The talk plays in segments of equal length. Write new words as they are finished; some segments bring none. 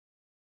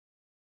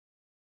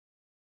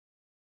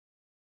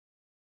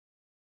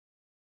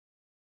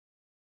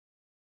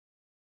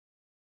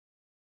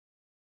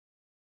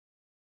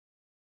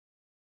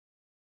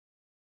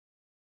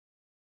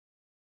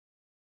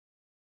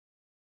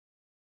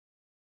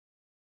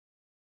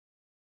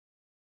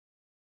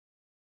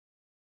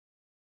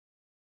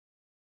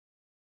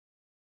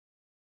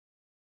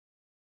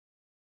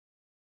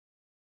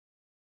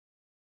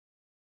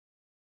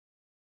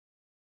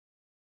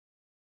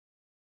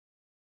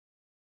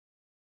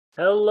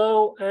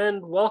Hello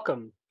and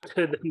welcome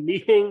to the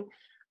meeting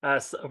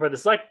for the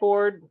Select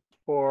Board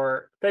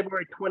for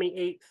February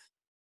 28th,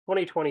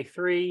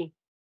 2023.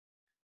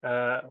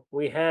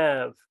 We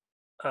have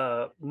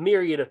a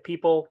myriad of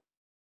people,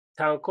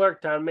 town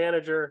clerk, town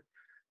manager,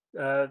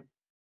 uh,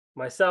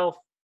 myself,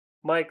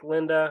 Mike,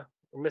 Linda.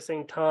 We're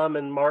missing Tom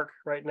and Mark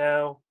right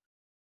now.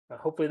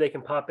 Hopefully they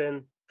can pop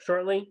in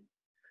shortly.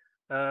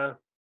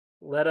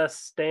 Let us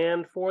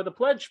stand for the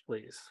pledge,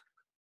 please.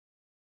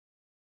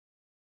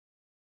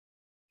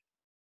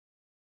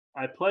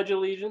 I pledge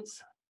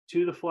allegiance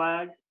to the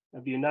flag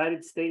of the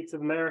United States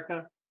of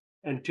America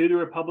and to the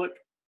republic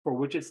for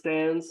which it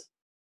stands,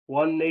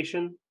 one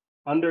nation,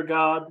 under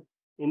God,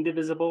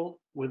 indivisible,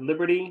 with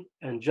liberty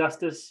and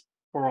justice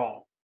for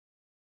all.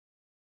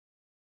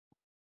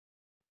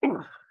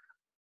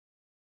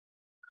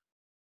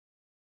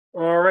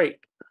 All right.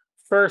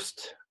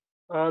 First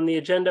on the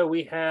agenda,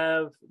 we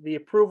have the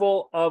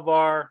approval of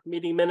our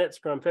meeting minutes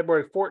from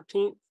February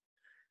 14th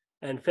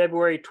and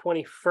February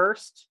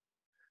 21st.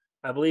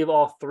 I believe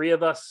all three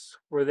of us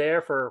were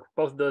there for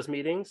both of those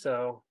meetings,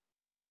 so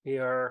we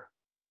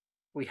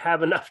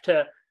have enough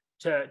to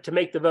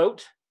make the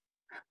vote.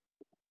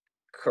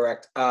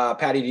 Correct.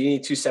 Patty, do you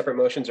need two separate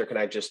motions, or can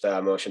I just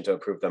motion to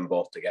approve them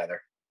both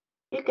together?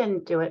 You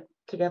can do it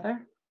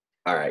together.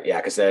 All right, yeah,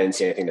 because I didn't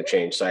see anything to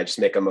change. So I just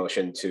make a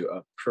motion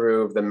to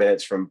approve the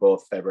minutes from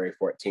both February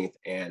 14th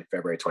and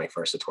February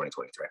 21st of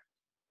 2023.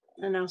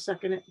 And I'll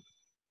second it.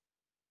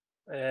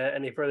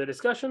 Any further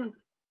discussion?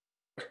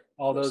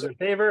 All those in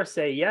favor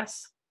say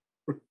yes.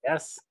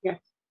 Yes. Yeah.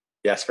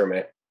 Yes for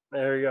me.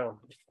 There we go.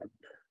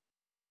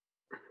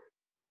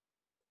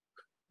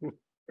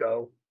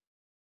 Go.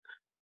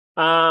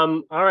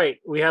 All right,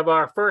 we have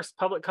our first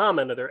public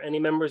comment. Are there any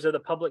members of the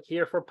public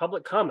here for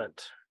public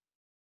comment?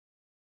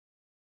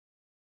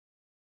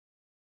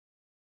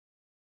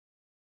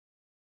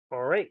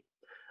 All right,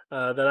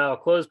 then I'll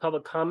close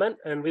public comment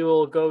and we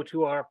will go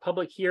to our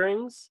public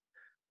hearings.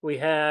 We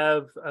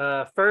have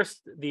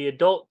first the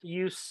adult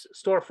use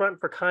storefront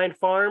for Kind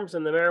Farms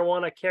and the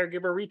marijuana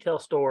caregiver retail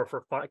store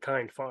for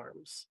Kind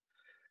Farms.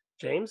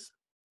 James?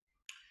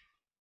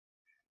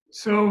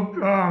 So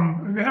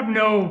we have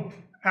no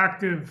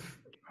active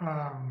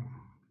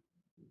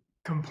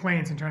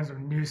complaints in terms of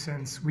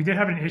nuisance. We did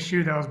have an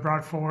issue that was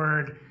brought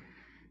forward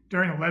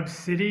during the Leb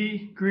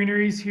City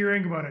Greeneries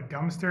hearing about a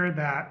dumpster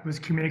that was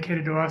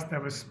communicated to us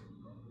that was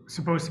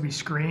supposed to be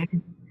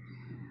screened.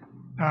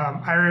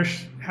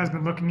 Irish has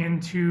been looking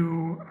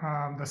into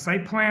the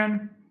site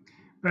plan,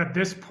 but at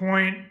this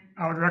point,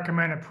 I would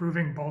recommend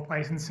approving both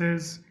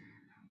licenses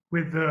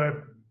with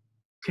the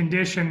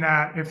condition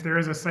that if there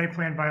is a site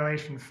plan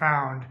violation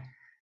found,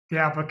 the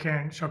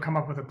applicant shall come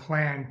up with a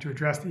plan to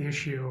address the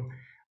issue,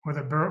 where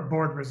the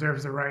board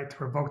reserves the right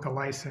to revoke the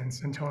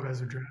license until it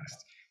is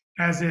addressed.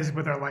 As is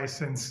with our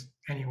license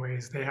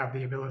anyways, they have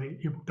the ability,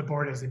 the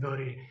board has the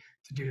ability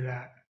to do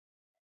that.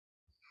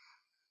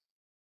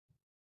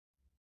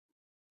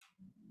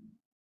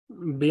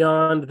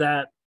 Beyond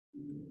that,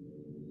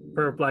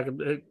 for like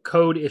a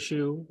code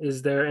issue,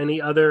 is there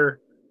any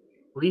other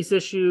lease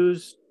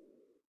issues,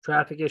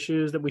 traffic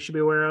issues that we should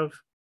be aware of?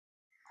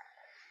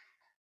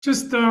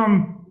 Just,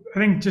 I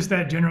think just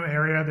that general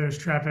area, there's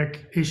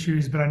traffic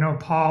issues, but I know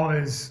Paul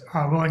is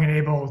willing and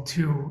able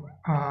to,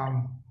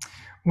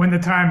 when the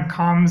time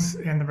comes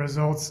and the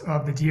results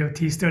of the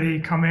DOT study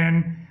come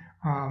in,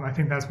 I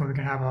think that's when we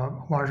can have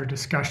a larger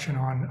discussion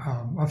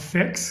on a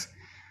fix.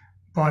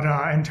 But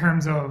in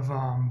terms of,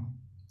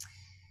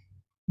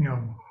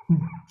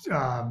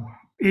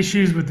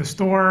 issues with the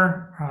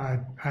store,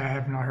 I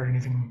have not heard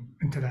anything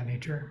into that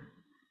nature.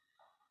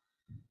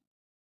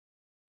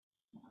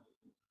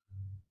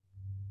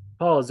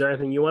 Paul, is there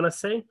anything you want to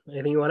say?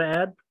 Anything you want to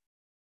add?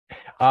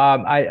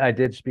 I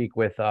did speak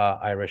with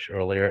Irish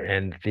earlier,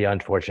 and the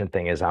unfortunate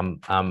thing is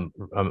I'm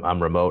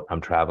remote. I'm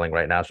traveling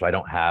right now, so I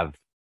don't have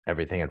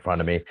everything in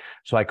front of me,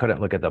 so I couldn't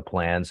look at the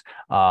plans.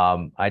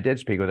 I did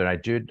speak with her,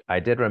 and I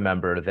did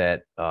remember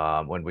that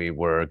when we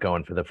were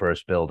going for the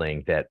first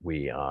building that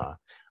we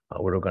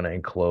were going to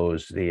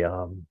enclose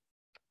the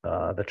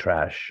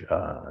trash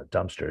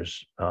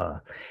dumpsters,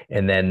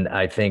 and then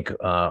I think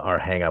our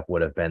hangup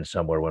would have been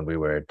somewhere when we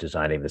were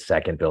designing the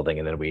second building,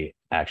 and then we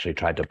actually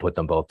tried to put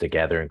them both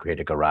together and create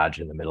a garage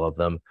in the middle of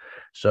them.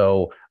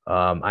 So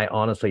I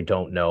honestly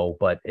don't know,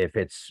 but if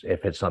it's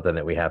something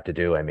that we have to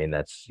do, I mean,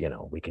 that's,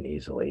 we can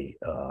easily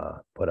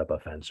put up a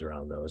fence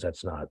around those.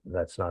 That's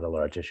not a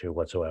large issue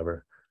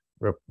whatsoever.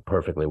 We're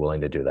perfectly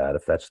willing to do that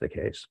if that's the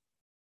case.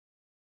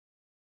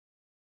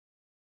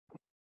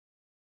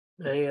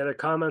 Any other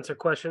comments or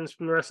questions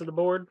from the rest of the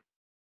board?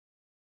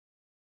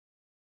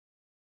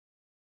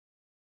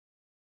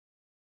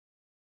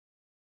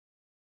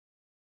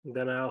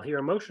 Then I'll hear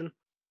a motion.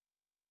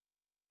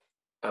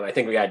 I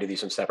think we got to do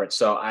these ones separate.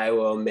 So I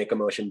will make a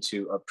motion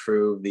to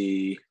approve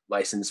the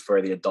license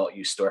for the adult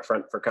use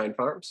storefront for Kind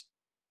Farms.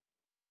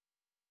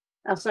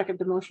 I'll second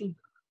the motion.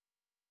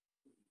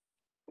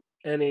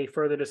 Any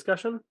further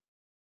discussion?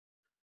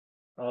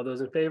 All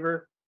those in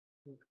favor?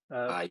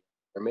 For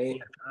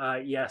me.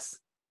 Yes.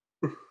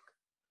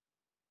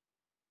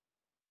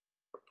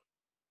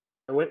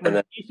 And when And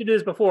then- we used to do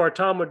this before,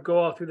 Tom would go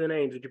all through the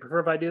names. Would you prefer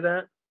if I do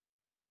that?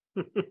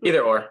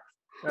 Either or.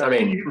 I I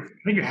think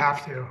mean, you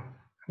have to.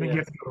 I think Yeah. you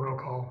have to do a roll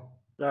call.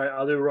 All right,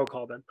 I'll do a roll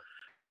call then.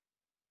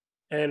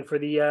 And for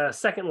the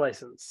second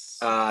license,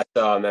 and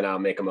then I'll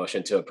make a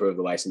motion to approve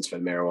the license for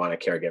the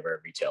marijuana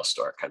caregiver retail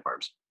store at Kind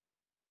Farms.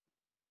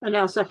 And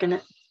I'll second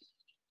it.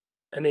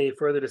 any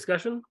further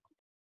discussion?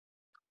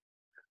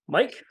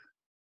 Mike,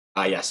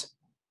 Yes.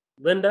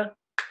 Linda,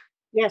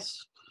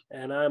 Yes.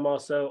 and I'm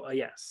also a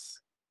yes.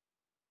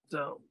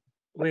 So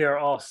we are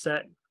all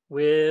set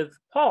with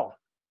Paul.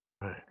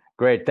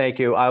 Great, thank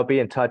you. I'll be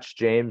in touch,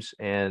 James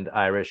and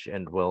Irish,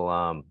 and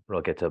we'll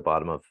get to the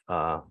bottom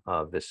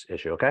of this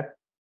issue, okay?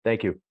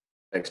 Thank you.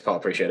 Thanks, Paul.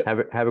 Appreciate it.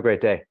 Have a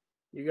great day.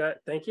 You got,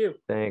 thank you.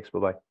 Thanks,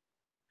 bye-bye.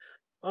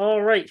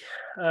 All right.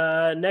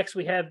 Next,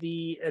 we have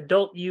the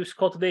adult use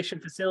cultivation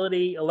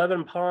facility,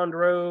 11 Pond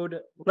Road,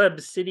 Leb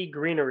City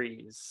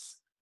Greeneries.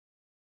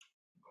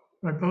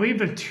 I believe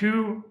the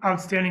two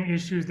outstanding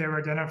issues that were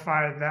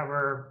identified that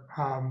were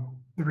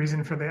the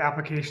reason for the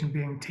application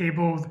being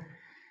tabled.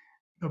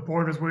 The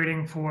board was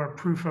waiting for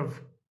proof of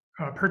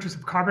purchase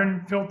of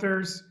carbon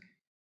filters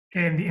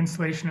and the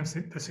installation of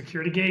the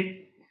security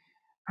gate.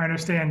 I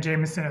understand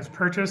Jameson has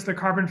purchased the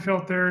carbon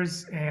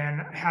filters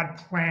and had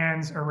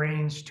plans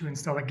arranged to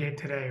install a gate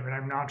today, but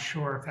I'm not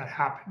sure if that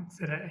happened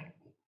today.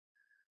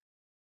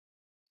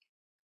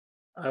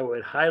 I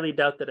would highly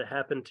doubt that it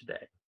happened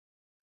today.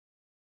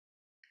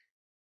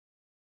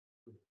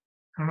 I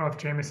don't know if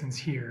Jameson's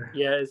here.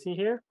 Yeah, is he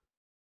here?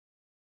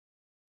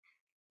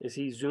 Is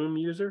he Zoom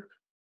user?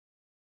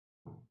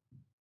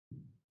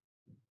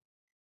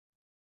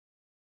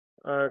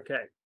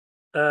 Okay.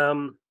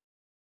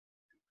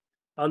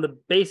 On the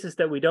basis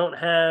that we don't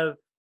have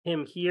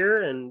him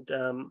here, and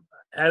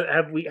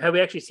have we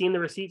actually seen the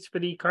receipts for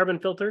the carbon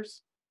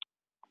filters?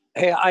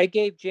 Hey, I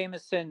gave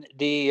Jameson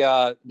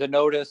the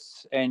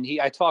notice, and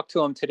I talked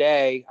to him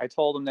today. I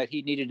told him that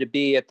he needed to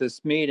be at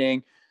this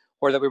meeting,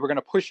 or that we were going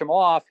to push him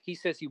off. He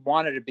says he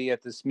wanted to be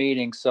at this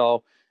meeting,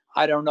 so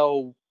I don't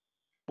know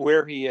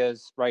where he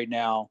is right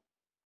now.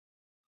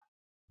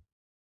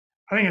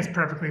 I think it's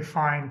perfectly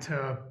fine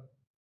to,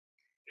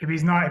 if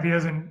he's not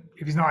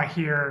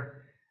here,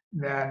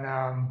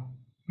 then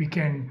we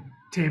can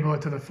table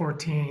it to the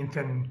 14th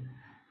and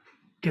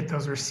get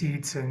those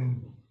receipts,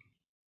 and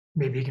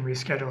maybe he can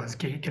reschedule his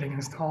gate getting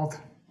installed.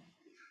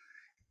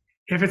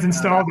 If it's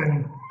installed,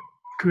 then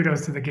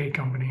kudos to the gate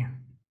company.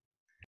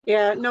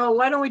 Yeah, no,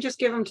 why don't we just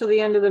give him till the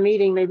end of the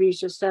meeting? Maybe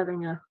he's just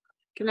having a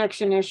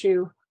connection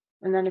issue.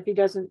 And then if he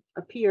doesn't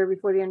appear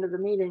before the end of the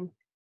meeting,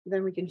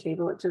 then we can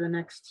table it to the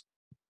next.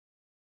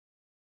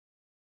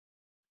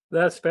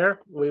 That's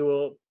fair. We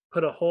will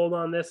put a hold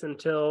on this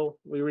until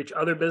we reach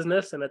other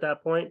business, and at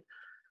that point,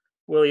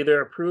 we'll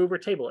either approve or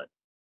table it.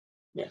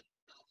 Yeah.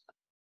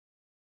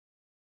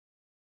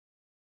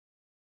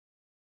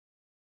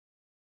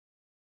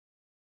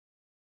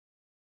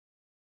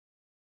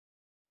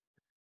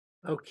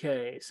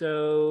 Okay,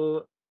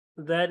 so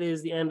that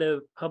is the end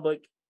of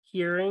public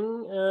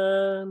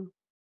hearing.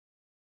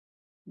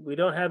 We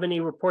don't have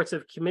any reports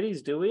of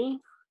committees, do we?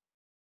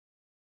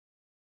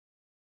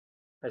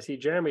 I see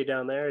Jeremy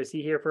down there. Is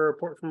he here for a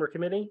report from our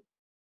committee?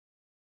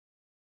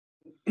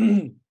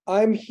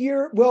 I'm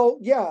here. Well,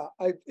 yeah.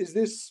 Is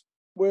this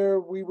where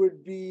we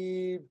would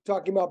be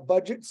talking about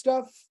budget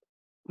stuff?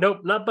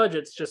 Nope, not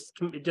budgets, just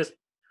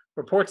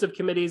reports of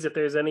committees. If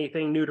there's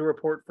anything new to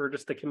report for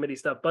just the committee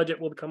stuff, budget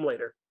will come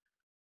later.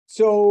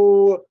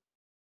 So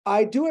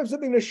I do have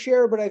something to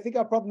share, but I think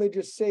I'll probably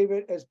just save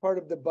it as part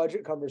of the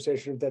budget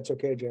conversation, if that's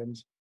okay,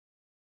 James.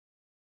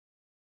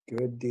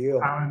 Good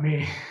deal.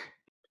 Me.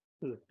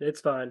 It's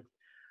fine.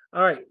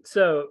 All right,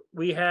 so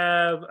we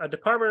have a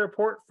department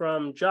report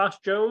from Josh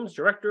Jones,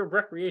 Director of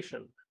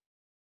Recreation.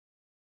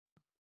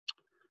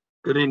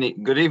 Good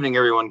evening,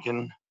 everyone.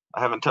 I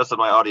haven't tested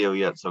my audio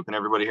yet, so can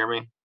everybody hear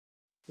me?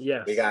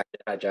 Yes. We got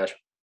it. Hi, Josh.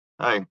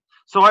 Hi.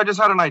 So I just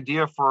had an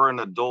idea for an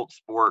adult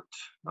sport,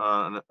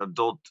 an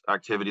adult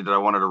activity that I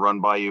wanted to run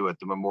by you at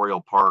the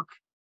Memorial Park.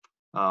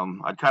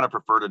 I'd kind of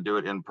prefer to do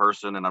it in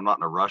person, and I'm not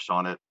in a rush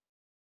on it.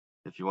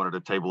 If you wanted to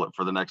table it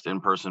for the next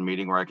in-person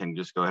meeting where I can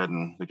just go ahead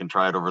and we can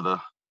try it over the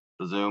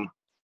Zoom.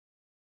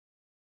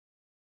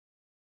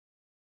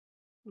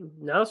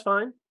 No, it's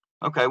fine.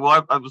 Okay,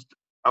 well, I was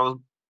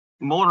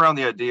mulling around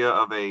the idea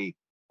of a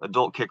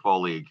adult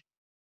kickball league.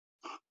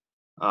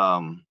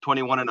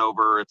 21 and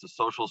over, it's a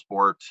social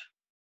sport,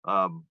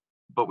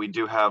 but we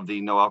do have the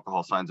no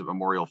alcohol signs at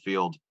Memorial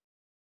Field.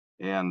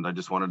 And I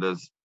just wanted to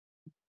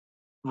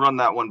run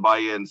that one by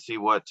you and see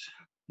what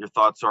your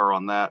thoughts are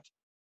on that.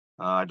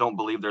 I don't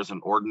believe there's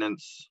an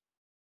ordinance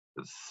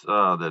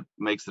that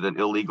makes it an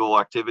illegal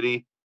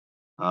activity,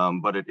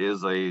 but it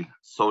is a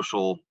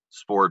social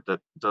sport that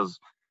does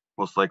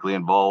most likely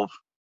involve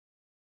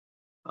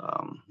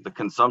the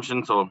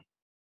consumption. So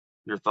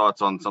your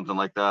thoughts on something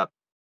like that?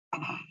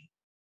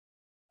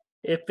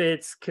 If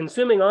it's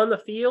consuming on the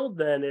field,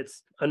 then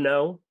it's a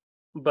no.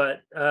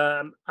 But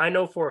I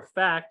know for a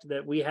fact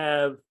that we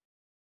have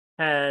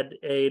had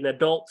an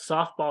adult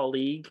softball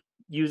league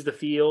use the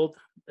field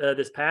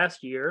this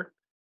past year.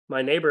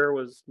 My neighbor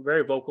was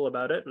very vocal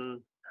about it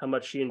and how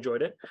much she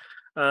enjoyed it.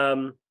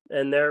 And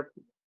they're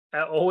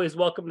always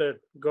welcome to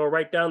go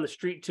right down the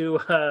street to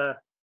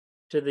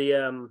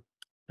the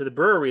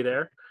brewery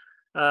there,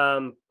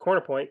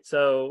 Corner Point.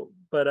 So,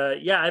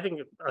 but yeah, I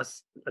think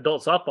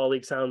adult softball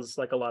league sounds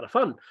like a lot of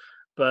fun.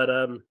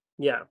 But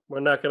yeah,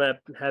 we're not going to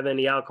have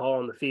any alcohol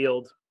on the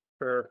field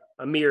for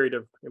a myriad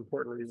of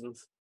important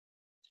reasons.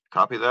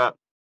 Copy that.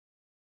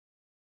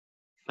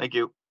 Thank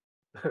you.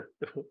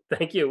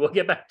 Thank you. We'll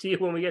get back to you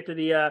when we get to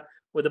the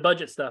with the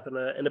budget stuff in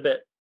a bit.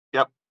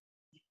 Yep.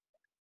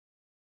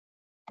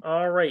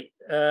 All right.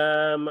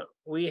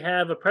 We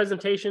have a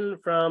presentation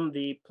from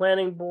the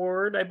planning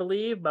board, I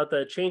believe, about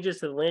the changes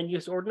to the land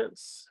use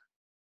ordinance.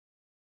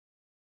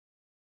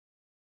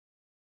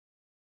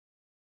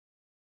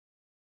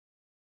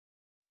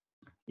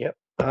 Yep.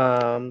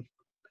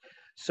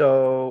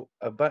 So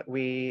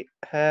we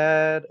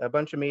had a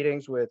bunch of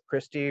meetings with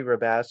Christy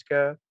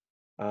Rabaska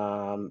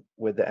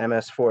with the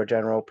MS4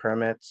 general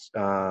permits.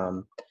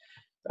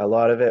 A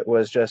lot of it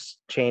was just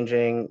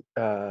changing,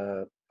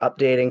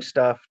 updating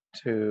stuff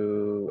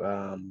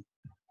to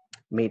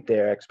meet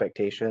their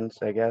expectations,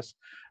 I guess.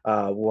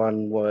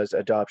 One was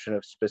adoption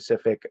of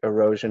specific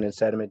erosion and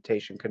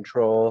sedimentation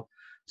control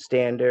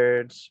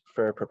standards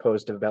for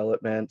proposed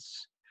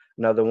developments.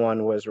 Another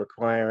one was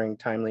requiring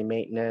timely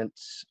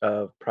maintenance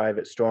of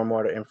private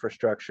stormwater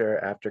infrastructure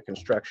after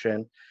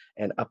construction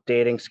and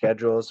updating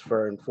schedules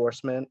for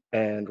enforcement,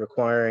 and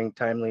requiring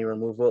timely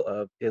removal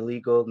of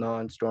illegal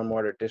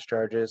non-stormwater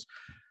discharges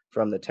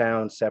from the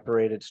town's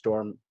separated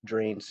storm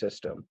drain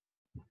system.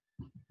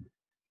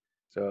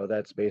 So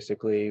that's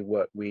basically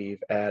what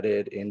we've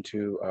added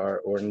into our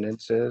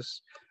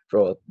ordinances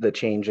for the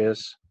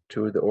changes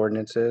to the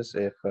ordinances.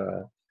 If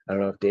I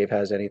don't know if Dave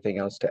has anything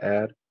else to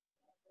add.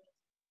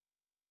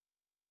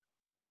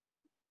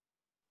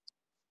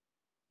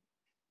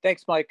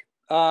 Thanks, Mike.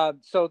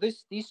 So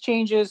these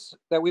changes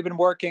that we've been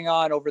working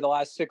on over the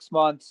last 6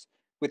 months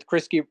with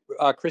Christy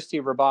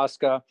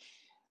Rabaska,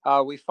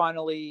 we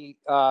finally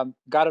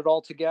got it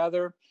all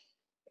together,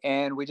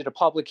 and we did a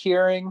public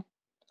hearing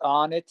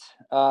on it.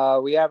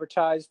 We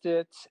advertised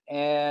it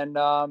and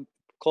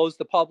closed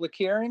the public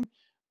hearing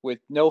with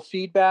no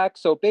feedback.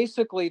 So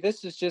basically,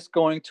 this is just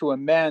going to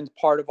amend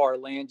part of our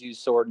land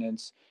use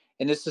ordinance,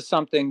 and this is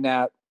something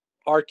that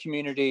our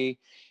community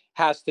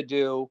has to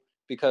do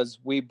because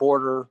we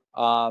border,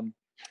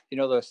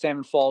 the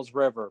Salmon Falls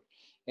River,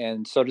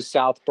 and so does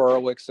South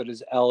Berwick, so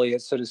does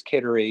Elliott, so does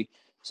Kittery.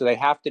 So they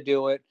have to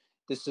do it.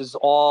 This is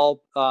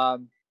all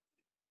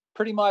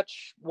pretty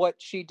much what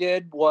she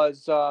did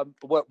was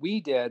what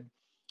we did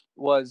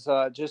was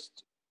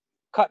just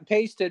cut and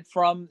pasted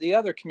from the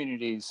other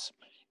communities,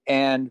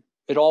 and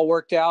it all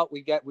worked out.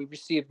 We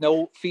received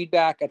no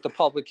feedback at the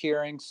public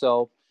hearing,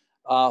 so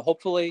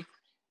hopefully.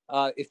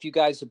 If you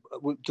guys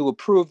do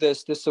approve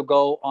this, this will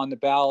go on the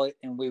ballot,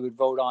 and we would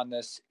vote on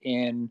this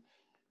in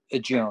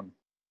June.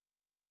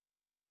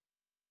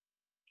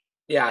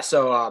 Yeah,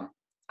 so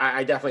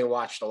I definitely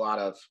watched a lot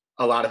of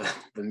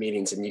the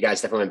meetings, and you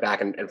guys definitely went back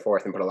and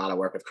forth and put a lot of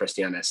work with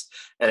Christy on this.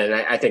 And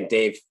I think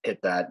Dave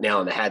hit the nail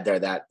on the head there,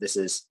 that this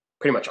is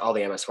pretty much all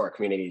the MS4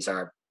 communities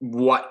are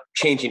what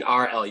changing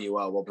our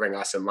LUO will bring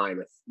us in line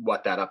with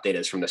what that update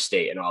is from the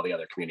state and all the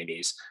other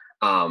communities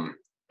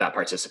that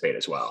participate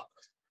as well.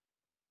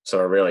 So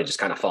we're really just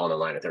kind of falling in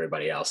line with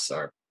everybody else,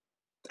 or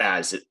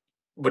as it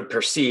would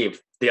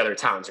perceive the other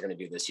towns are going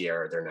to do this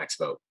year or their next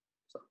vote.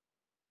 So,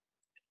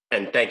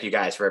 and thank you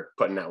guys for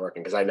putting that work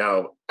in, because I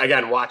know,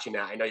 again, watching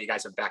that, I know you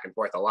guys are back and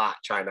forth a lot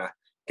trying to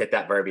get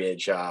that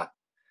verbiage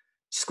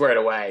squared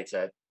away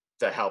to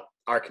help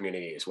our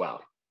community as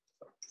well.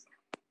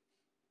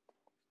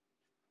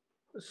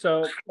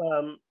 So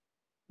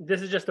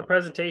this is just a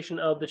presentation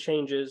of the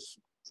changes.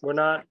 We're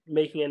not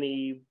making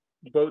any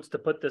votes to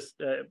put this.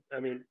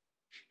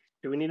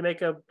 Do we need to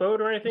make a vote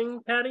or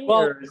anything, Patty?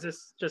 Well, or is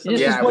this just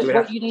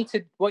what you need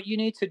to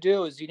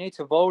do is you need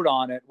to vote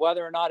on it,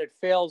 whether or not it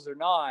fails or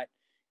not.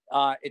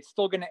 It's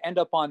still going to end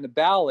up on the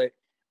ballot,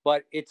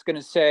 but it's going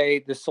to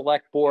say the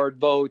select board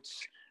votes,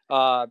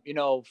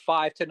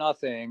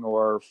 5-0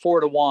 or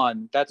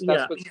 4-1. That's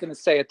what it's going to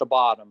say at the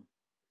bottom.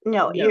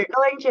 No, you're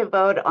going to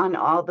vote on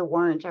all the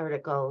warrant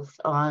articles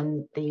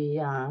on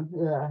the I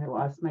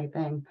lost my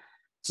thing.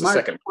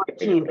 March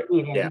 14th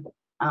meeting. Yeah.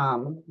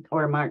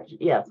 Or March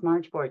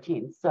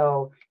 14th.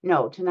 So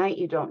no, tonight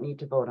you don't need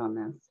to vote on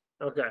this.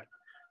 Okay.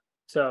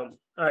 So,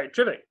 all right,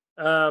 terrific.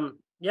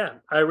 Yeah,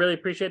 I really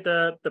appreciate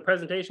the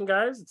presentation,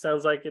 guys. It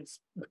sounds like it's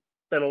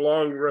been a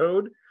long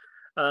road.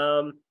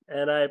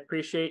 And I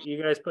appreciate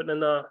you guys putting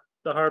in the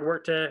hard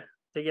work to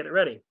get it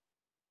ready.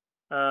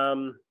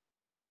 And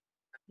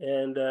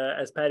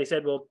as Patty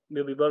said, we'll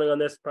be voting on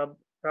this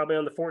probably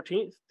on the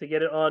 14th to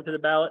get it onto the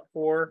ballot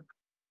for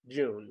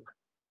June.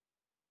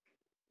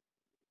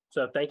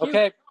 So thank you.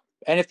 Okay.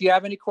 And if you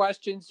have any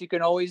questions, you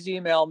can always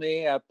email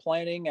me at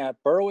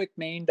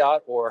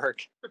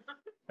planning@berwickmaine.org.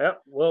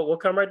 Yep. We'll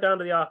come right down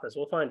to the office.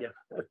 We'll find you.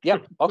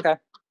 Yep. Okay.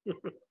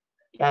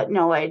 Yeah,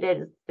 no, I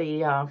did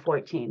the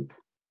 14th.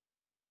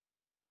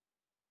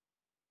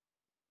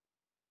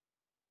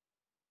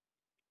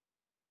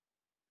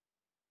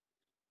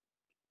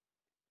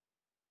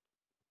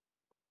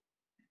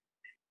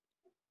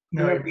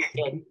 No, No. you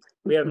did.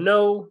 We have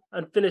no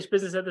unfinished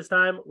business at this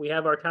time. We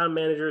have our town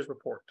manager's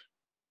report.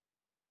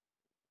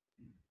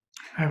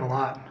 I have a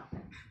lot.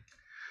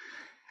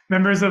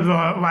 Members of the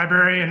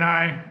library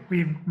and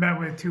we met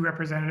with 2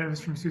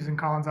 representatives from Susan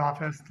Collins'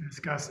 office to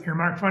discuss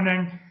earmark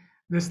funding.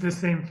 This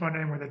same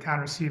funding where the town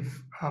received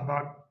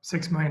about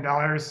 $6 million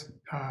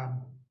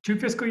 2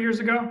 fiscal years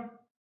ago.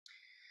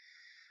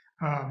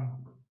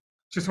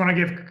 Just want to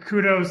give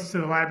kudos to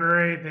the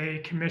library. They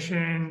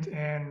commissioned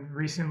and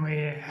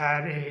recently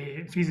had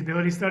a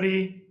feasibility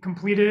study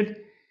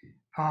completed.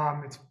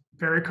 It's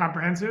very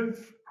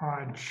comprehensive.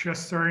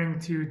 Just starting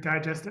to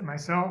digest it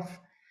myself,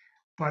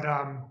 but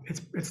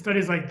it's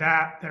studies like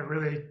that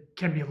really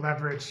can be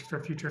leveraged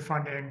for future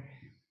funding.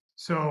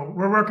 So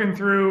we're working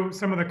through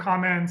some of the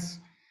comments.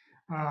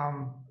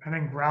 I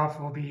think Ralph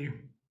will be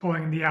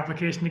pulling the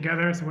application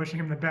together, so wishing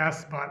him the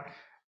best, but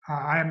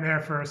I am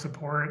there for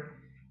support.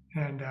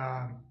 And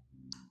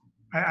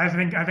I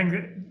think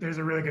that there's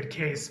a really good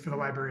case for the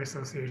Library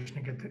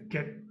Association to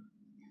get,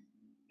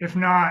 if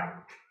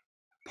not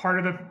part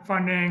of the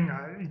funding,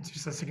 it's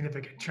just a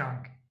significant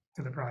chunk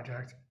to the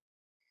project.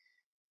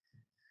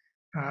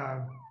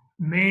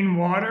 Maine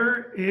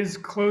Water is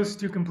close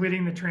to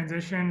completing the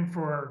transition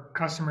for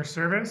customer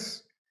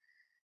service.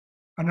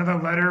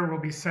 Another letter will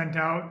be sent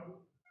out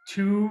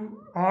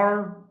to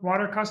our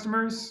water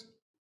customers.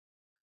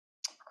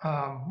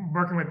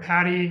 Working with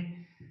Patty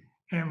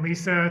and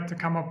Lisa to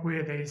come up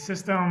with a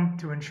system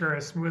to ensure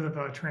as smooth of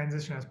a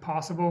transition as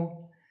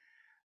possible.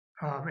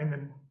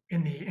 In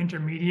the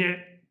intermediate,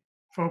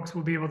 folks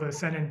will be able to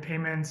send in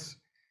payments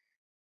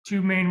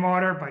to Maine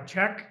Water by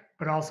check,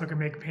 but also can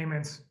make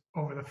payments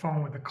over the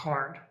phone with a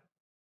card.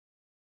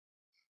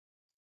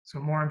 So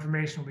more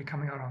information will be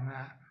coming out on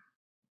that.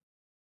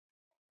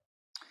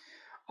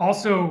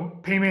 Also,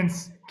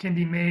 payments can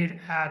be made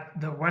at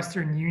the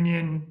Western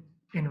Union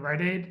in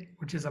Rite Aid,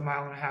 which is 1.5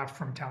 miles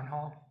from Town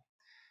Hall.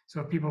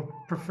 So if people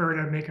prefer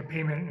to make a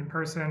payment in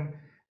person,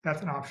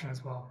 that's an option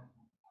as well.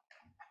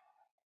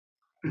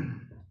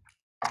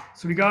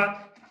 So we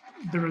got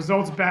the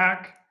results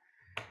back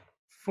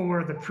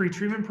for the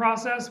pre-treatment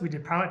process. We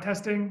did pilot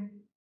testing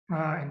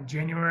in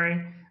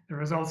January. The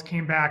results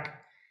came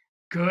back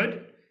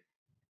good,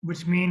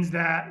 which means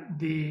that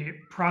the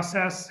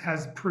process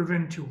has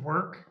proven to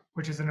work,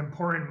 which is an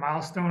important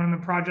milestone in the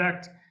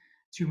project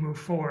to move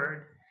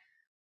forward.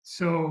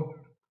 So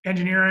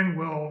engineering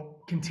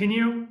will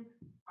continue.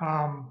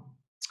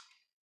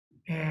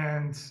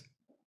 And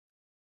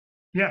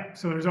yeah,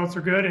 so the results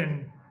are good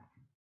and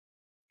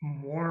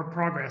more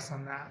progress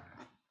on that.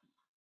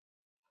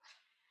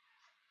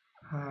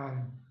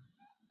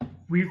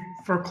 We've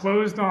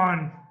foreclosed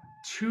on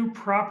 2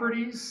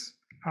 properties.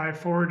 I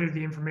forwarded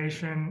the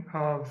information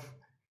of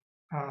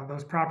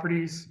those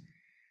properties.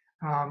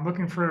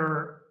 Looking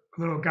for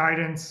a little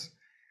guidance.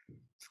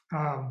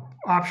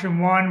 Option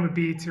 1 would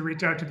be to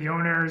reach out to the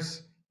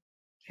owners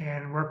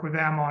and work with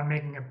them on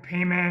making a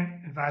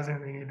payment, advising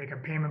them they need to make a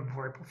payment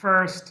before April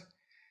 1st.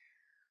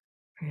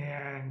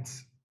 And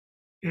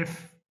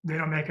if they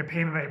don't make a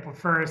payment by April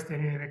 1st, they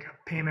need to make a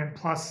payment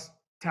plus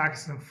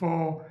taxes in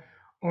full,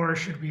 or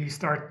should we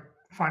start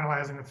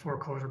finalizing the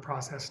foreclosure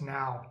process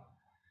now?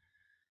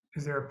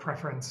 Is there a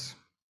preference?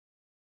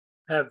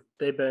 Have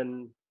you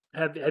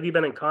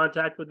been in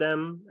contact with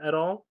them at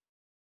all?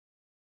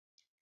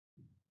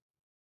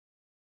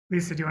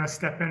 Lisa, do you want to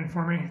step in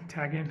for me?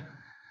 Tag in.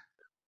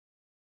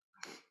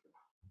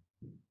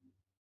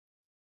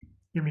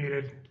 You're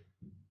muted.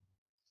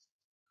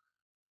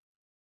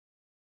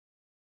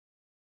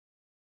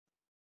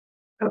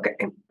 Okay,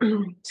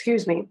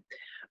 excuse me.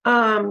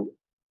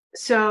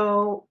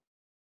 So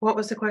what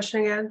was the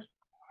question again?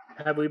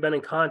 Have we been in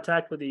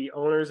contact with the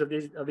owners of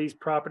these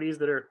properties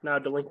that are now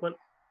delinquent?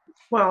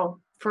 Well,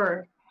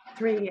 for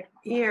 3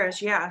 years,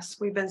 yes,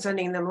 we've been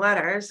sending them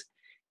letters.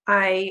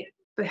 I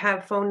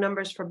have phone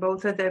numbers for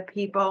both of the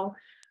people.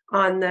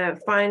 On the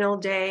final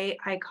day,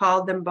 I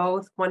called them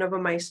both. One of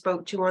them I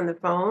spoke to on the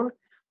phone.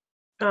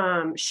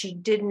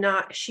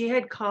 She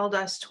had called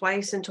us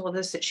twice and told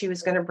us that she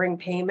was going to bring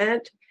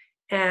payment.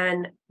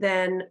 And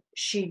then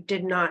she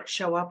did not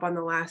show up on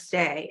the last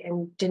day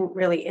and didn't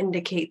really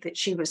indicate that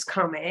she was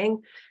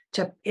coming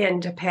to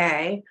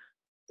pay.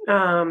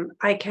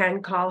 I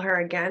can call her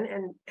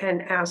again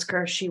and ask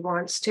her if she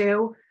wants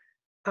to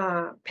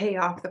pay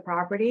off the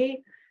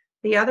property.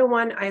 The other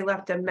one, I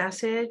left a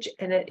message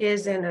and it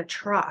is in a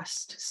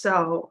trust.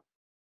 So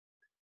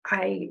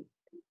I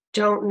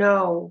don't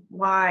know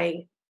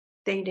why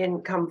they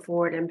didn't come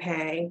forward and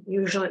pay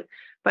usually,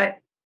 but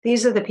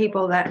these are the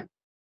people that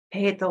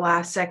pay at the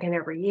last second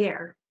every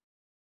year.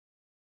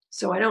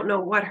 So I don't know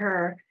what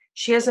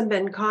she hasn't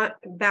been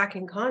back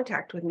in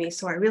contact with me.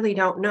 So I really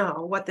don't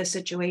know what the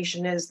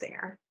situation is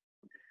there,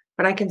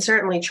 but I can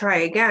certainly try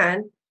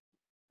again.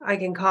 I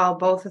can call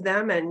both of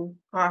them and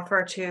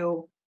offer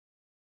to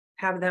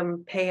have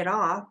them pay it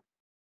off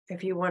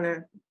if you want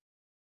to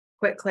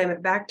quit claim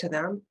it back to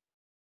them.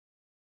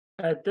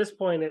 At this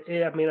point,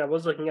 I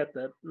was looking at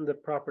the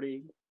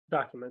property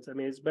documents. I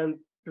mean, it's been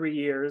 3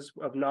 years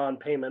of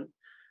non-payment.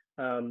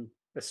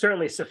 it's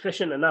certainly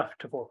sufficient enough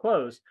to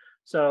foreclose.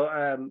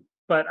 So,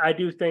 but I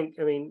do think,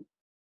 I mean,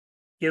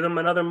 give them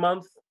another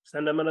month,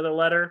 send them another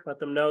letter, let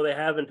them know they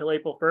have until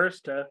April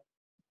 1st to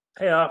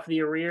pay off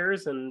the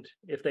arrears. And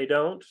if they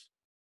don't,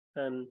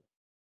 then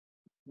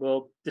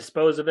we'll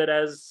dispose of it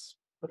as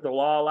the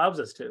law allows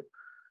us to.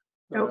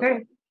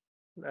 Okay.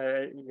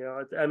 You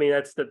know, I mean,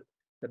 that's the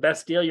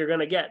best deal you're going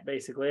to get,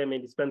 basically. I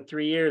mean, it's been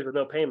 3 years with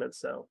no payments.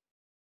 So,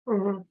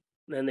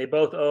 and they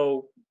both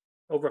owe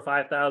over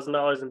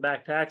 $5,000 in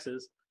back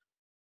taxes.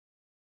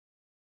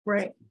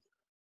 Right.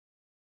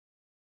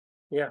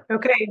 Yeah.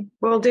 Okay,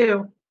 will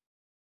do.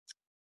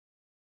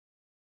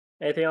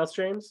 Anything else,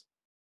 James?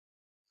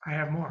 I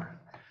have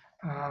more.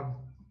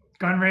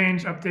 Gun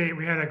range update.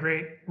 We had a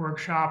great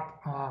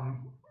workshop,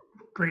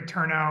 great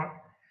turnout.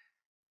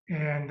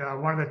 And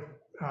one of the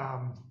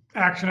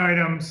action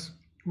items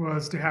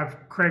was to have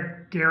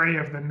Craig Gary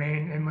of the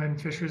Maine Inland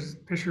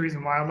Fisheries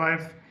and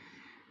Wildlife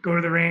go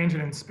to the range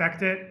and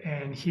inspect it,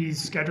 and he's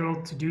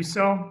scheduled to do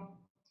so.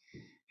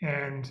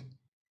 And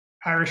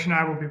Irish and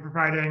I will be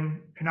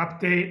providing an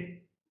update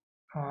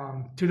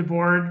to the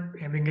board,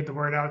 and we can get the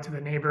word out to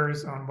the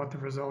neighbors on what the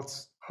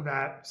results of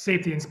that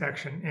safety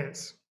inspection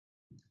is.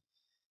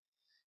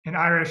 And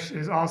Irish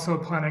is also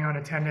planning on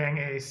attending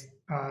a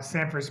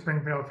Sanford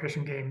Springfield Fish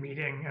and Game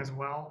meeting as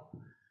well.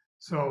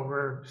 So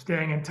we're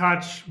staying in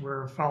touch,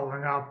 we're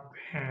following up,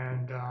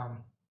 and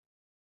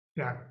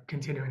yeah,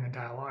 continuing the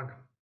dialogue.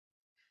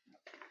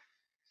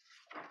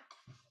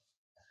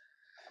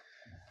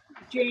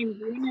 James,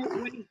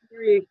 when is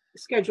Gary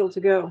scheduled to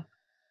go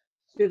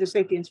do the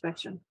safety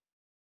inspection?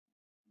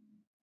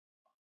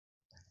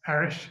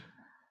 Irish?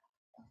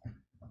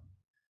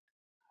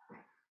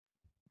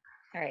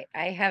 All right,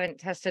 I haven't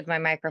tested my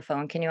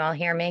microphone. Can you all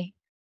hear me?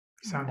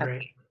 Sound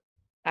great.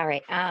 All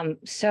right,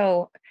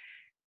 so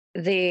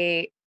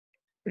there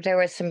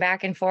was some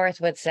back and forth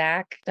with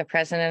Zach, the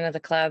president of the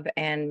club,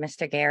 and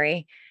Mr.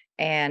 Gary.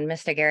 And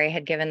Mr. Gary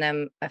had given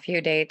them a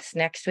few dates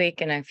next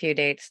week and a few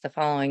dates the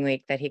following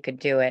week that he could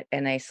do it.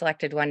 And they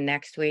selected one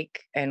next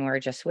week, and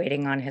we're just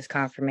waiting on his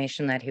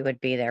confirmation that he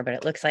would be there, but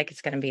it looks like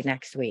it's going to be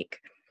next week.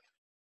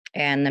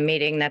 And the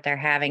meeting that they're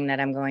having that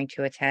I'm going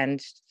to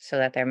attend so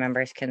that their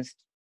members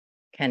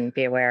can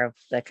be aware of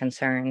the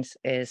concerns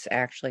is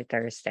actually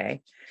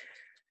Thursday.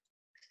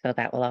 So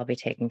that will all be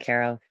taken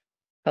care of.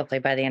 Hopefully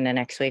by the end of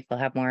next week, we'll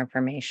have more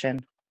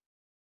information.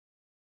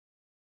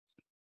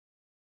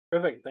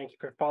 Perfect. Thank you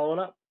for following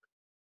up.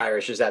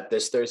 Irish, is that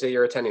this Thursday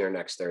you're attending or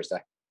next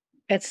Thursday?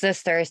 It's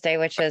this Thursday,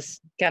 which is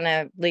going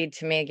to lead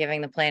to me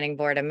giving the planning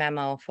board a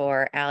memo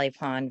for Alley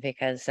Pond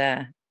because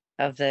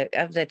of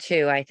the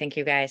two, I think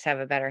you guys have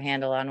a better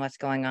handle on what's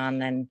going on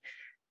than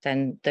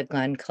the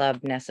gun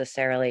club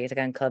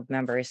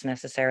members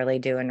necessarily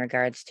do in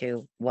regards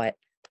to what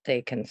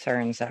the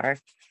concerns are.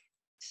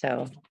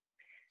 So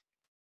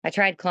I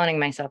tried cloning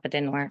myself, it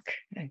didn't work.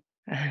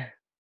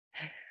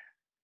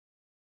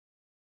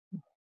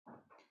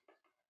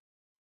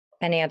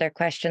 Any other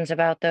questions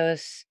about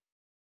those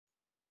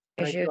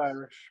issues? Thank you,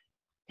 Irish.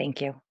 Thank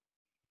you.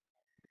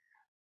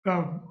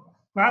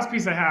 Last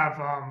piece I have,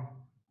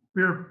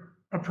 we were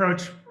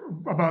approached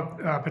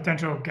about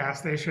potential gas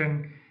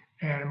station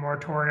and a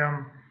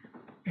moratorium.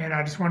 And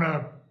I just want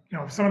to,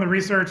 some of the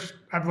research,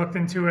 I've looked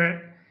into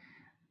it.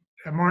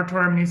 A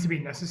moratorium needs to be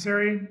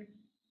necessary.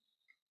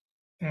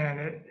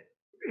 And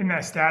in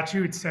that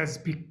statute, it says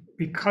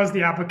because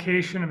the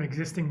application of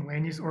existing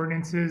land use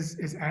ordinances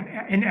is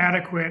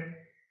inadequate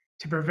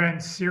to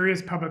prevent serious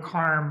public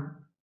harm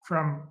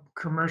from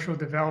commercial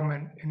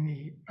development in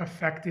the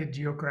affected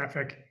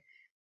geographic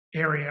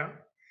area.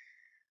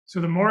 So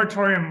the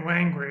moratorium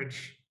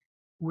language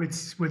would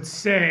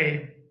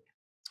say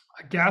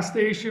a gas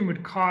station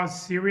would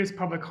cause serious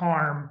public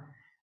harm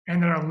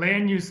and that our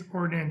land use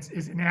ordinance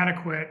is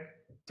inadequate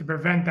to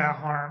prevent that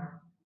harm.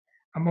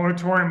 A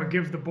moratorium would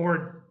give the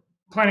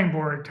planning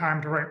board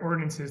time to write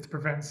ordinances to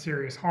prevent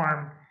serious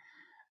harm.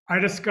 I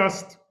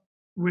discussed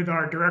with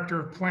our director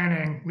of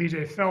planning, Lee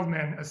J.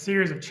 Feldman, a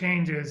series of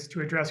changes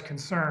to address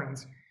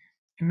concerns.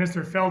 And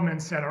Mr. Feldman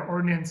said our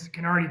ordinance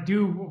can already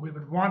do what we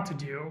would want to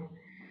do.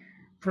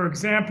 For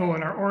example,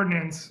 in our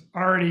ordinance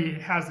already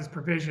has this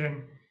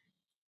provision,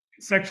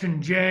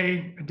 Section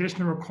J,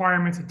 additional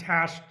requirements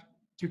attached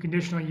to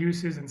conditional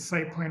uses and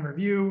site plan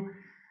review.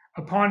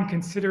 Upon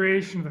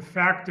consideration of the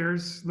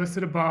factors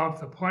listed above,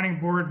 the planning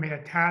board may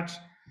attach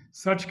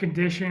such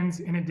conditions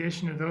in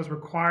addition to those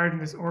required in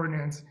this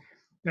ordinance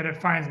that it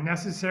finds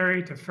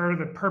necessary to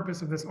further the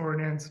purpose of this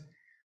ordinance.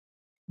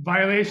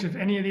 Violation of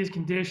any of these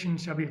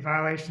conditions shall be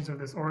violations of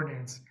this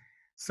ordinance.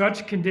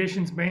 Such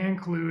conditions may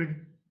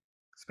include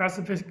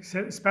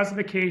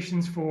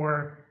specifications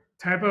for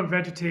type of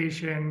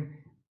vegetation,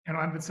 and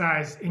I'll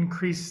emphasize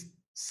increased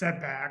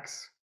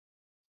setbacks.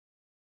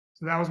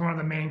 So that was one of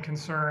the main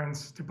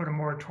concerns, to put a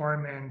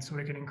moratorium in so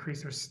we can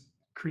increase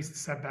the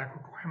setback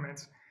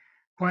requirements.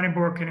 Planning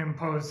board can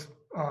impose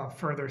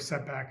further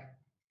setback.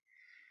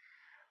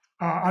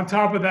 On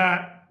top of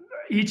that,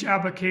 each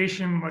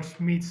application which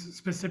meets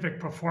specific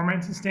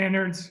performance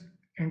standards,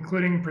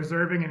 including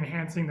preserving and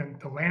enhancing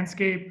the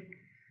landscape,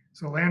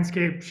 So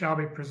landscape shall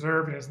be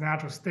preserved in its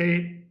natural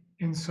state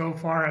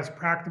insofar as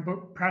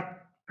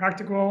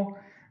practical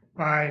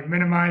by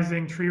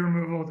minimizing tree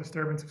removal,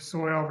 disturbance of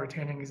soil,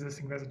 retaining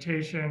existing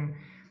vegetation.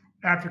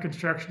 After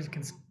construction is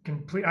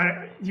complete,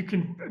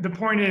 the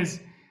point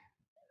is,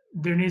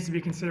 there needs to be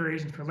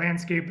consideration for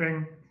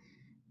landscaping.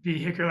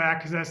 Vehicular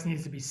access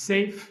needs to be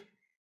safe,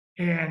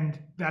 and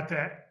that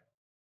the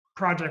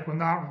project will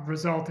not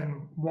result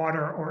in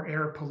water or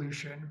air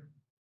pollution.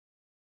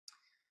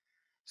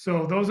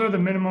 So those are the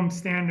minimum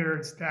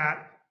standards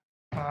that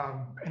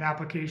an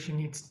application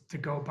needs to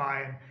go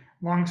by. And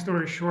long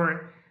story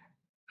short,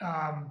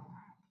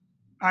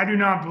 I do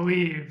not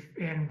believe,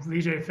 and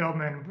Lee J.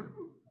 Feldman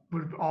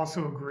would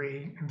also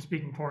agree, I'm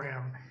speaking for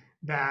him,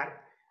 that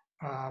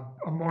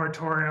a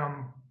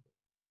moratorium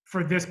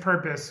for this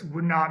purpose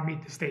would not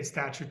meet the state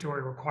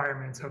statutory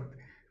requirements of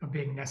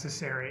being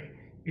necessary,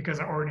 because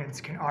our ordinance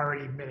can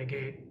already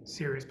mitigate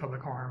serious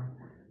public harm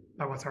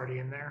by what's already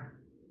in there.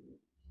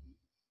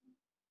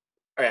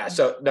 Oh, yeah,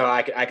 so no,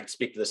 I could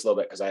speak to this a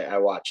little bit because I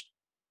watched,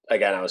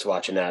 again, I was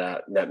watching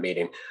that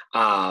meeting.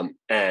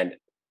 And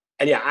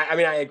yeah, I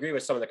mean, I agree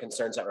with some of the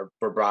concerns that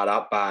were brought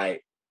up by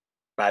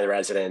the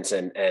residents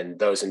and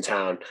those in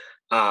town.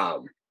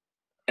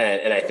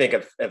 And I think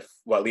if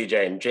what Lee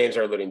J and James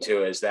are alluding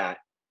to is that,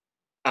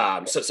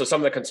 so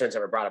some of the concerns that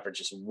were brought up are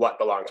just what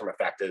the long-term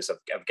effect is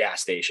of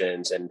gas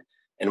stations and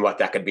what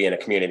that could be in a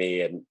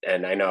community.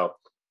 And I know,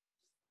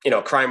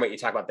 crime rate, you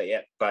talk about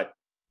but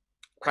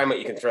crime rate,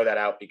 you can throw that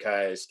out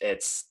because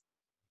it's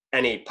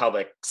any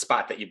public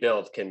spot that you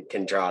build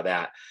can draw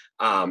that.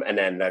 And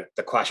then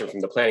the question from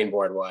the planning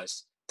board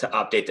was to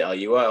update the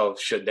LUO,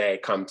 should they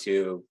come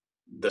to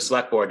the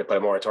select board to put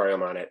a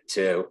moratorium on it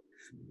to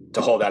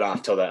hold that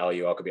off till the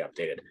LUO could be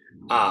updated.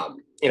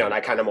 And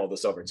I kind of mulled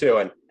this over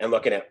too, and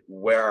looking at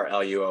where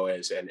our LUO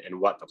is and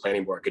what the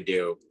planning board could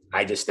do,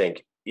 I just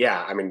think,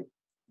 yeah, I mean,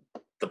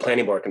 the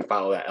planning board can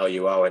follow that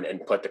LUO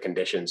and put the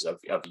conditions of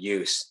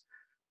use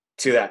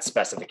to that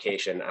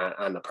specification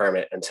on the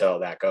permit until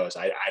that goes.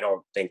 I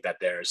don't think that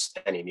there's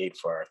any need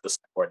for the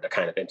select board to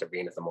kind of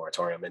intervene with the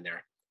moratorium in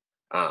there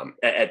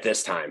at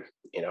this time,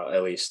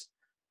 at least.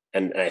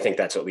 And I think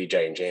that's what Lee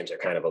J and James are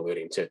kind of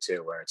alluding to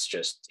too, where it's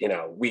just,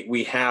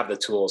 we have the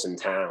tools in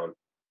town,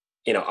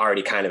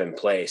 already kind of in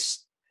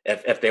place.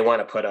 If they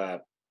want to put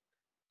a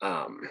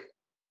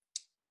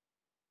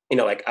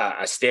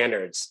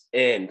standards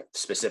in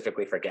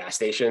specifically for gas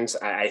stations,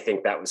 I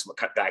think that was what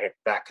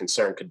that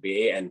concern could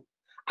be. And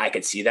I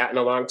could see that in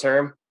the long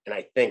term. And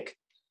I think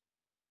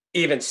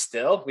even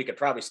still, we could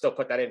probably still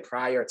put that in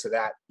prior to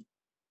that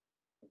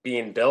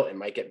being built. It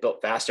might get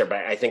built faster,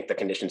 but I think the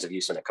conditions of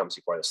use when it comes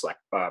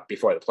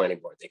before the planning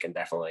board, they can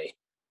definitely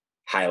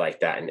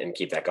highlight that and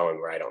keep that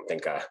going, where I don't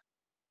think a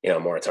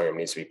moratorium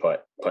needs to be put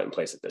in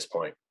place at this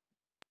point.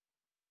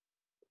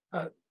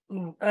 I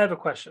have a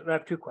question. I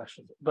have two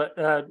questions, but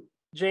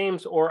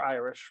James or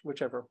Irish,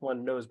 whichever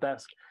one knows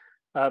best.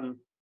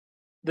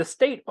 The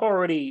state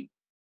already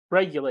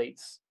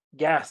regulates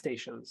gas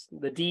stations.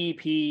 The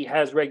DEP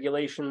has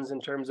regulations in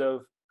terms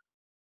of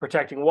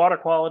protecting water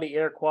quality,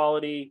 air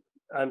quality.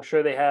 I'm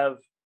sure they have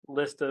a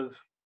list of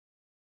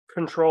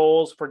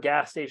controls for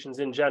gas stations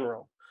in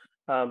general,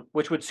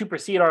 which would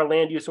supersede our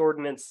land use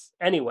ordinance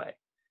anyway.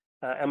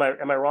 Am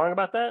I wrong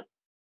about that?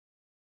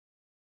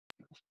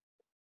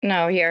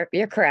 No, you're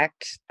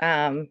correct.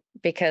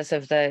 Because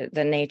of the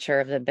nature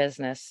of the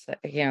business,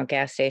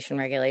 gas station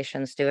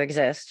regulations do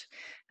exist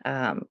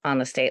on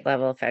the state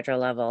level, federal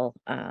level.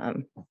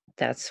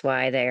 That's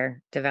why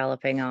they're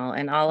developing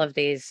all of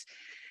these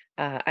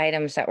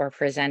items that were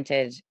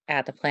presented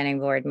at the planning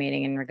board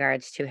meeting in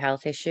regards to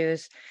health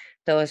issues.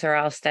 Those are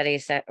all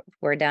studies that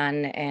were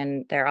done,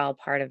 and they're all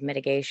part of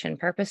mitigation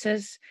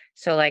purposes.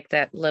 So like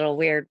that little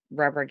weird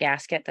rubber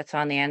gasket that's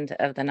on the end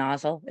of the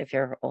nozzle, if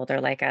you're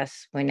older like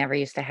us, we never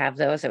used to have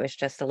those. It was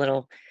just a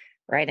little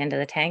right into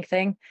the tank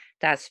thing.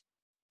 That's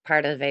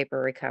part of the vapor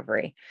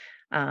recovery.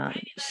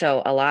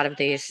 So a lot of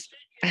these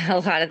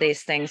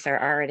things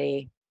are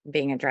already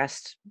being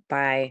addressed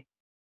by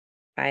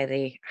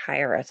the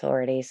higher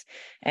authorities,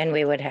 and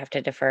we would have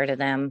to defer to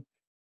them.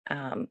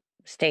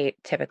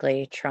 State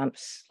typically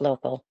trumps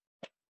local.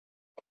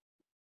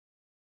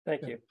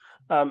 Thank you.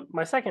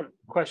 My second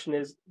question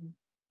is,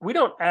 we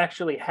don't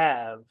actually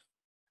have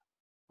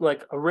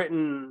like a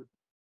written,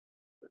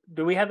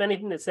 do we have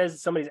anything that says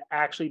somebody's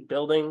actually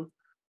building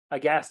a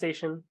gas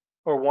station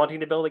or wanting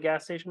to build a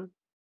gas station?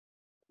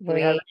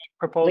 We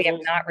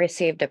have not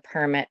received a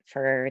permit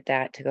for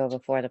that to go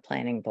before the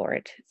planning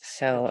board.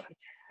 So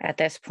at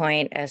this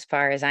point, as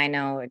far as I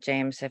know,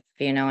 James, if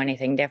you know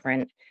anything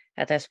different,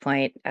 at this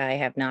point, I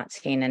have not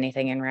seen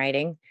anything in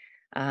writing.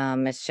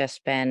 It's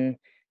just been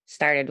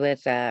started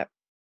with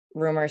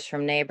rumors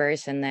from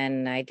neighbors, and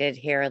then I did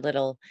hear a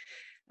little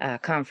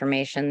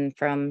confirmation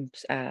from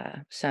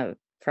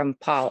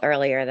Paul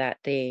earlier that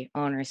the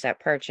owners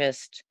that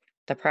purchased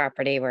the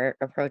property were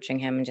approaching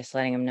him and just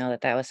letting him know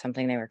that that was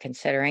something they were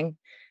considering.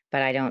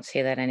 But I don't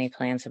see that any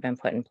plans have been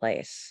put in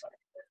place.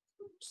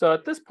 So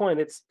at this point,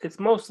 it's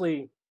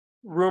mostly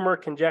rumor,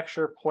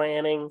 conjecture,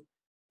 planning.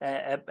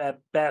 at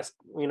best.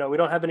 We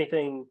don't have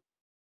anything.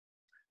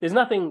 There's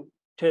nothing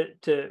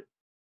to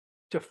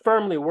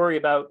firmly worry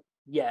about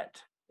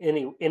yet.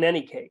 In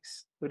any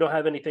case, we don't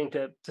have anything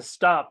to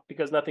stop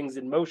because nothing's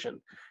in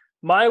motion.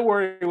 My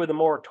worry with a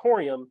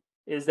moratorium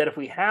is that if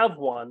we have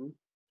one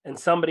and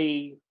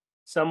somebody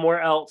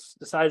somewhere else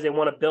decides they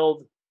want to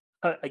build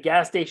a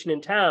gas station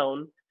in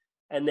town,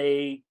 and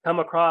they come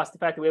across the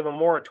fact that we have a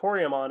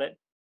moratorium on it,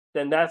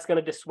 then that's going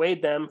to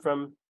dissuade them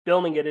from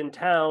building it in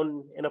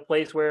town in a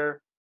place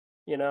where,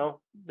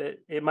 that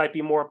it might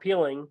be more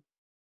appealing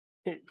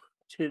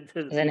to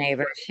The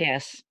neighbors,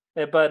 yes.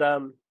 But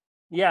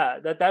yeah,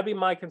 that'd be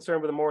my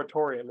concern with a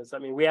moratorium.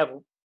 We have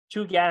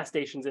 2 gas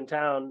stations in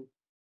town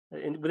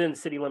within the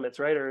city limits,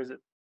 right? Or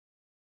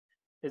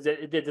does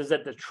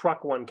that the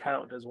truck one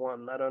count as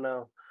one? I don't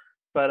know,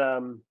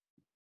 but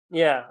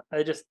yeah,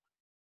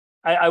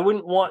 I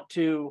wouldn't want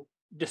to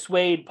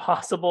dissuade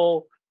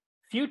possible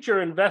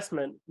future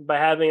investment by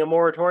having a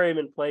moratorium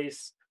in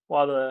place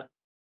while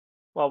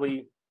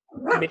we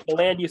make the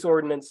land use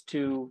ordinance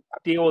to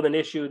deal with an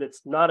issue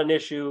that's not an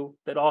issue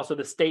that also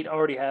the state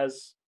already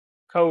has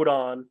code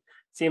on.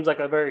 Seems like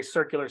a very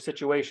circular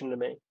situation to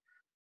me.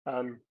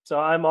 So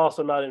I'm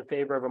also not in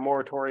favor of a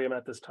moratorium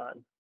at this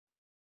time.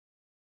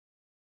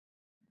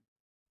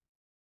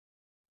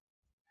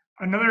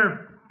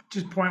 Another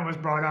just point was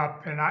brought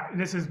up, and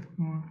this is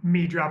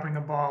me dropping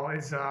the ball,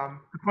 is the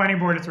planning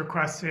board has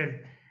requested,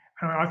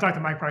 I've talked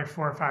to Mike probably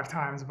 4 or 5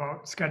 times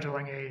about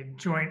scheduling a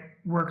joint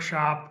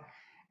workshop,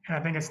 and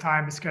I think it's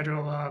time to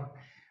schedule a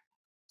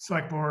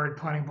select board,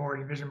 planning board,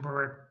 and vision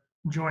board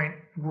joint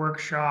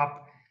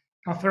workshop.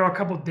 I'll throw a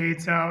couple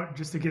dates out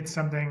just to get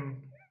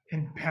something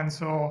in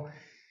pencil.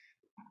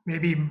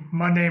 Maybe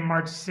Monday,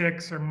 March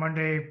 6th, or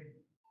Monday,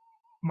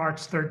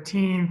 March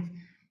 13th,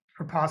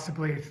 or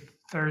possibly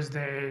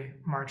Thursday,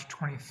 March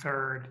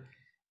 23rd.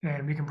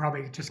 And we can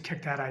probably just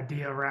kick that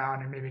idea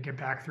around and maybe get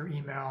back through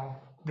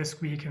email this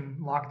week and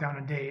lock down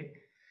a date.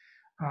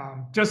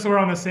 Just so we're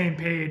on the same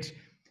page.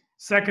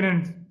 2nd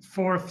and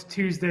 4th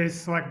Tuesdays,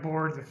 select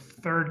board. The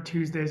 3rd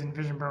Tuesdays in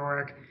Vision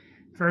Berwick.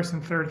 1st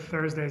and 3rd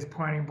Thursdays,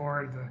 planning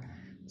board. The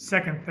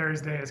 2nd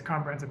Thursday is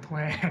comprehensive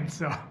plan.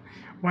 So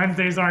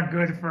Wednesdays aren't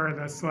good for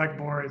the select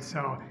board.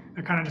 So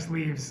it kind of just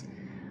leaves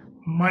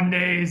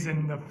Mondays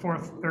and the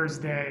 4th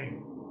Thursday.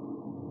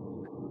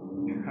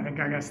 I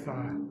guess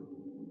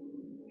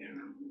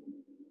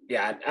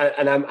yeah,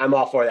 and I'm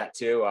all for that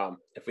too.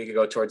 If we could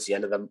go towards the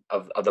end of the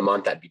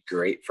month, that'd be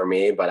great for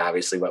me. But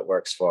obviously, what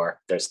works for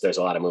there's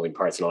a lot of moving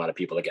parts and a lot of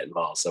people to get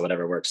involved. So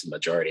whatever works for the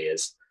majority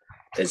is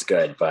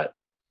good. But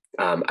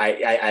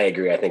I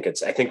agree. I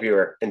think we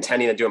were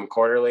intending to do them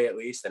quarterly at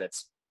least, and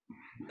it's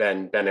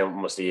been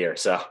almost a year.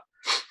 So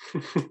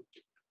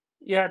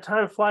yeah,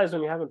 time flies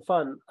when you're having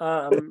fun.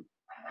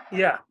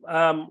 Yeah,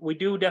 we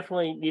do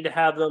definitely need to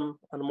have them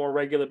on a more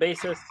regular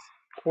basis.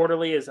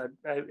 Quarterly is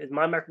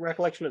my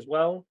recollection as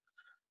well.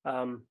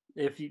 A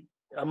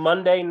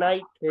Monday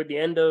night toward the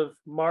end of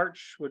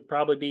March would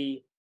probably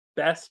be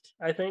best,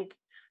 I think,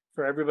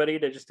 for everybody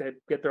to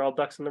get their all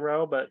ducks in the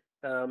row. But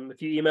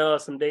if you email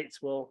us some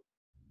dates, we'll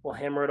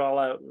hammer it all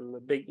out in the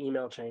big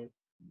email chain.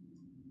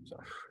 So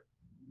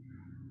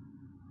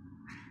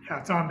yeah,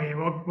 it's on me.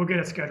 We'll get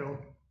it scheduled.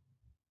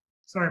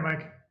 Sorry,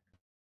 Mike.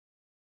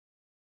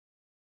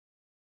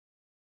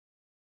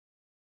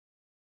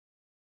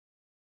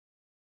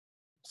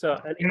 So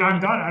I'm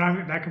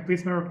done. That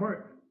completes my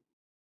report.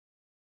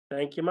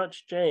 Thank you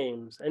much,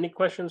 James. Any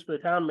questions for the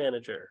town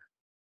manager?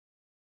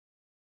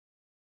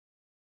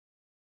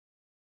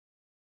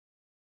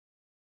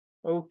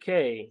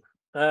 Okay,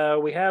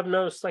 we have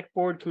no select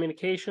board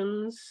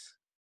communications.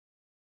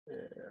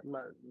 I'm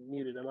not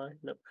muted, am I?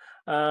 No.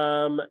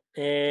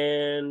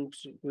 And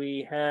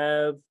we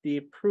have the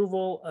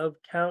approval of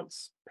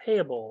accounts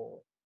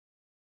payable.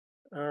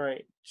 All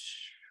right.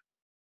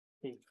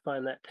 Let me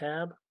find that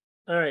tab.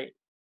 All right.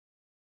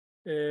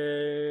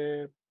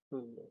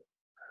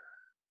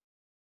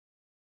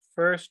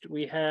 First,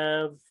 we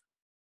have.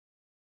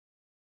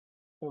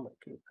 Oh my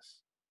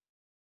goodness.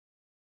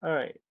 All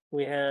right.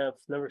 We have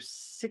number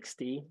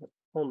 60.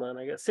 Hold on.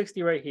 I got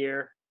 60 right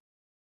here.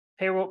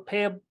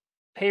 Payable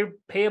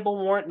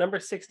warrant number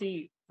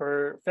 60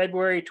 for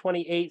February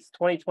 28th,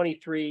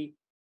 2023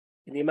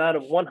 in the amount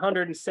of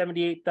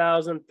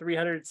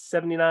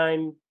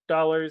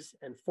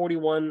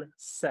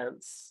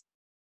 $178,379.41.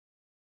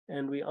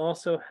 And we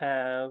also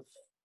have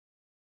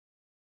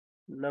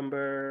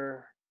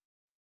number,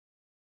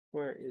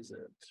 where is it?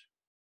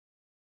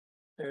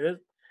 There it is.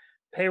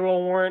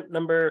 Payroll warrant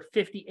number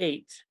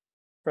 58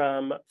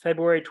 from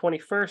February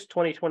 21st,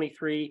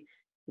 2023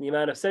 in the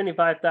amount of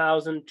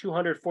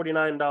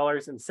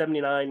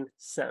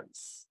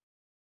 $75,249.79.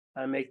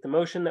 I make the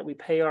motion that we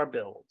pay our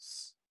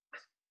bills.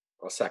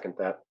 I'll second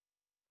that.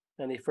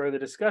 Any further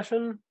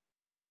discussion?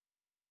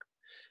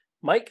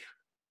 Mike?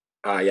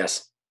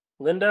 Yes.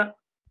 Linda?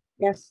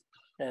 Yes.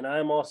 And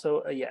I'm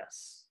also a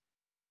yes.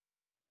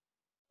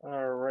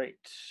 All right.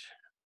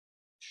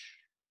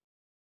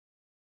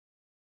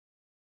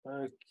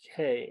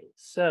 Okay,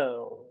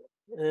 so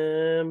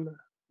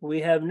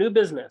we have new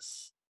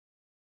business,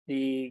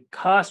 the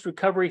cost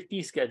recovery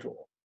fee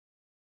schedule.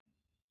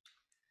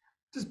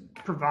 Just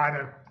provide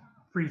a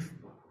brief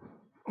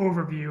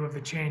overview of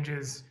the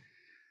changes.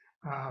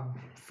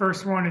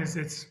 First one is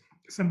it's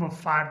a simple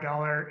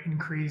 $5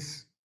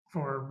 increase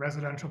for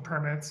residential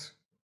permits.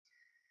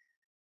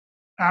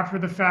 After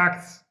the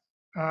fact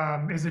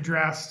is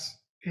addressed,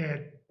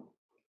 it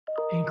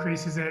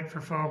increases it for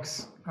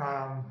folks.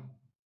 I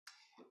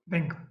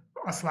think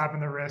a slap in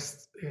the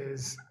wrist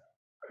is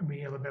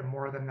maybe a little bit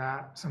more than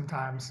that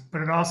sometimes,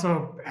 but it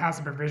also has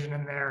a provision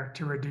in there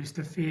to reduce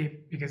the fee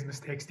because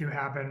mistakes do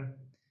happen.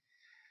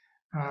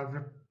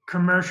 The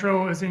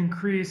commercial is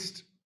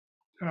increased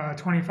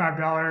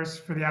 $25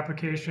 for the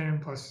application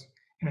plus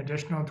an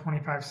additional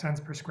 25 cents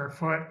per square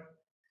foot.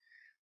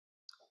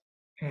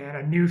 And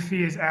a new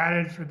fee is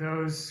added for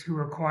those who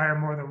require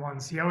more than one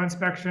CO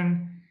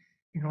inspection.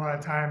 I think a lot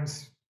of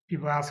times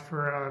people ask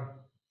for a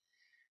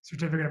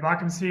certificate of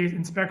occupancy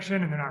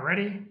inspection and they're not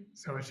ready.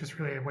 So it's just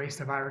really a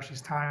waste of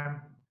Irish's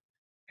time.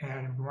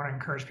 And we want to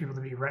encourage people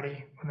to be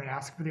ready when they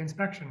ask for the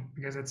inspection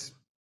because it's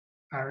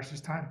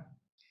Irish's time.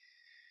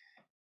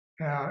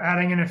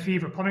 Adding in a fee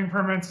for plumbing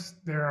permits,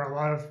 there are a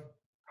lot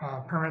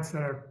of permits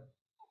that are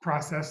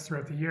processed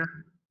throughout the year.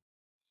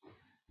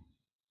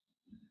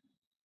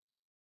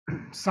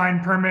 Sign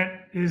permit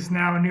is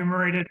now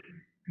enumerated,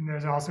 and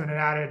there's also an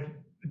added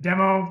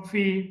demo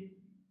fee.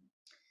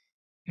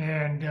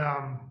 And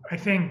I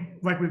think,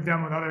 like we've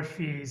done with other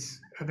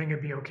fees, I think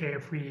it'd be okay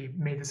if we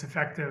made this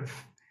effective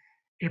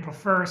April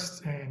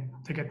 1st and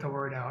to get the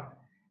word out.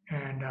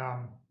 And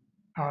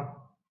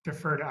I'll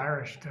defer to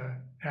Irish to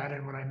add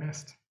in what I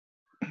missed.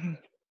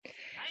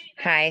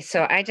 Hi,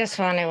 so I just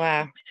want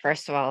to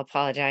first of all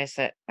apologize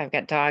that I've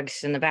got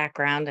dogs in the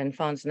background and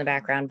phones in the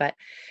background, but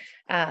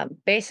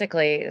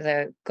basically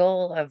the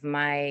goal of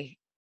my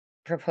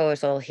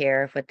proposal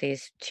here with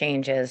these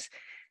changes,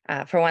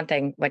 for one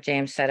thing, what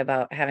James said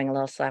about having a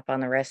little slap on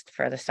the wrist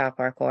for the stop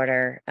work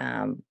order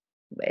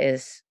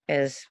is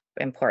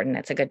important.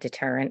 It's a good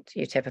deterrent.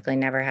 You typically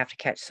never have to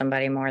catch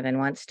somebody more than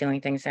once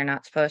doing things they're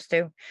not supposed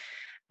to.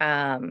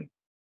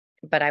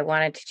 But I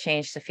wanted to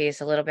change the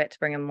fees a little bit to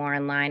bring them more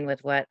in line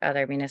with what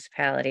other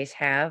municipalities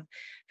have,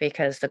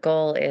 because the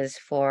goal is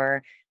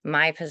for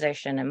my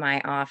position in my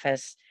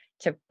office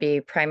to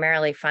be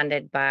primarily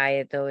funded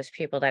by those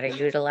people that are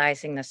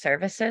utilizing the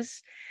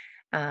services,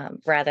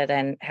 rather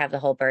than have the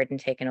whole burden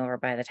taken over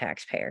by the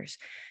taxpayers.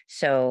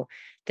 So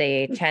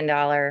the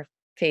 $10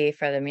 fee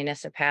for the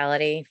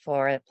municipality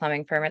for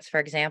plumbing permits,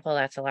 for example,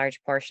 that's a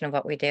large portion of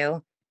what we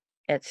do.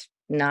 It's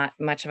not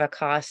much of a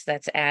cost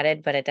that's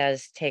added, but it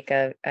does take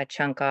a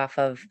chunk off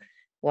of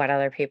what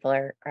other people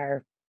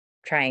are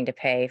trying to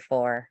pay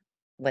for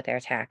with their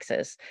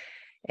taxes.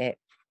 It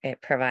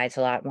provides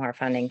a lot more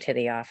funding to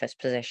the office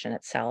position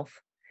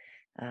itself.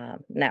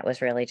 That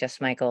was really just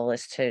my goal,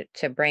 is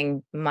to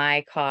bring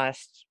my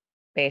cost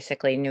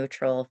basically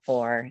neutral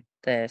for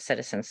the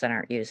citizens that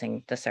aren't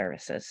using the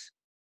services.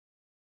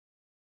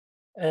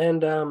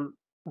 And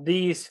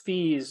these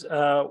fees,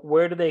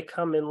 where do they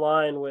come in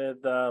line with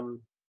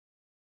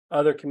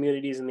other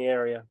communities in the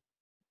area?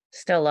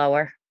 Still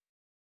lower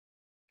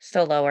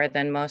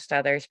than most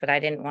others, but I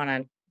didn't want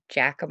to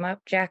jack them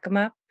up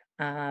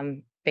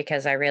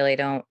because I really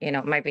don't,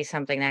 it might be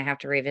something that I have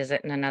to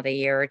revisit in another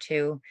year or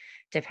two,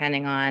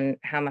 depending on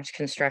how much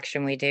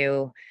construction we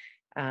do,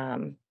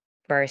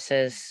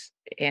 versus,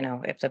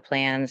 if the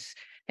plans,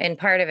 and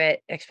part of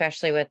it,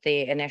 especially with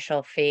the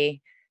initial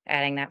fee,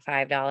 adding that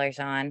 $5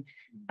 on,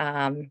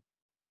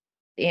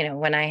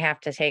 when I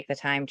have to take the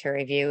time to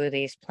review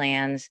these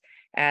plans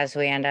as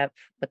we end up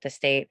with the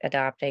state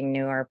adopting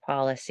newer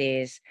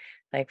policies,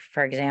 like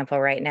for example,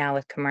 right now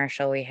with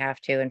commercial, we have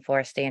to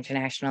enforce the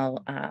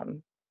international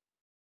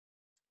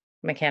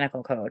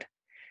mechanical code.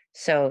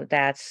 So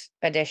that's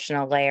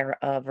additional layer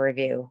of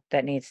review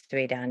that needs to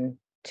be done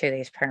to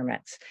these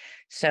permits.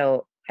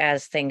 So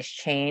as things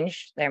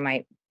change, there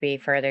might be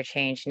further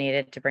change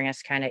needed to bring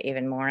us kind of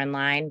even more in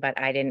line, but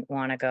I didn't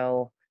want to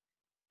go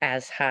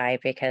as high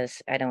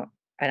because I don't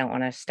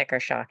want to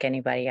sticker shock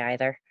anybody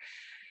either.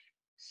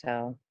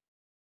 So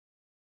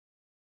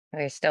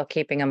we're still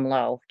keeping them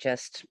low,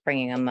 just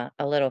bringing them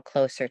a little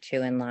closer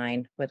to in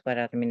line with what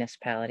other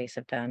municipalities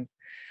have done.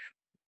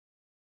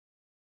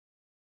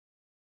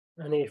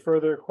 Any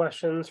further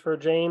questions for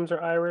James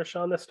or Irish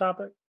on this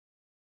topic?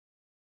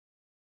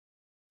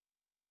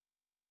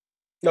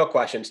 No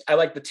questions. I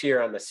like the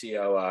tier on the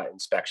CO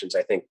inspections.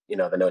 I think,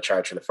 the no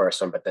charge for the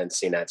first one, but then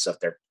seeing that stuff,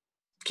 they're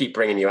keep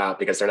bringing you out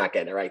because they're not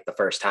getting it right the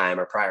first time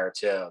or prior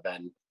to,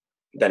 then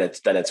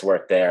it's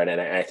worth there.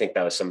 And I think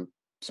that was some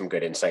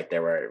good insight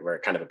there where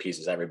it kind of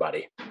appeases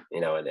everybody,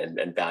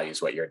 and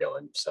values what you're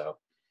doing. So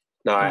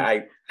no,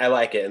 I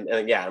like it.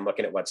 And yeah, I'm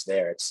looking at what's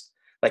there. It's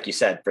like you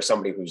said, for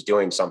somebody who's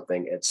doing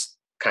something, it's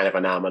kind of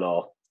a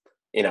nominal,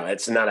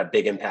 it's not a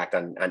big impact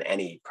on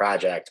any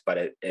project, but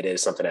it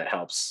is something that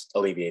helps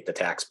alleviate the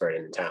tax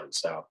burden in town.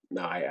 So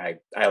no, I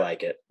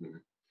like it.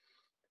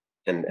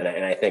 And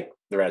I think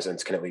the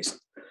residents can at least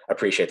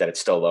appreciate that it's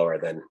still lower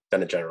than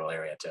the general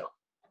area too.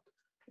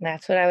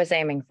 That's what I was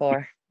aiming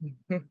for.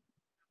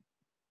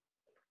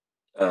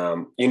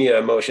 You need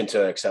a motion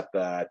to accept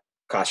the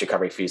cost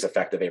recovery fees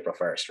effective April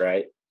 1st,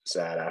 right? Is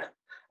that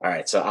all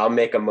right? So I'll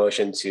make a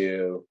motion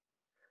to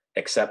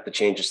accept the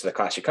changes to the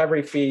cost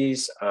recovery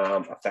fees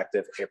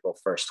effective April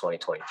 1st,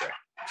 2023.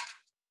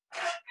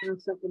 I'll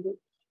second it.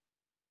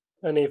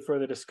 Any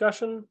further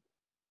discussion?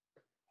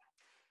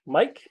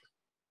 Mike?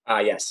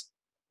 Yes.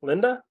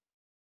 Linda?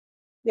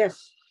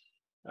 Yes.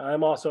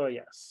 I'm also a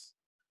yes.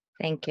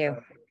 Thank you.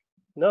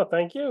 No,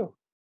 thank you.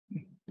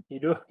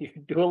 You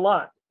do a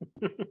lot.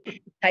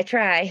 I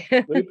try.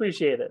 We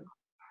appreciate it.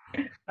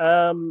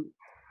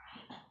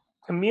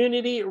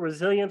 Community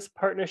Resilience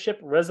Partnership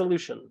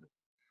Resolution.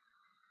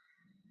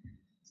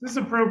 This is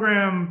a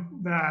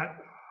program that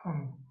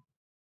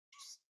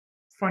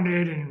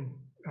funded and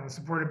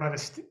supported by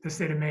the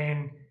state of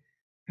Maine,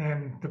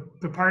 and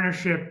the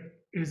partnership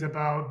is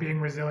about being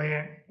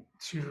resilient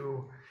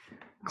to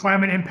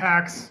climate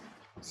impacts.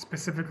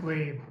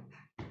 Specifically,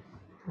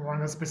 one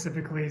of the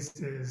specifically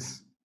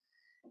is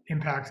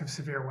impacts of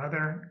severe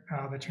weather,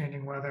 the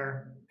changing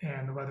weather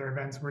and the weather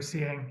events we're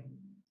seeing.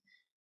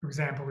 For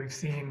example, we've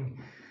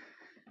seen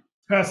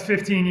the past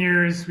 15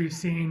 years, we've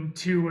seen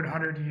 2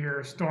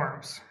 100-year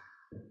storms.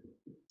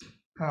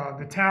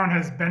 The town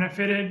has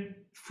benefited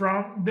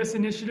from this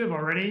initiative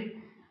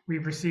already.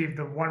 We've received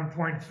the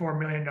 $1.4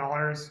 million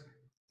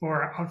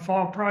for our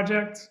outfall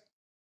project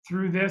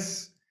through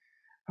this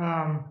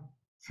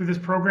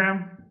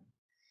program.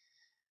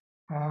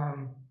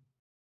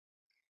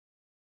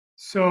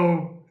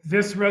 So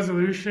this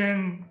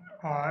resolution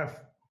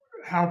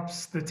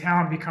helps the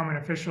town become an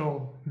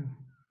official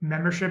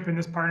membership in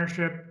this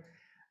partnership.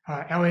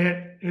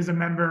 Elliott is a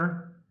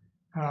member.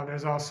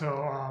 There's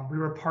also, we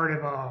were part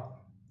of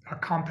a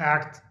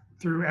compact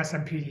through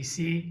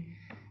SMPDC.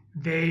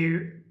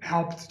 They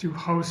helped to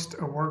host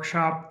a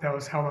workshop that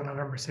was held on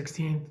November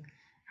 16th,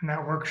 and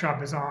that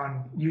workshop is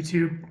on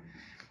YouTube,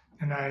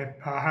 and I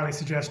highly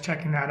suggest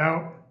checking that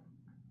out.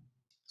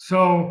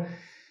 So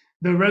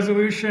the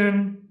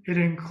resolution, it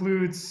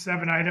includes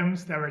 7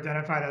 items that were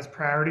identified as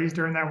priorities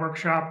during that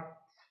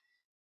workshop.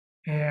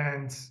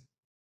 And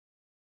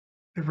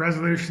the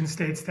resolution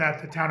states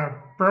that the town of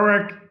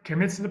Berwick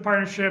commits to the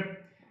partnership,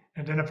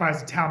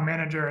 identifies the town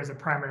manager as a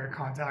primary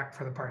contact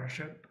for the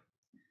partnership.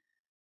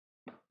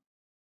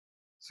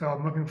 So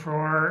I'm looking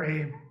for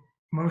a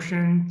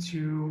motion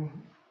to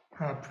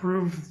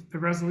approve the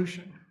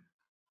resolution.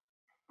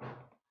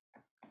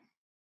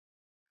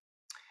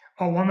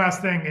 Oh, one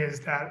last thing is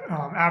that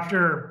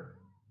after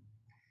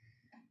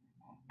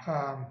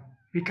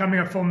becoming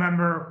a full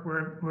member,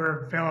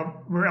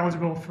 we're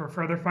eligible for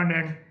further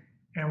funding,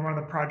 and one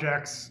of the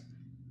projects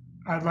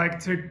I'd like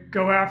to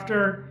go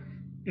after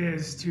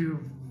is to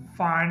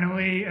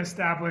finally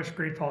establish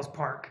Great Falls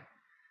Park.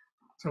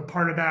 So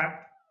part of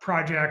that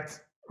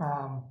project,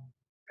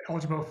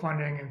 eligible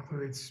funding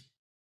includes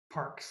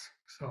parks.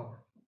 So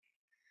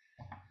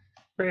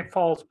Great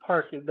Falls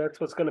Park,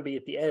 that's what's going to be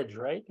at the edge,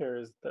 right? Or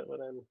is that what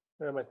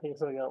or am I thinking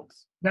something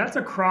else? that's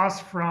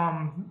across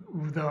from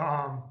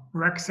the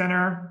rec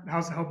center,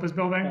 House of Hope is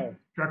building,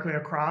 directly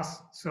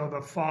across. So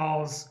the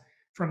falls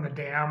from the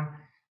dam,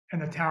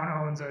 and the town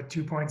owns a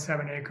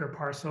 2.7 acre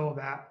parcel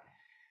that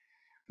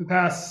the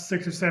past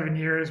 6 or 7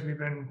 years, we've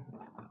been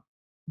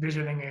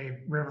visioning a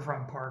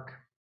riverfront park.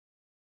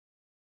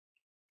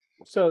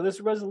 So this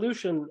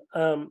resolution,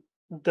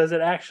 does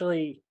it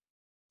actually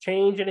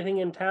change anything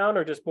in town,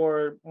 or just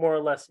more or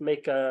less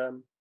make a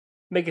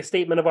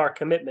statement of our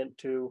commitment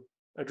to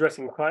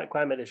addressing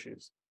climate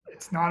issues?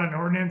 It's not an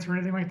ordinance or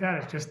anything like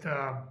that. It's just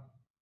a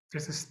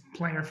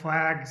plant your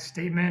flag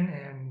statement,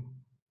 and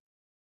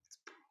it's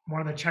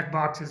one of the check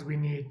boxes we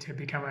need to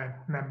become a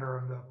member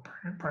of the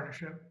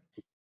partnership.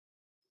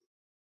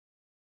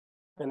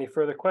 Any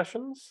further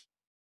questions?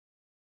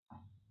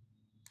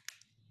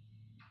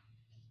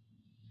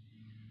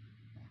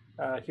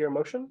 Hear a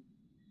motion?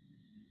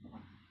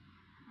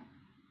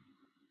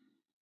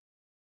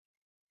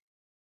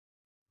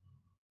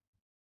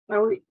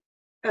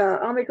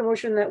 I'll make a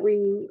motion that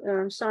we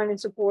sign in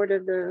support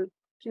of the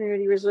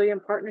Community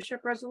Resilient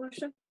Partnership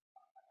Resolution.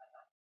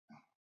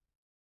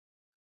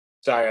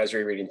 Sorry, I was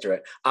rereading through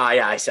it.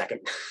 Yeah, I second.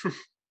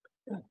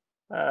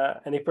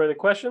 Any further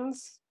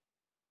questions?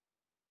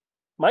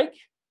 Mike?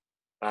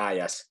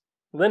 Yes.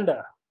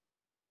 Linda?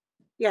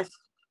 Yes.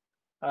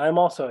 I'm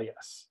also a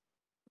yes.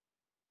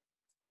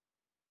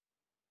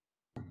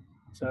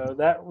 So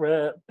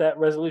that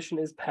resolution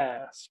is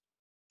passed.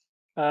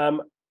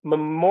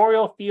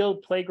 Memorial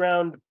Field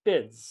Playground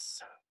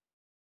bids.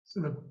 So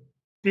the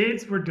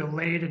bids were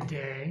delayed a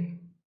day.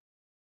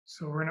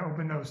 So we're going to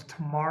open those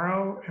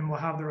tomorrow, and we'll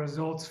have the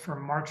results for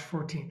March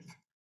 14th.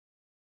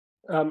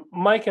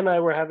 Mike and I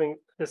were having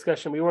a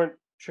discussion. We weren't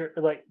sure,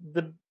 like,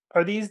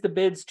 are these the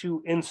bids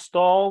to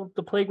install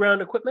the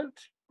playground equipment,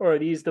 or are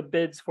these the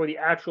bids for the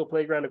actual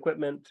playground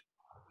equipment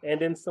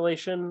and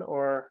installation,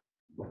 or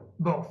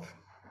both?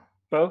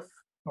 Both?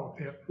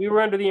 Both, yeah. We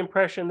were under the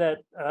impression that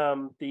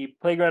the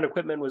playground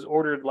equipment was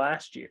ordered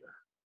last year.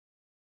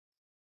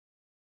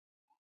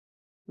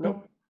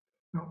 Nope.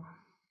 No.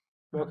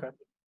 Okay.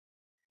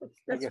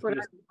 That's guess what we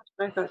just-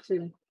 I thought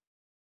too.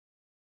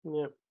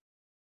 Yeah.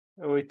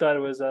 We thought it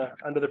was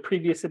under the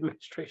previous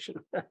administration.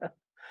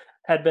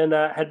 had been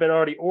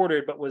already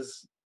ordered, but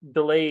was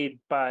delayed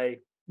by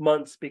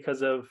months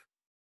because of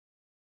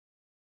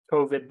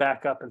COVID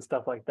backup and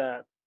stuff like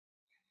that.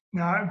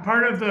 Now,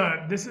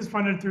 this is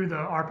funded through the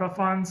ARPA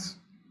funds,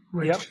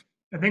 which Yep.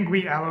 I think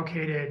we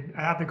allocated,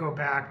 I have to go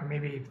back, but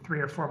maybe 3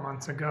 or 4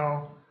 months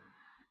ago.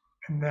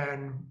 And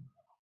then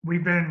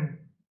we've been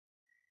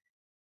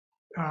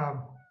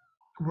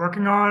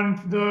working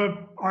on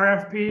the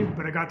RFP,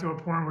 but it got to a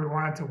point where we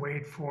wanted to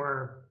wait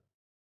for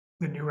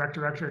the new rec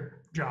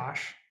director,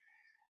 Josh,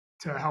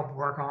 to help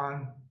work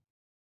on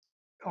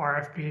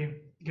RFP,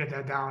 get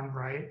that down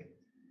right.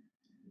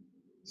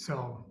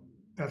 So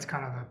that's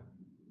kind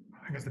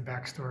of the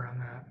backstory on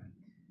that.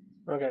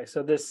 Okay,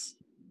 so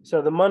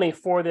the money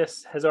for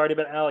this has already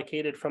been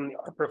allocated from the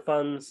ARPA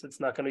funds. It's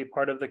not going to be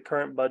part of the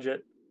current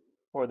budget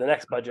or the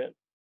next budget.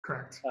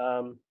 Correct.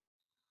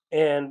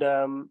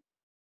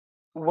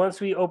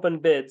 Once we open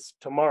bids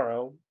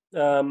tomorrow,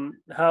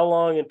 how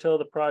long until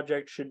the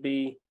project should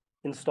be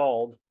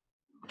installed?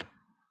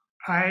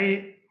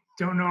 I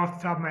don't know off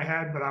the top of my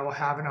head, but I will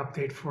have an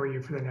update for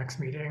you for the next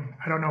meeting.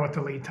 I don't know what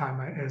the lead time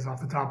is off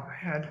the top of my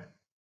head.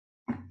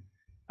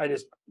 I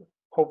just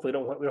hopefully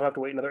we don't have to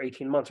wait another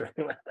 18 months or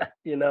anything like that,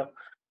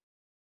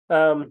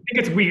 I think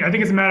it's weeks. I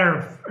think it's a matter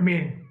of,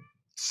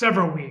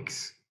 several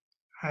weeks.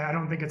 I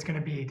don't think it's going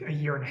to be a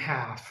year and a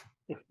half.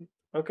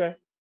 Okay.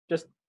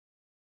 Just,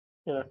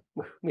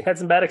 we had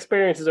some bad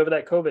experiences over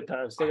that COVID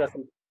time. Still got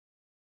some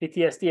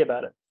PTSD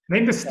about it. I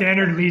think the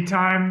standard lead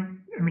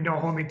time,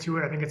 don't hold me to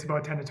it. I think it's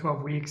about 10 to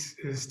 12 weeks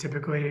is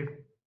typically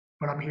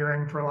what I'm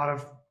hearing for a lot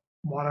of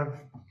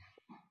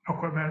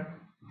equipment.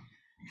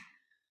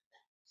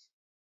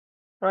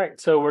 All right,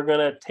 so we're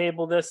gonna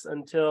table this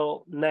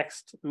until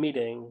next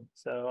meeting.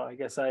 So I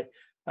guess I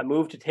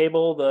move to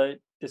table the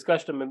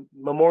discussion of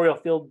Memorial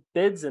Field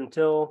bids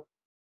until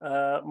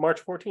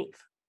March 14th.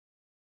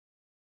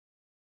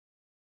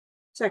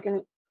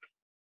 Second.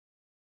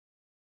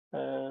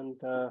 And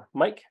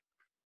Mike?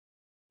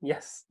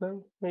 Yes,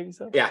 no, maybe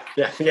so. Yeah,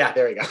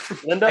 there we go.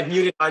 Linda?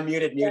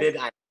 Unmuted.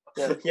 Yeah.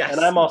 Yes. And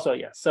I'm also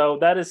yes. So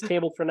that is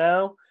tabled for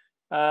now.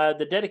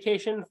 The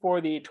dedication for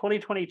the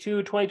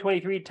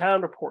 2022-2023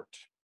 town report.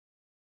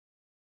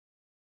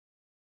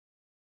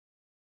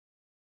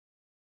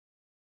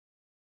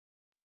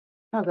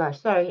 Oh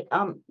gosh, sorry.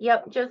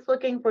 Yep, just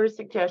looking for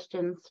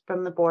suggestions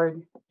from the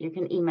board. You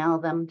can email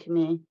them to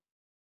me.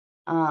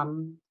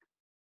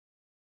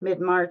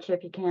 Mid-March,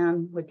 if you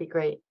can, would be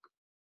great.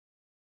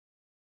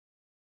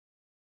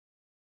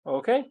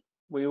 Okay,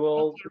 we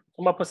will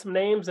come up with some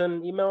names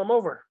and email them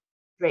over.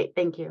 Great,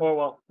 thank you. Or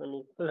well, it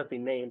doesn't have to be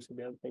names, it could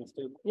be other things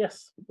too.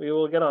 Yes, we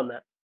will get on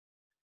that.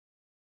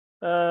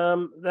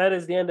 That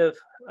is the end of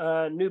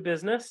new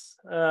business.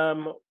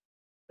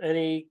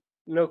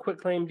 No quick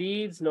claim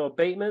deeds, no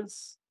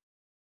abatements.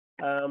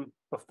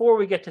 Before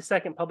we get to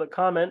second public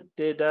comment,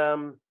 did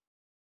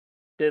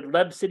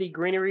Leb City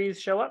Greeneries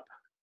show up?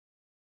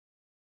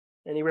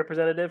 Any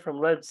representative from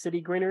Leb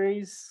City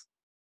Greeneries?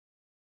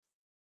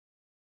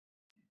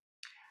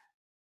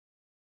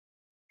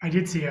 I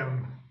did see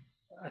him.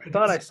 I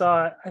thought I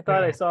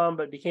saw him,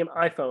 but it became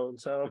iPhone,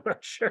 so I'm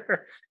not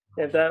sure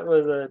if that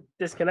was a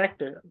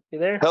disconnect. You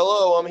there?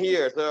 Hello, I'm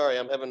here. Sorry,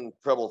 I'm having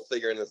trouble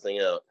figuring this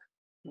thing out.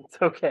 It's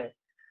okay.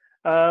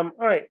 All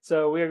right,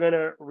 so we're going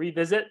to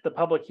revisit the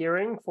public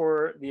hearing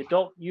for the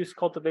adult use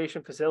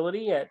cultivation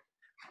facility at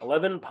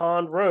 11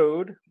 Pond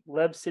Road,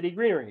 Leb City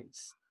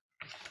Greeneries.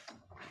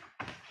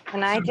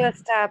 Can I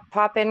just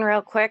pop in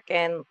real quick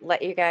and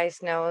let you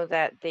guys know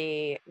that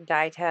the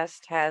dye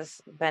test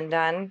has been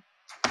done?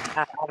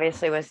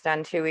 Obviously was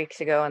done 2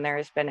 weeks ago, and there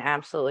has been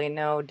absolutely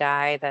no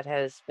dye that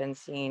has been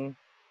seen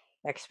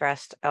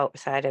expressed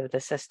outside of the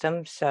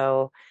system.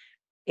 So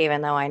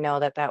even though I know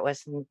that that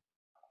was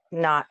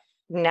not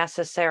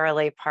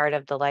necessarily part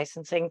of the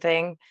licensing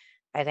thing,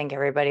 I think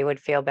everybody would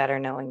feel better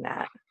knowing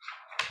that.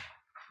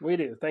 We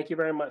do. Thank you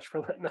very much for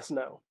letting us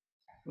know.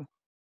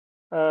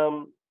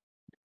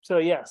 So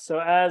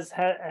as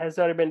has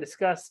already been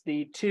discussed,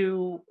 the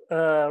two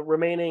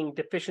remaining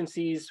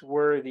deficiencies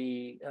were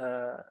the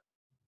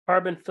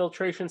carbon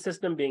filtration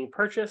system being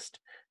purchased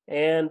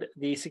and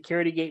the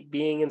security gate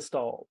being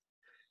installed.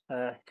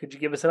 Could you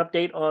give us an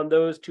update on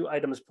those two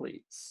items,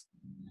 please?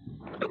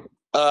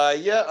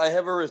 Yeah, I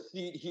have a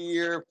receipt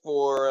here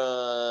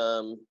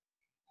for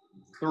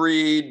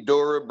 3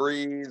 Dura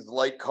Breeze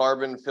light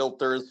carbon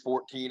filters,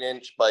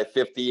 14-inch by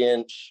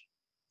 50-inch,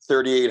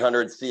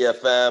 3,800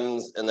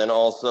 CFMs, and then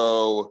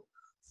also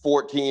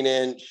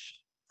 14-inch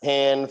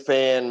hand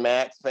fan,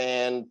 max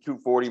fan,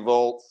 240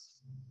 volts,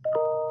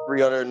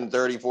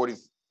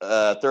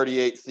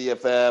 38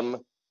 CFM,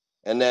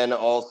 and then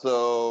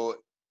also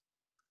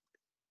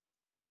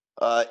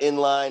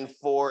inline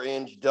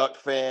 4-inch duct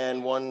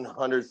fan,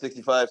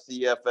 165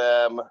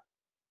 CFM,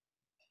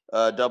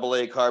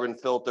 AA carbon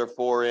filter,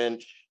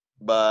 4-inch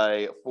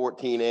by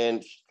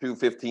 14-inch,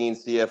 215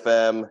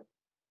 CFM,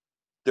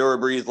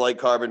 Durabreeze light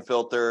carbon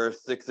filter,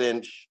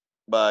 6-inch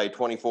by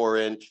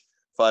 24-inch,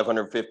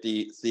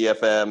 550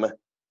 CFM,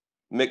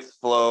 Mixed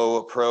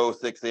Flow Pro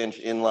 6-inch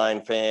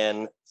inline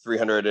fan,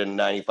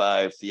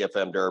 395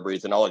 CFM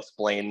Durabreeze. And I'll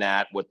explain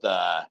that with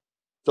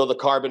so the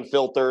carbon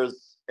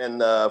filters and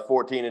the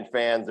 14-inch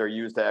fans are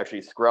used to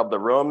actually scrub the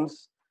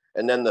rooms.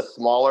 And then the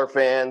smaller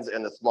fans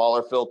and the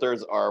smaller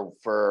filters are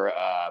for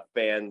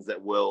fans that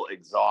will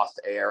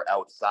exhaust air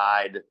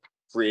outside,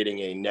 creating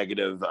a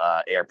negative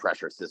air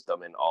pressure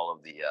system in all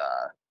of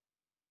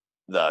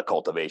the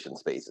cultivation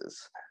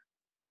spaces.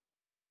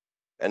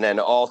 And then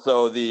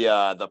also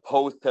the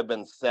posts have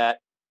been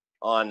set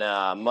on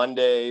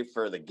Monday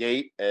for the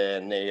gate,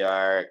 and they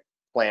are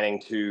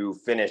planning to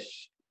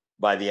finish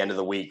by the end of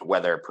the week,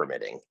 weather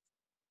permitting.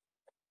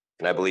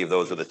 And I believe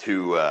those are the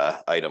two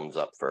items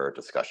up for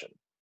discussion.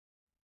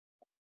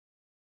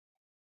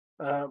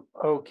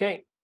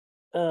 Okay.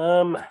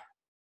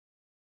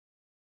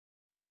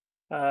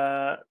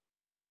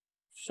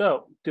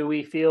 So do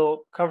we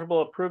feel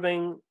comfortable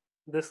approving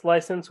this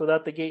license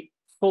without the gate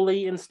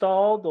fully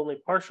installed,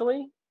 only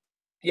partially?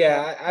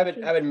 Yeah, I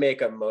would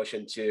make a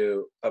motion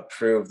to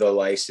approve the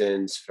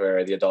license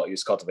for the adult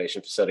use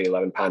cultivation facility,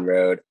 11 Pond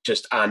Road,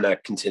 just on the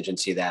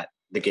contingency that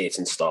the gate's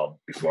installed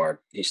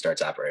before he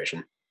starts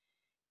operation.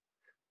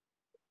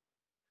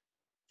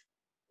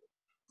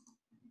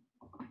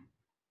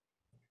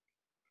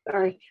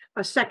 Sorry,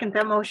 I'll second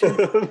that motion.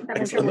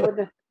 Having trouble with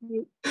the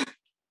mute.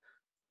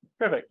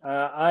 Perfect.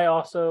 I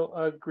also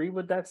agree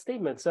with that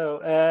statement. So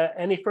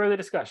any further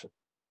discussion?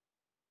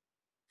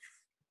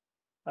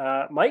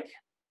 Mike?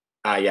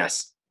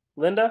 Yes.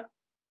 Linda?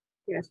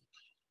 Yes.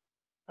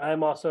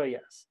 I'm also a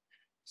yes.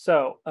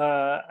 So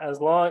as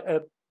long,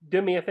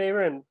 do me a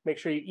favor and make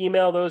sure you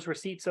email those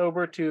receipts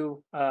over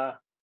to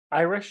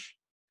Irish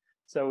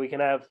so we can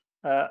have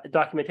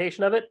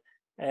documentation of it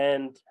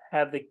and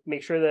have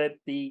make sure that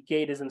the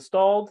gate is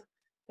installed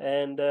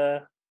and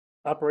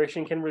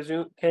operation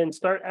can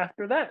start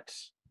after that.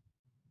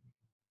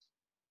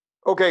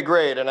 Okay,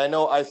 great. And I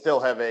know I still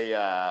have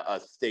a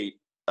state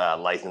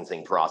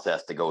licensing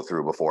process to go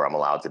through before I'm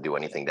allowed to do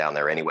anything down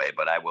there anyway,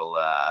 but I will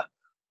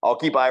I'll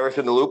keep Irish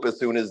in the loop as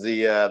soon as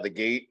the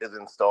gate is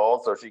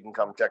installed so she can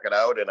come check it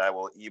out, and I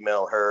will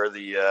email her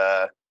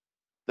the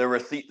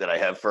receipt that I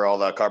have for all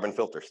the carbon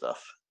filter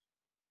stuff.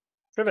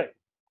 Perfect.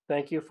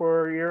 Thank you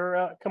for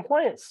your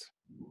compliance.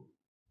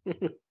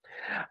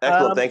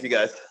 Excellent. Thank you,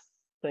 guys.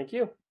 Thank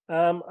you.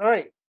 All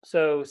right.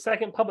 So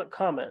second public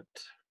comment.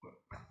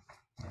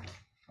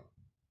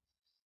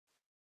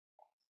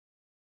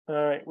 All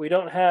right. We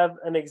don't have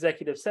an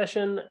executive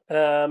session.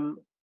 But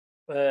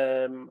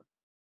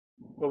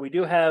we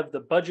do have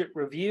the budget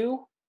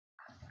review.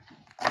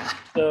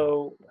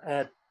 So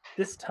at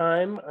this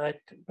time, we're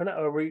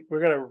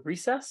going to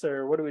recess,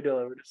 or what are we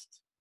doing? We're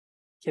just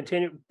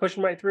continue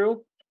pushing right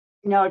through.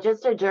 No,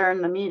 just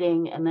adjourn the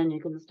meeting and then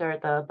you can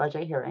start the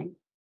budget hearing.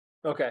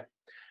 Okay.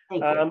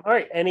 Thank you. All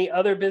right. Any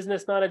other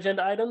business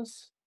non-agenda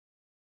items?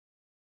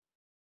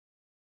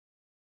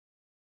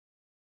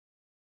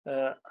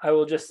 I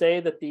will just say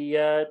that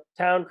the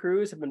town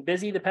crews have been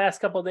busy the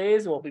past couple of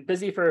days and will be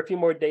busy for a few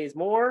more days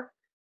more.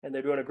 And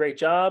they're doing a great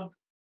job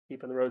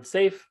keeping the road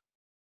safe.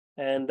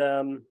 And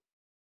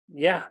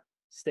yeah,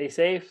 stay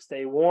safe,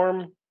 stay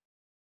warm.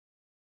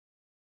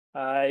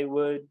 I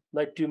would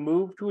like to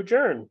move to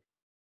adjourn.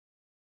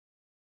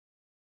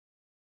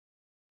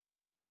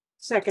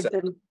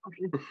 Second.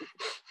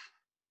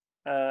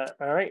 All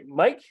right,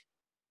 Mike?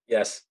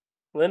 Yes.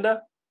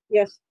 Linda?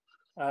 Yes.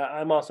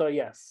 I'm also a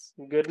yes.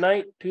 Good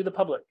night to the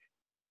public.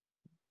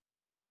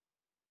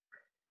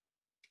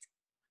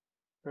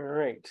 All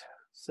right.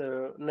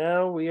 So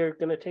now we are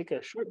going to take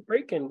a short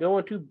break and go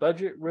into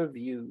budget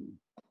review.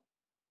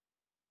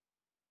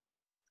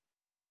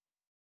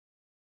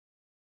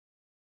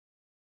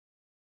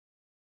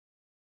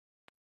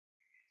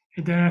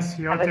 Hey Dennis,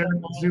 you out there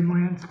in Zoom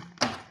land?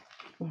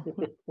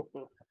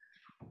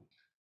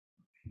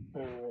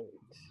 All right.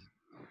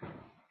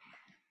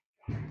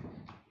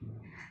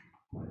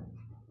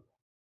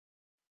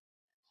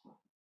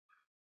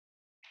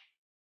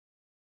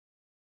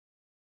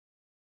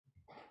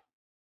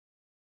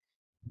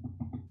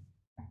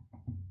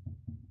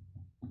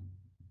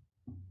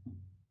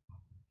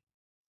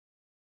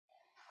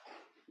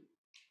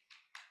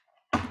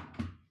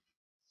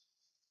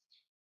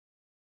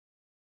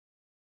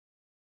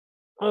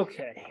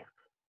 Okay.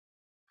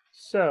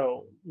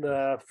 So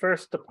the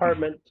first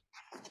department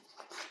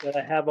that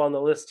I have on the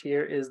list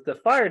here is the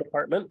fire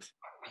department.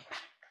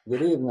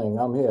 Good evening,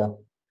 I'm here.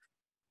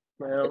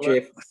 Well,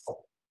 Chief.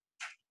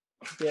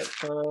 let's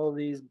get all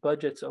these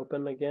budgets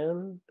open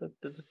again.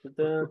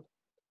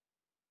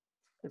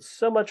 It's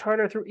so much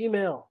harder through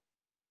email.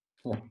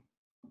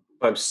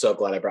 I'm so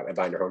glad I brought my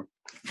binder home.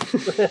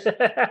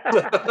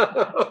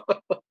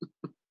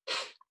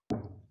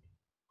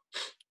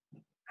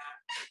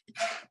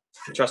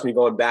 Trust me,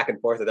 going back and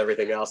forth with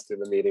everything else through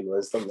the meeting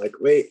was, I'm like,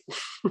 wait.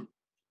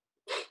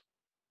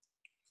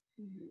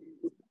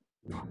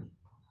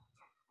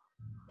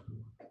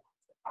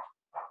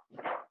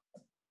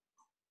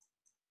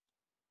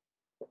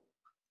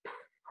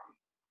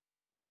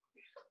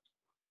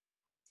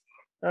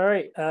 All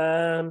right.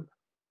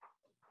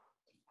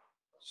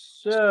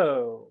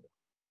 So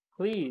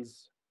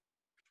please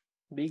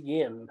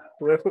begin.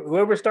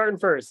 Whoever's starting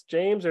first,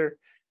 James or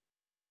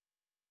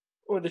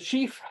the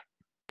chief.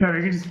 Yeah,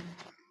 we can just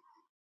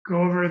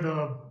go over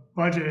the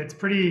budget. It's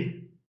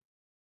pretty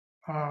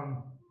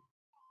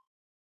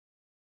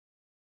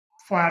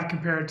flat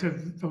compared to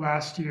the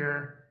last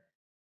year.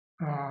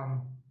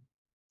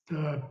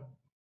 The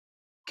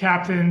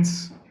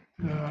captains,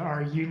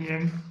 our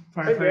union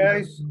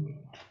firefighters.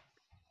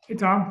 Hey,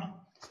 Tom.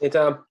 Hey,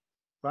 Tom.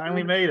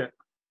 Finally made it.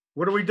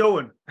 What are we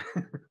doing?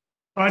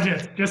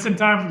 Budget, just in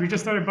time. We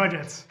just started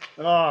budgets.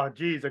 Oh,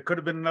 geez, it could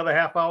have been another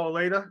half hour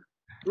later.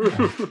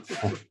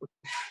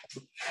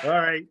 All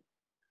right.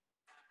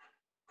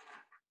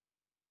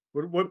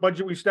 What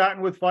budget we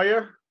starting with?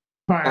 Fire?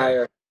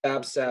 Fire.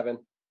 Tab 7.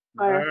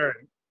 All right.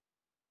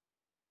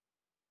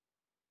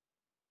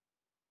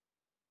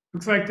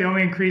 Looks like the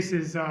only increase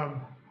is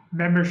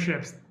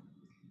memberships.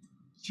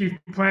 Chief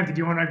Plant, do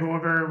you want to go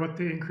over what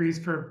the increase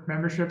for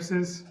memberships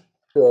is?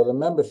 Sure, the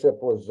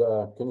membership was,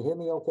 can you hear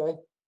me okay?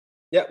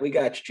 Yeah, we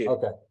got you, Chief.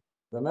 Okay.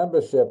 The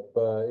membership,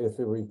 if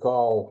you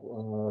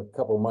recall, a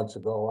couple of months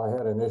ago, I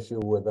had an issue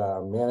with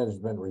our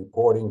management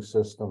reporting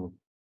system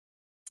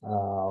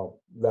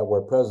that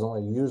we're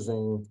presently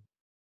using.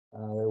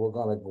 They were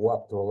going to go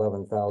up to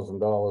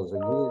 $11,000 a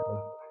year.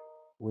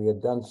 We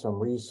had done some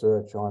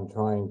research on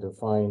trying to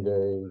find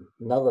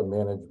another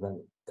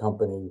management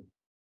company,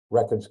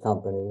 records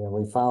company, and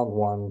we found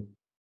one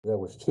that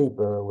was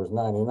cheaper. It was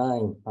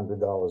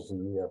 $9,900 a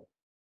year.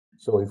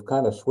 So we've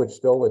kind of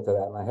switched over to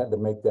that, and I had to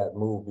make that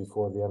move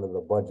before the end of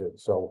the budget.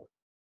 So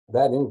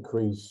that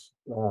increase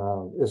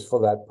is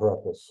for that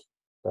purpose.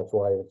 That's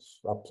why it's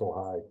up so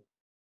high.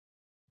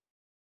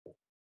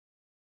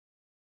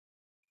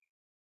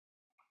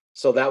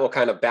 So that will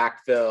kind of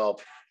backfill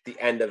the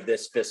end of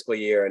this fiscal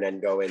year and then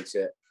go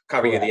into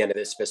cover you the end of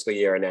this fiscal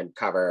year and then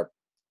cover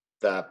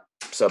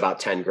so about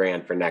 10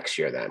 grand for next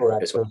year then.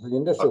 Correct. So the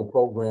initial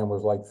program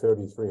was like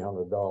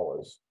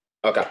 $3,300.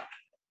 Okay.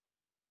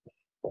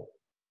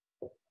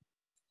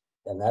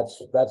 And that's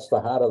the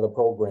heart of the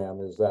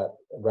program, is that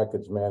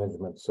records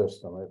management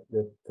system.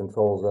 It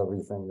controls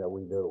everything that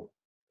we do.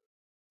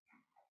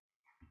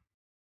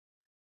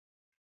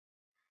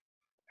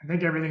 I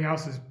think everything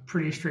else is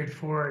pretty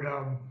straightforward.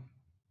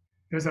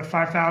 There's a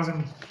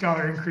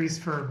 $5,000 increase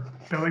for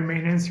building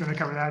maintenance. You want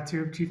to cover that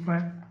too, Chief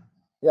Plant?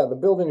 Yeah, the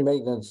building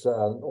maintenance,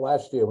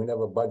 last year we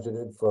never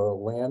budgeted for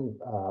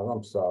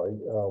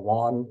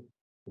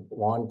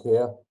lawn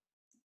care,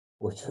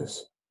 which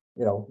is,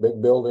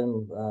 big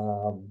building.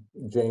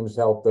 James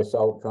helped us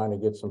out trying to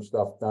get some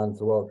stuff done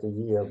throughout the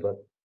year, but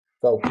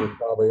felt we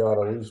probably ought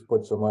to at least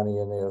put some money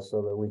in there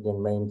so that we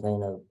can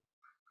maintain it,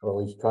 or at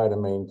least try to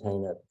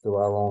maintain it through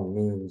our own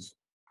means.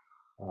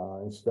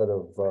 Instead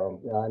of,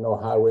 I know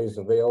highways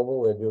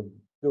available, they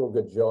do a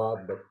good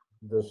job, but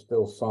there's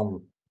still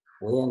some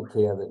land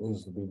care that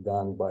needs to be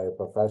done by a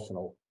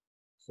professional.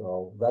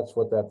 So that's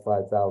what that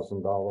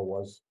 $5,000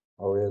 was,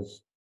 or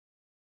is.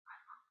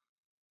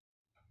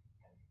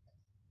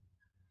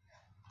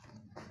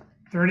 Are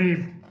there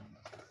any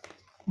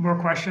more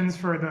questions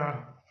for the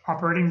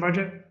operating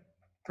budget?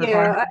 Yeah,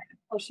 I have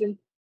a question.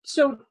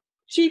 So,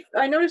 Chief,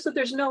 I noticed that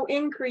there's no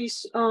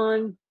increase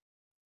on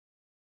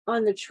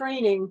the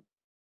training.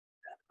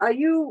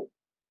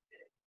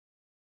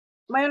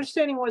 My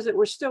understanding was that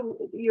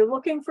you're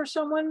looking for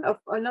someone,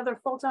 another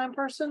full-time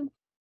person?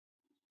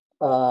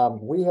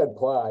 We had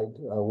applied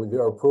with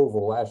your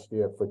approval last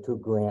year for 2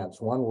 grants.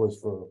 One was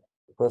for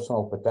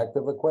personal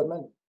protective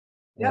equipment.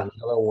 Yeah. And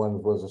the other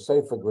one was a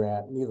SAFER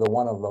grant. Neither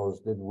one of those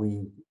did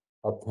we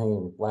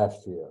obtain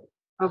last year.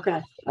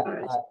 Okay. All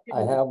right. I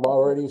have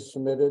already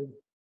submitted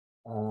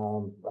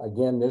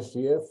again this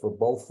year for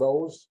both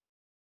those.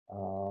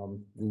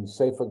 The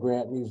SAFER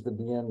grant needs to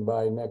be in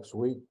by next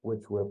week,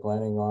 which we're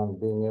planning on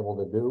being able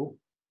to do.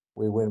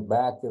 We went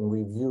back and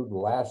reviewed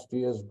last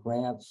year's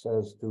grants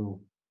as to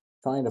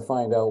trying to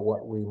find out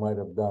what we might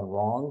have done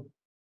wrong.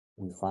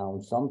 We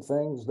found some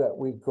things that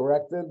we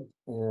corrected,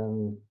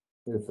 and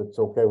if it's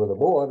okay with the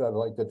board, I'd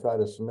like to try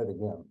to submit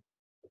again.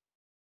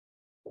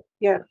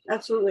 Yeah,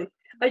 absolutely.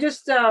 I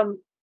just, do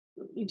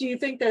you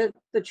think that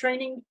the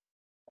training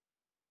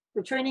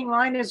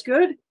line is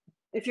good?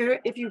 If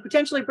you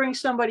potentially bring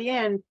somebody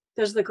in,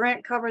 does the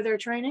grant cover their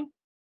training?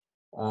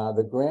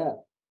 The grant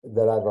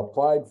that I've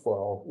applied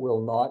for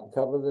will not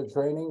cover the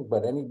training,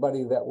 but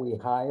anybody that we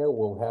hire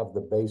will have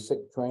the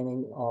basic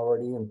training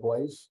already in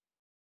place.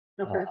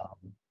 Okay.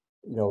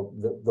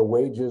 The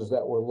wages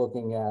that we're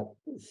looking at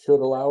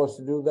should allow us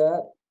to do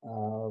that.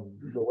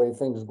 The way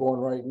things are going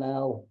right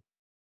now,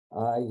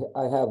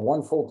 I have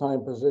 1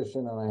 full-time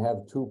position and I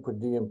have 2 per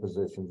diem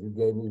positions. You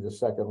gave me the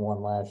second one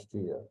last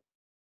year.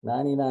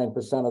 99%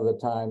 of the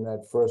time,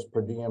 that first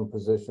per diem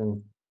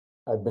position,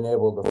 I've been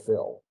able to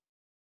fill.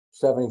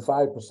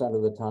 75%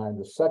 of the time,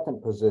 the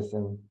second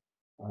position,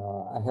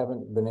 I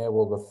haven't been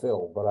able to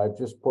fill, but I've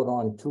just put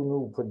on 2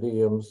 new per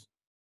diems.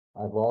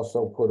 I've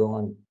also put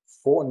on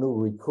 4 new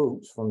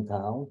recruits from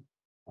town.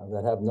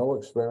 that have no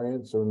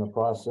experience or in the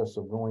process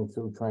of going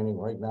through training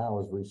right now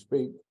as we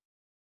speak.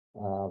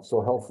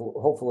 So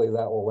hopefully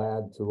that will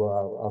add to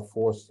our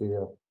force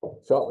here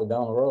shortly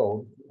down the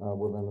road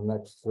within the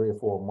next 3 or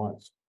 4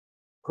 months.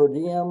 Per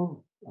diem,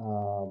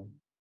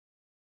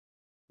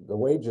 the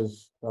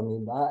wages, I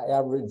mean, our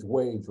average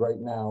wage right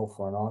now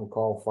for an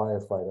on-call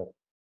firefighter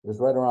is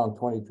right around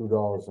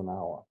 $22 an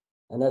hour.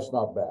 And that's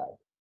not bad.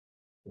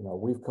 You know,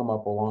 we've come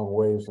up a long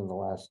ways in the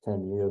last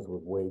 10 years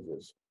with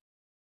wages.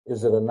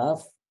 Is it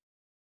enough?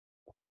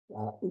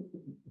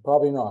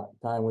 Probably not.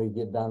 Time we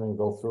get done and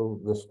go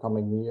through this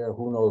coming year,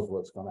 who knows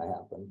what's going to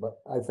happen. But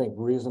I think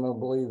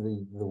reasonably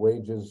the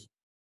wages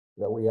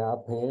that we are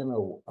paying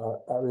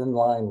are in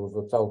line with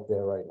what's out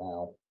there right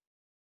now.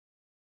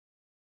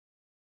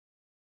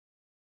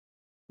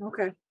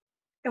 Okay.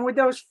 And with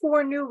those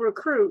 4 new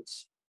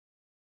recruits,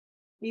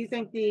 do you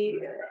think the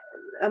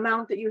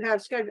amount that you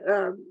have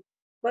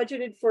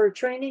budgeted for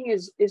training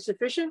is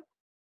sufficient?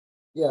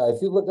 Yeah,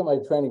 if you look at my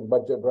training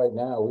budget right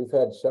now, we've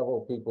had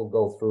several people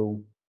go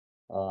through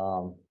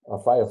a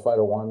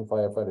firefighter 1,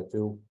 firefighter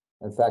 2.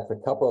 In fact, a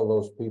couple of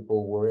those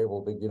people were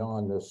able to get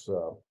on this.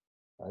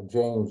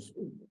 James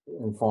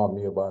informed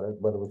me about it,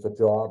 but it was a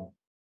job,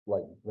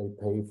 like they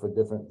pay for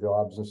different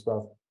jobs and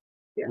stuff.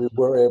 Yeah. We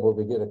were able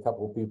to get a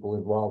couple of people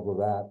involved with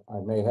that. I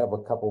may have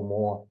a couple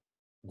more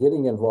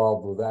getting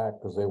involved with that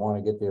because they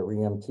want to get their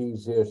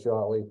EMTs here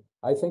shortly.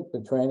 I think the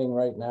training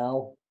right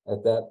now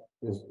at that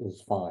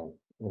is fine,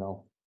 you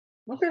know.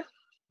 Okay.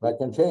 That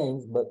can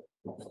change, but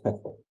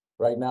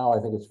right now I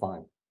think it's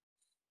fine.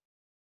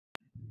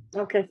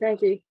 Okay,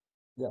 thank you.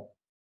 Yeah.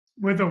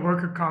 With the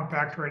worker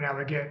compact right now,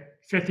 they get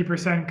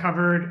 50%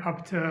 covered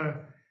up to, I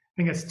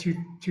think it's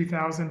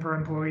 2,000 per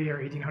employee or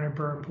 1,800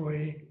 per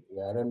employee.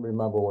 Yeah, I didn't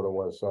remember what it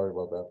was. Sorry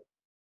about that.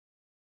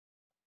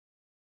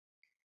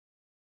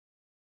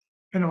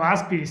 And the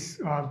last piece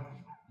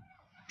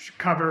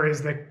cover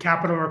is the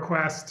capital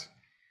request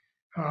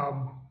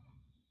for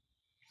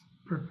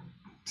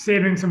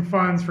saving some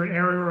funds for an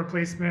aerial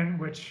replacement,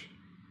 which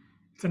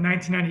it's a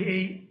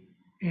 1998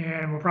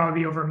 and will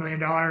probably be over $1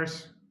 million.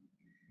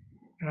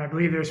 And I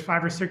believe there's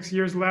 5 or 6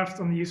 years left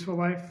on the useful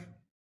life.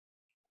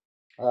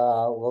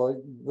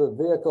 Well, the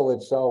vehicle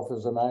itself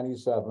is a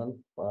 97.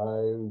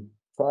 I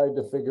tried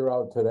to figure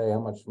out today how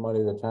much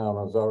money the town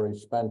has already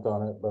spent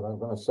on it, but I'm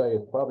going to say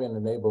it's probably in the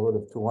neighborhood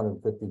of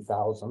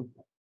 $250,000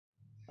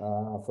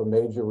 for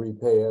major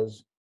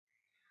repairs.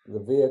 The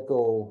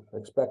vehicle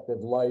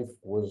expected life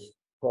was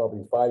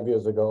probably 5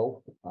 years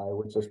ago. I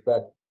would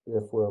suspect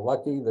if we're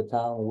lucky, the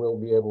town will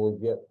be able to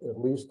get at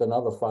least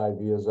another 5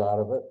 years out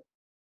of it.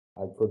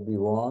 I could be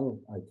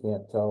wrong. I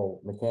can't tell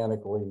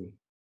mechanically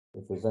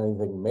if there's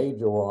anything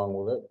major wrong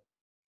with it,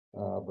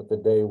 but the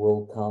day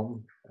will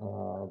come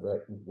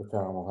that the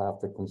town will have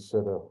to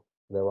consider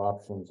their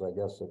options, I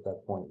guess, at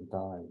that point in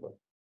time. But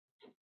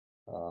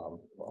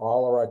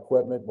all our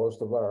equipment,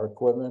 most of our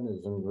equipment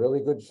is in really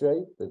good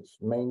shape. It's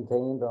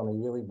maintained on a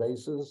yearly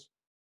basis.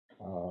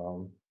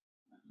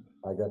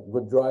 I got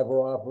good driver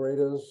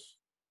operators,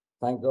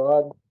 thank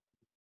God.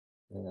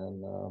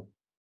 And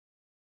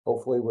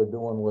hopefully we're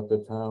doing what the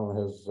town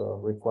has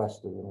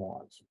requested and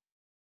wants.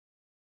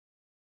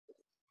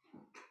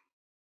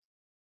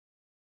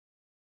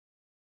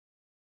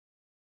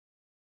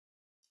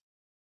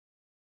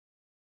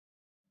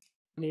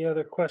 Any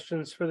other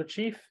questions for the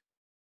chief?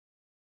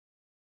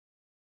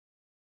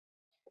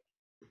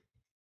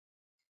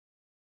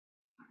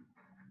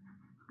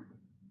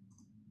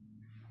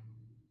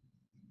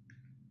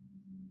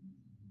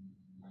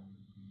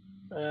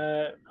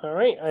 All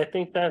right, I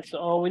think that's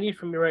all we need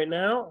from you right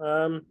now.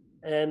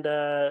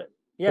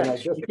 Yeah, I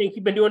think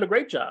you've been doing a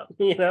great job,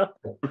 you know.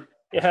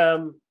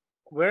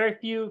 Very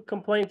few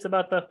complaints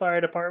about the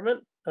fire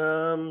department,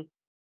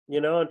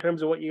 you know, in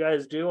terms of what you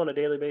guys do on a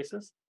daily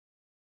basis.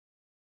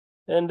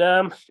 And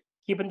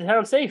keeping the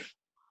town safe.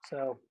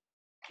 So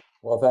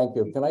well, thank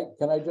you.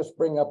 Can I just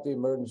bring up the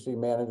emergency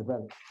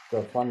management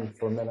fund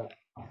for a minute?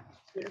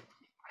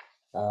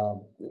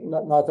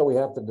 Not that we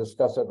have to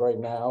discuss it right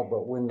now,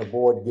 but when the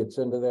board gets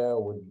into there,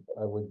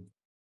 I would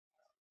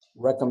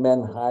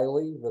recommend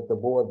highly that the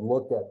board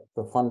look at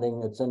the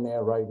funding that's in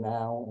there right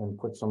now and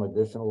put some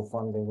additional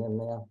funding in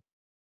there.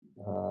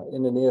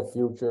 In the near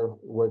future,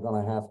 we're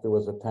going to have to,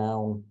 as a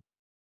town,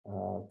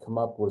 come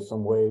up with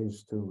some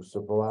ways to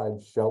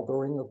provide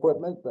sheltering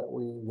equipment that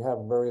we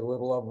have very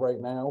little of right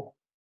now.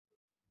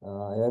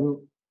 And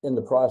in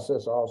the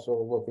process,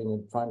 also looking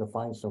at trying to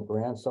find some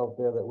grants out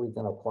there that we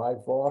can apply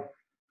for.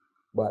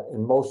 But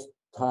in most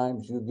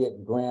times you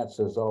get grants,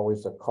 there's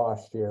always a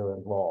cost share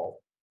involved.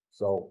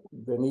 So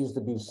there needs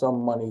to be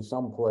some money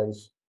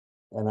someplace.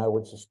 And I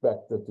would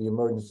suspect that the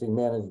emergency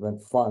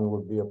management fund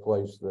would be a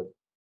place that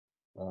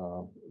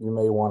you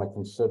may want to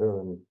consider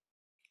and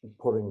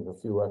putting a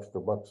few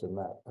extra bucks in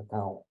that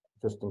account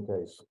just in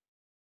case.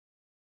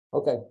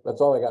 Okay,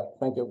 that's all I got.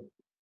 Thank you.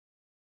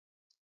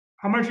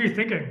 How much are you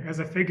thinking as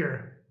a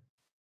figure?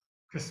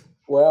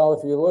 Well,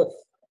 if you look,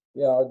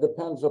 it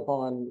depends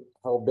upon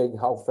how big,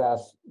 how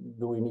fast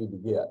do we need to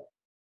get.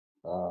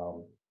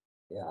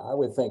 Yeah, I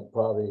would think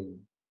probably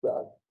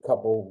a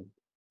couple,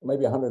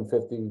 maybe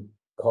 150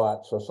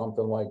 cots or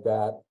something like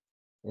that,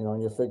 you know,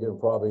 and you're figuring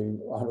probably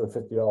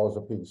 $150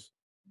 a piece.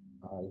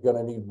 You're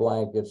gonna need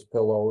blankets,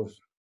 pillows,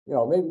 you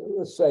know, maybe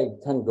let's say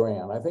 10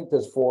 grand. I think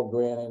there's 4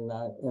 grand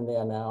in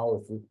there now.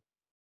 If you,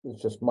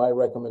 it's just my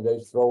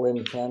recommendation, throw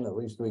in 10, at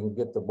least we can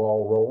get the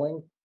ball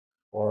rolling.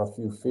 Or if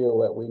you feel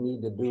that we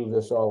need to do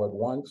this all at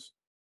once,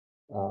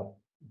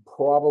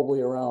 probably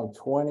around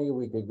 20,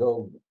 we could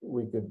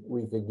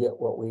get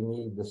what we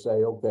need to say,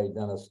 okay,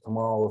 Dennis,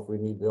 tomorrow, if we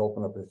need to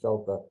open up a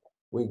shelter,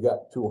 we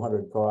got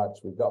 200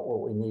 cots, we got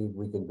what we need,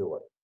 we can do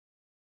it.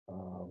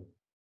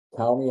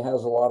 County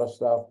has a lot of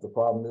stuff. The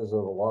problem is that a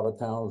lot of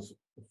towns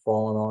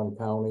falling on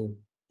county,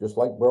 just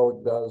like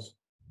Berwick does,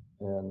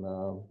 and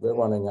they're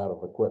running out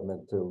of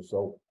equipment too.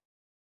 So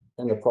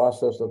in the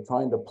process of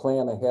trying to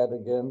plan ahead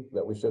again,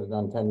 that we should have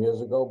done 10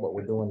 years ago, but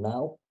we're doing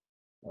now,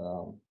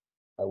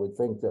 I would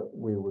think that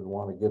we would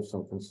want to give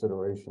some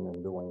consideration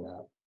in doing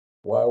that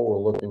while we're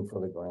looking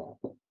for the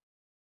grant.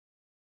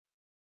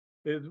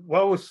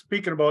 While we're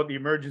speaking about the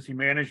emergency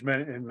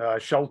management and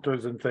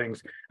shelters and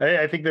things,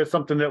 I think there's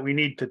something that we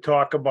need to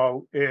talk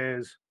about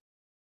is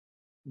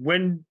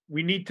when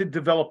we need to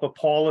develop a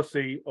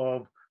policy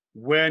of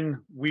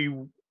when we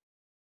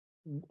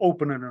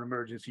open an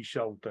emergency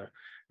shelter.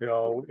 You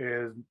know,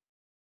 is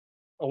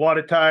a lot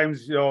of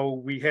times, you know,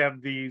 we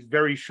have these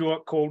very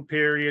short cold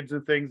periods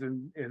and things,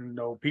 and you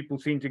know, people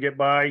seem to get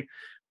by.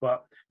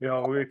 But you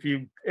know, if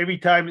you every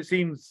time it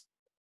seems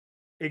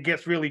it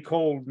gets really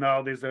cold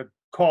now, there's a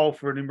call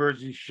for an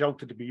emergency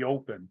shelter to be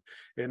open.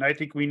 And I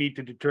think we need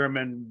to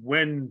determine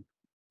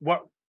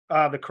what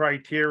are the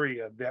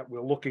criteria that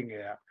we're looking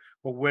at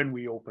for when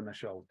we open a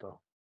shelter.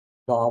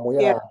 Tom,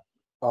 Yeah.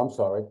 I'm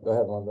sorry, go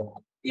ahead, Linda.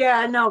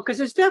 Yeah, no, because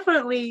there's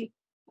definitely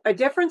a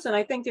difference, and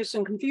I think there's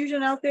some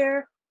confusion out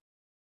there.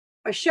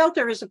 A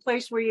shelter is a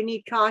place where you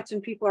need cots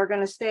and people are going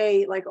to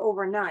stay like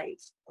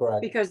overnight.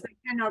 Correct. Because they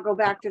cannot go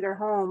back to their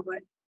home. But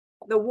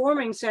the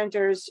warming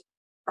centers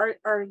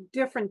are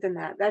different than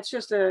that. That's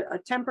just a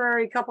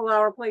temporary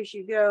couple-hour place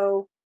you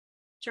go,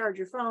 charge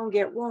your phone,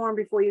 get warm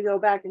before you go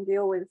back and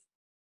deal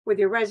with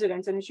your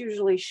residents, and it's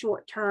usually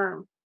short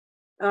term.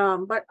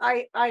 But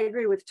I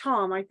agree with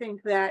Tom. I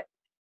think that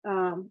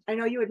I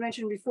know you had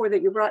mentioned before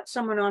that you brought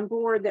someone on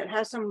board that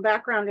has some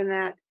background in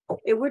that.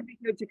 It would be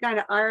good to kind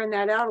of iron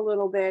that out a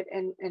little bit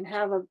and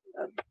have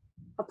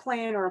a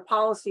plan or a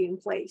policy in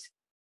place.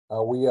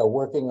 We are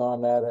working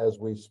on that as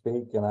we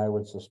speak, and I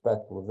would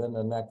suspect within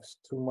the next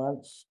 2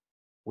 months,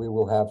 we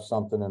will have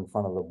something in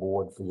front of the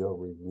board for your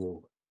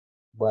review.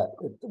 But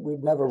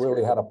we've never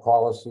really had a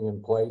policy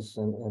in place,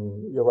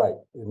 and you're right,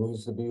 it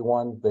needs to be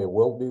one. There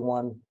will be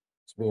one.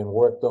 It's being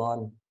worked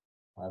on.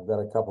 I've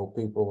got a couple of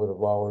people that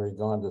have already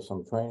gone to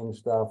some training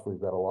stuff. We've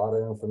got a lot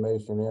of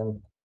information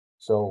in.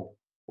 So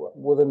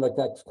within the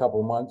next couple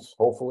of months,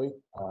 hopefully,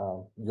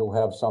 you'll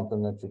have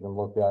something that you can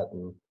look at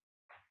and,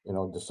 you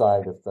know,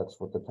 decide if that's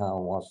what the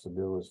town wants to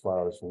do as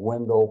far as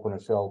when to open a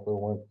shelter,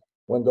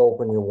 when to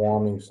open your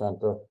warming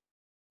center.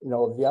 You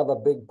know, the other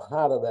big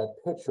part of that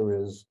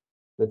picture is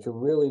that you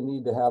really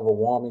need to have a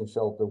warming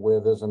shelter where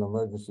there's an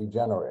emergency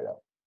generator.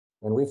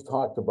 And we've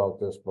talked about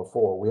this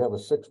before. We have a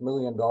 $6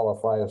 million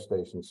fire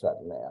station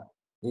sitting there.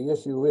 The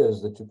issue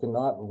is that you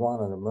cannot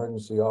run an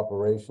emergency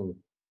operation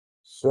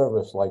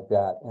service like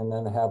that and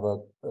then have a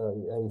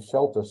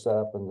shelter set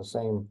up in the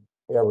same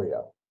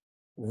area.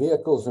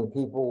 Vehicles and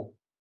people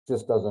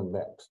just doesn't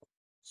mix.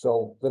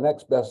 So the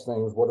next best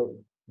thing is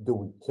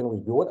can we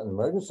do it in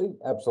emergency?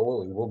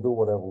 Absolutely, we'll do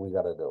whatever we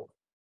got to do.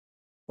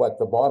 But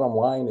the bottom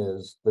line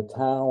is the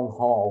town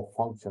hall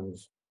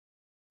functions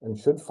and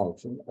should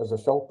function as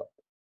a shelter,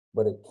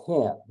 but it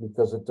can't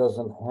because it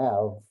doesn't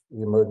have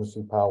the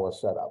emergency power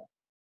set up.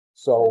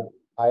 So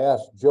I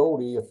asked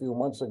Jody a few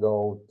months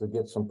ago to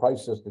get some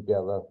prices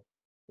together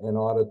in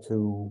order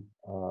to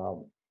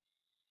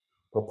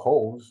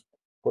propose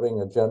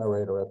putting a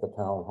generator at the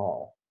town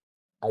hall.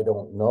 I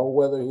don't know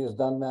whether he has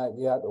done that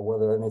yet or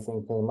whether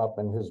anything came up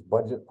in his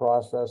budget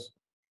process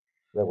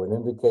that would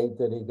indicate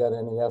that he got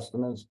any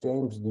estimates.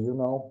 James, do you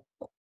know?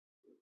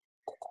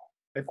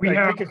 I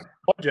think it's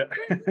budget.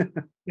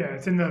 Yeah,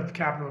 it's in the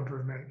capital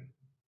improvement.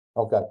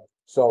 Okay,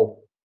 so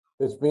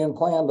it's being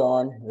planned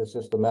on. It's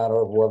just a matter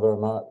of whether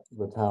or not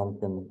the town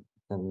can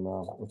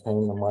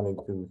obtain the money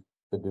to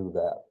do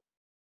that.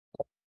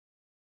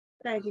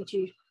 Thank you,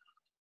 Chief.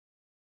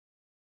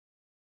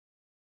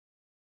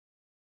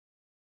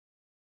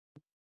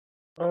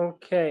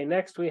 Okay,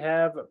 next we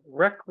have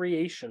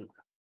recreation.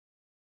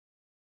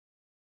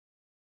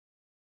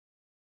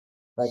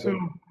 So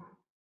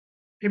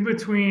in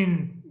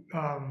between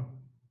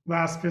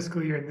last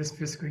fiscal year and this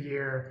fiscal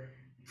year,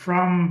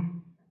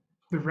 from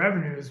the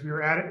revenues, we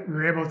were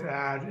able to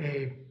add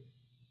a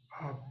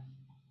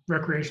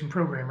recreation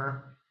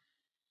programmer,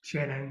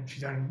 Shannon.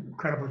 She's done an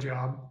incredible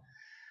job.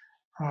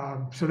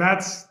 So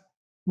that's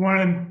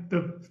one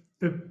of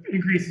the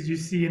increases you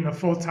see in the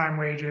full-time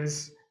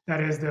wages. That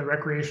is the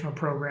recreational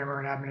programmer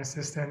and admin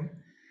assistant.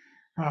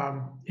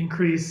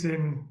 Increase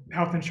in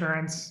health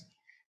insurance.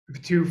 We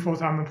have 2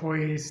 full-time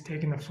employees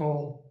taking the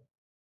full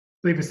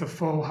believe it's the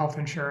full health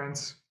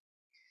insurance.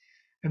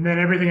 And then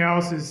everything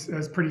else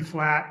is pretty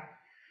flat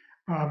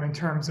in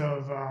terms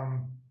of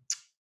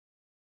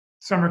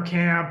summer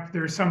camp.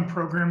 There's some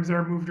programs that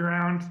are moved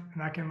around,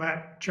 and I can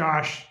let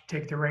Josh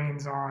take the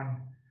reins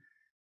on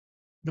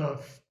the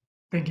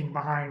thinking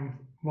behind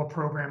what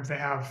programs they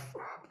have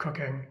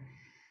cooking.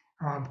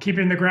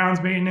 Keeping the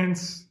grounds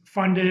maintenance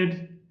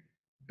funded,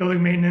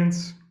 building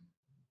maintenance,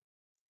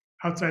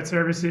 outside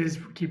services,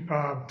 keep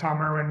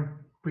Tom Irwin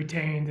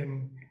retained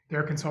and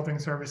their consulting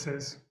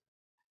services.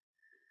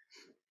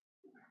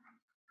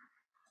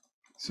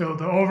 So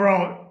the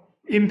overall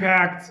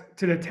impact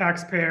to the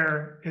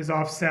taxpayer is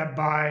offset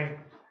by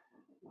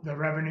the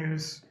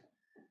revenues.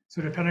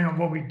 So depending on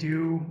what we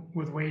do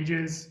with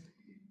wages,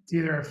 it's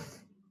either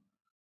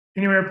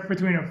anywhere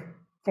between a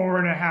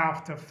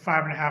 4.5% to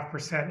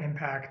 5.5%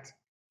 impact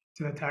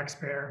to the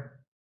taxpayer.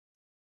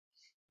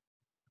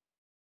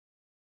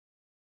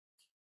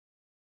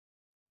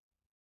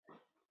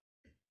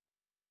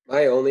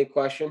 My only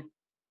question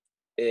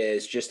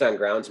is just on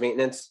grounds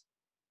maintenance.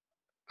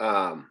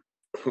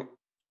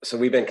 So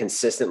we've been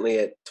consistently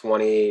at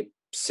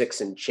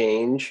 26 and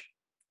change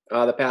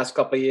the past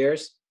couple of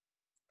years,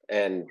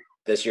 and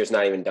this year's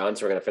not even done.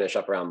 So we're going to finish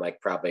up around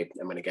like probably,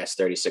 I'm going to guess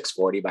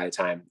 36-40 by the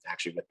time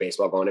actually with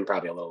baseball going in,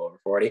 probably a little over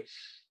 40.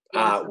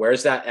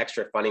 Where's that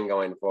extra funding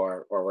going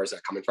for, or where's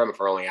that coming from if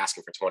we're only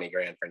asking for 20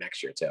 grand for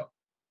next year too?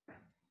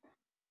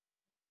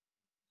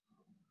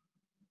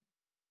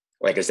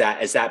 Like, is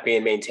that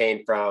being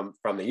maintained from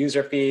the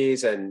user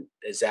fees, and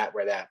is that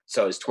where that,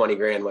 so is 20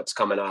 grand what's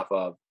coming off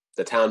of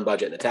the town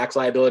budget and the tax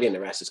liability, and the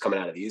rest is coming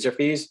out of the user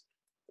fees?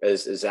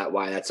 Is that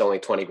why that's only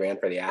 20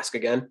 grand for the ask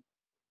again?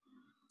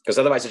 Because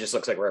otherwise it just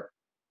looks like we're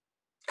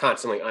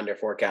constantly under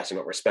forecasting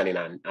what we're spending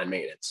on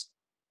maintenance.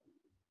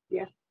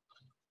 Yeah.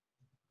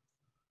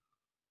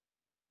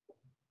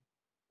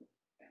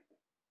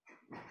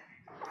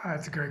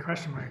 That's a great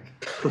question, Mike.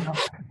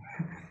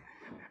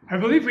 I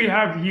believe we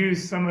have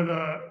used some of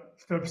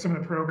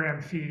the program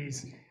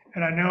fees,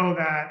 and I know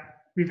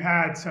that we've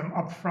had some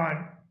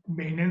upfront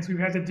maintenance we've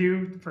had to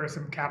do for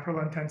some capital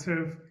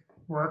intensive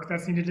work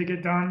that's needed to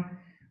get done.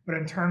 But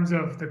in terms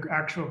of the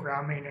actual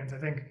ground maintenance, I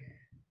think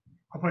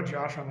I'll put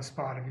Josh on the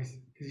spot if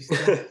he's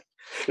still...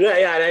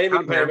 yeah, and I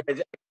didn't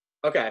mean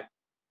okay.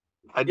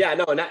 Yeah,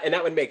 no, and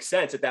that would make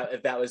sense if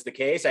that was the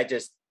case. I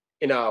just,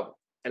 and I'm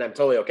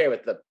totally okay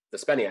with the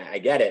spending. I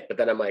get it, but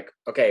then I'm like,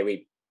 okay,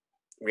 we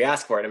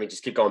ask for it, and we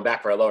just keep going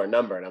back for a lower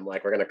number, and I'm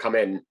like, we're going to come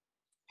in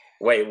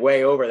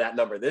way over that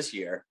number this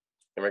year,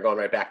 and we're going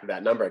right back to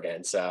that number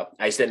again. So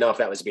I just didn't know if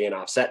that was being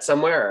offset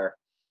somewhere,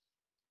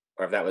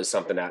 or if that was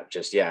something that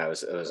just, it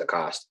was a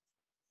cost.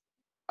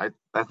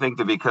 I think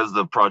that because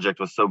the project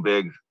was so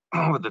big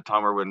with the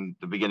Tom Irwin,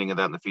 the beginning of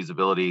that and the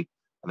feasibility,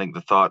 I think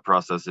the thought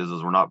process is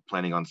we're not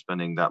planning on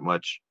spending that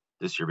much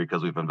this year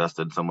because we've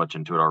invested so much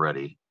into it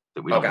already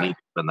that we don't need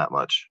to spend that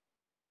much.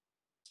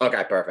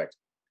 Okay, perfect.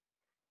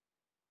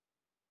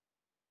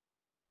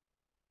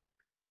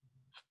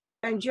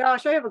 And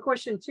Josh, I have a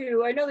question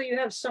too. I know that you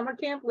have summer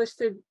camp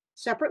listed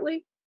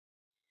separately.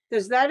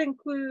 Does that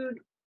include,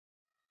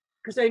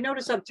 because I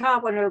notice up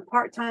top under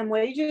part-time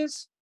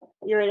wages,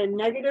 you're at a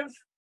negative.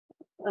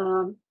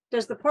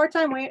 Does the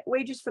part-time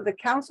wages for the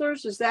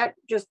counselors, does that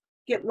just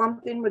get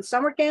lumped in with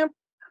summer camp,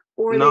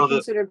 or are they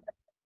considered?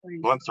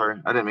 Well, I'm sorry,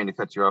 I didn't mean to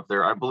cut you off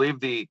there. I believe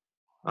the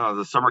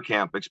summer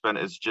camp expense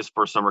is just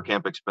for summer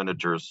camp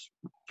expenditures,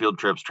 field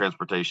trips,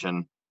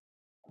 transportation.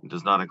 It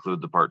does not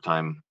include the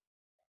part-time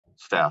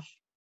staff.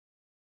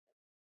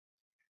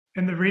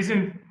 And the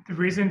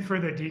reason for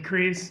the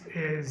decrease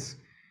is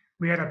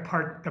we had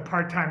the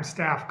part-time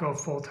staff go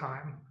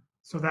full-time.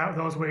 So that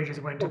those wages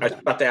went to. I was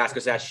about to ask,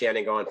 is that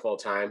Shannon going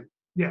full-time?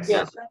 Yes.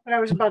 Yes, that's what I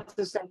was about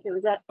to say.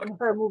 Was that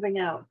her moving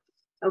out?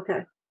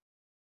 Okay.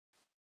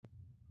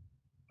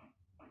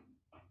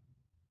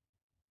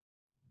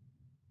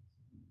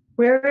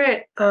 We're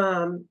at,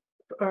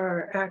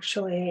 or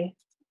actually,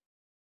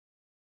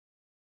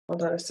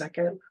 hold on a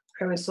second.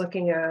 I was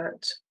looking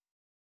at.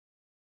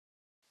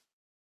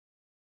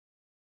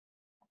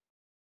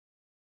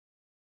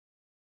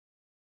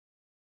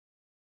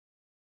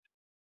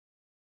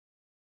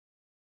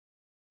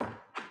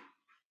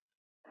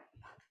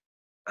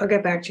 I'll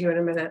get back to you in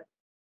a minute.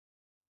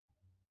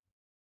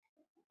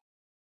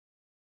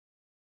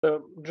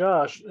 So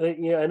Josh,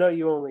 I know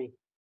you only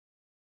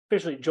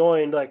officially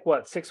joined like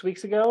what, 6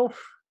 weeks ago?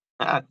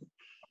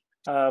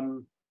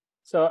 So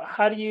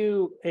how do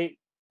you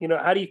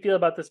feel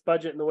about this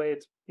budget and the way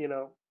it's,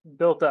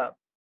 built up?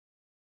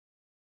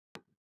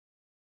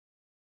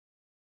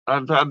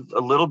 I've had a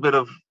little bit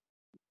of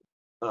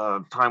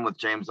time with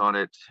James on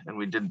it, and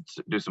we did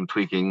do some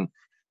tweaking,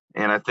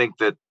 and I think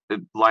that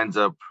it lines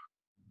up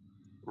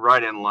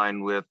right in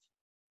line with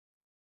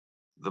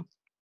the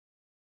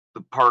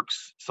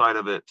parks side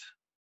of it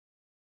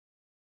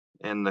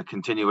and the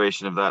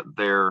continuation of that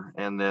there,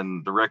 and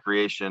then the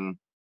recreation.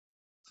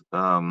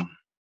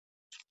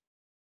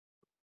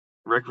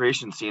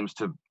 Recreation seem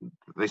to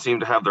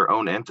have their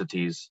own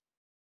entities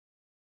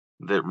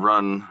that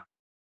run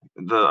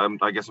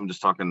I guess I'm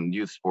just talking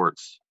youth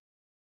sports.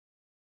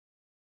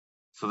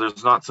 So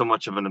there's not so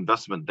much of an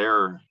investment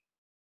there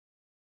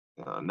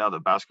now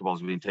that basketball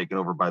is being taken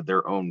over by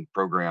their own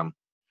program.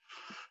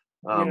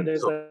 Yeah,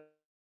 there's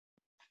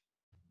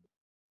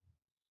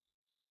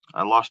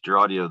I lost your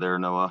audio there,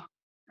 Noah.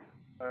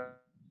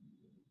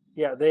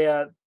 Yeah,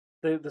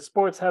 the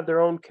sports have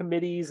their own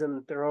committees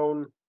and their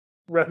own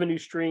revenue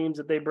streams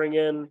that they bring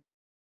in.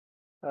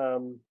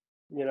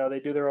 They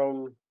do their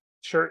own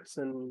shirts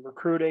and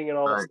recruiting and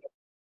all that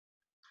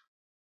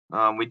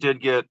stuff. We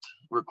did get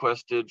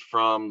requested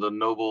from the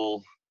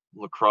Noble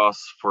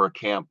Lacrosse for a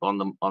camp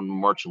on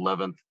March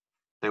 11th.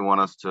 They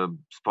want us to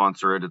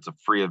sponsor it. It's a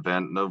free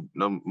event, no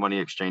money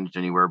exchanged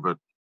anywhere, but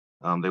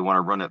they want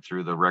to run it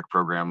through the rec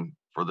program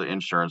for the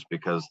insurance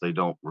because they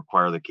don't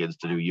require the kids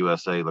to do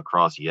USA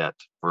lacrosse yet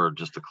for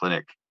just a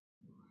clinic.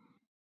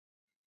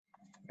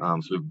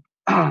 So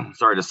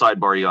sorry to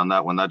sidebar you on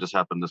that one. That just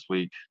happened this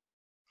week.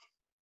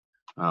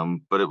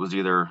 But it was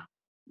either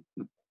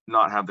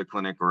not have the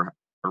clinic or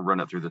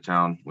run it through the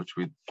town, which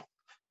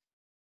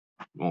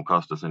won't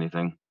cost us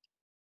anything.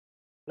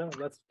 No,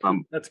 that's But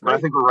great. I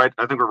think we're right.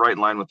 I think we're right in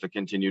line with the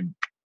continued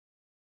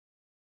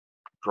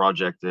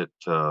project at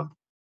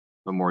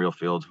Memorial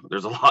Field.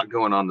 There's a lot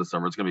going on this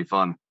summer. It's going to be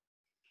fun.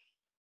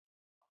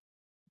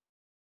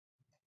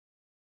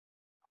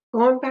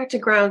 Going back to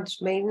grounds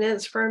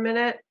maintenance for a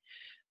minute,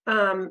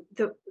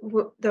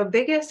 the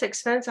biggest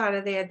expense out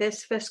of there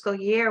this fiscal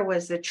year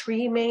was the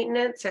tree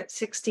maintenance at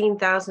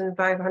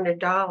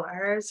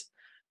 $16,500.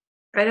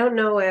 I don't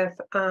know if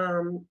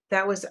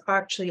that was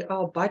actually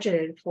all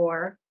budgeted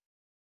for.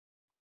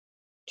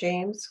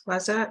 James,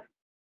 was that?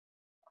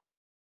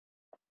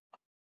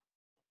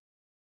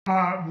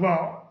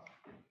 Well,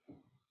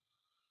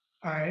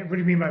 what do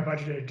you mean by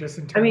budgeted? Just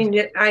in terms I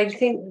mean, I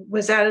think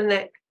was that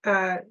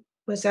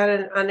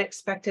an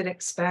unexpected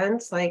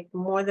expense, like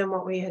more than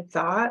what we had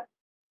thought?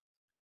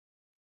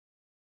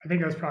 I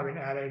think it was probably an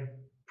added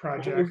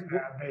project.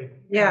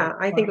 Yeah,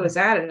 I think it was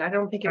added. I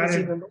don't think it was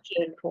added, even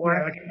budgeted for.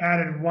 Yeah, like an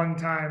added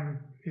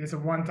one-time. It's a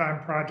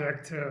one-time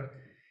project to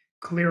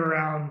clear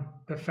around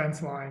the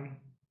fence line.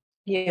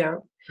 Yeah,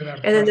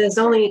 and then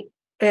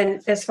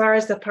and as far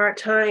as the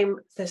part-time,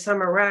 the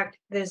summer rec,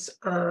 there's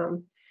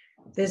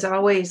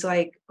always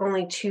like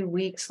only 2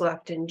 weeks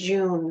left in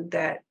June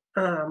that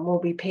will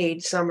be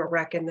paid summer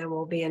rec, and then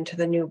we'll be into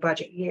the new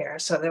budget year.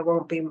 So there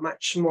won't be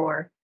much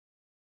more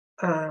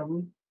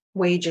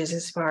wages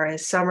as far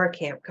as summer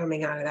camp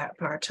coming out of that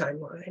part-time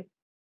line.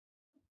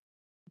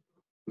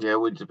 Yeah,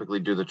 we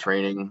typically do the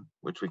training,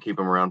 which we keep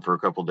them around for a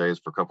couple days,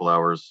 for a couple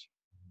hours.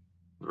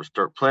 We're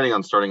planning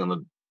on starting on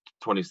the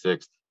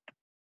 26th.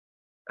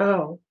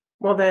 Oh,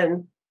 well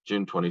then.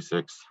 June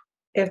 26th.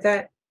 If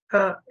that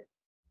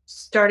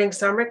starting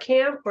summer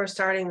camp or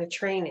starting the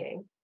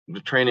training?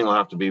 The training will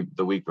have to be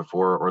the week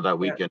before or that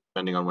weekend,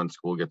 depending on when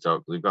school gets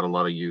out. We've got a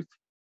lot of youth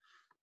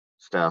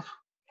staff.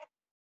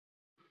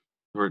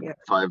 We're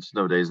 5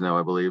 snow days now,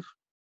 I believe.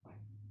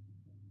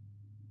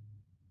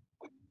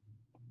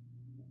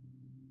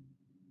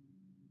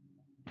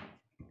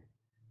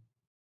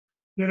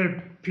 The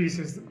other piece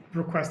is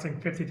requesting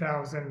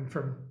 50,000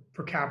 for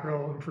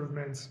capital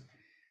improvements.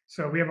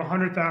 So we have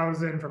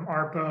 100,000 from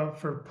ARPA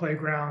for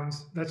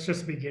playgrounds. That's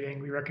just the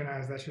beginning. We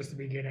recognize that's just the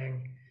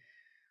beginning.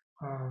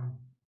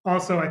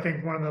 Also, I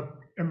think one of the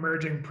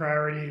emerging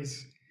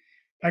priorities,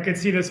 I could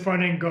see this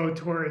funding go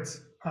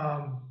towards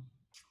I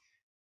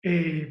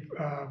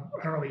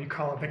don't know what you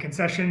call it, the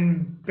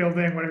concession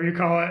building, whatever you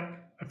call it,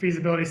 a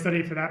feasibility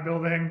study for that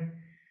building.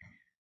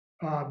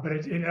 But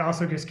it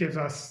also just gives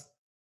us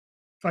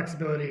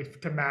flexibility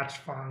to match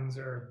funds,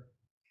 or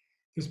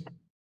just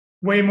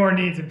way more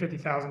needs than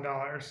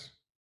 $50,000.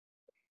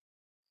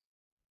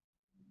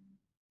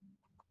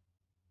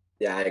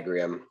 Yeah, I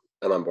agree. I'm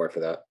on board for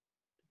that.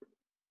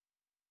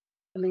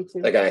 Me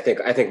too. Again, I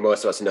think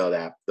most of us know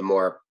that the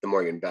more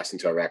you invest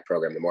into a rec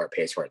program, the more it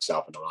pays for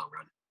itself in the long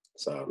run.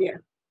 So yeah,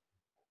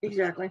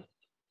 exactly.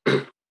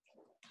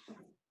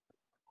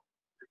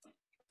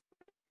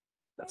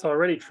 That's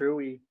already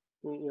true.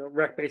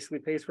 Rec basically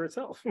pays for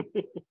itself. I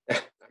mean,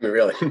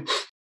 really.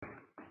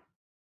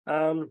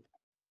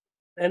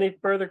 Any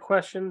further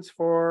questions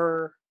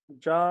for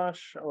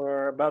Josh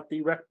or about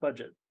the rec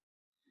budget?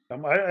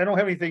 I don't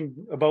have anything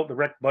about the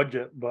rec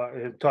budget,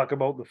 but talk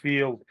about the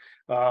field.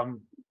 I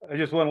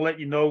just want to let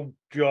you know,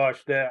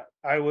 Josh, that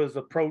I was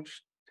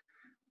approached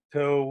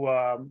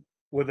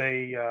with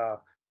a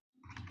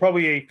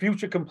probably a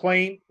future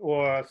complaint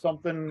or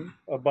something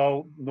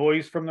about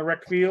noise from the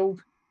rec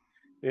field,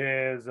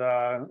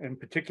 and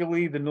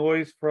particularly the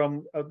noise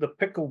from the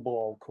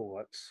pickleball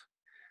courts.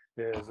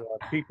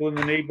 People in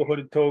the neighborhood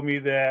had told me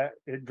that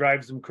it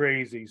drives them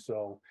crazy.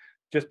 So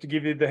just to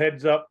give you the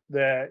heads up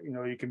that,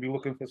 you can be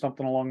looking for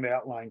something along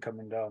that line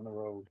coming down the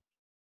road.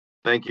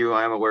 Thank you.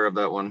 I am aware of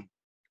that one.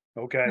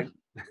 Okay.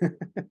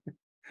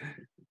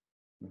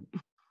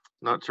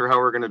 Not sure how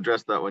we're going to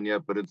address that one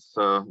yet, but it's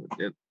on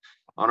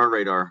our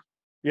radar.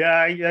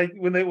 Yeah,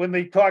 when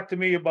they talked to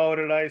me about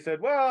it, I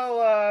said,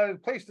 well,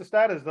 place to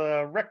start is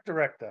the rec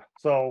director.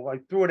 So I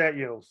threw it at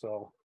you.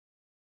 So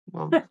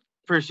Well,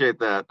 appreciate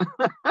that.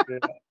 yeah.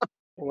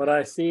 What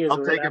I see is I'll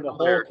we're take gonna it have a from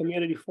whole there.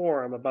 community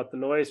forum about the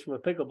noise from a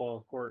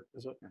pickleball court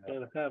is what we're gonna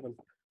end up having.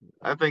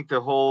 I think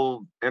the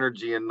whole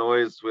energy and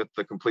noise with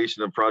the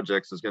completion of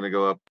projects is going to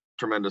go up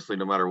tremendously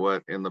no matter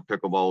what, and the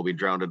pickleball will be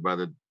drowned by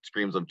the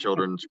screams of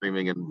children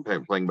screaming and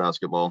playing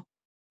basketball.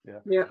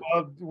 Yeah.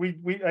 Well,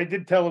 I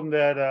did tell them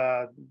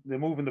that they're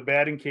moving the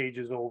batting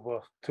cages over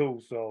too,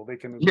 so they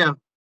can. Yeah.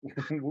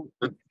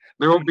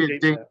 There won't be a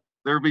appreciate ding. that.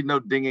 There will be no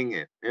dinging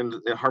it and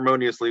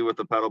harmoniously with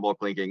the paddleball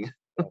clinking.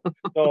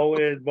 So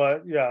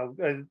but yeah,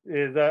 I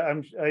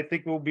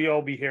think we'll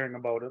all be hearing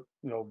about it,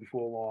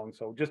 before long.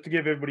 So just to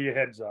give everybody a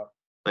heads up.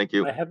 Thank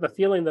you. I have a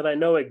feeling that I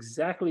know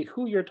exactly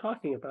who you're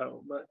talking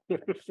about, but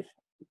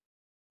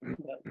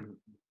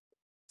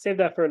save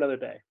that for another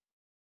day.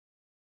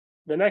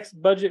 The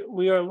next budget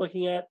we are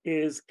looking at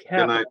is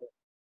capital. night.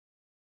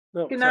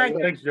 No, Good sorry,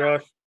 night. Thanks,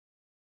 Josh.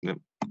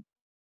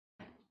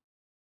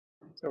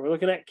 So we're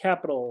looking at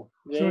capital.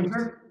 So in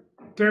James?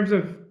 terms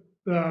of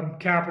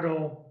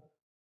capital,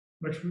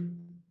 which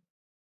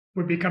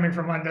would be coming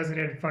from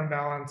undesignated fund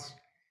balance,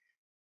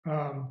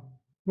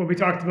 what we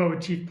talked about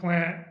with Chief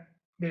Plant,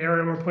 the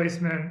aerial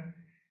replacement,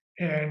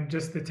 and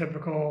just the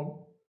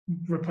typical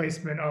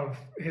replacement of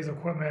his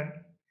equipment.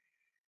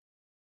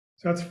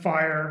 So that's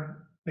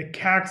fire. The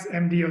CACS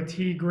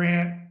MDOT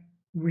grant,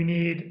 we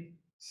need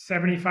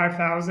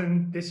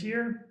 75,000 this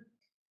year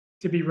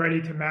to be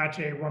ready to match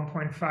a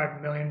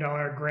 $1.5 million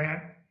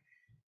grant.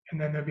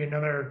 And then there'll be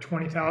another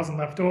 20,000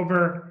 left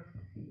over.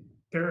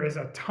 There is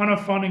a ton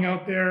of funding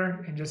out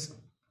there and just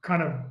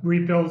kind of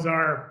rebuilds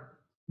our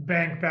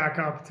bank back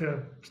up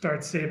to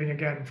start saving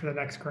again for the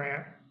next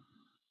grant.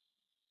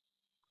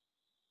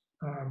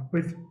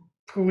 With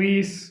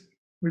police,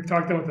 we've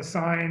talked about the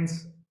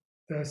signs.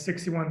 The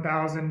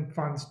 61,000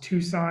 funds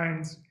 2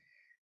 signs.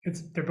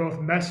 They're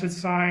both message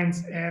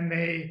signs and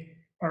they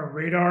are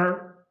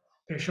radar.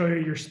 They show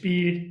you your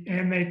speed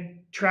and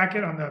they track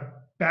it on the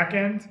back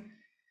end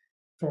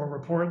for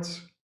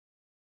reports.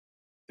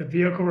 The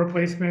vehicle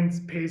replacements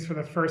pays for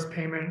the first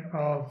payment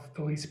of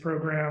the lease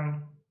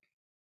program.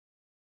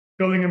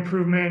 Building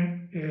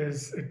improvement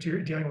is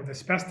dealing with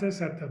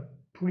asbestos at the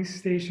police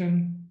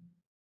station.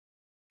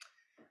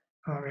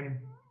 And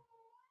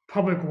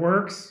public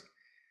works,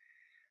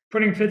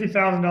 putting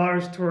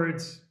 $50,000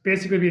 towards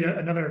basically be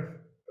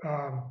another,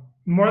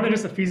 more than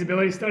just a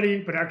feasibility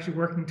study, but actually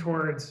working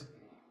towards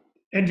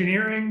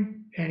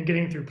engineering and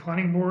getting through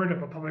planning board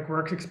of a public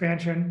works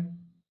expansion.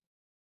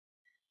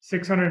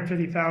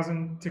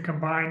 $650,000 to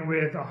combine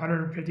with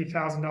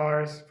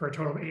 $150,000 for a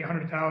total of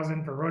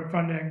 $800,000 for road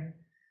funding.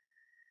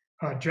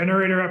 A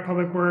generator at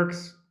Public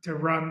Works to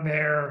run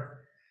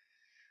their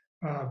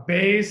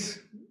bays,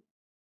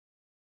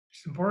 which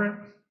is important,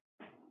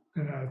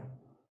 and a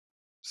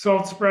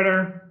salt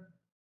spreader.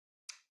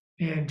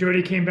 And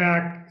Jody came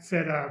back,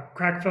 said a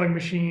crack filling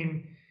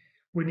machine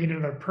would need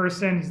another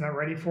person. He's not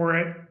ready for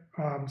it.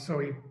 So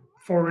he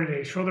forwarded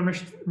a shoulder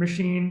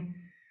machine,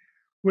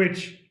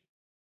 which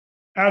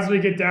as we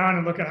get down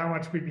and look at how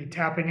much we'd be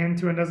tapping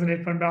into a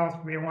designated fund balance,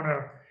 we may want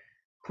to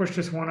push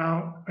this one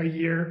out a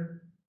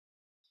year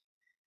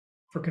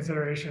for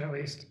consideration at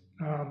least.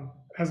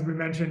 As we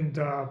mentioned,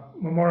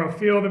 Memorial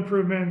Field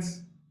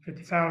improvements,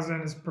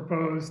 50,000 is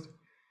proposed.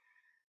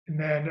 And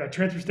then a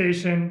transfer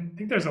station, I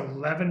think there's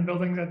 11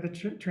 buildings at the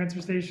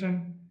transfer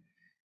station.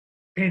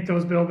 Paint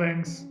those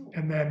buildings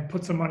and then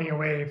put some money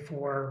away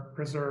for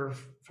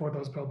reserve for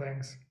those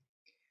buildings.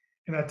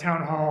 In that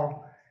town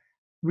hall,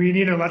 we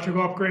need an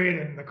electrical upgrade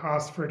and the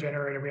cost for a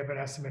generator, we have an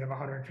estimate of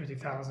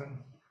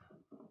 150,000.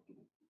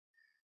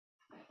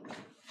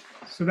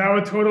 So that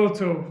would total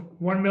to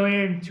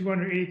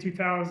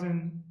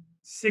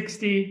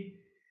 1,282,060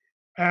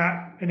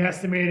 at an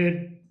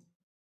estimated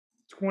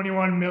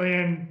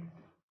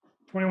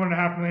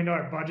 $21.5 million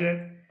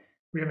budget.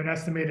 We have an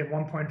estimated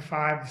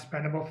 1.5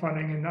 spendable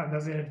funding in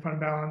undesignated fund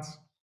balance.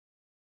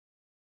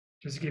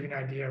 Just to give you an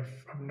idea of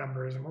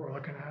numbers and what we're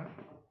looking at.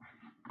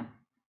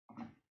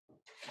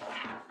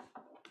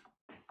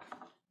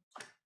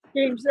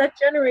 James, that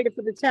generator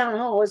for the town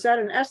hall, is that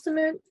an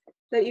estimate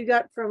that you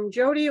got from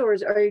Jody, or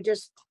are you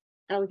just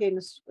allocating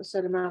a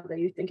set amount that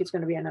you think it's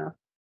going to be enough?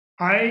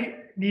 I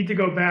need to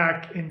go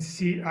back and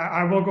see,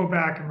 I will go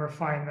back and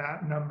refine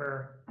that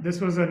number.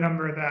 This was a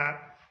number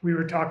that we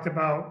were talked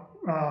about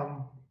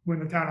when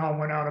the town hall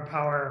went out of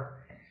power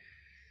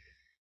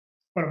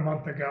about a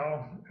month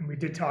ago. And we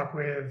did talk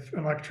with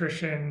an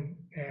electrician,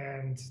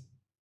 and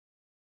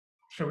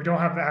so we don't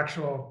have the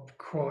actual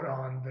quote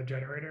on the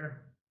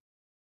generator.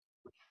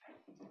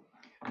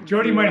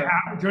 Jody might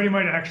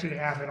actually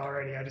have it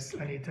already. I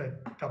need to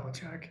double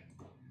check.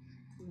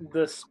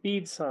 The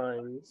speed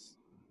signs,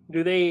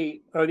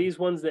 are these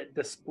ones that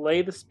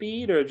display the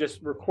speed or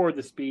just record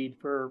the speed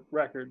for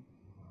record?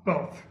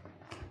 Both.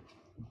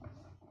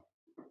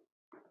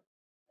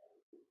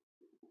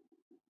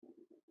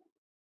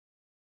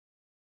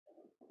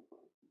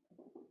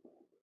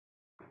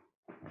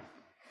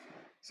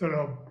 So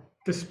it'll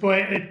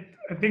display it.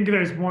 I think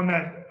there's one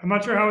that, I'm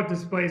not sure how it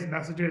displays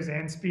messages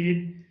and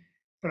speed,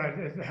 but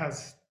it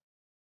has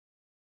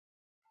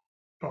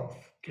both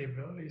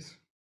capabilities.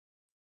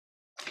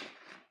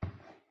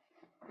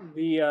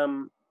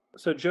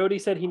 So Jody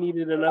said he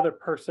needed another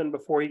person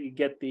before he could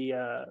get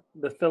the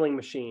filling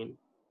machine.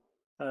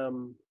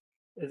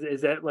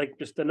 Is that like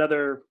just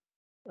another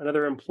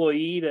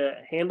employee to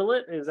handle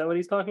it? Is that what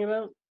he's talking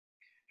about?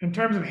 In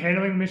terms of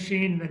handling the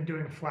machine and then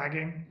doing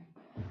flagging.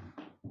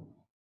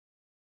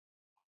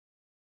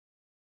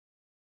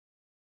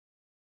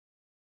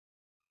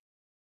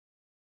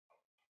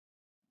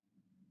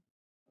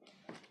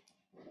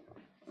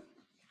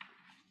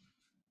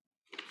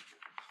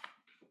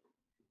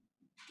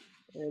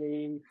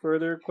 Any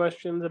further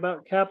questions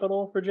about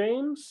capital for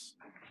James?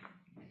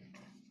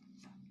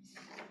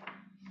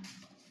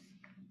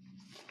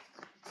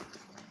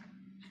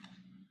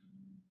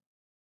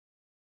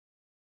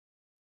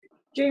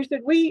 James,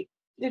 did we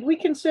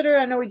consider,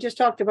 I know we just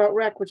talked about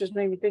rec, which just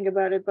made me think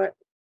about it, but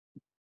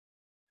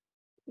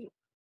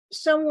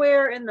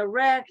somewhere in the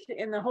rec,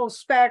 in the whole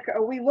spec,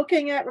 are we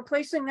looking at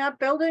replacing that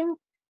building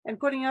and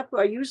putting up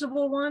a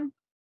usable one?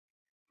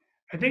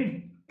 I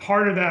think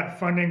part of that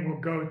funding will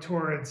go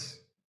towards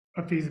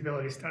a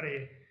feasibility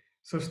study.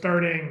 So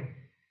starting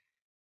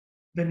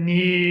the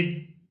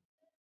need,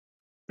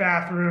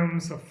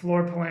 bathrooms, a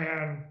floor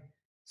plan.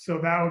 So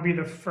that would be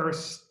the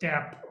first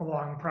step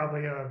along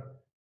probably a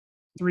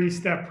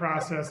 3-step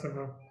process of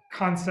a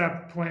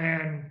concept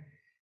plan,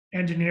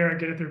 engineer,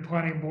 get it through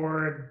planning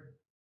board.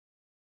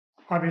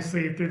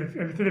 Obviously through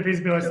the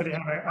feasibility study,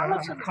 have How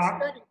much does a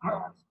study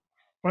cost?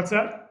 What's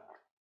that?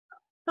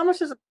 How much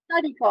does a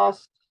study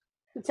cost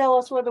to tell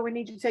us whether we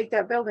need to take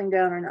that building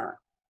down or not?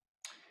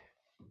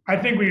 I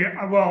think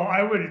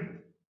I would,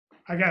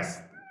 I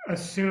guess,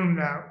 assume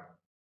that,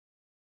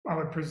 I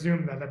would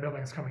presume that the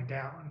building is coming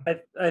down.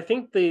 I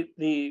think the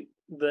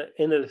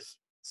in the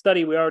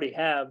study we already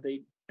have,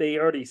 they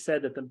already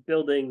said that the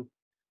building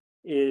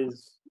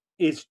is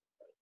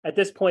at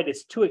this point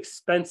it's too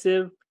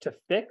expensive to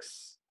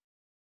fix.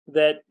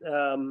 That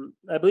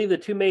I believe the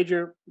two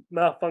major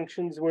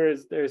malfunctions were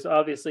there's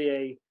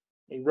obviously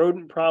a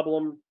rodent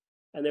problem,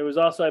 and there was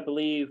also, I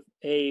believe,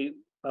 a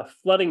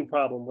flooding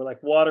problem where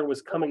like water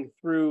was coming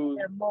through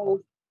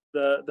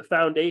the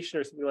foundation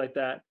or something like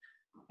that,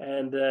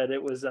 and that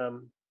it was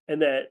and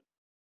that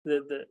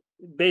the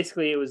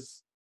basically it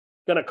was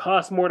going to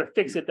cost more to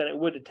fix it than it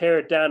would to tear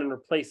it down and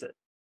replace it.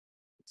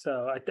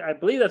 So I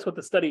believe that's what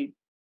the study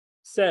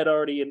said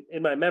already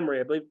in my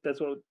memory. I believe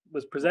that's what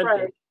was presented.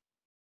 Right.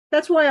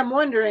 That's why I'm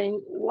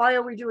wondering, why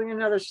are we doing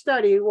another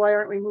study? Why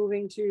aren't we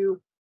moving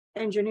to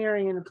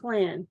engineering and a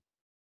plan?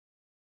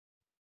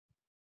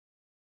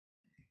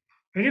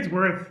 I think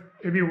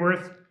it'd be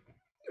worth,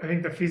 I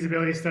think the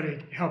feasibility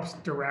study helps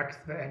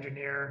direct the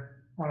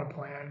engineer on a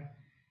plan.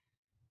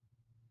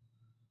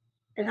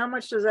 And how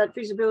much does that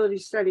feasibility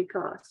study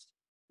cost?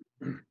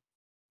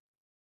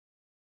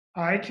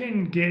 I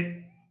can get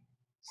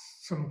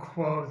some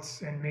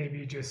quotes and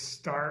maybe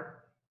just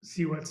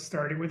see what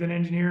starting with an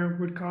engineer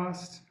would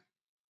cost.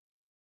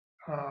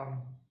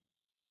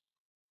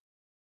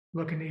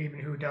 Looking to even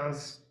who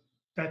does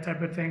that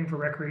type of thing for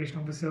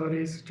recreational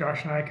facilities.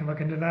 Josh and I can look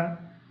into that.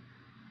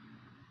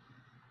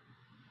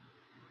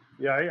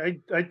 Yeah,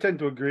 I tend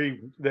to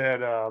agree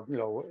that,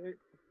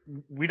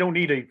 we don't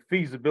need a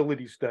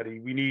feasibility study.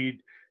 We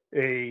need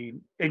a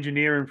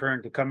engineering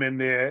firm to come in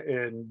there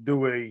and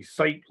do a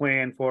site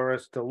plan for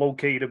us to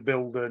locate a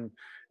building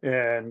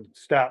and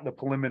start the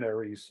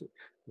preliminaries.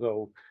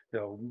 So,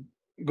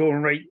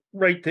 going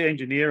right to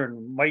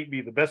engineering might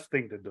be the best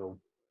thing to do.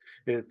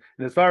 And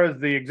as far as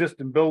the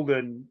existing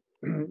building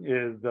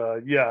is,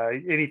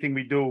 anything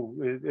we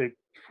do, it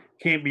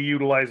can't be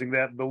utilizing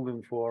that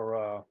building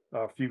for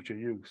future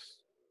use.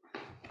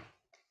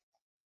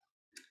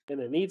 And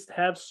it needs to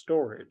have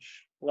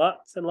storage,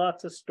 lots and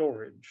lots of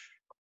storage.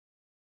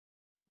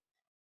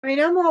 I mean,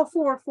 I'm all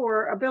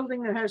for a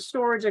building that has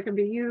storage that can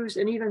be used,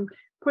 and even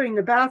putting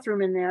the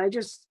bathroom in there.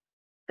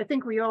 I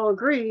think we all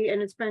agree,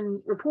 and it's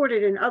been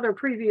reported in other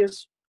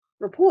previous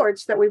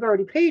reports that we've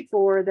already paid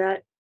for,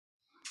 that,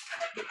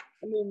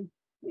 I mean,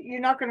 you're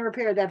not going to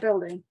repair that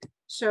building.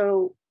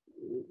 So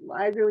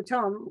I agree with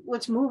Tom.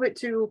 Let's move it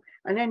to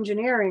an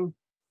engineering,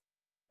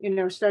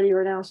 study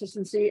or analysis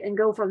and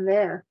go from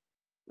there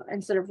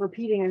instead of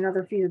repeating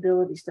another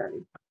feasibility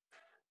study.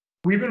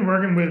 We've been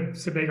working with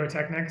Sebago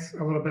Technics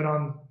a little bit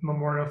on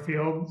Memorial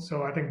Field.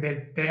 So I think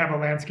they have a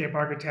landscape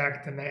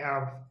architect and they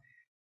have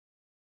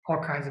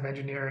all kinds of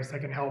engineers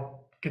that can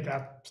help get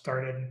that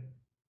started.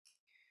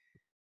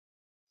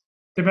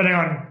 Depending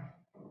on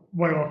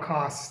what it will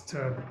cost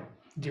to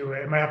do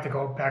it, it might have to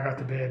go back out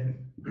to bid.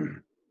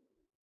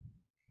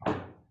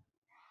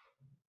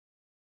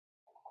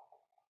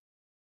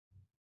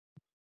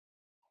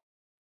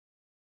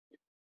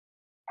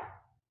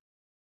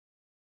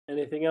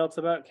 Anything else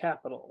about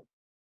capital?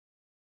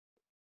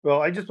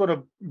 Well, I just want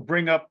to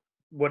bring up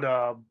what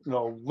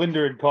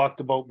Linda had talked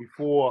about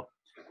before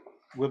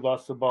with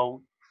us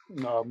about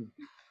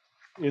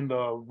in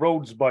the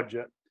roads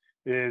budget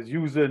is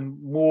using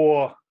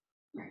more,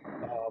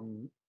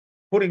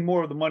 putting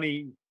more of the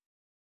money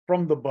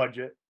from the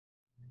budget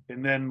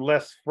and then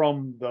less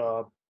from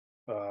the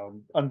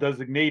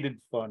undesignated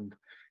fund.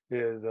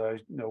 Is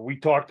we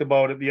talked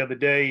about it the other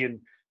day, and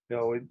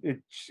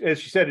it as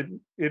she said,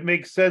 it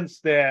makes sense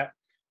that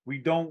we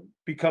don't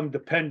become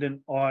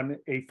dependent on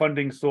a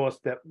funding source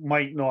that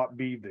might not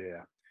be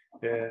there.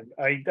 And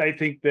I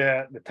think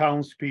that the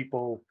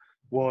townspeople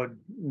would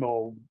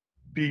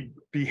be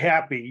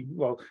happy.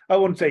 Well, I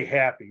wouldn't say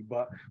happy,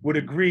 but would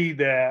agree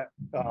that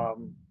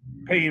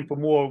paying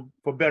for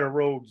better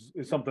roads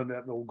is something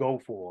that they'll go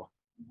for.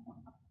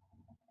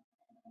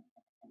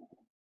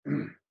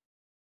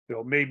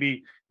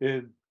 Maybe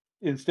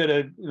instead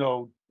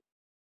of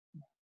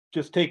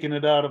just taking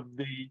it out of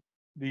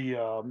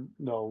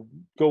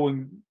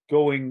going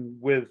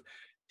with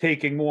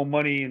taking more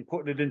money and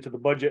putting it into the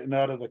budget and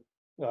out of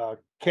the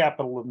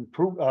capital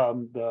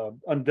the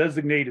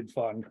undesignated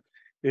fund,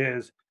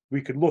 is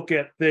we could look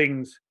at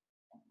things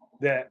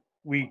that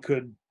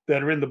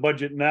are in the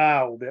budget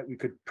now that we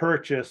could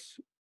purchase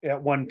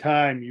at one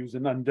time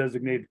using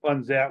undesignated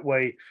funds. That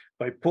way,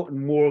 by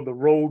putting more of the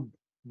road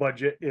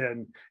budget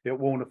in, it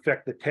won't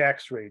affect the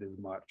tax rate as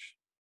much.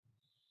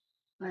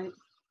 Right.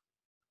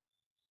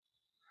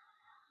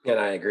 And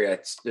I agree.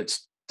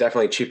 It's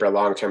definitely cheaper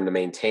long term to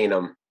maintain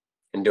them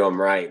and do them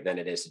right than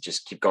it is to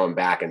just keep going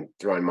back and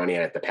throwing money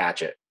at it to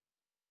patch it.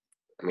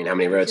 I mean, how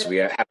many roads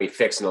have we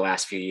fixed in the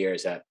last few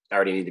years that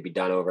already need to be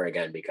done over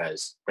again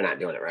because we're not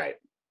doing it right?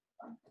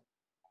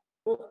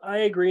 Well, I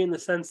agree in the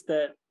sense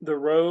that the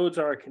roads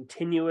are a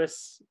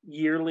continuous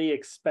yearly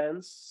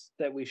expense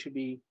that we should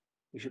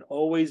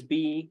always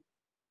be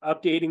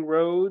updating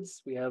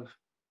roads. We have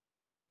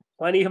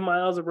plenty of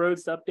miles of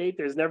roads to update.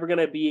 There's never going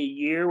to be a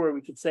year where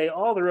we could say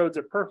all the roads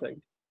are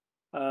perfect.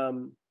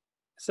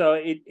 So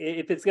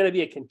if it's going to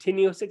be a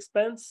continuous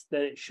expense,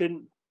 then it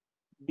shouldn't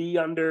be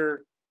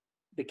under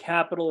the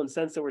capital in the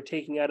sense that we're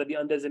taking out of the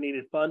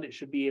undesignated fund. It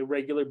should be a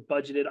regular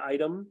budgeted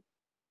item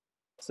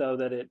so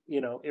that it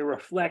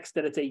reflects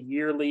that it's a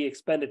yearly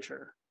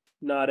expenditure,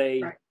 not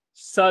a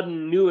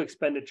sudden new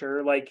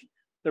expenditure like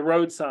the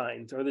road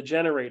signs or the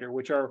generator,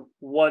 which are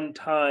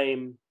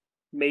one-time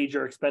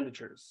major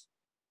expenditures.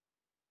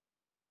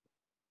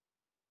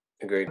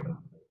 Agreed.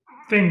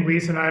 Thing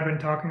Lisa and I have been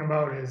talking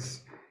about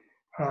is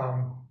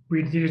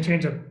we need to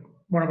change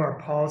one of our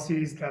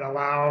policies that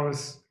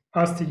allows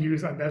us to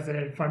use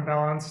undesignated fund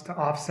balance to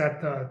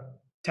offset the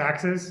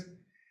taxes.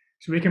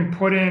 So we can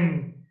put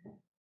in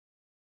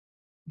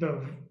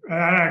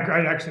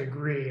I actually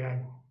agree.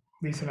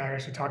 Lisa and I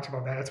actually talked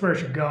about that. That's where it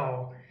should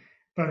go.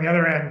 But on the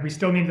other end, we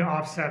still need to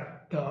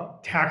offset the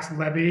tax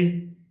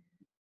levy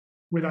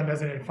with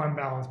undesignated fund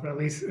balance, but at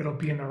least it'll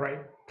be in the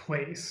right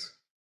place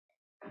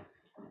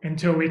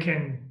until we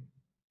can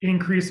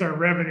increase our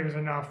revenues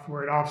enough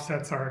where it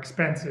offsets our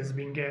expenses.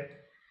 We can get,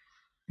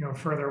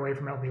 further away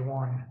from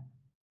LD1.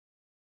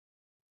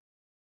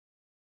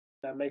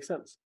 That makes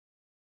sense.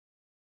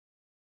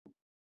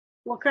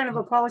 What kind of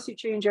a policy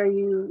change are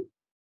you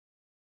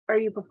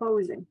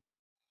proposing?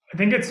 I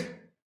think it's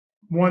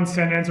one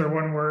sentence or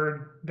one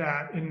word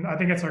that, I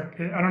think it's I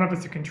don't know if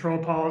it's a control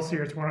policy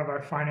or it's one of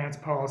our finance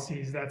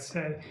policies that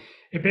said,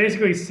 it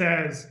basically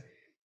says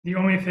the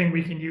only thing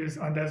we can use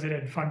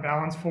undesignated fund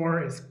balance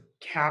for is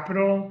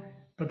capital,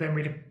 but then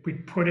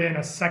we'd put in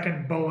a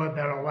second bullet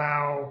that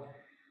allow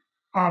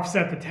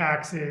offset the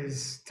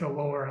taxes to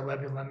lower a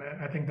levy limit.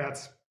 I think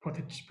that's what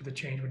the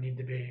change would need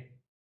to be.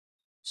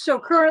 So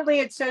currently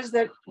it says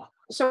that,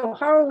 so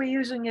how are we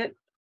using it?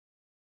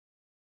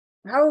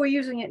 How are we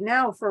using it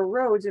now for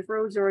roads if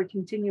roads are a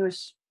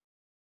continuous?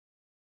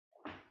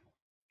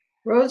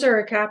 Roads are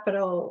a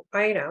capital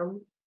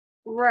item.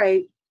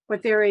 Right,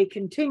 but they're a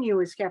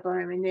continuous capital.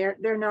 I mean,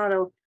 they're not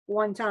a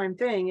one-time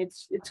thing.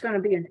 It's going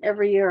to be an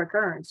every year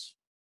occurrence.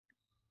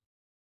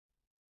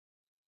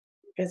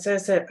 It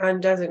says that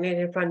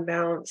undesignated fund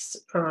balance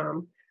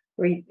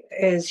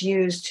is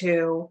used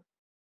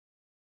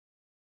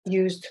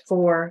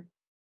for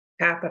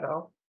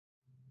capital.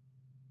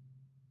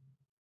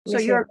 So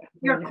you're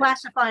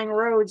classifying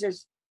roads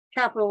as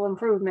capital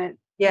improvement.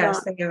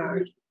 Yes, they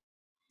are.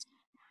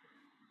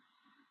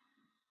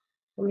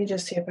 Let me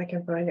just see if I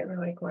can find it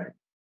really quick.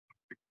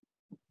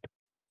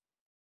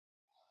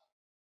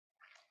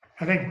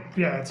 I think,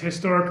 it's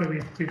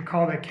historically we've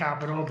called it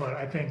capital, but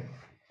I think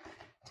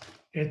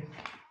it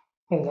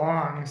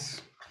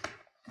belongs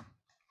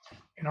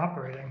in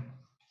operating.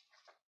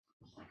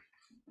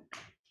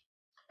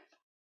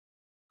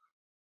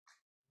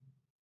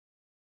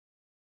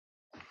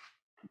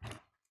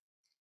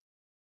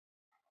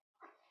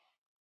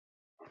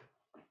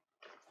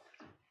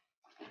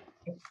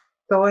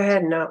 Go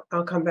ahead and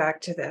I'll come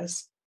back to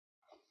this.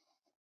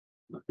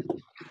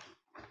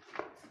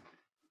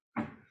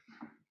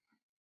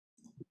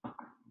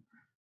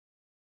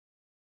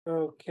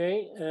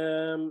 Okay.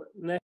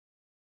 Next.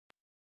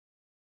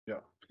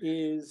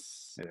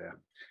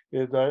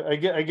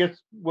 I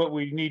guess what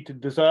we need to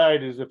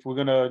decide is if we're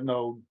gonna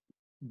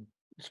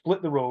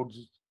split the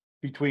roads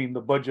between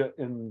the budget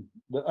and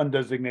the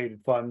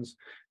undesignated funds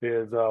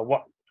is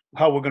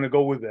how we're gonna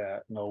go with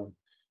that,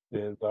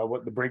 is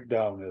what the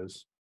breakdown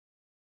is.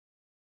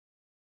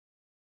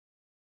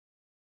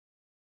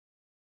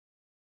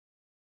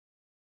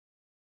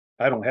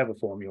 I don't have a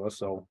formula,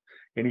 so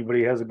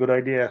anybody has a good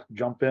idea,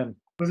 jump in.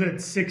 Was it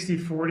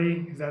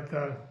 60-40? Is that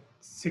the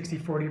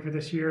 60-40 for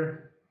this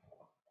year?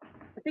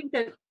 I think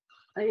that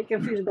I get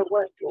confused about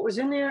what was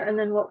in there and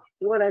then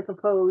what I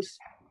proposed.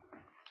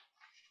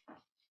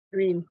 I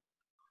mean,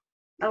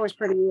 I was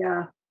pretty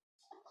out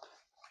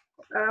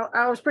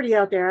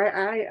there.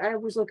 I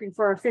was looking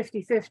for a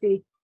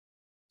 50-50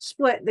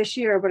 split this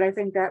year, but I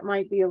think that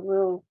might be a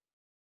little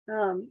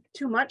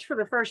too much for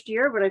the first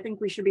year, but I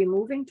think we should be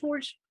moving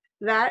towards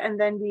that and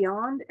then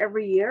beyond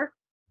every year.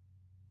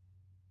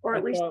 Or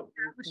at least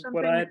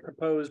what I had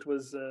proposed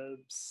was a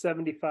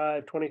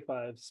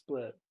 75-25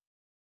 split.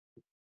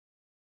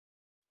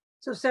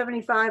 So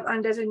 75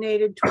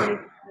 undesignated, 25.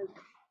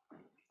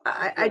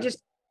 I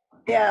just,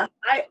 yeah,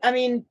 I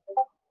mean,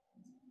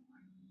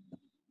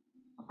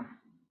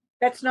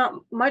 that's not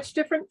much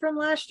different from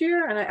last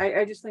year. And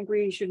I just think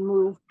we should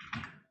move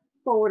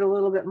forward a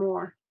little bit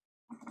more.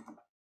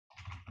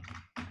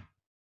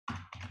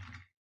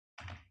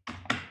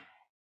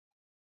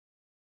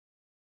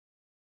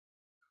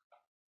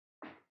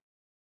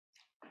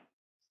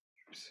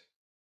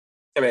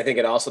 I mean, I think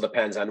it also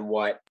depends on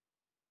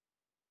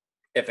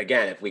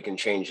if we can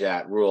change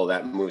that rule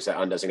that moves that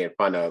undesignated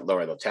fund to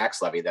lower the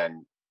tax levy,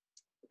 then,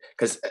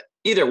 because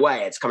either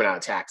way, it's coming out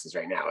of taxes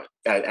right now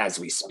as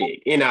we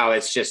speak.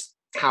 It's just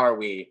how are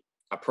we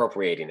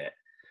appropriating it?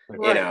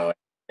 Right.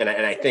 And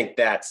I think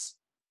that's,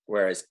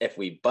 whereas if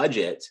we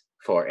budget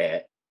for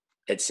it,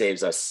 it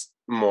saves us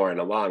more in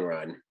the long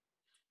run.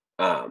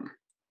 But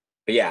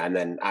yeah, and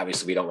then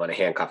obviously we don't want to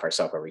handcuff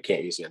ourselves where we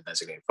can't use the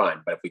undesignated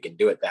fund. But if we can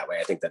do it that way,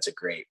 I think that's a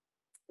great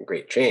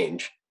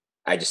change.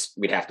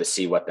 We'd have to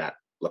see what that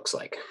looks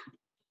like.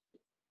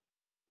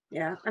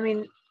 Yeah, I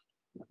mean,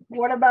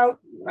 what about,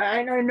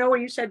 I know what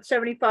you said,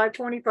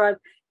 75-25.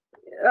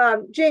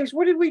 James,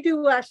 what did we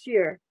do last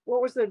year?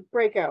 What was the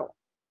breakout?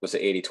 Was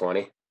it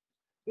 80-20?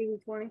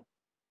 80-20?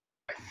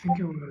 I think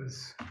it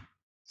was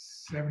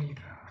 70.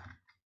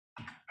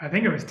 I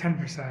think it was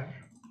 10%.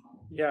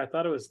 Yeah, I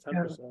thought it was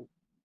 10%. Yeah.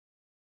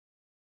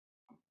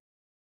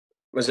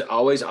 Was it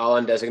always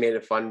all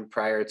undesignated fund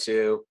prior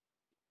to?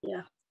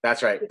 Yeah.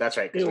 That's right. It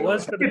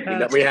was for the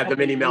past we had the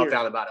mini couple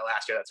meltdown years. about it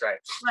last year. That's right.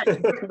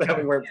 That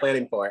we weren't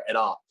planning for at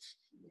all.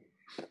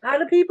 How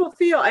do people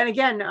feel? And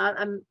again,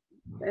 I'm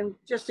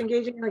just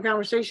engaging in the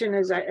conversation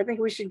is I think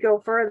we should go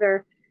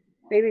further,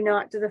 maybe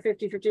not to the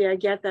 50-50. I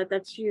get that,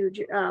 that's huge.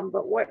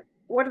 But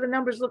what do the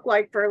numbers look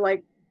like for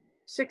like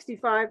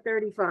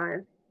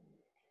 65-35?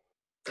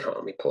 Oh,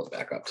 let me pull it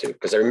back up too,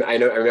 because I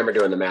remember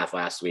doing the math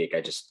last week.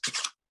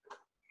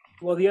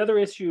 Well, the other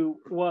issue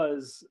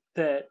was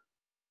that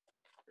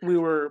we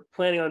were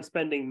planning on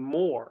spending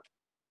more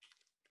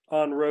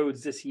on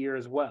roads this year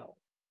as well.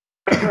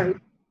 Right.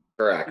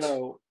 Correct.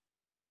 So,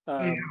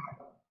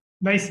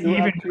 nice we were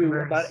even up to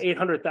about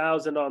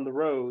 800,000 on the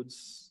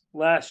roads.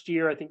 Last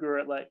year, I think we were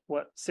at like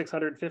what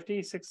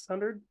 650,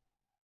 600.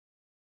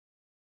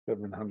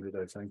 700,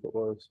 I think it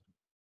was.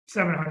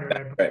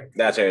 700. Right.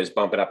 That's right. It was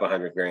bumping up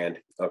 100 grand.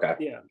 Okay.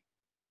 Yeah.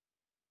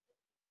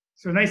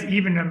 So nice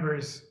even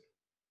numbers.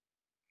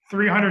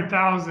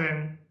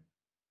 300,000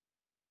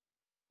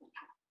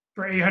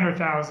 for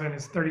 800,000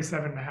 is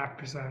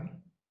 37.5%.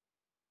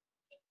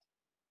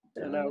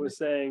 And I was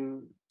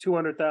saying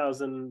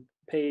 200,000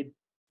 paid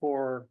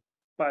for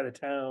by the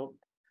town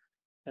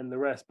and the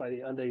rest by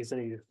the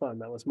undesignated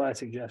fund. That was my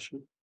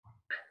suggestion.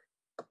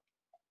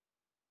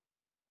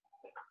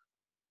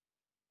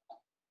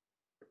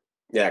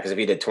 Yeah, because if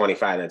you did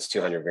 25, that's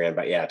 200 grand.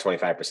 But yeah,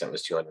 25%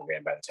 was 200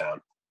 grand by the town.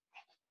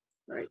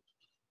 Right.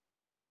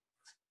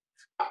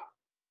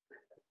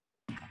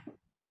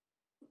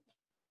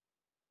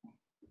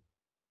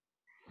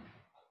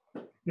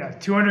 Yeah,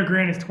 200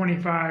 grand is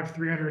 25,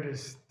 300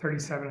 is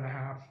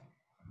 37.5.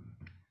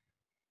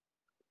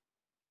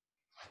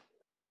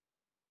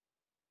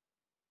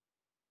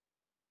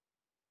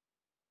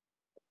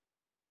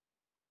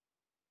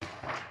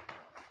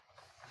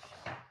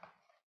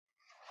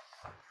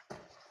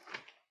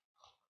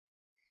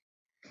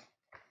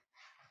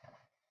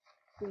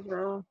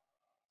 Overall.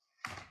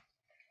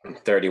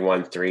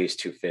 31.3 is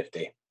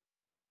 250.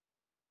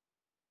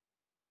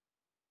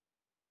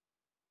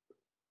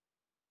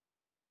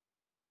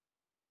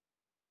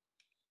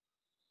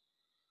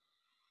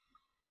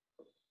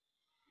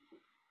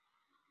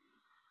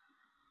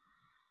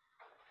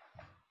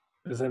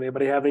 Does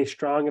anybody have any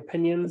strong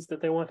opinions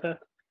that they want to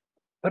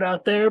put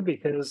out there?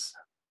 Because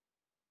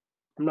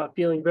I'm not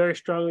feeling very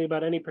strongly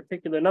about any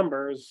particular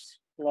numbers,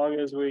 as long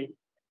as we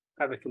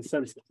have a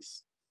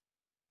consensus.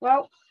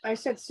 Well, I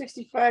said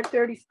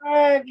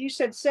 65-35. You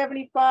said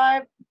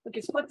 75. We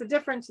could split the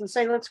difference and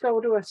say, let's go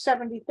to a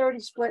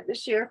 70-30 split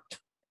this year.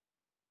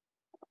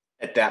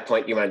 At that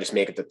point, you want to just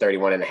make it the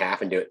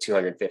 31.5 and do it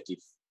 250,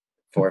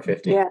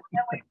 450. Yeah,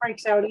 that way it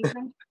breaks out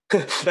even.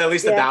 At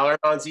least the dollar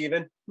amount's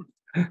even.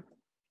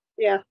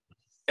 Yeah.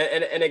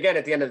 And again,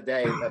 at the end of the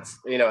day, that's,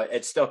 you know,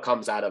 it still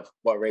comes out of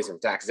what raising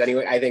taxes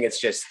anyway. I think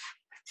it's just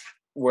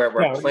we're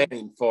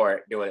planning for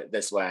it, doing it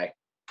this way.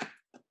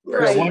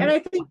 Right. And I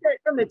think that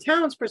from the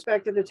town's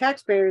perspective, the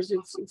taxpayers,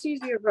 it's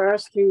easier for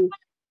us to,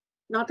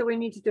 not that we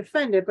need to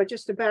defend it, but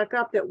just to back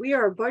up that we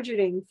are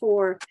budgeting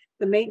for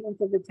the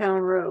maintenance of the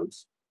town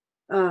roads.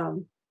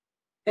 And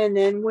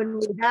then when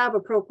we have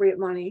appropriate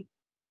money,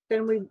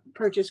 then we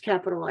purchase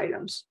capital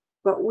items.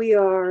 But we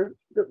are,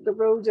 the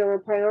roads are a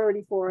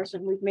priority for us,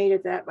 and we've made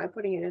it that by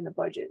putting it in the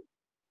budget.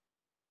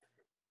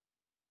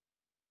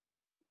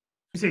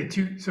 You say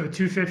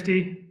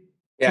 250?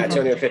 Yeah,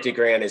 250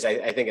 grand is,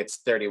 I think it's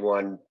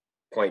 31.2%,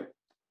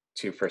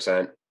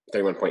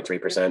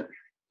 31.3%.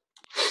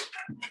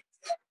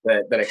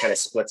 But then it kind of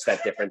splits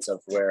that difference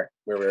of where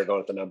we were going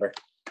with the number.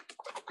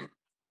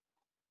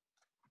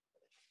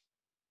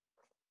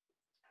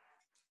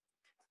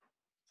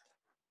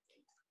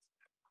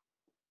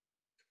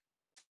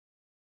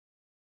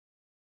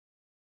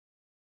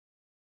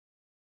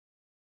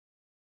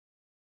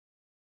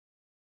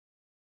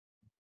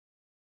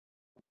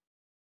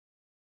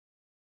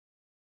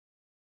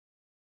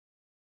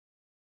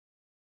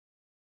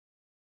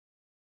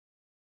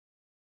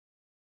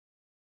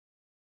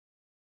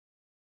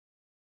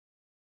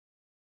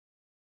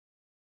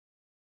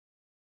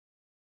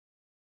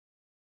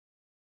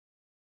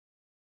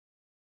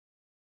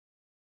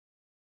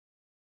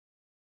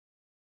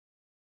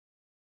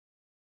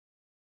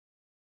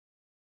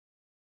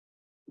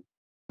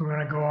 We're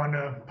going to go on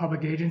to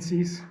public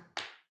agencies.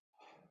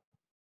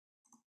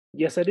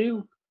 Yes, I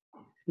do.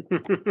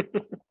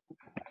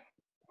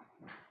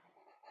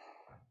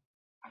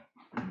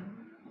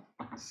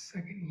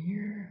 Second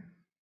here.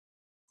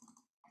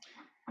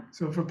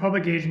 So for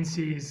public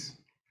agencies,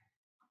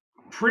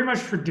 pretty much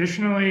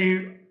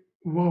traditionally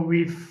what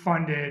we've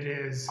funded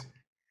is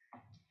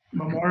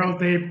Memorial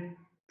Day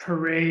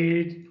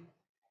Parade.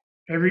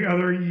 Every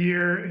other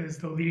year is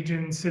the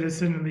Legion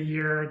Citizen of the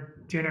Year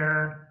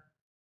dinner,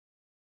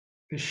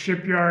 the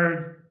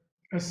Shipyard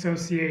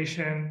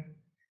Association,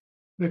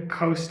 the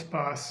Coast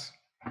Bus,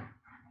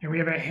 and we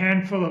have a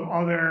handful of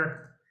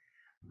other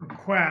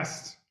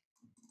requests.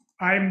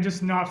 I'm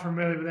just not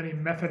familiar with any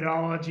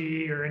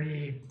methodology or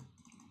any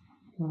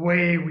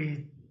way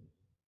we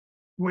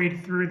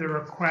wade through the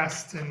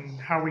requests and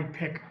how we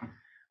pick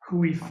who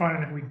we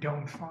fund and who we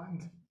don't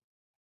fund.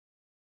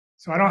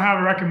 So I don't have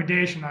a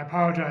recommendation. I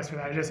apologize for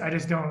that. I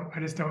just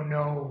don't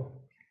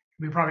know.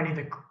 We probably need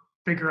to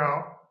figure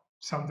out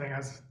something,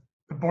 as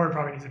the board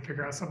probably needs to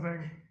figure out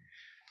something.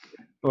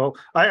 Well,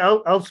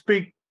 I'll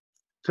speak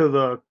to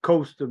the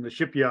Coast and the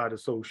Shipyard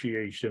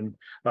Association.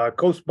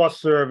 Coast Bus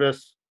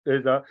Service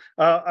is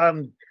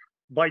I'm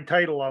by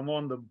title, I'm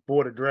on the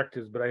board of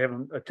directors, but I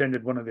haven't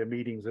attended one of their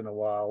meetings in a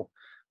while.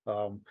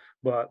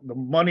 But the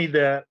money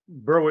that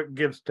Berwick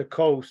gives to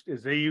Coast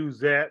is they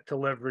use that to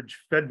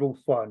leverage federal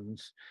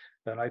funds.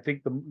 And I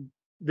think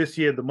this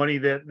year, the money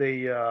that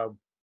they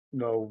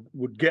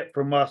would get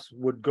from us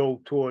would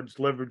go towards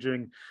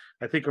leveraging,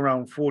 I think,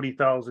 around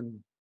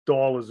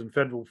 $40,000 in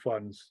federal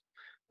funds.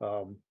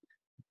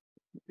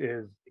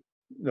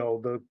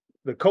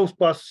 The Coast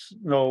Bus,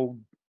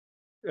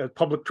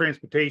 public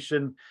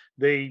transportation,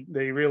 they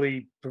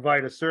really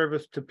provide a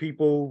service to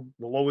people,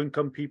 the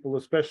low-income people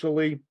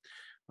especially.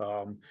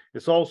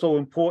 It's also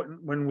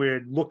important when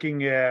we're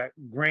looking at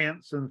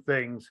grants and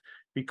things,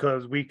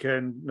 because we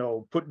can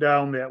put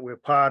down that we're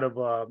part of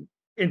a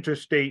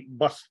interstate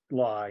bus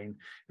line,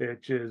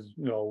 which is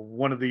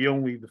one of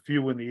the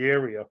few in the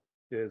area,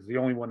 is the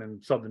only one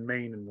in southern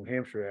Maine and New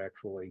Hampshire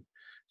actually.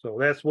 So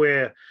that's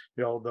where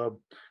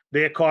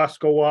their costs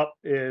go up,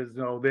 is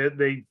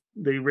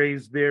they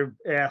raised their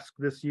ask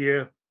this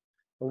year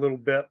a little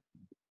bit.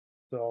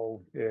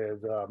 So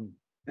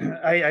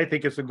I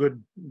think it's a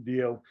good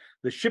deal.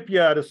 The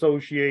Shipyard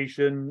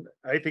Association,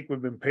 I think we've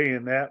been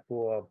paying that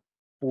for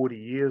 40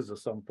 years or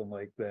something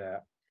like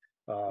that.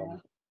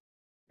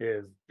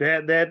 Is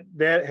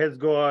that has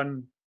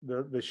gone,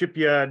 the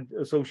Shipyard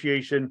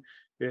Association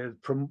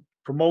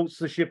promotes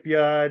the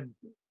shipyard,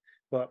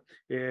 but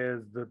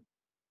is the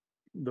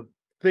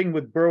thing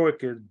with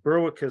Berwick is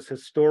Berwick has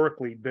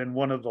historically been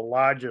one of the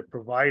larger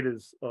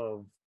providers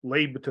of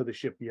labor to the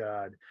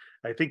shipyard.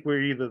 I think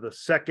we're either the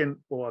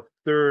second or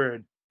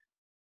third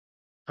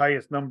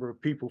highest number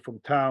of people from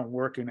town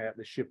working at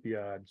the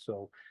shipyard.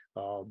 So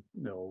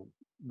the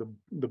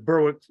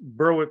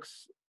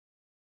Berwick's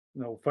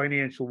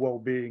financial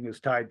well-being is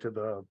tied to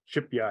the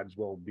shipyard's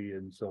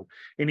well-being. So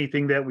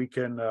anything that we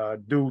can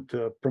do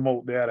to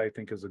promote that, I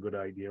think, is a good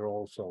idea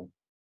also.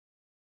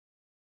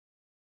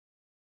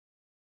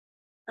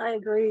 I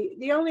agree.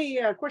 The only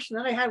question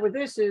that I had with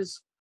this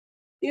is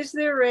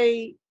there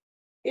a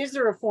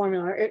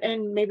formula,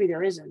 and maybe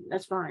there isn't,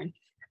 that's fine,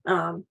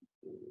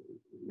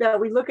 that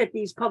we look at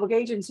these public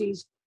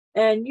agencies,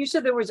 and you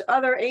said there was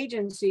other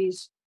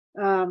agencies.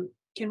 Can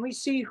we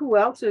see who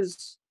else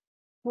is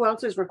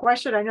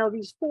requested? I know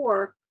these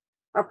four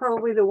are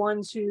probably the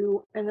ones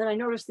who, and then I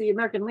noticed the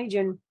American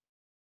Legion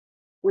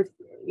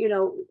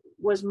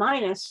was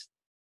minus.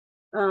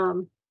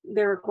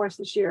 their request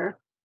this year.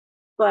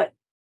 But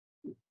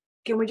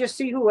can we just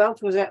see who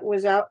else was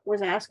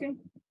asking?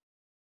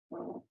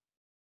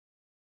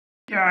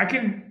 Yeah, I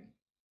can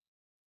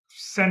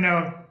send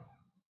out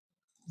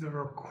the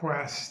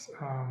request.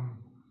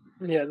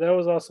 Yeah, that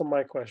was also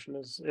my question: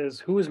 is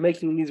who is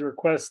making these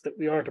requests that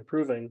we aren't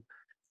approving?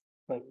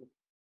 Like,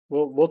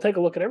 we'll take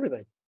a look at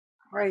everything.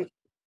 Right.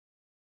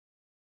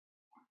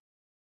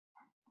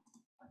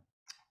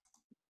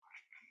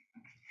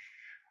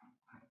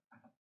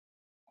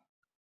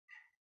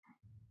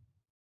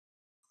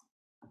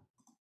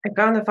 I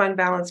found the fund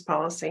balance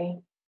policy.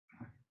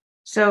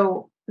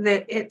 So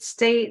it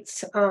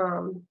states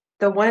the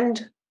one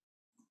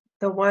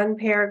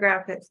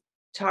paragraph that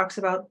talks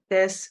about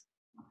this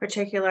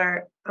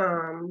particular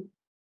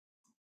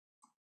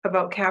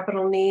about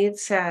capital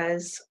needs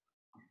says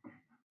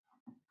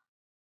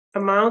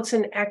amounts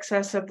in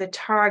excess of the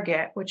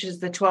target, which is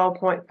the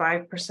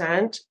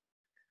 12.5%.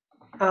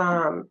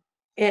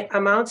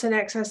 Amounts in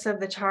excess of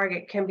the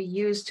target can be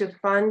used to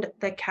fund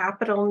the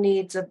capital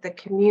needs of the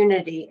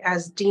community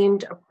as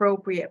deemed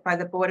appropriate by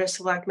the Board of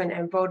Selectmen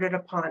and voted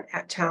upon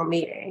at town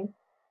meeting.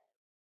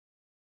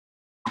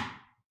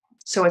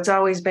 So it's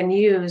always been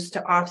used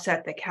to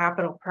offset the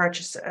capital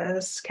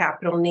purchases,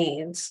 capital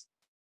needs.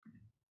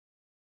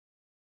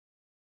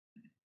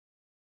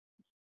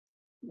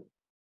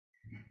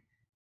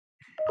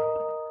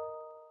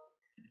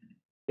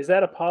 Is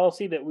that a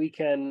policy that we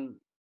can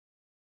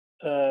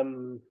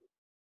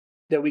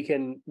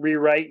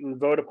rewrite and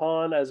vote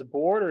upon as a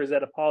board, or is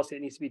that a policy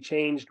that needs to be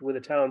changed with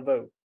a town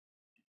vote?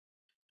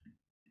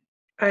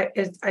 I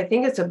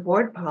think it's a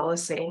board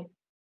policy. I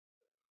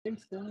think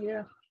so,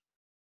 yeah.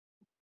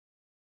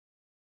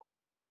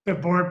 The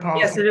board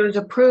policy. Yes, it was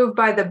approved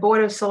by the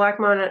Board of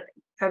Selectmen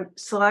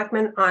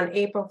on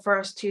April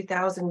 1st,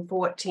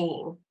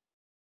 2014.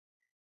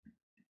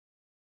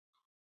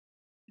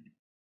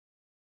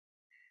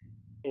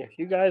 If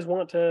you guys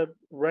want to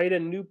write a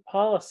new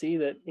policy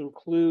that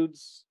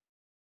includes,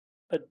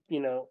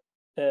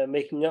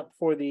 making up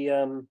for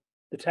the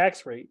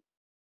tax rate,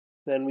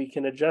 then we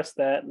can adjust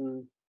that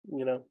and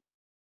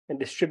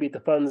distribute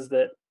the funds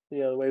that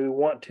the way we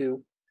want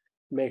to,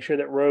 make sure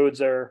that roads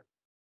are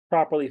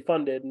properly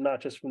funded,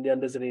 not just from the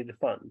undesignated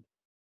fund.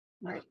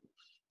 Right.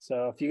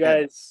 So if you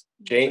guys,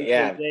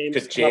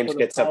 could James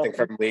get something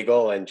from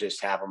legal and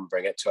just have them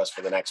bring it to us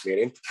for the next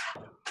meeting?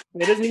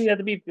 It doesn't even have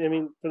to be,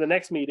 for the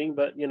next meeting,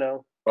 but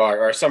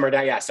or somewhere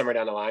down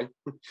the line.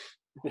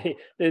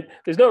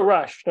 There's no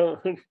rush.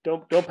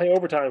 Don't pay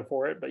overtime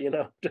for it, but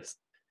just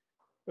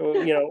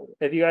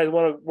if you guys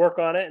want to work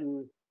on it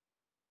and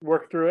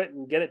work through it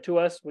and get it to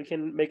us, we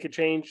can make a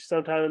change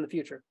sometime in the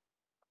future.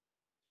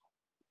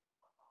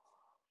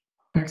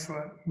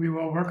 Excellent. We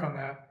will work on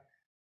that.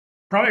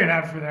 Probably gonna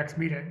have it for the next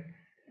meeting.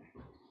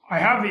 I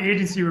have the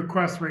agency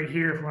request right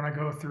here if you want to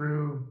go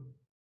through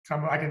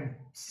some. I can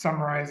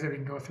summarize it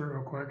and go through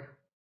real quick.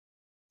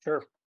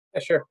 Sure.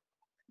 Yeah, sure.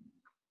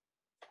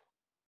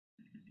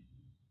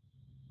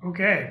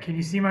 Okay, can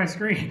you see my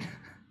screen?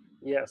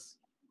 Yes.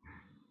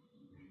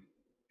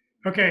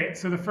 Okay,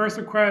 so the first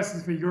request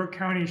is for York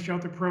County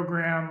Shelter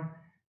Program.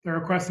 They're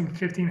requesting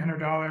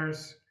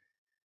 $1,500.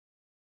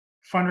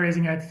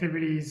 Fundraising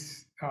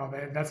activities,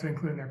 that's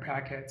included in their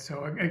packet.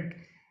 So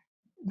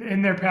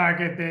in their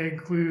packet, they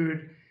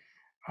include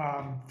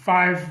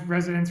 5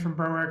 residents from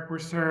Berwick were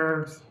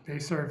served. They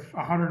served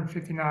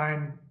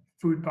 159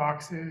 food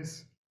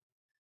boxes.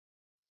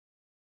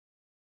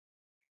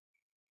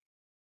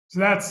 So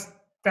that's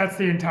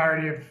the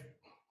entirety of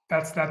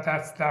that's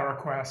that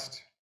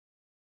request.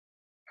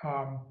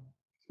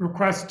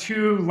 Request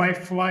 2,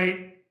 Life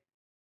Flight.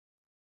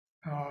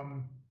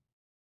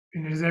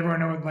 And does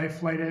everyone know what Life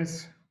Flight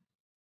is?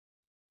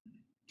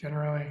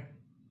 Generally.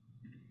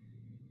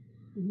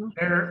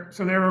 Their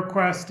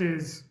request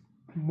is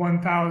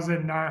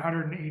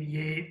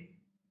 1,988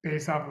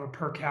 based off of a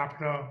per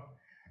capita,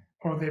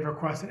 or they've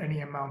requested any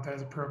amount that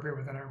is appropriate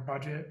within our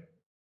budget.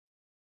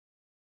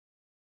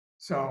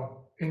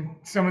 So if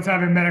someone's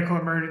having a medical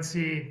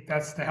emergency,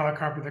 that's the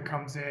helicopter that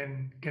comes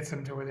in, gets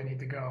them to where they need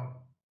to go.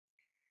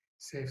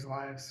 Saves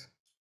lives.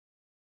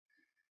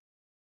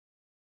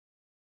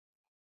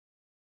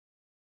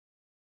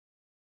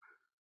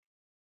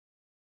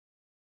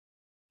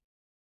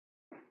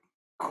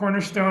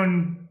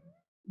 Cornerstone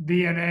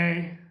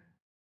DNA,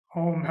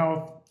 Home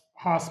Health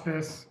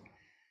Hospice,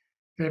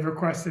 they've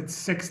requested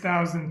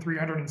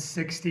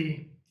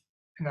 6,360,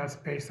 and that's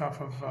based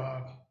off of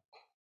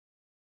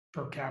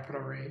per capita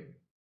rate.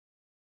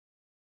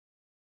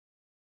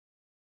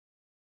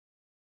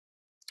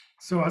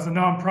 So as a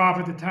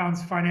nonprofit, the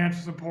town's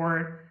financial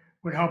support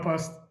would help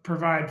us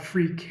provide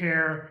free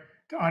care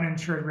to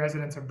uninsured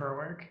residents of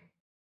Berwick.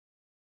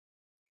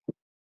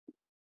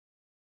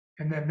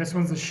 And then this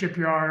one's the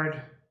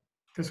Shipyard,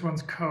 this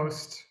one's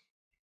Coast.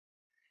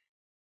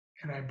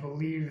 And I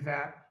believe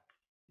that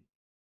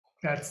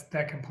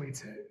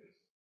completes it.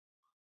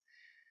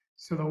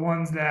 So the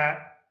ones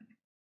that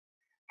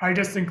I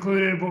just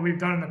included what we've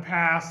done in the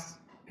past,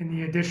 and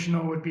the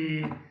additional would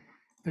be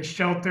the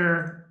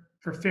shelter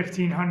for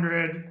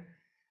 1,500,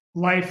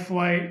 Life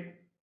Flight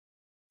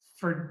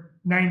for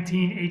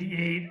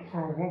 1988,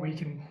 or what we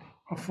can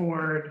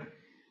afford,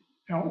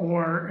 you know,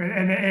 or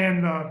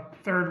and the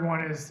third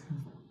one is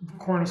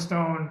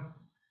Cornerstone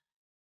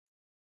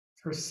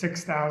for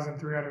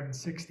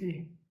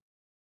 6,360.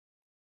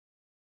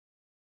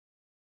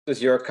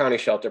 Does your county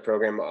shelter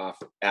program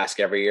ask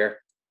every year,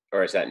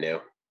 or is that new?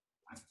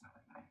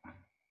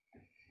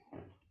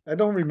 I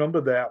don't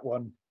remember that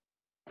one.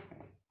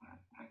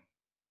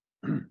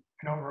 I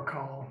don't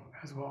recall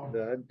as well.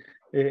 I'm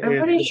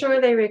pretty sure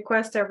they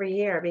request every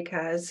year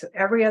because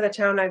every other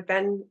town I've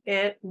been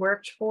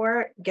worked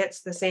for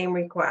gets the same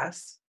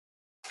request.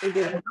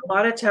 A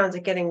lot of towns are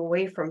getting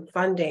away from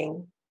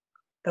funding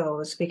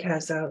those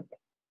because of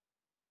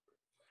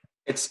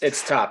it's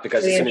tough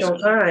because as soon as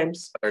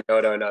times or no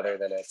to another,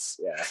 then it's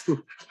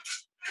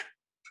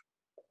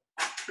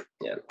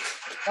yeah.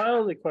 My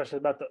only question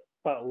about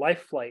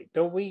Life Flight,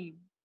 don't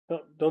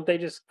they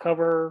just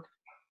cover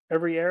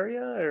every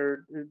area,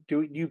 or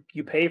do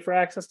you pay for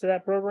access to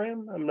that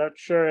program? I'm not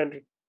sure.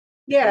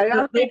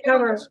 Yeah, they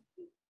cover.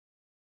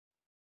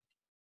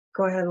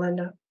 Go ahead,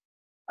 Linda.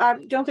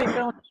 Don't they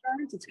bill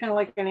insurance? It's kind of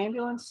like an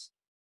ambulance.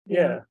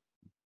 Yeah.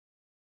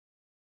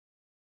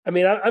 I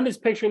mean, I'm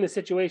just picturing the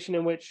situation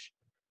in which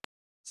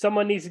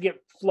someone needs to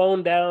get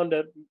flown down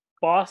to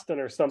Boston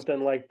or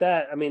something like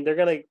that. I mean, they're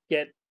gonna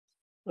get,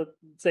 let's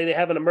say they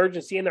have an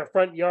emergency in their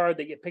front yard,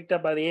 they get picked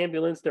up by the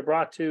ambulance, they're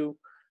brought to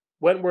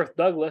Wentworth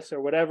Douglas or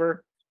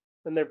whatever,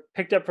 and they're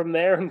picked up from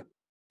there and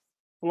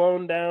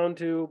flown down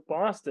to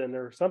Boston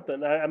or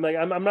something.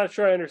 I'm not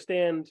sure I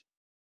understand.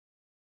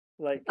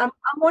 Like, I'm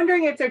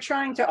wondering if they're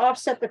trying to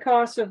offset the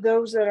cost of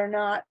those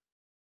that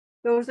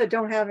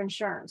don't have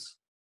insurance.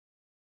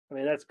 I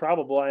mean, that's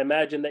probable. I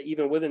imagine that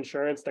even with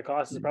insurance, the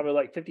cost is probably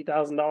like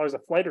 $50,000 a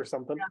flight or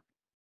something.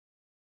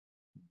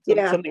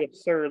 Something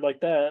absurd like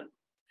that.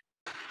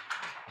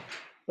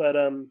 But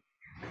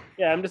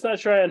yeah, I'm just not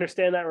sure I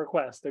understand that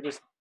request. They're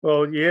just.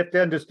 Well, you have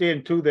to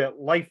understand too that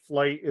Life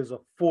Flight is a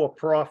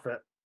for-profit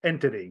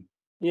entity.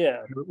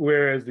 Yeah.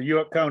 Whereas the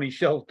York County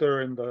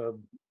Shelter and the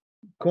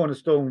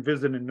Cornerstone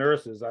Visiting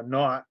Nurses are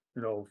not,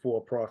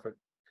 for-profit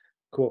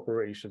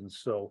corporations.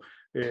 So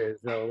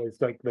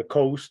it's like the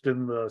Coast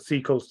and the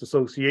Seacoast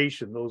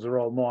Association; those are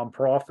all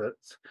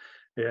nonprofits.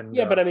 And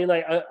yeah, but I mean,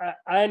 like,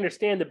 I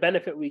understand the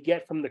benefit we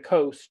get from the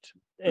Coast,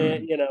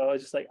 and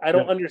it's just like I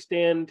don't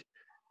understand.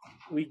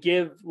 We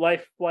give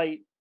Life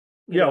Flight.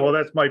 Well,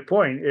 that's my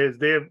point. Is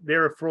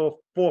they're a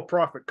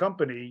for-profit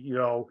company.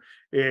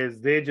 Is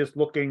they're just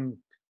looking.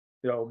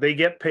 They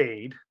get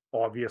paid,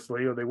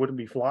 obviously, or they wouldn't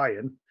be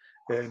flying.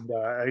 And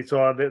I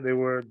saw that they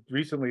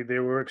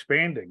were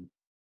expanding.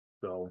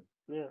 So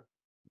yeah.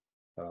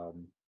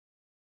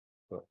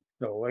 But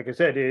no, like I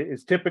said,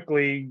 it's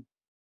typically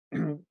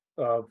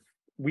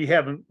we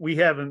haven't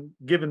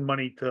given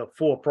money to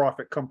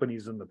for-profit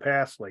companies in the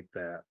past like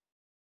that.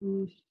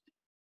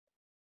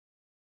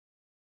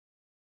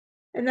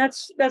 And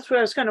that's what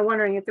I was kind of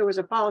wondering, if there was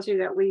a policy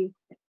that we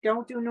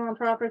don't do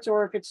nonprofits,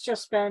 or if it's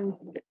just been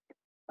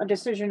a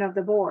decision of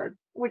the board,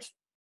 which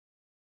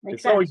makes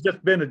It's sense. always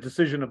just been a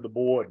decision of the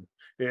board.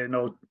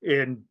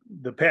 In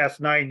the past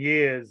 9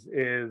 years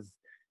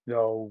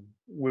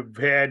we've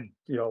had,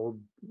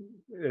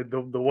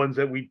 the ones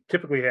that we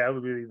typically have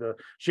would be the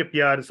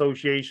Shipyard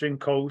Association,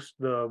 Coast,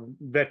 the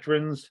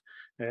Veterans,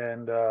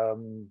 and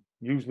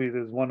usually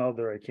there's one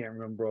other I can't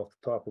remember off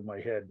the top of my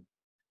head.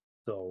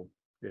 So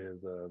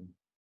there's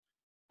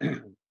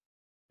and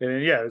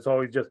it's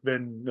always just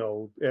been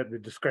at the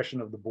discretion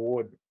of the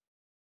board.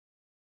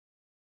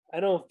 I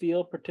don't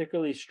feel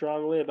particularly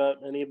strongly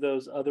about any of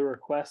those other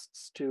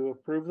requests to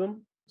approve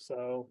them.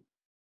 So,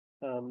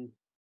 the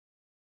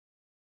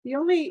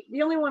only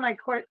one I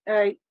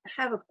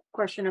have a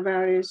question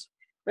about is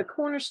the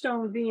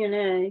Cornerstone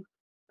VNA.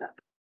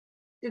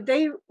 Did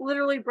they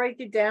literally break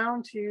it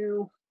down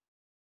to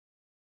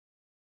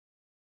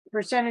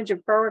percentage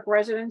of Berwick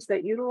residents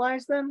that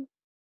utilize them?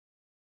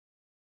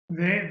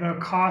 The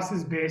cost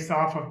is based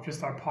off of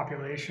just our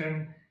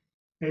population.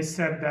 They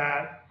said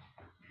that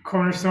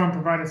Cornerstone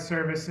provided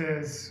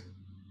services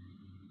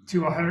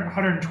to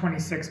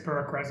 126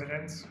 Berwick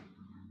residents,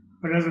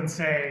 but it doesn't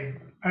say.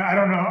 I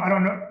don't know.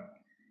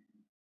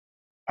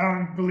 I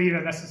don't believe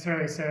it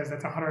necessarily says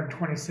that's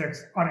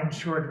 126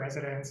 uninsured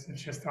residents.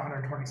 It's just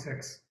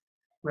 126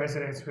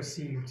 residents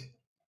received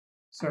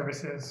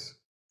services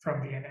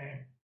from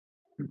VNA.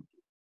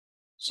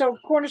 So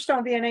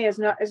Cornerstone VNA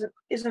isn't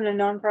a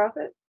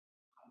nonprofit?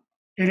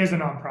 It is a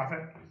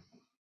nonprofit.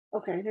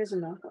 Okay, it is a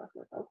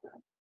nonprofit. Okay.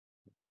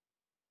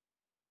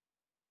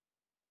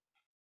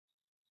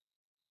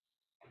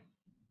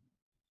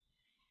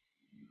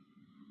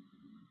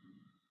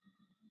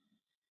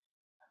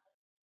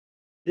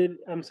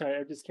 I'm sorry,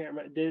 I just can't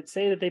remember. Did it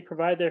say that they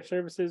provide their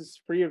services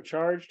free of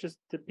charge just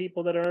to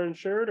people that are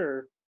uninsured,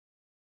 or?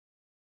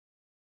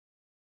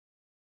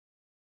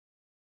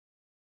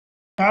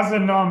 As a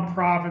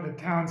nonprofit,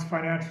 the town's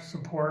financial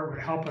support would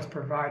help us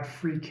provide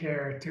free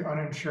care to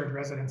uninsured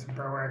residents in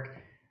Berwick,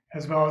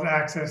 as well as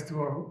access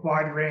to a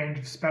wide range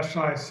of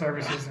specialized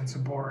services and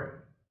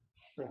support.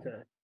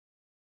 Okay.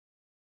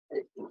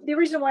 The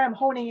reason why I'm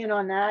honing in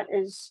on that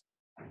is,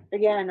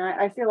 again,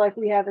 I feel like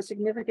we have a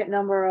significant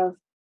number of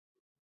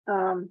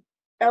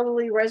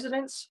elderly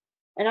residents,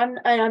 and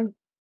I'm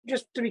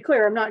just to be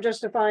clear, I'm not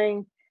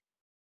justifying,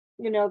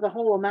 the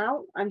whole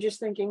amount. I'm just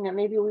thinking that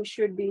maybe we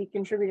should be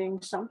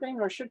contributing something,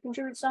 or should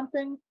contribute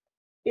something,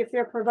 if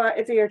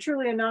they are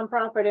truly a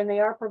nonprofit and they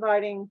are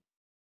providing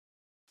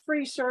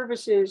free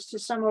services to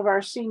some of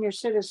our senior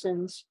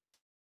citizens.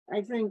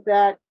 I think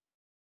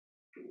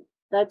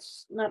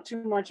that's not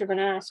too much of an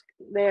ask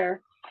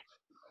there.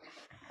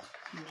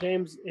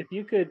 James, if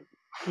you could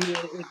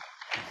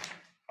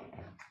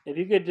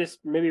just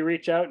maybe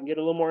reach out and get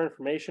a little more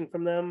information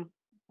from them,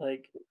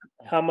 like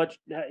how much,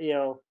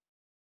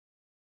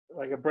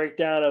 like a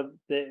breakdown of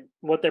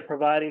what they're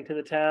providing to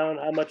the town,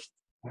 how much,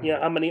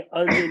 how many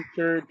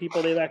uninsured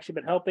people they've actually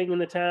been helping in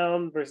the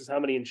town versus how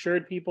many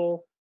insured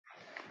people,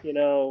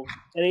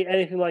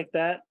 anything like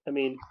that. I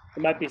mean,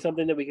 it might be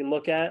something that we can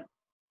look at,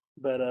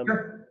 but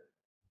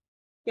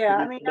yeah,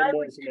 I mean,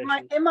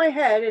 in my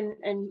head,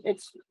 and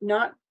it's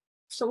not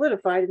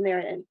solidified in there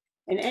in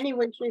any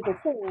way, shape, or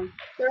form.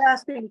 They're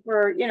asking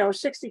for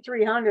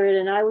 6,300,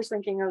 and I was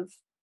thinking of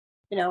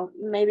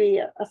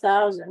maybe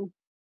 1,000.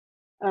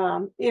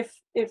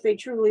 If they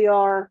truly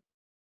are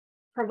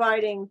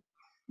providing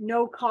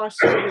no cost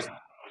service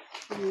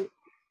to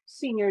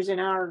seniors in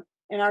our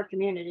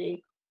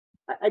community,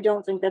 I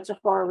don't think that's a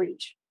far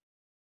reach.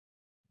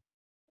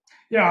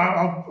 Yeah,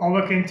 I'll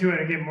look into it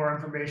and get more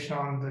information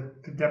on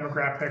the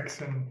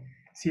demographics and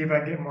see if I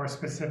can get more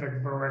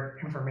specific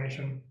Berwick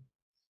information.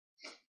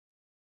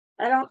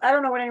 I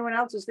don't know what anyone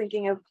else is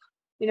thinking of,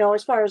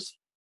 as far as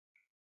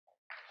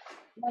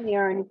money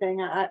or anything.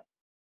 That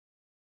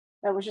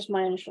was just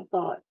my initial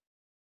thought.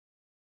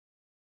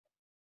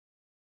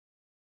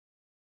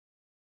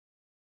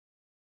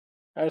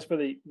 As for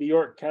the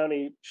York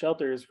County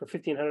shelters, for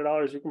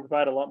 $1,500, you can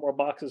provide a lot more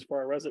boxes for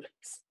our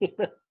residents.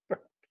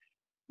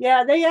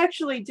 Yeah, they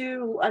actually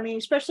do. I mean,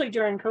 especially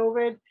during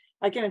COVID,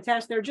 I can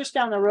attest. They're just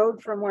down the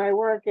road from where I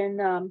work,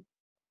 and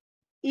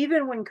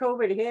even when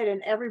COVID hit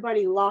and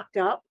everybody locked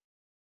up,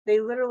 they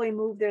literally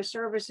moved their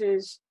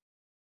services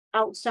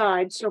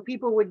outside. So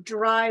people would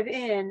drive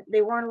in.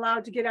 They weren't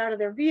allowed to get out of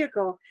their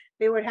vehicle.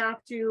 They would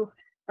have to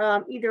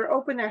either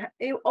open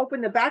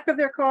the back of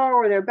their car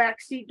or their back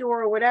seat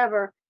door or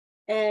whatever.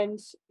 And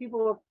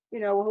people, who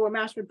were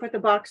masked would put the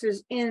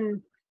boxes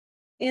in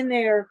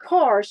their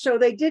car. So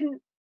they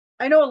didn't.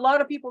 I know a lot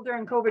of people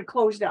during COVID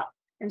closed up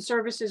and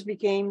services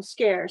became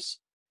scarce.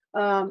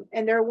 And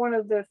they're one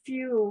of the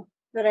few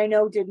that I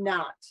know did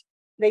not.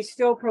 They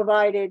still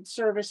provided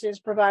services,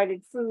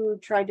 provided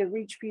food, tried to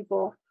reach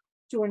people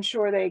to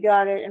ensure they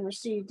got it and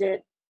received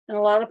it. And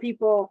a lot of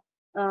people,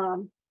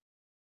 on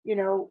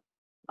the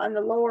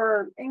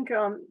lower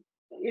income,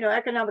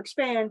 economic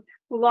span,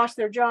 who lost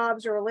their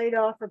jobs or were laid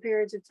off for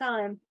periods of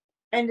time,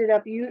 ended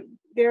up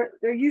their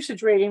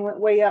usage rating went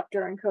way up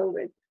during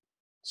COVID.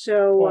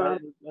 So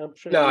I'm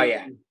sure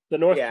the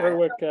North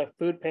Berwick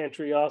food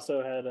pantry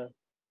also had a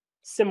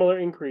similar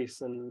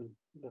increase in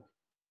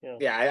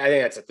Yeah, I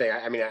think that's the thing.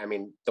 I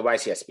mean, the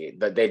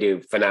YCSB, they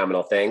do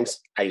phenomenal things.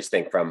 I just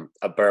think from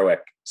a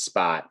Berwick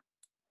spot,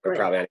 we're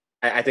probably.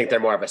 I think they're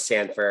more of a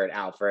Sanford,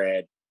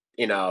 Alfred.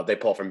 They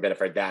pull from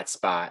Biddeford, that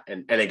spot,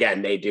 and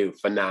again, they do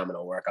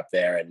phenomenal work up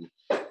there. And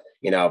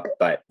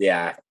but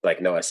yeah,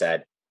 like Noah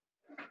said,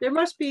 there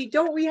must be.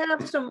 Don't we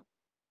have some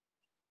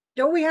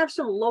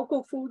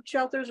local food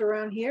shelters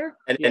around here?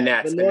 And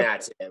that's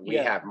it. We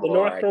have more. The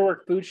North Berwick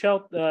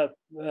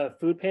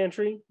food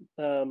pantry.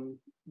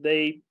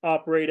 They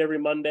operate every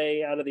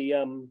Monday out of the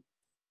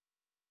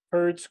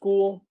Herd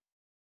School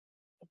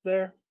up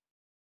there.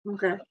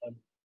 Okay.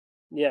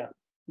 Yeah,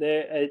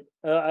 I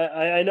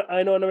know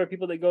a number of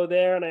people that go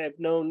there, and I have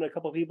known a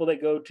couple of people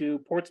that go to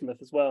Portsmouth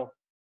as well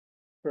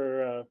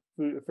for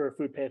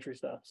food pantry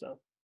stuff. So.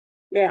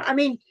 Yeah, I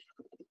mean,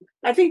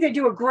 I think they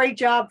do a great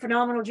job,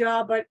 phenomenal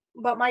job. But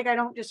Mike, I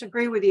don't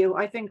disagree with you.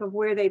 I think of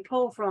where they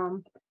pull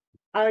from,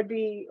 I would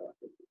be,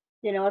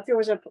 if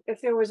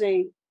there was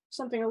a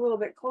something a little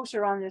bit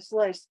closer on this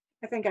list,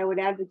 I think I would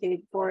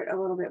advocate for it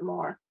a little bit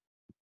more.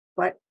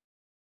 But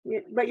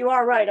you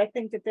are right. I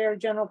think that their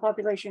general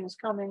population is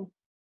coming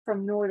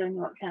from northern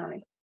York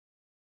County.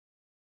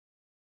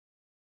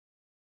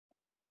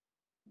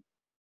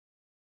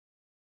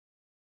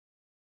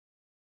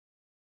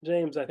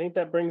 James, I think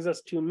that brings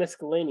us to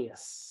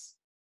miscellaneous.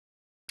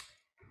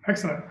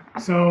 Excellent.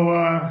 So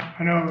I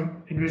know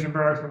Envision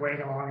Berwick's been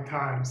waiting a long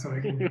time, so we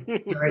can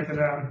get right to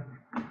them.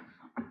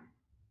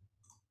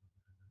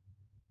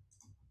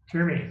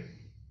 Jeremy.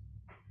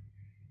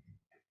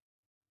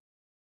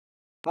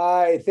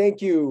 Hi,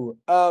 thank you.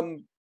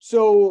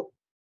 So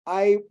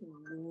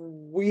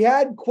we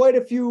had quite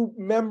a few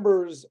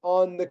members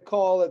on the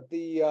call at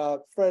the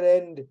front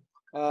end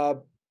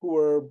who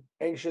were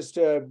anxious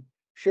to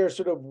share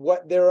sort of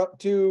what they're up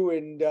to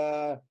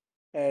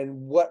and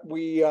what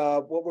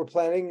we're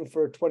planning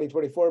for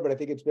 2024. But I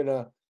think it's been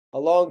a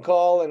long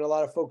call, and a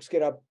lot of folks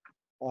get up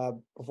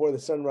before the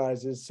sun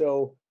rises.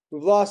 So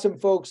we've lost some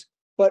folks,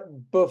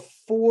 but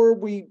before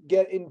we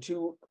get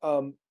into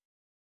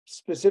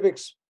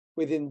specifics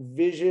with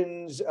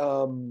Envision's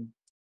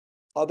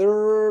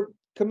other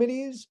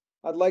committees,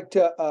 I'd like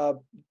to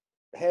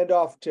hand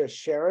off to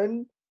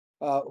Sharon,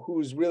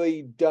 who's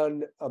really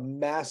done a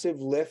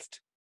massive lift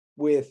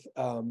with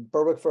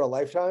Berwick for a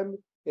Lifetime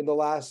in the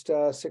last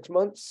 6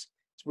 months.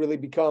 It's really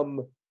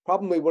become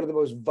probably one of the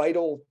most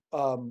vital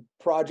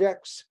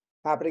projects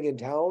happening in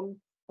town,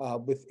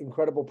 with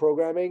incredible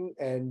programming,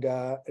 and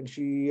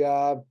she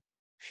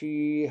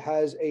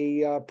has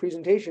a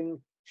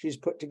presentation she's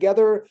put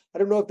together. I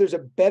don't know if there's a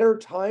better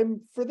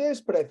time for this,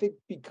 but I think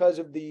because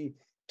of the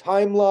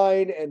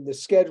timeline and the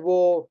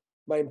schedule,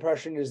 my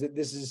impression is that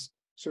this is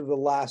sort of the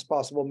last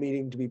possible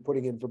meeting to be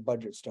putting in for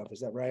budget stuff.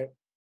 Is that right?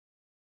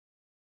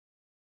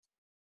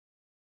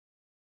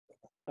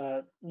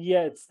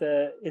 Yeah, it's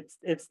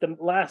the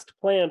last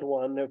planned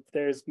one. If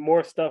there's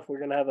more stuff, we're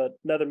gonna have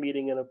another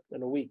meeting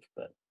in a week,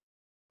 but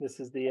this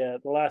is the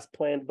last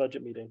planned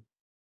budget meeting.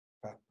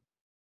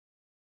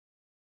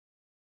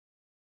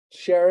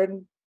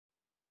 Sharon,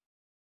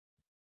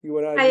 you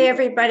want to? Hi,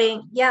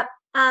 everybody. Yep.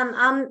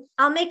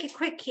 I'll make it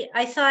quick.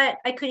 I thought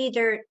I could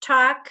either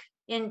talk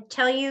and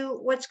tell you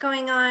what's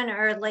going on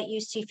or let you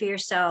see for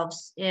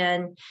yourselves.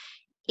 And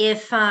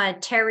if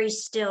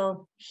Terry's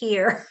still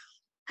here,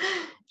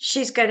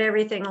 she's got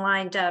everything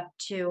lined up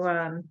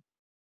to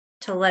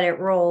let it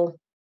roll.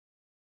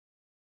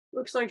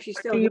 Looks like she's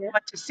still What do you here.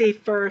 want to see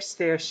first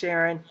there,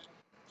 Sharon?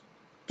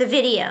 The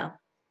video.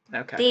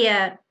 Okay.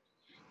 The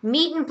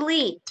meet and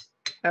bleed.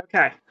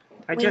 Okay.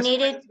 I We just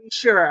needed- wanted to be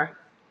sure.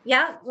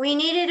 Yeah, we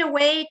needed a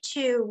way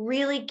to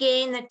really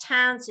gain the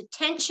town's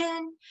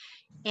attention,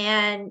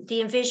 and the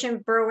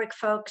Envision Berwick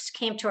folks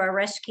came to our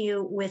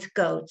rescue with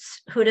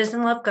goats. Who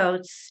doesn't love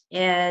goats?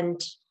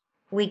 And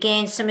we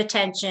gained some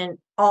attention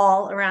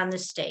all around the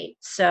state.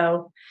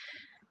 So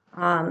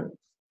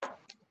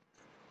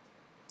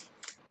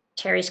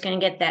Terry's going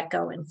to get that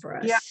going for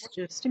us. Yeah,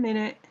 just a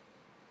minute.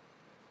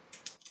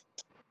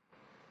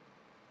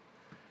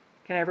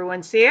 Can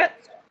everyone see it?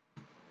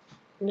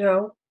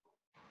 No.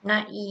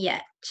 Not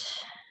yet.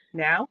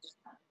 Now?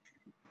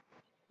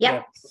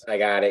 Yep. I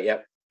got it.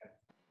 Yep.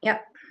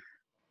 Yep.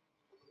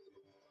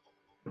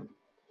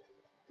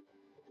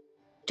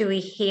 Do we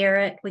hear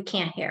it? We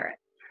can't hear it.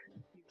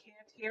 You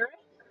can't hear it?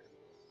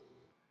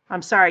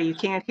 I'm sorry, you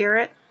can't hear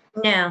it?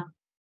 No.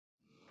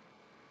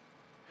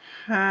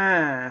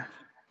 Huh.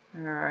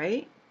 All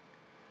right.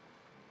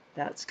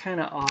 That's kind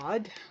of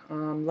odd.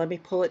 Let me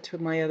pull it to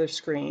my other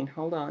screen.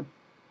 Hold on.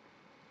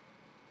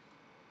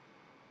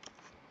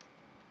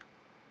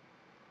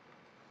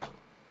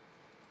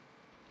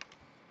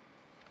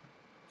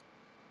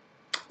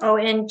 Oh,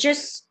 and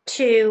just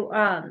to,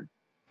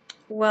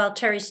 while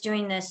Terry's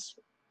doing this,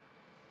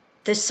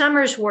 the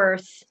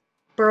Somersworth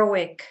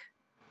Berwick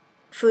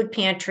Food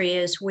Pantry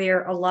is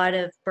where a lot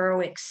of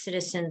Berwick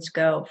citizens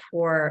go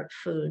for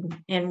food.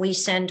 And we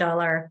send all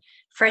our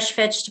fresh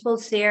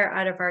vegetables there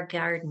out of our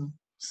garden.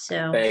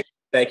 So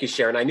Thank you,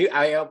 Sharon.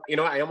 I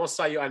almost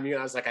saw you on mute.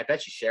 I was like, I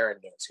bet you Sharon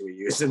knows who we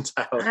use in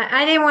town.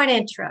 I didn't want to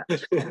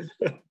interrupt.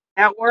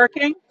 That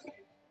working?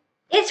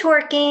 It's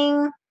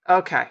working.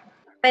 Okay.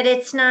 But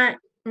it's not,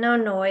 no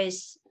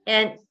noise.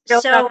 And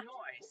Still so, no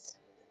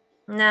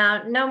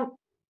noise. no.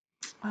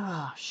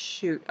 Oh,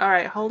 shoot. All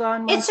right, hold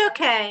on. It's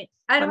okay.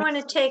 I don't want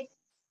to take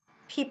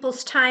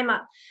people's time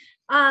up.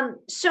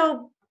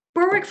 So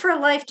Berwick for a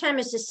Lifetime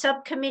is a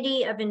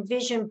subcommittee of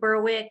Envision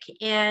Berwick,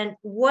 and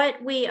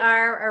what we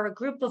are a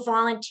group of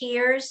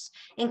volunteers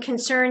and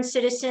concerned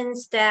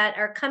citizens that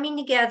are coming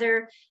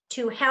together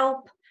to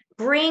help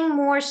bring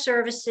more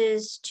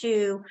services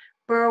to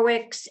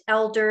Berwick's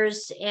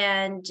elders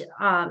and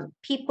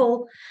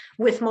people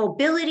with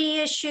mobility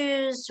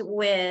issues,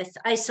 with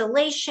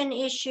isolation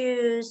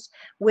issues,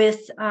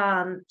 with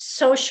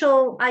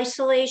social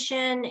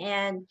isolation.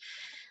 And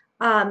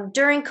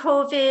during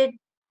COVID,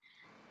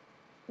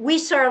 we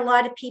saw a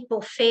lot of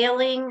people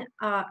failing,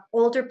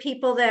 older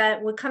people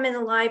that would come in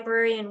the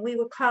library and we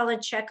would call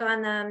and check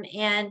on them.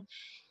 And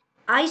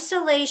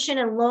isolation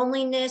and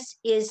loneliness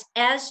is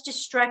as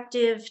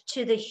destructive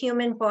to the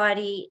human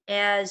body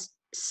as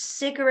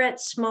cigarette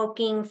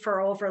smoking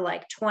for over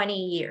like 20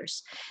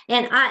 years.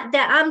 And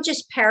I'm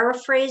just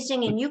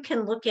paraphrasing, and you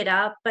can look it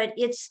up, but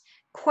it's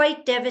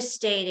quite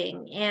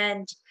devastating.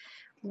 And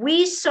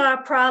we saw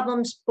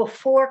problems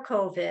before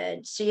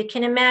COVID, so you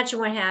can imagine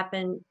what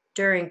happened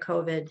during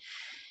COVID.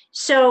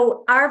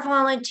 So our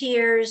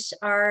volunteers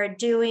are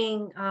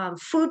doing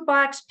food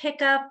box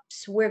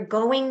pickups. We're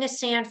going to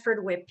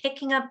Sanford. We're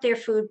picking up their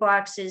food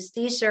boxes.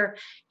 These are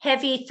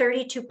heavy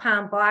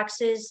 32-pound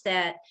boxes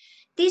that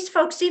these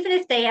folks, even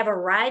if they have a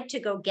ride to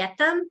go get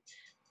them,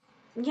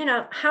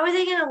 how are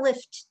they going to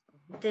lift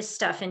this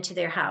stuff into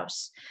their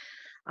house?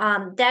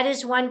 That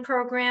is one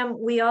program.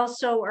 We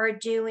also are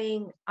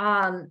doing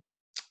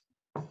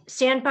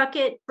sand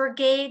bucket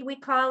brigade, we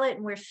call it,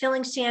 and we're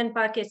filling sand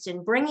buckets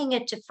and bringing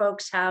it to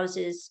folks'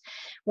 houses.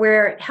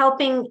 We're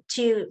helping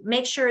to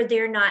make sure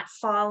they're not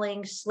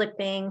falling,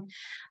 slipping,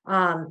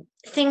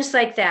 things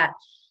like that.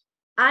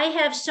 I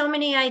have so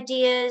many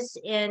ideas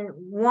and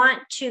want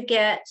to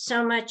get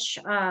so many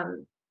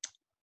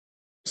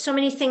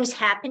things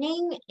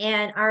happening,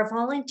 and our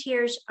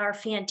volunteers are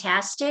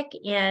fantastic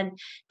and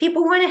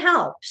people want to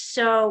help.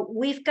 So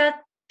we've got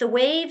the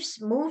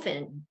waves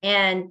moving,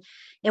 and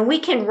we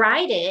can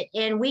ride it,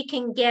 and we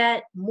can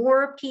get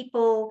more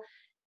people,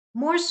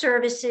 more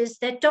services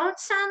that don't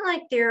sound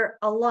like they're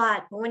a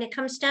lot, but when it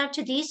comes down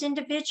to these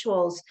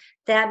individuals,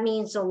 that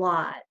means a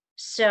lot.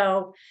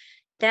 So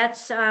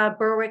that's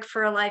Berwick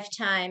for a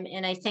Lifetime.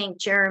 And I thank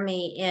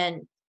Jeremy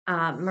and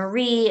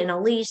Marie and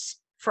Elise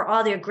for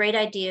all their great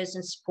ideas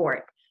and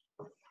support.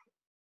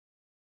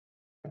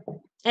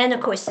 And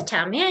of course, the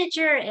town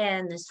manager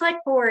and the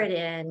select board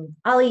and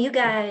all of you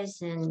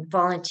guys and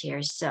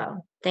volunteers.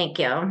 So thank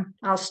you.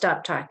 I'll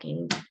stop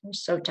talking. I'm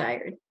so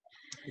tired.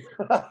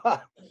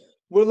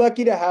 We're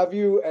lucky to have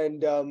you,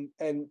 and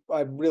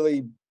I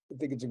really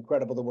think it's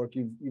incredible the work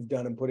you've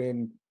done and put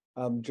in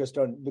just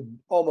on with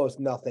almost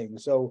nothing.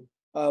 So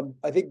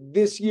I think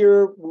this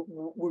year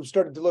we've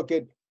started to look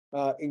at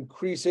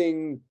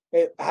increasing,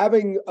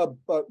 having a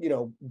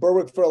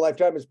Berwick for a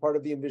Lifetime as part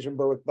of the Envision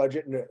Berwick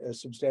budget in a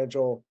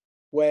substantial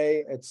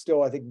way. It's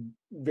still, I think,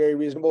 very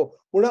reasonable.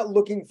 We're not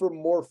looking for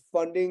more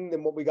funding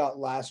than what we got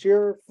last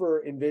year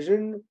for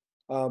Envision.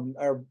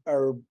 Our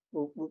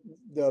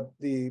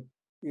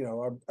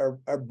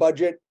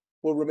budget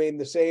will remain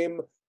the same,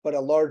 but a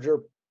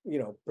larger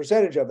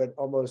percentage of it,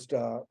 almost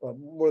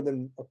more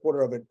than a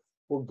quarter of it,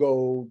 will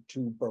go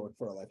to Berwick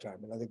for a Lifetime,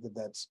 and I think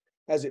that's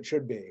as it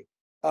should be.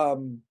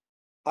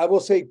 I will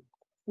say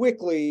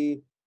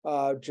quickly,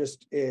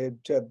 just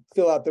to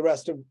fill out the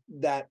rest of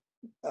that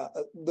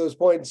those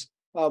points.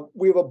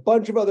 We have a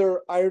bunch of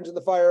other irons in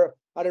the fire.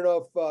 I don't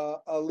know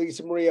if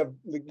Lisa Marie,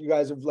 you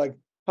guys have like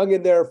hung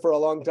in there for a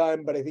long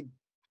time, but I think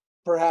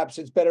perhaps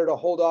it's better to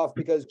hold off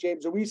because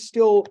James, are we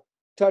still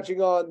touching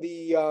on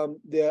the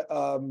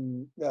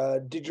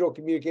digital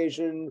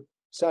communication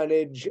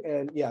signage?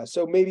 And yeah,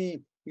 so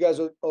maybe you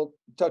guys will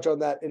touch on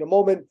that in a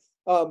moment.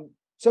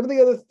 Some of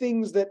the other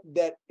things that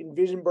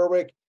Envision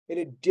Berwick, in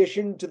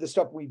addition to the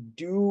stuff we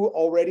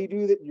already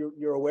do that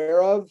you're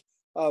aware of,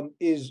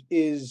 is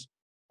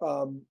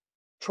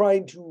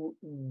trying to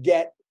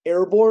get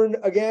airborne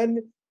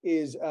again,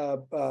 is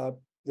the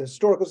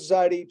Historical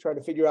Society, trying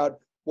to figure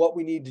out what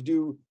we need to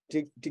do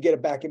to get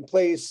it back in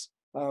place.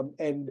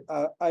 And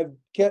I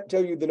can't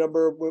tell you the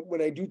number,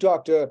 when I do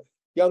talk to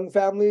young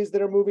families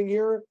that are moving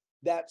here,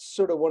 that's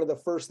sort of one of the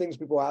first things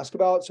people ask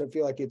about. So I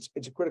feel like it's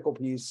a critical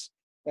piece.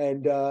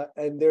 And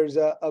there's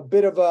a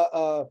bit of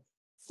a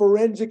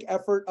forensic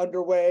effort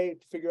underway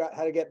to figure out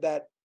how to get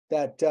that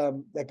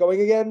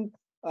going again.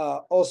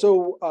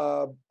 Also,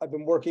 I've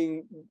been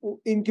working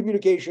in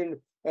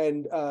communication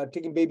and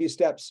taking baby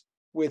steps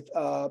with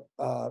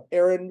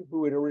Aaron,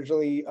 who had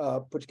originally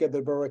put together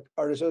the Berwick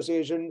Art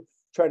Association,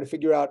 trying to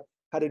figure out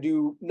how to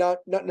do not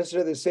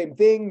necessarily the same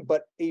thing,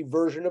 but a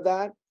version of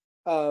that,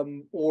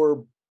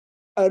 or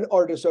an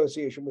art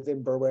association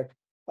within Berwick,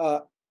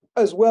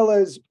 as well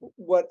as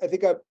what I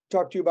think I've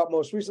talked to you about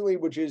most recently,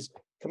 which is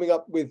coming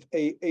up with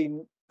a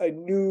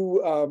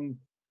new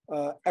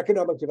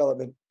economic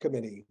development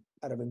committee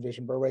out of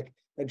Envision Berwick,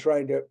 and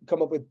trying to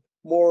come up with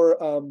more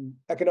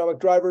economic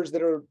drivers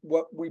that are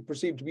what we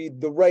perceive to be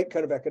the right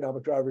kind of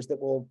economic drivers that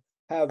will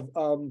have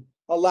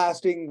a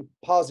lasting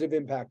positive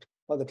impact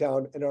on the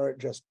town and aren't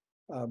just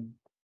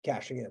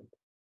cashing in.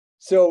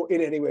 So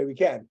in any way we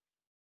can.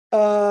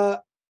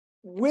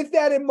 With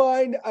that in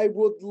mind, I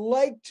would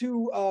like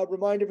to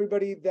remind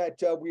everybody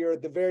that we are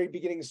at the very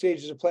beginning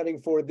stages of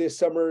planning for this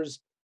summer's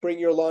Bring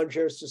Your Lawn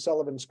Chairs to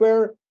Sullivan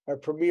Square, our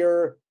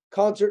premier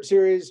concert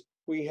series.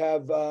 We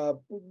have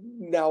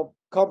now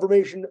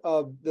confirmation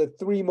of the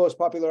 3 most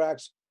popular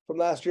acts from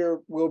last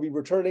year will be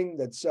returning.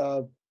 That's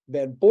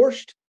Van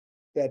Borscht,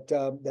 that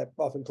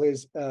often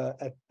plays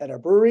at our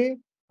brewery.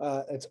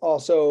 It's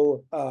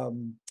also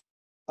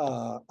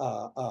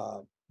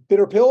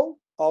Bitter Pill,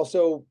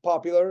 also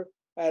popular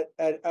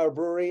at our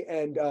brewery,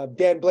 and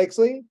Dan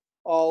Blakesley,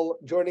 all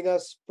joining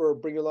us for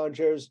Bring Your Lawn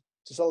Chairs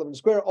to Sullivan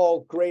Square.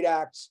 All great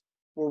acts.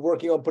 We're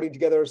working on putting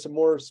together some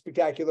more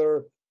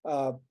spectacular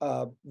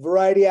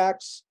variety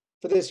acts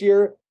for this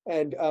year.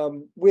 And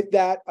with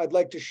that, I'd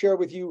like to share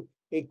with you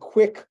a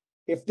quick,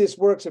 if this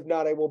works, if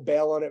not, I will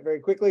bail on it very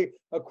quickly,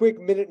 a quick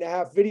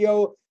 1.5-minute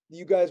video.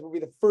 You guys will be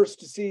the first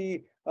to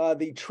see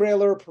the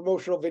trailer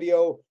promotional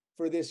video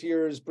for this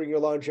year's Bring Your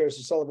Lawn Chairs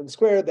to Sullivan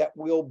Square. That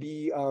will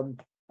be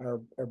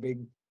our big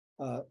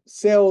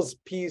sales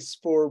piece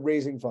for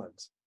raising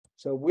funds.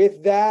 So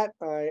with that,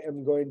 I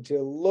am going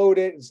to load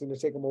it. It's going to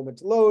take a moment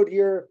to load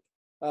here.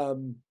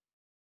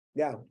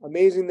 Yeah,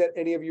 amazing that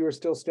any of you are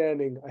still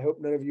standing. I hope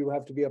none of you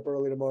have to be up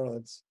early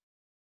tomorrow.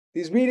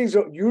 These meetings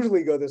don't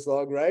usually go this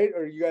long, right?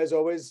 Or you guys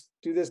always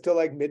do this till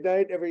like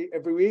midnight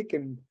every week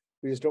and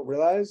we just don't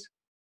realize?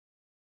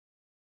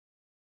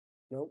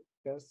 Nope,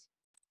 yes.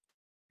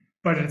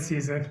 budget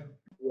season.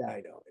 Yeah,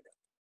 I know.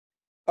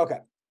 Okay,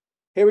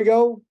 here we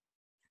go.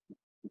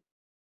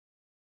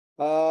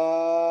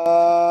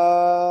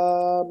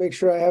 Make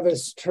sure I have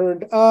this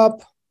turned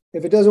up.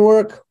 If it doesn't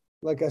work,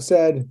 like I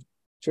said,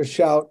 just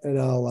shout and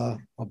I'll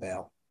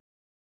bail.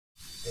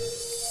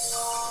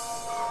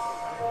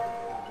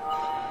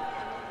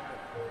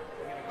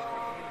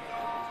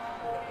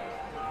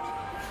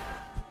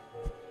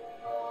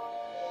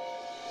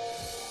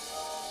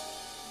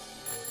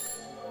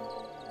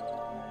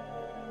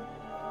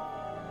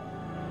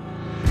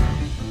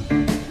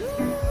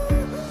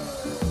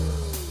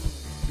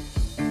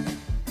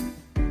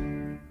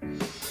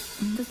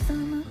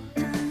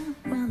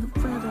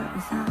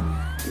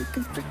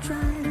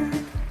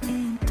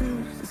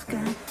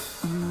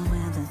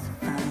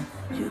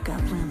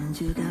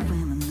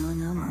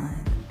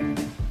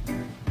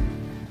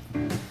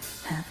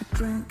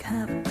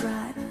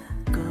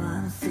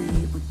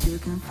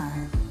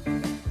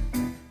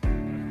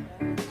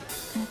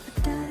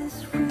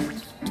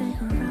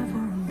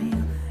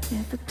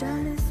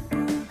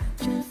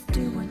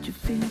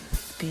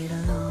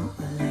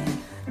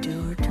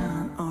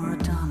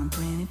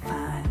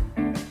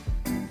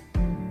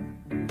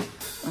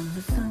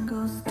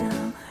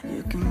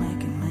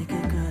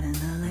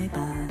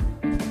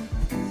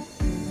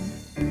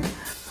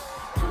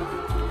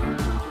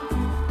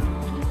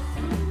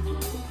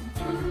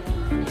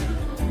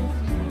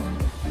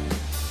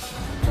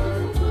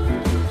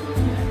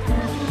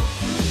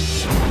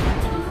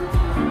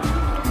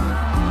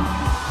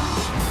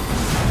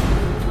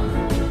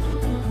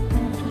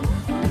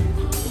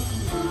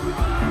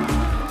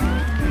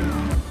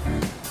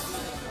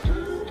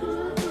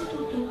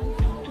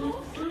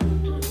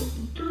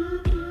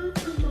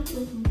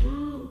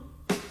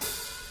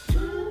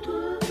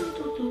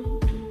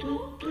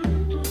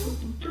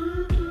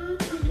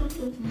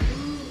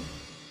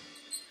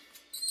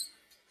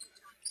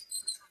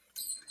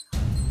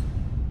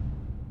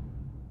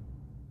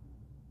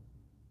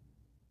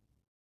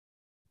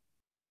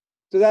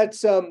 So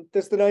that's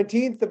the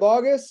 19th of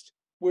August.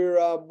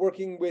 We're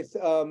working with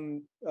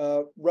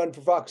Run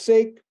for Fox's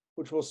Sake,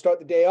 which will start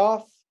the day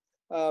off.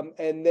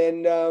 And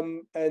then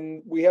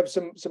and we have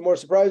some more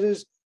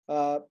surprises.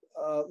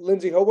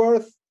 Lindsay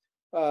Howarth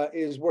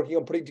is working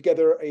on putting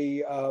together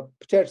a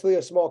potentially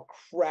a small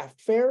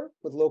craft fair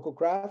with local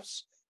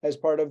crafts as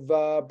part of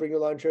Bring Your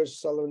Lawn Chairs to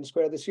Sullivan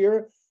Square this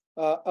year,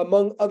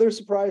 among other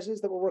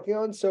surprises that we're working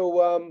on.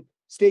 So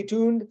stay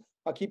tuned.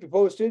 I'll keep you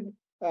posted.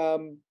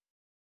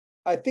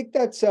 I think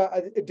that's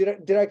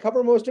did I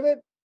cover most of it,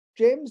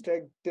 James?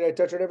 Did I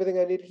touch on everything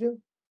I needed to?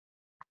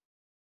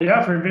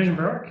 Yeah, for Envision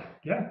Berwick.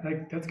 Yeah,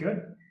 that's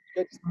good.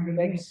 Good.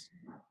 Thanks.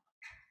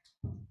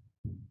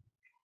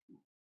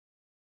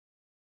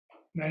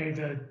 Maybe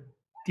the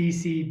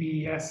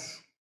DCBS.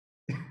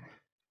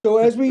 So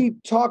as we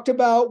talked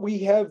about, we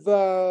have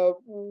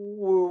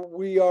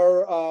we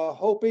are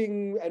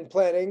hoping and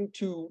planning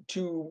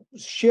to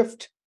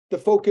shift the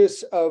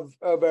focus of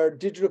our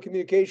digital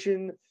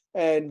communication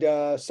and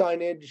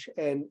signage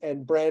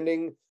and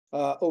branding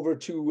over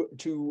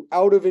to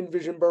out of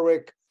Envision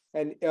Berwick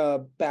and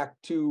back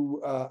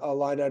to a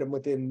line item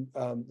within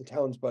the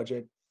town's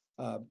budget.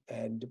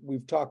 And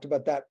we've talked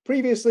about that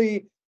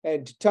previously,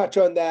 and to touch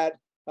on that,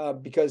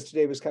 because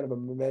today was kind of a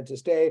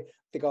momentous day, I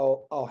think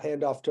I'll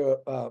hand off to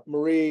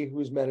Marie,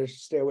 who's managed to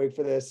stay awake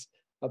for this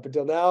up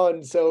until now.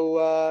 And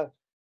so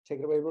take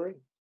it away, Marie.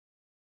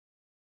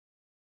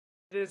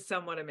 It is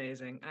somewhat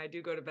amazing. I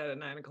do go to bed at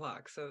 9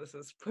 o'clock, so this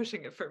is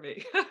pushing it for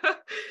me.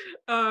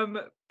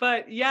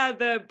 But yeah,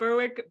 the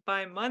Berwick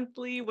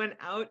Bi-Monthly went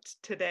out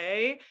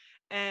today,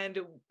 and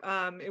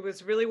it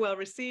was really well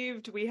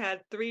received. We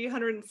had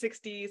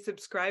 360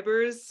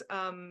 subscribers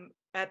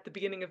at the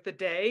beginning of the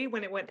day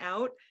when it went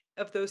out.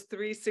 Of those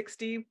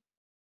 360,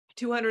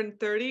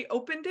 230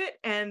 opened it,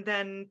 and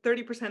then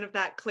 30% of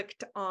that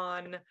clicked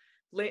on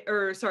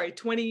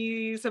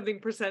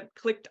 20-something%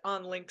 clicked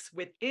on links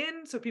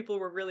within. So people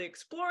were really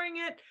exploring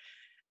it.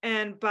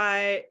 And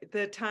by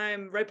the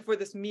time right before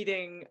this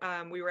meeting,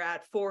 we were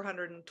at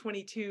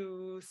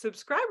 422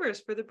 subscribers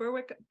for the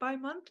Berwick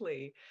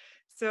Bi-Monthly.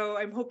 So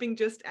I'm hoping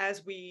just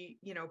as we,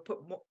 put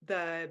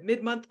the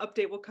mid-month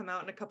update will come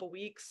out in a couple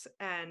weeks.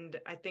 And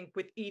I think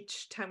with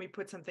each time we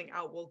put something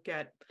out, we'll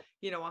get,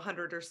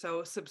 100 or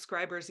so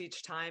subscribers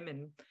each time.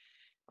 And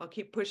I'll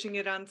keep pushing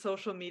it on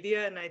social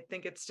media, and I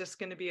think it's just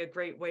going to be a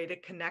great way to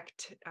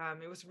connect.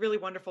 It was really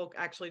wonderful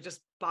actually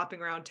just bopping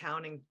around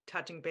town and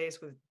touching base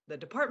with the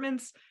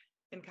departments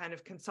and kind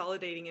of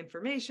consolidating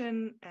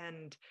information.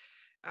 And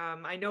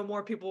I know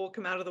more people will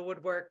come out of the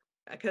woodwork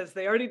because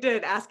they already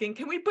did, asking,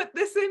 can we put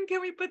this in? Can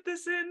we put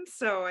this in?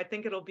 So I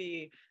think it'll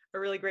be a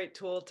really great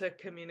tool to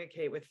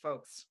communicate with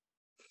folks.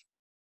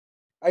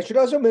 I should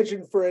also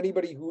mention, for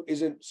anybody who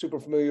isn't super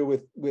familiar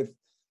with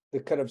the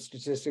kind of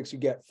statistics you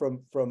get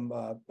from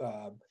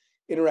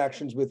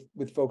interactions with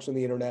folks on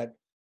the internet,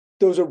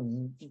 those are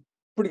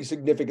pretty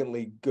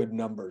significantly good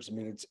numbers. I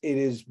mean, it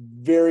is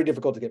very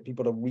difficult to get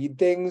people to read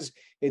things.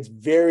 It's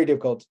very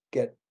difficult to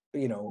get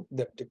them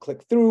to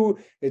click through.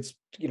 It's,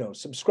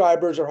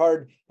 subscribers are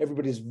hard.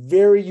 Everybody's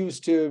very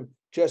used to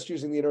just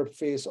using the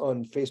interface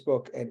on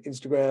Facebook and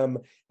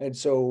Instagram. And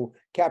so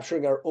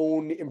capturing our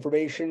own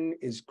information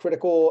is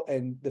critical.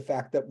 And the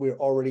fact that we're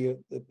already,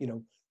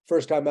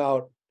 first time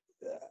out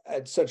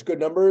at such good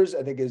numbers,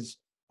 I think is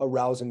a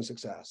rousing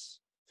success.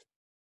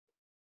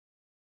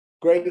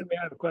 Great. I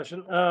have a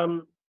question.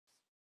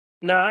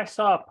 Now I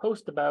saw a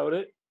post about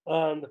it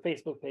on the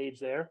Facebook page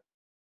there,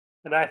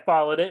 and I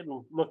followed it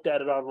and looked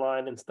at it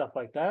online and stuff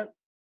like that.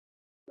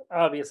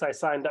 Obviously, I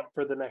signed up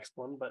for the next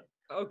one, but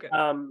okay.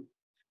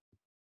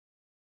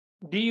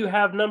 Do you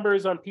have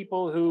numbers on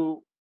people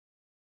who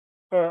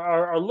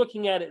are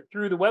looking at it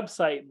through the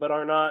website but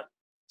are not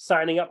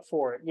signing up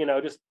for it?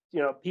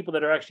 People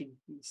that are actually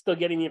still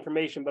getting the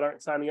information but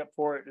aren't signing up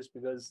for it just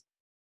because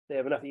they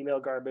have enough email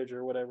garbage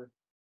or whatever.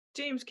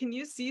 James, can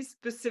you see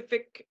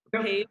specific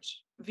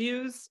page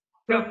views?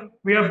 Yep,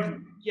 we have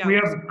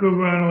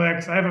Google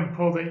Analytics. I haven't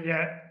pulled it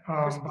yet,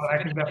 but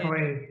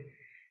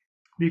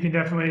you can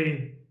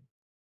definitely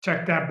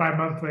check that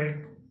bi-monthly.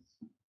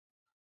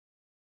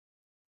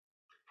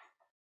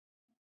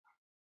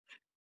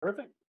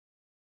 Perfect.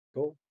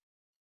 Cool.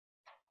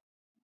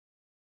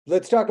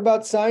 Let's talk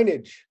about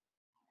signage.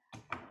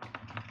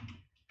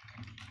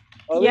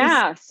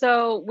 Yeah,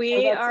 so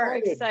we are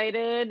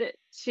excited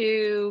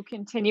to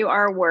continue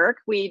our work.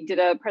 We did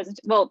a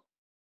presentation. Well,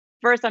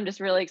 first, I'm just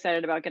really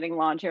excited about getting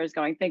lawn chairs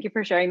going. Thank you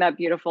for sharing that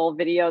beautiful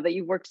video that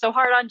you worked so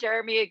hard on,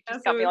 Jeremy. It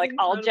just got me like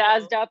all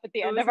jazzed up at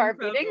the end of our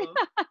meeting.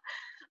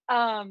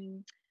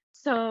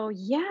 So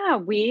yeah,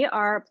 we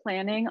are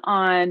planning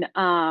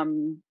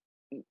on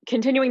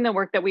continuing the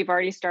work that we've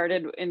already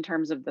started in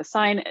terms of the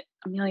sign.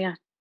 Amelia,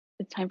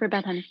 it's time for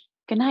bed, honey.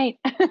 Good night.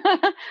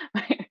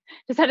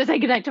 Just had to say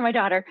good night to my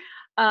daughter.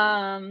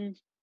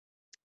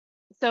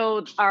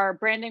 So our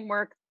branding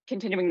work,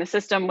 continuing the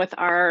system with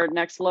our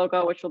next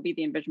logo, which will be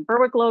the Envision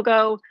Berwick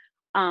logo.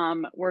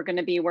 We're going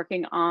to be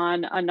working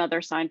on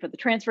another sign for the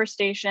transfer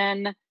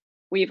station.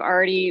 We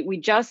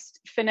just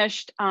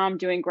finished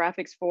doing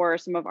graphics for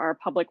some of our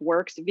public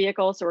works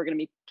vehicles. So we're going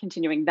to be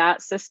continuing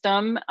that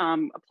system,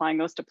 applying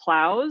those to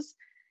plows.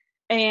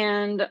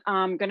 And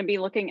I'm going to be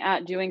looking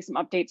at doing some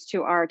updates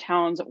to our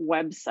town's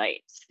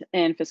website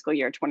in fiscal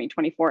year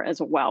 2024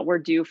 as well. We're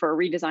due for a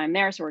redesign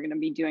there, so we're going to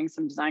be doing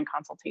some design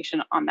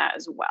consultation on that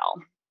as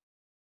well.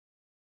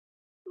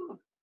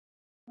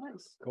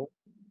 Nice. Cool.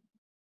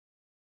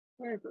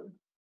 Very good.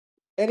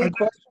 Any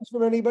questions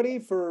from anybody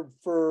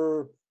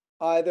for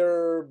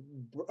either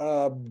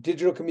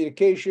digital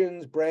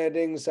communications,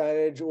 branding,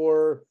 signage,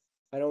 or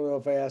I don't know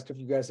if I asked if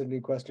you guys had any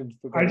questions.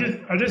 I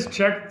just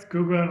checked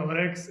Google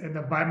Analytics, and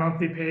the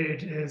bi-monthly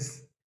page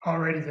is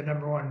already the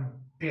 #1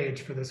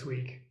 page for this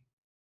week.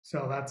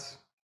 So that's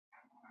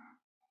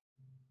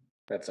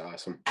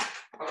awesome.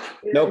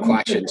 No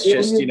questions.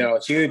 Just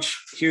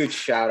huge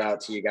shout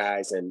out to you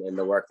guys and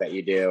the work that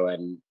you do.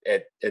 And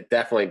it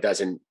definitely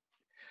doesn't.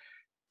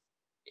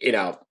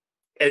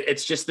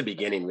 It's just the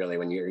beginning, really,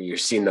 when you're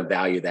seeing the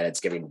value that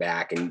it's giving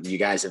back. And you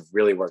guys have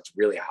really worked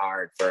really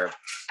hard for,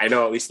 I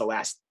know, at least the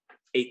last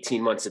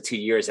 18 months to 2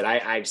 years that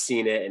I've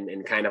seen it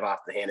and kind of off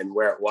the hand and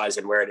where it was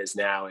and where it is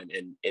now.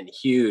 And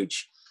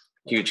huge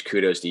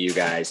kudos to you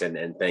guys.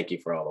 And thank you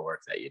for all the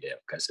work that you do,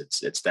 because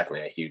it's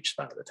definitely a huge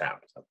spot of the town.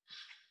 So.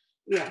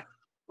 Yeah,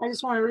 I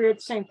just want to read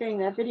the same thing.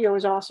 That video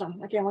was awesome.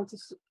 I can't wait to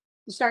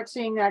start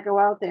seeing that go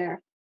out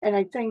there. And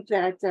I think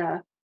that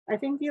the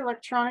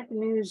electronic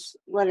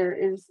newsletter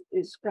is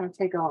going to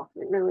take off.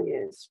 It really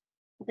is.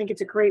 I think it's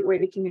a great way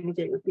to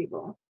communicate with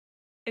people.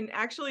 And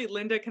actually,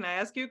 Linda, can I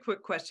ask you a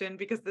quick question?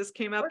 Because this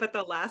came up at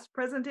the last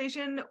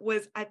presentation.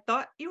 I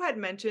thought you had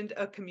mentioned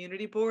a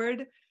community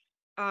board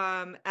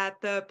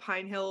at the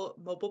Pine Hill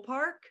Mobile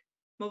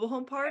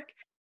Home Park.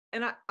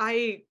 And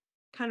I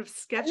kind of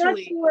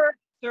sketchily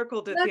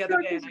circled it the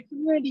other day. It's a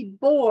community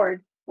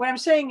board. What I'm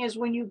saying is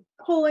when you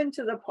pull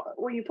into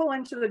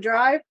the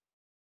drive,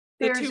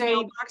 the two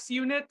mailbox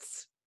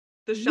units,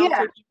 the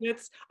shelter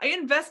units. I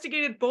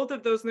investigated both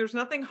of those and there's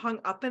nothing hung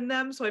up in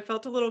them. So I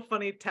felt a little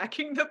funny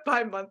tacking the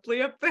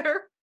bi-monthly up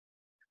there.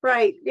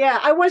 Right. Yeah.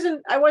 I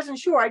wasn't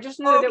sure. I just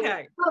knew that it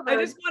was covered.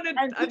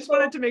 I just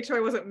wanted to make sure I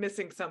wasn't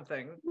missing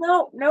something.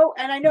 No.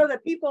 And I know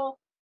that people,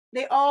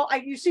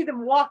 you see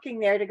them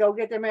walking there to go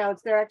get their mail.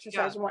 It's their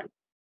exercise one.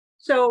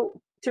 So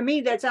to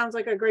me, that sounds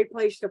like a great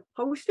place to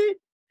post it.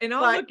 And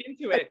I'll look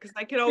into it because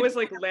I could always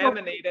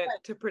laminate it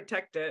to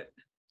protect it.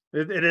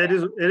 It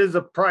is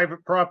a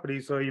private property,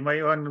 so you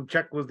might want to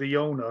check with the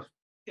owner.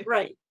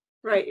 Right,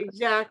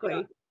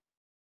 exactly.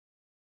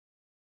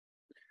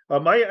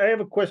 I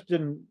have a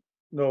question,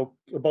 about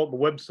the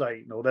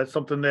website. That's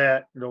something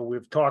that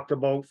we've talked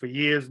about for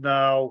years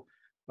now.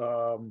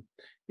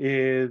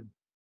 Is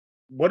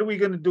what are we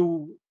going to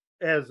do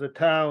as a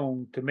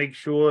town to make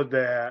sure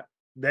that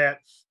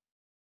that's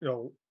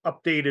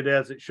updated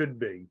as it should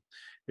be?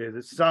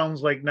 It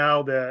sounds like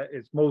now that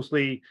it's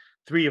mostly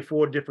 3 or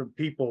 4 different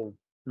people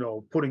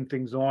putting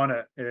things on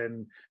it,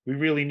 and we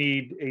really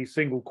need a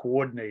single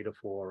coordinator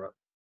for it.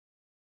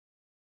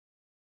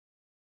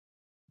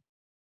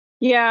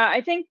 Yeah, I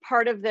think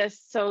part of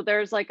this, so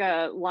there's like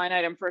a line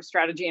item for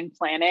strategy and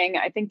planning.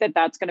 I think that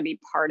that's going to be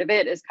part of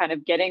it, is kind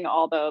of getting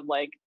all the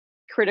like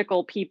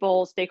critical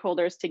people,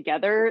 stakeholders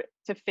together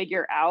to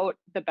figure out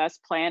the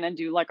best plan and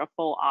do like a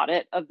full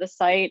audit of the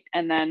site.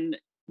 And then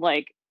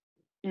like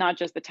not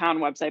just the town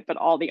website, but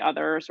all the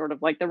other sort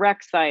of like the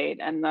rec site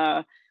and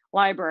the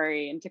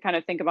library, and to kind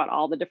of think about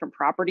all the different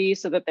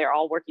properties so that they're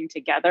all working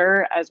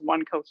together as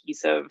one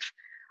cohesive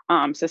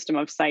system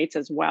of sites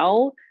as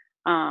well.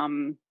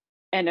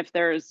 And if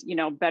there's, you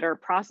know, better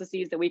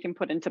processes that we can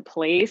put into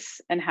place,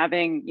 and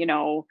having, you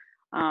know,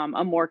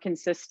 a more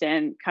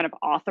consistent kind of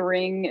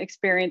authoring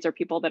experience, or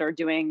people that are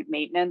doing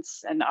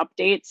maintenance and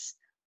updates,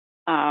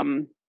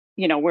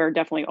 you know, we're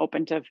definitely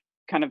open to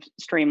kind of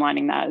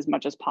streamlining that as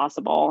much as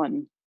possible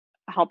and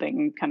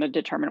helping kind of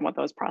determine what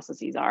those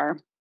processes are.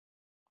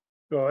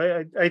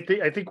 So I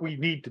think we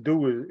need to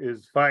do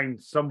is find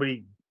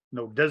somebody, you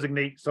know,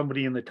 designate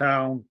somebody in the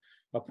town,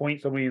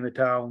 appoint somebody in the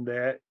town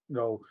that, you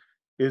know,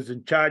 is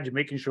in charge of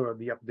making sure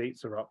the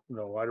updates are up. You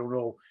know, I don't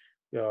know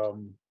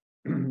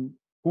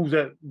who's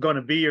that going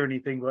to be or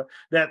anything, but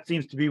that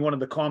seems to be one of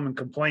the common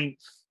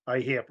complaints I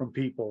hear from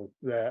people,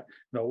 that,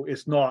 you know,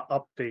 it's not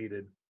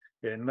updated.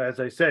 And as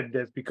I said,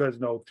 that's because,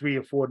 you know, 3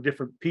 or 4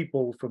 different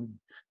people from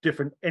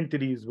different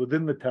entities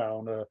within the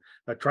town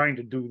are trying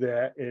to do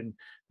that, and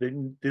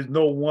then there's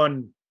no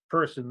one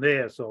person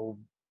there. So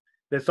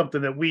that's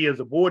something that we as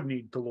a board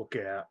need to look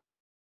at.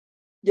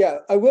 Yeah,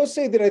 I will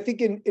say that I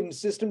think in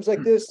systems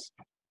like this,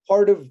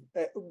 part of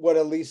what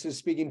Elise is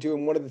speaking to,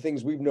 and one of the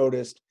things we've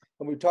noticed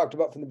and we've talked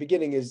about from the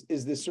beginning, is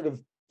this sort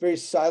of very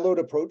siloed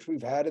approach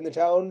we've had in the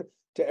town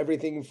to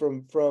everything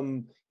from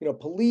you know,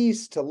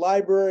 police to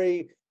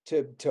library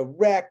to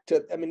rec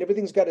to, I mean,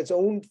 everything's got its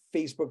own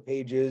Facebook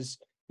pages.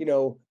 You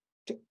know,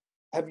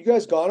 have you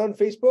guys gone on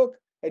Facebook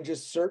and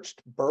just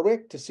searched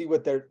Berwick to see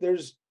what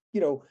there's,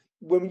 you know,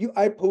 when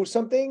I post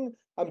something,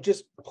 I'm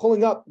just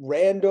pulling up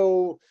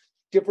rando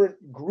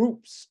different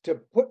groups to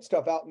put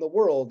stuff out in the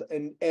world,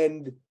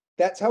 and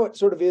that's how it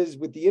sort of is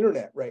with the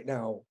internet right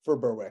now for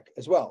Berwick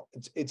as well.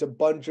 It's a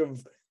bunch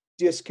of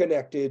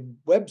disconnected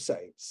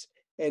websites,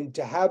 and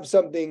to have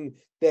something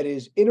that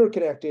is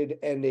interconnected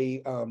and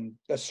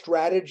a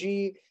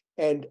strategy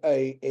and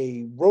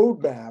a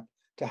roadmap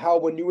to how,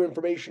 when new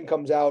information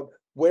comes out,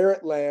 where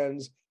it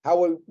lands,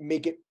 how we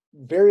make it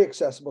very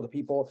accessible to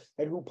people,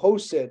 and who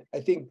posts it, I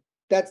think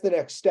that's the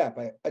next step.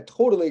 I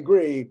totally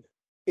agree.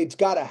 It's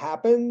got to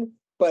happen,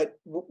 but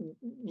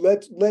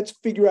let's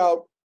figure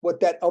out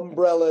what that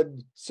umbrella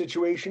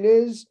situation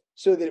is,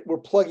 so that we're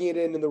plugging it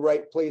in the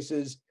right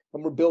places,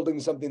 and we're building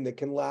something that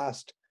can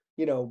last.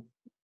 You know,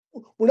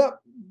 we're not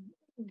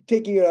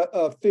taking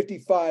a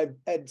 55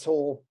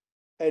 Edsel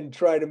and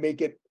trying to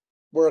make it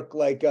work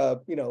like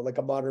you know, like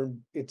a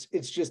modern.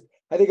 It's just,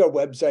 I think our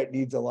website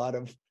needs a lot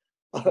of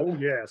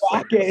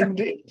back end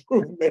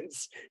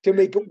improvements to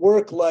make it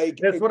work like.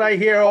 That's what I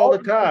hear all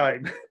the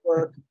time.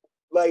 Work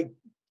like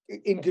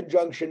in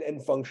conjunction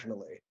and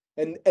functionally,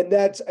 and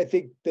that's, I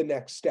think, the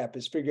next step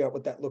is figuring out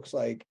what that looks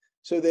like,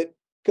 so that,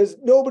 because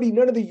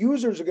none of the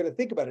users are going to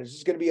think about it. It's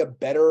just going to be a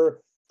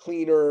better,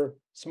 cleaner,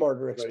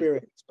 smarter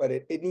experience.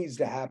 Right. But it needs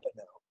to happen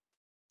now.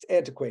 It's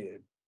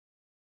antiquated.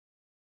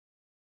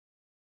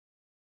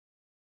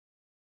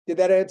 Did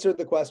that answer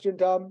the question,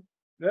 Tom?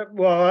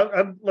 Well,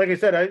 I'm like I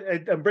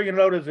said, I'm bringing it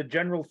out as a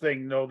general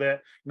thing. Know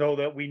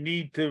that we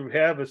need to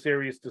have a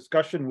serious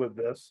discussion with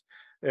this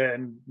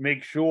and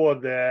make sure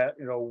that,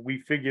 you know, we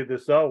figure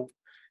this out.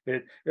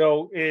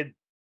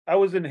 I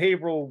was in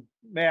Haverhill,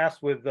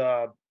 Mass with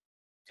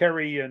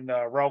Terry and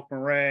Ralph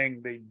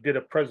Meringue. They did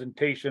a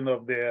presentation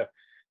of their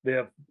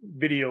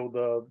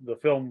video, the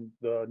film,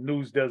 The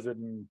News Desert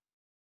in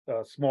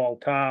a Small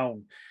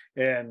Town,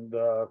 and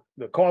the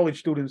college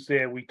students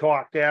there. We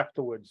talked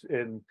afterwards,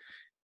 and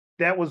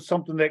that was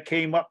something that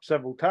came up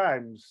several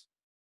times,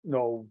 you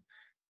know,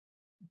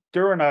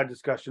 during our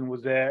discussion,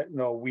 was that, you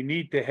know, we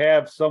need to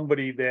have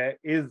somebody that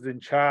is in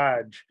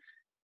charge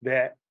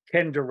that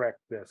can direct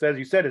this. As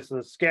you said, it's a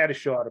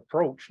scattershot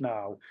approach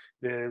now.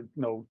 There are, you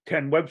know,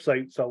 10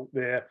 websites out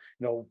there,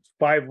 you know,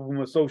 5 of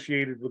them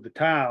associated with the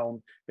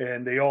town,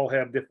 and they all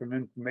have different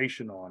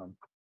information on them.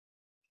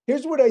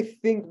 Here's what I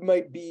think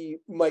might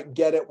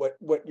get at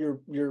what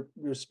you're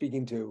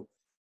speaking to.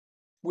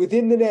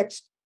 Within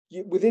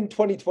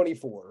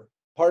 2024,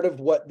 part of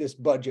what this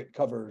budget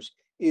covers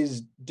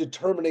is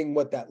determining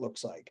what that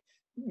looks like.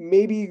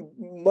 Maybe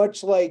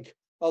much like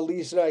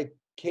Elise and I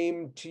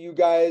came to you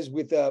guys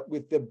with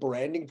the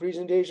branding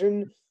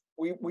presentation,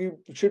 we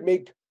should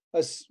make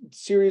a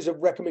series of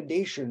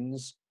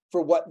recommendations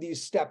for what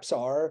these steps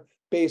are,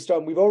 based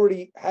on, we've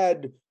already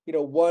had, you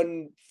know,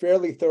 one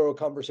fairly thorough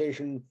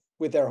conversation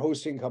with our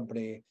hosting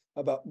company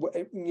about,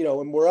 you know,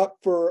 and we're up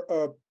for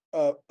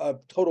a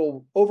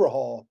total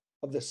overhaul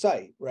of the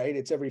site, right?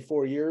 It's every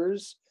 4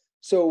 years.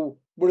 So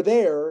we're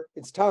there,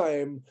 it's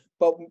time,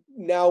 but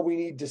now we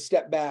need to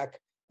step back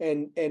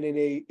and in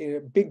a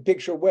big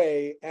picture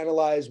way,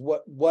 analyze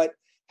what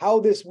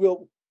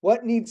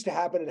needs to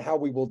happen and how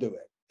we will do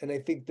it. And I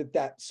think that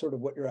that's sort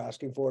of what you're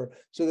asking for,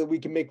 so that we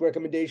can make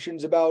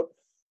recommendations about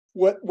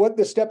what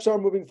the steps are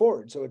moving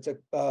forward. So it's a,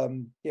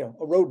 you know,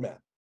 a roadmap.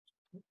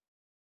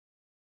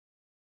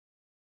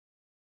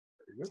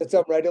 Does that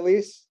sound right,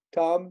 Elise?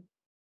 Tom?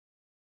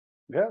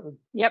 Yeah.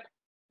 Yep.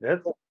 Yeah.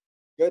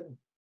 Good.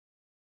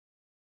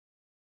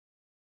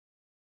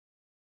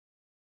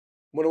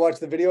 Want to watch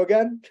the video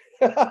again?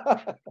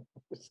 I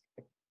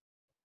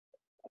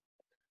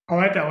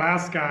like that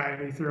last guy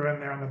they threw in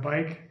there on the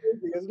bike.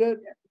 Isn't it?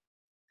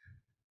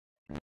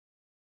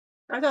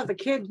 I thought the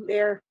kid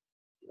there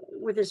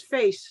with his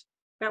face,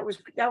 that was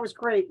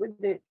great. With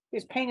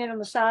his painted on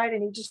the side,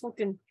 and he just looked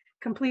in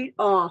complete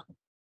awe.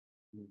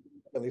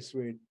 Really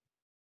sweet.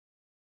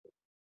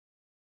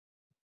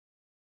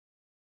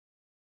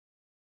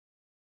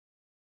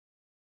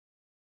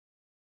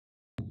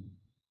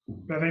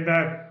 I think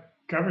that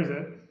covers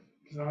it.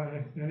 There's not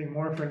anything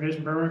more for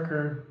Envision Berwick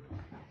or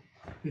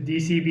the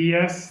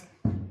DCBS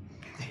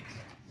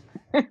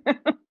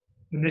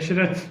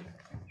initiative.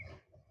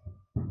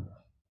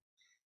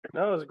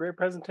 No, it was a great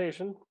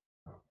presentation.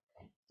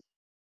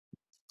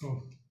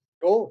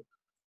 Cool.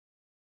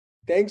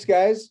 Thanks,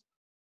 guys.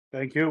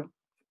 Thank you.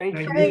 Thank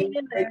you. I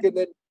can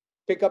then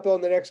pick up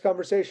on the next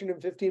conversation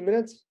in 15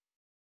 minutes.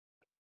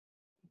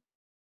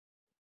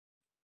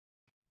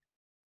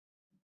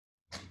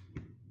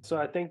 So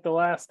I think the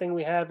last thing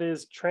we have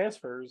is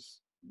transfers.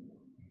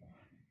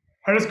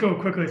 I'll just go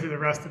quickly through the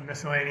rest of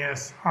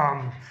miscellaneous.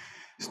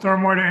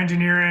 Stormwater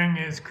engineering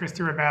is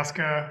Christy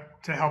Rabaska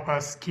to help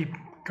us keep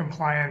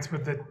compliance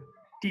with the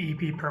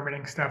DEP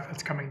permitting stuff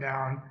that's coming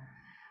down.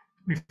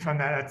 We fund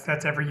that.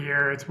 That's every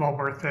year. It's well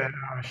worth it.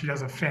 She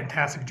does a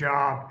fantastic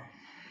job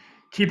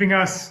keeping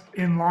us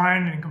in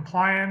line and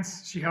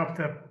compliance. She helped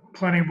the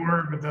planning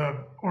board with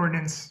the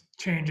ordinance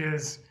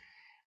changes,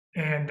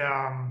 and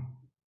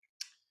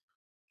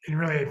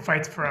really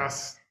fights for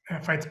us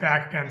and fights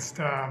back against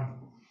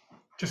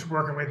just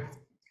working with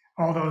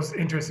all those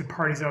interested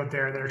parties out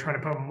there that are trying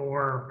to put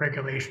more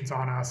regulations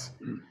on us.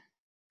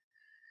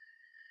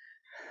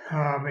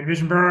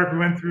 Envision Berwick, we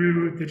went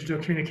through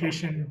digital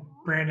communication,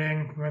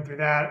 branding, we went through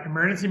that.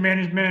 Emergency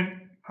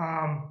management,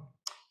 I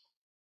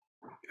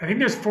think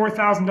there's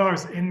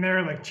 $4,000 in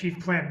there, like Chief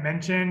Plant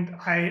mentioned.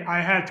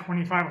 I had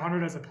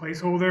 2,500 as a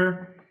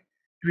placeholder.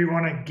 Do we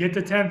want to get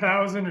to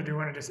 10,000, or do we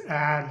want to just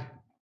add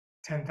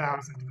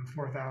 10,000 to the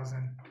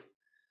 4,000?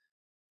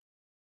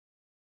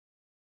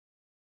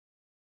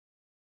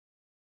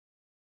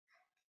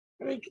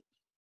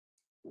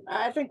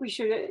 I think we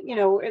should, you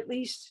know, at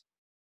least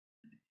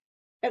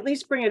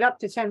bring it up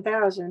to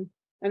 10,000.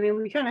 I mean,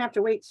 we kind of have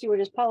to wait, see what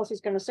his policy is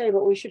going to say,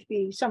 but we should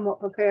be somewhat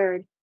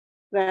prepared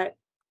that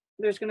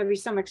there's going to be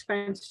some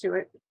expense to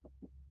it.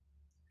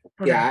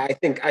 Yeah,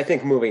 I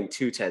think moving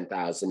to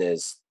 10,000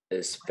 is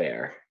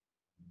fair.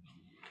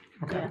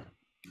 Okay. Yeah.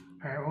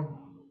 All right. We'll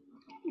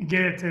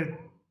get it to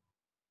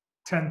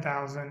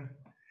 10,000.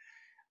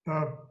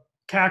 The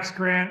CACS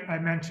grant I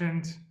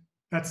mentioned,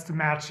 that's to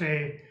match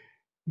 $1.5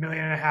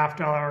 million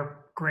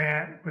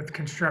grant with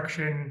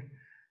construction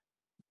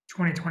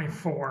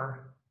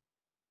 2024.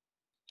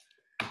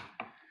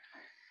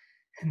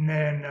 And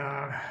then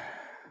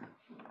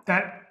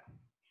that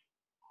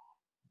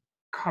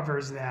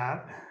covers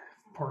that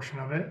portion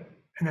of it.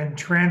 And then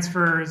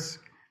transfers,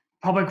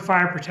 public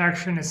fire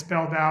protection is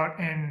spelled out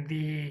in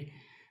the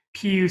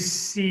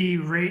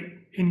PUC rate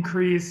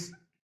increase.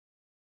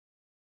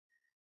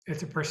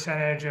 It's a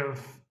percentage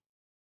of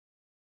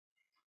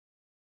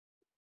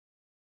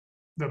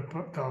the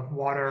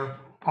water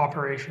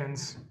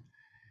operations.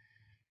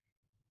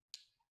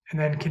 And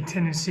then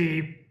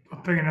contingency,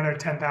 I'll put another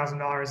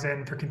 $10,000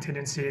 in for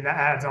contingency, and that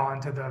adds on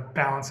to the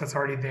balance that's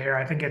already there.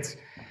 I think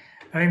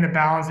the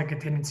balance in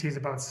contingency is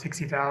about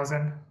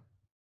 60,000.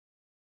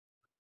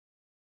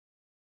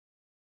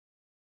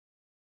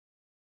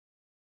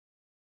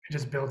 It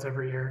just builds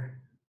every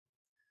year,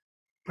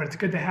 but it's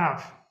good to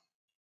have.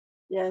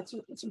 Yeah,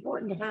 it's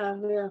important to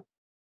have. Yeah.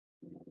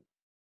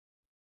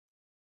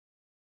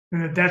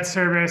 And the debt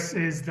service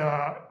is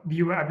I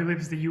believe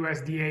it's the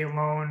USDA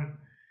loan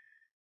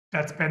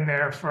that's been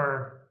there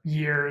for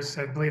years.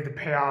 I believe the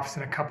payoff's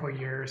in a couple of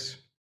years.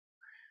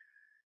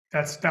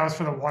 That was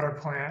for the water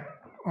plant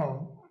a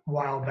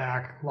while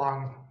back,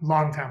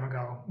 long time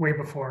ago, way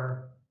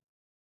before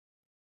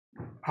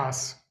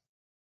us.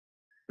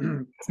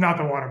 It's not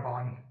the water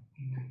bond.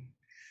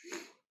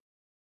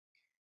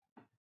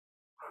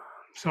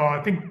 So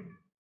I think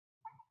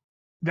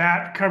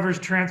that covers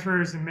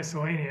transfers and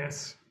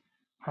miscellaneous.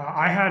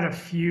 I had a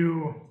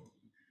few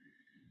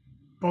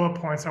bullet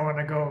points I want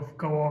to go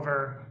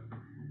over.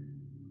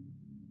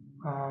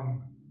 I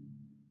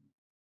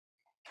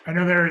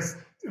know there's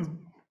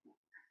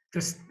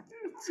just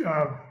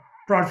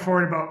brought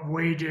forward about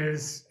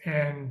wages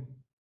and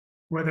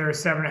whether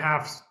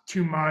 7.5 is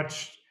too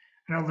much.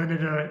 I know Linda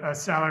did a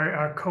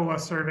COLA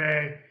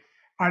survey.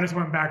 I just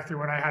went back through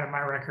what I had in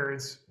my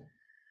records.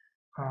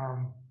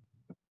 And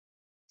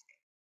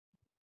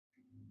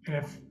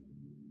if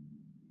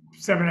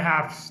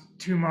 7.5 is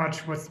too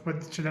much,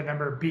 what should that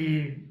number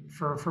be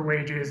for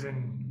wages?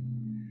 And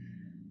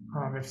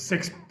If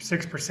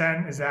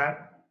 6%, is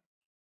that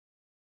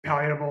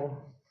palatable?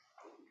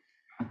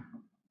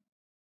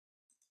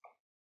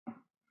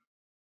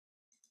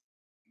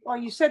 Well,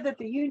 you said that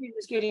the union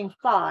was getting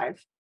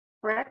 5,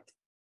 correct?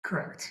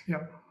 Correct.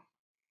 Yep.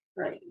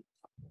 Right.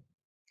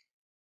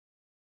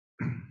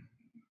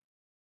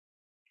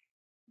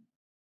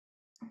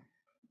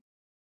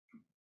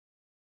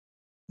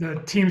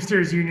 The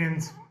Teamsters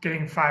union's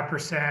getting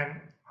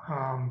 5%.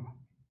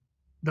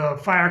 The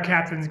fire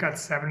captain's got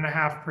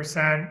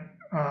 7.5%.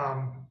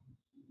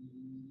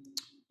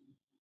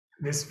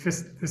 This I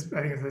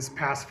think it's this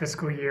past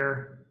fiscal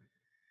year.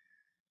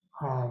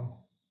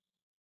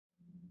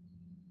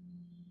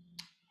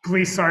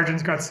 Police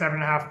sergeant's got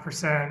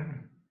 7.5%.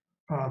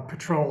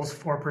 Patrols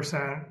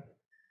 4%.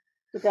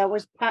 But that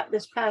was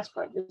this past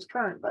budget, this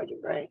current budget,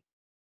 right?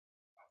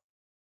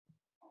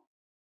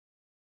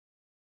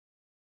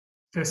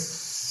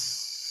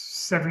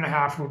 This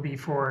 7.5 will be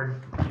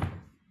for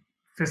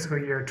fiscal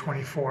year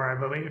 24, I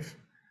believe,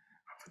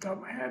 off the top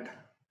of my head.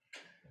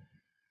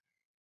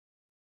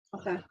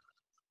 Okay.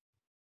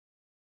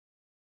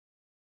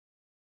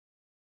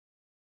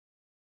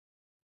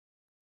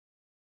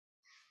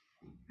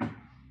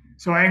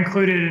 So I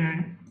included in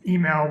an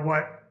email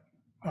what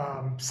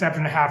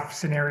 7.5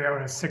 scenario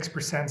and a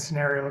 6%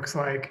 scenario looks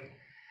like.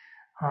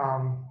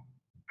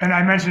 And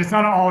I mentioned it's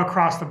not all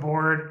across the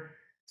board.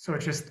 So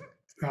it's just,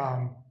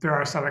 there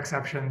are some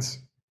exceptions.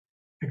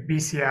 Like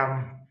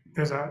BCM,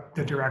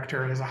 the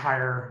director, there's a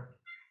higher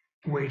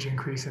wage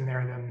increase in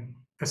there than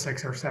the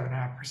 6 or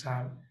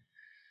 7.5%.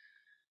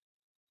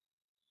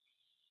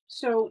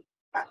 So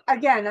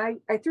again,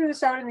 I threw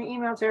this out in the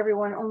email to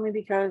everyone only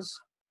because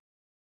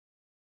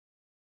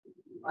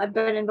I've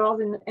been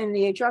involved in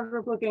the HR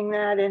group looking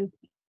at that, and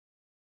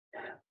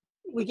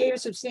we gave a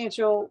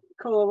substantial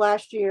COLA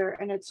last year,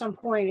 and at some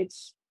point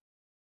it's,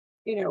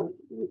 we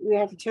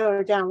have to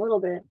tailor it down a little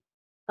bit.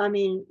 I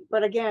mean,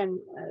 but again,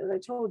 I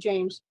told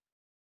James,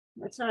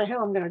 that's not a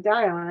hill I'm going to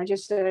die on. I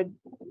just said,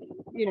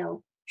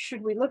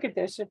 should we look at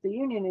this? If the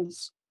union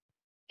is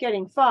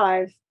getting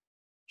 5,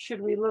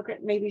 should we look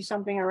at maybe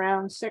something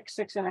around 6,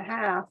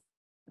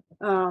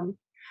 6.5?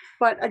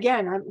 But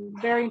again, I'm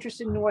very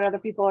interested in what other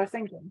people are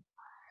thinking.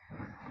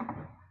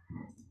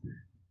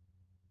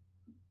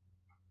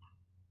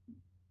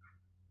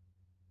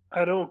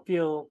 I don't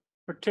feel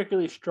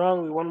particularly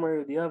strongly one way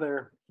or the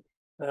other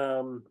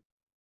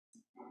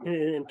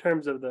in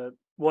terms of the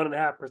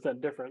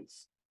 1.5%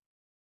 difference.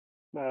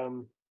 I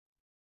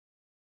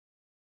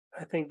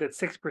think that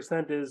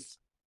 6% is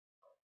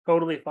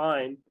totally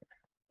fine,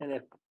 and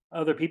if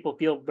other people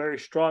feel very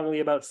strongly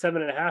about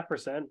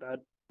 7.5%,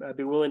 I'd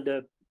be willing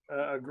to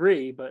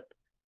agree. But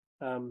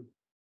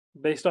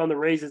based on the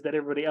raises that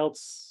everybody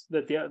else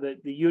that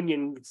the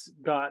unions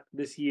got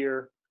this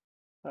year,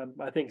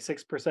 I think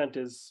 6%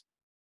 is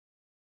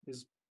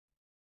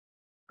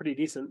pretty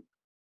decent.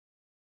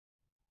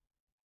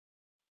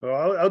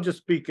 Well, I'll just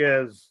speak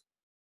as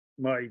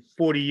my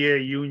 40-year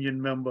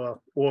union member,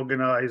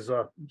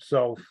 organizer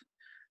self.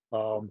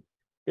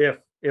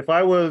 If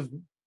I was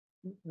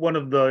one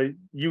of the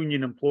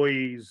union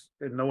employees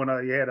and knowing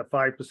I had a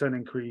 5%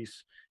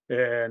 increase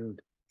and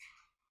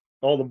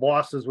all the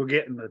bosses were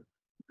getting a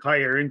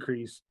higher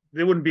increase,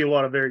 there wouldn't be a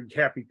lot of very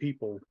happy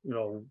people,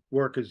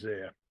 workers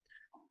there.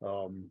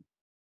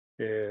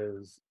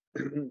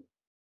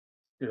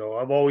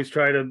 I've always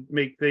tried to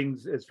make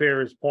things as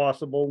fair as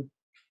possible.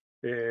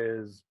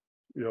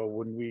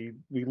 When we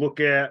look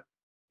at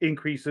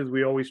increases,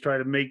 we always try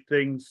to make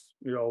things,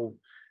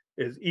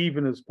 as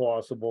even as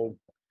possible.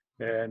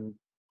 And,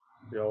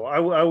 I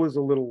was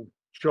a little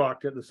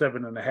shocked at the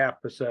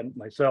 7.5%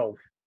 myself.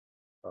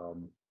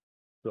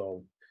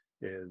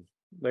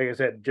 Like I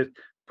said, just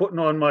putting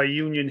on my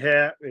union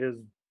hat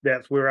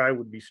that's where I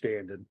would be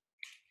standing.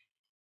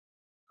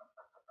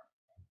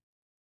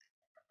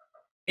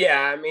 Yeah,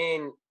 I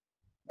mean,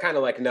 kind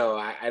of like, no,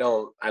 I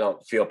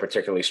don't feel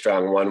particularly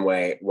strong one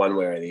way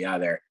or the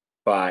other,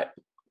 but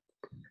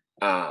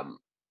I'm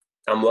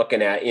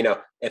looking at,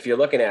 if you're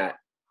looking at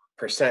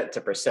percent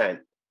to percent,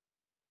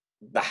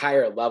 the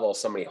higher level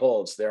somebody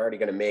holds, they're already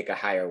going to make a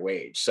higher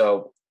wage.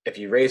 So if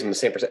you raise them the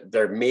same percent,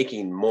 they're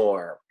making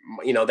more,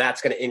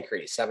 that's going to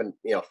increase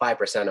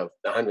 5% of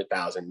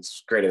 100,000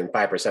 is greater than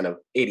 5% of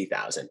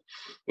 80,000,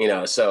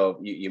 so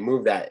you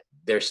move that,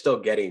 they're still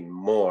getting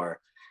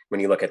more when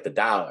you look at the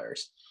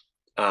dollars.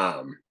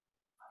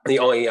 The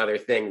only other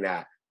thing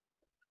that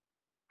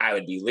I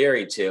would be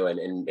leery to,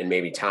 and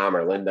maybe Tom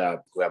or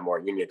Linda, who have more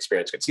union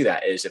experience, could see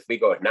that, is if we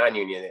go with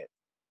non-union at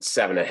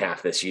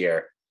 7.5 this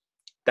year,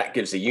 that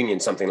gives the union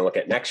something to look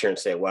at next year and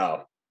say,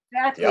 well,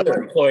 exactly. the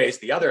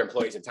other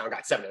employees in town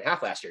got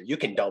 7.5 last year. You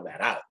can dull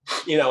that out,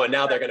 and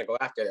now they're going to go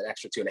after that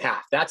extra 2.5.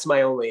 That's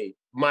my only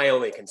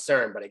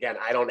concern. But again,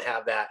 I don't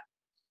have that.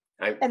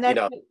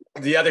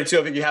 The other two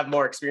of you have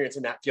more experience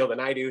in that field than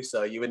I do,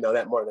 so you would know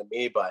that more than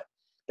me. But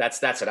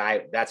that's what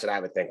I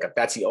would think of.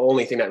 That's the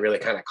only thing that really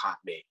kind of caught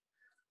me.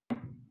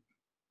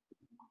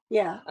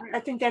 Yeah,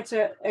 I think that's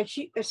a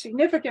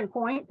significant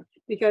point,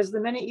 because the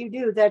minute you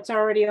do, that's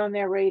already on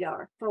their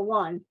radar, for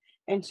one.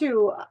 And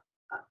two,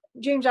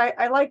 James,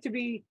 I like to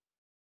be,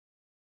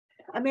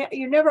 I mean,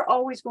 you're never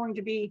always going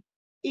to be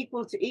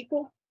equal to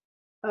equal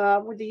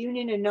with the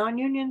union and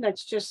non-union.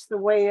 That's just the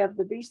way of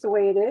the beast, the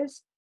way it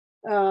is.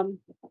 But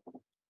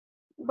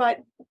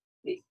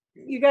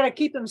you got to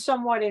keep them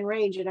somewhat in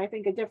range. And I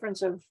think a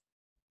difference of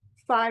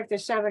 5 to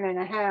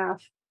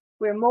 7.5,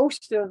 where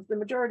most of the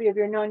majority of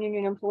your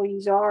non-union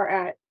employees are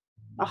at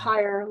a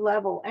higher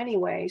level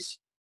anyways,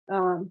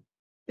 the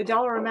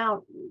dollar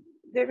amount,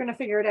 they're going to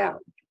figure it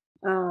out.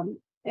 And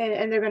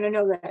they're going to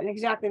know that. And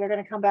exactly, they're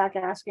going to come back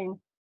asking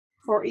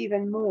for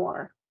even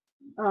more.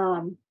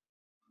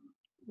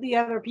 The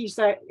other piece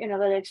that,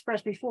 that I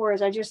expressed before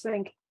is I just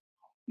think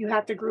you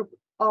have to group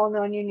all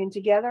non-union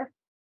together.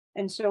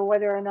 And so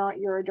whether or not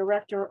you're a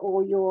director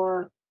or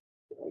you're,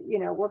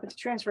 work at the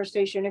transfer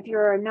station, if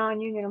you're a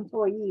non-union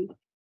employee,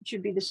 it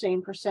should be the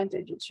same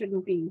percentage. It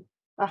shouldn't be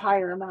a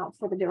higher amount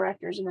for the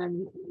directors and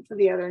then for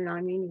the other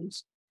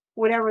non-unions.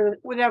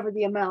 Whatever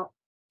the amount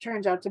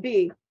turns out to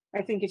be,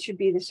 I think it should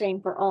be the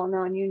same for all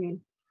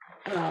non-union.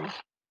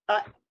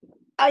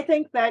 I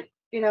think that,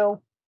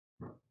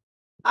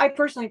 I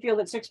personally feel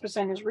that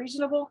 6% is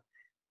reasonable.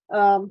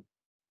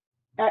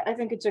 I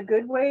think it's a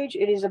good wage.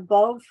 It is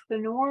above the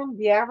norm.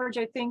 The average,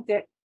 I think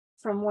that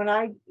from when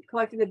I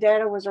collected the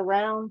data was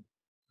around,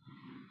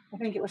 I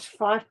think it was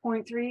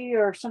 5.3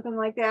 or something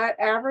like that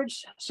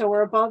average. So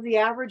we're above the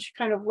average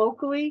kind of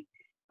locally.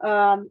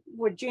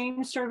 What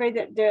James surveyed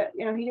that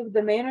he did with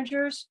the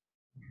managers,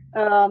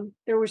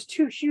 there was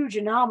 2 huge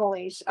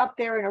anomalies up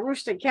there in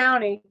Aroostook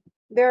County.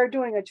 They're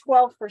doing a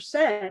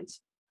 12%,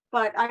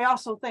 but I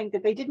also think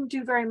that they didn't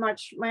do very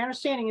much. My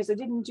understanding is they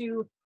didn't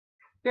do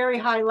very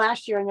high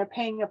last year, and they're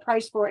paying a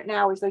price for it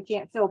now as they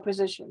can't fill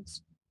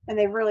positions. And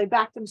they've really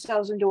backed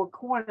themselves into a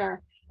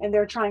corner, and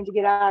they're trying to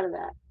get out of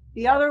that.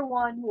 The other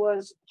one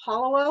was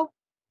Hollowell,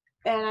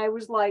 and I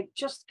was like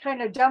just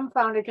kind of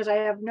dumbfounded because I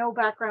have no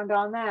background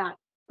on that.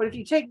 But if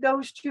you take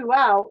those 2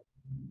 out,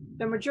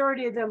 the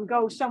majority of them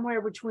go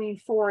somewhere between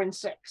 4 and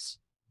 6,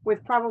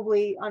 with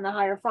probably on the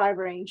higher 5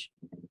 range.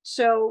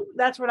 So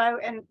that's what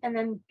and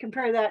then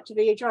compare that to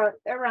the HR,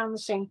 around the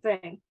same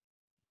thing.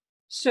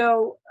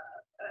 So,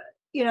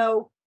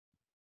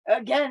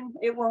 again,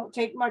 it won't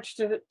take much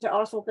to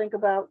also think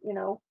about,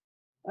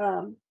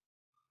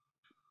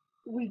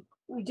 we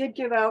did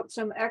give out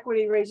some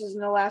equity raises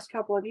in the last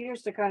couple of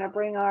years to kind of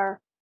bring our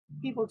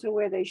people to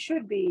where they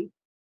should be.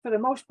 For the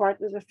most part,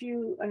 there's a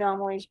few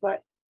anomalies,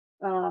 but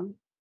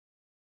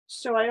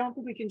so I don't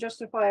think we can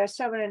justify a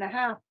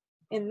 7.5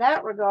 in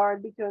that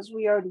regard because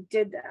we already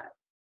did that.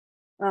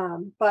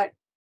 But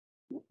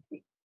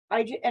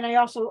I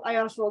also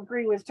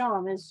agree with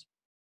Tom is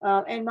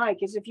and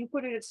Mike is if you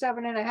put it at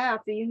 7.5,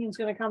 the union's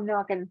going to come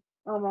knocking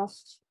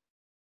almost.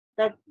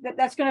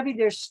 That's going to be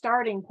their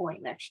starting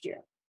point next year.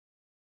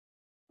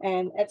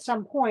 And at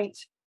some point,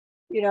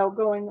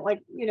 going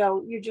like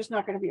you're just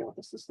not going to be able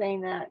to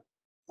sustain that.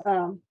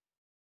 And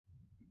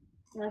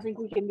I think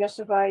we can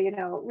justify,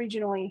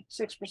 regionally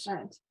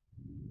 6%.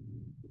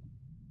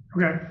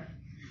 Okay.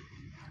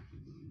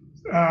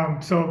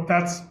 So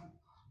that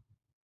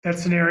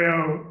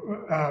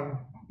scenario,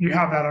 you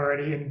have that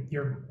already in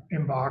your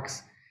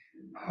inbox.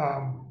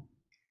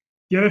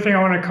 The other thing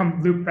I want to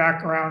loop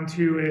back around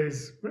to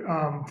is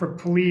for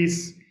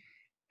police,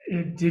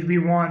 did we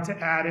want to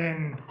add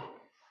in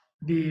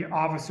the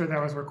officer that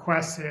was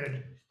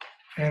requested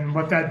and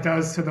what that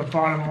does to the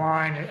bottom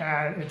line?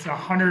 It's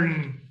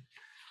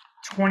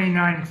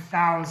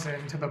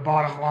 129,000 to the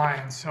bottom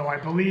line. So I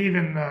believe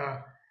in the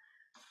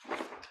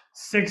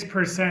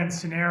 6%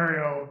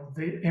 scenario,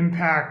 the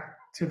impact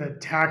to the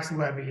tax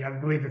levy, I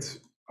believe it's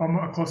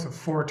almost close to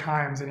 4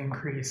 times an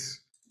increase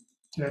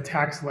to the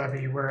tax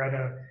levy, where at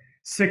a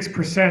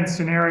 6%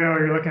 scenario,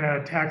 you're looking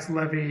at a tax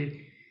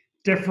levy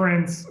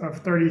difference of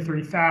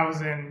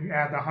 33,000, you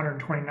add the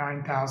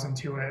 129,000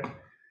 to it.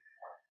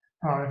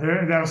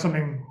 That was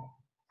something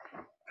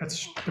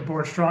that's the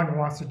board strongly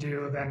wants to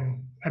do.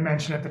 Then I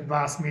mentioned at the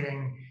last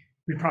meeting,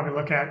 we'd probably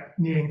look at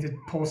needing to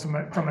pull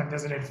some from a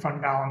designated fund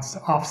balance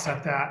to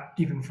offset that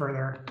even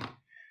further.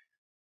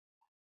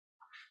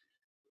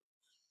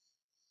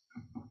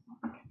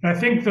 And I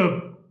think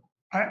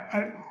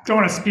I don't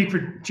want to speak for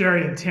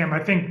Jerry and Tim.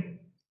 I think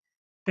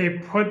they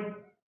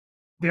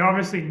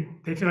obviously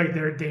feel like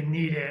they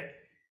need it,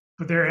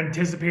 but they're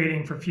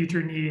anticipating for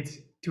future needs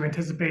to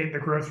anticipate the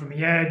growth from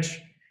the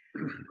edge.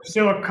 We're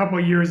still a couple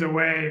of years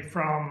away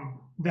from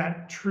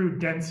that true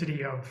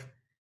density of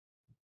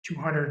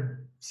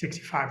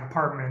 265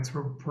 apartments.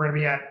 We're going to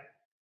be at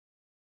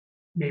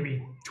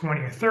maybe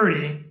 20 or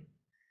 30.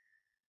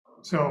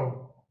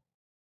 So,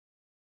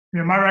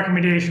 my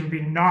recommendation would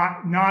be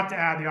not to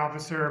add the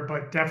officer,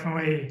 but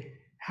definitely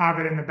have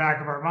it in the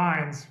back of our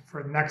minds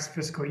for the next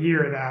fiscal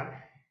year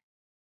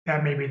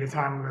that may be the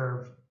time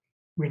where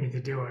we need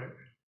to do it.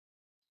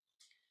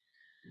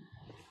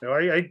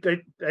 I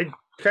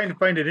kind of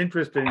find it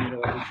interesting,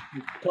 you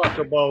talk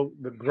about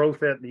the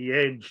growth at the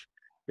edge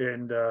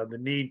and the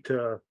need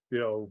to,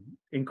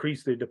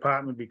 increase the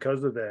department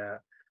because of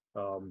that.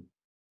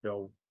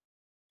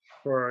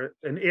 for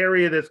an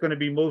area that's going to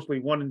be mostly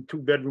 1 and 2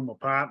 bedroom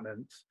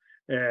apartments,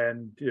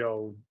 and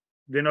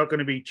they're not going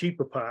to be cheap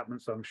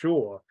apartments, I'm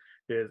sure,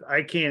 is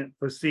I can't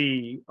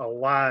foresee a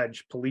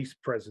large police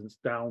presence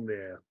down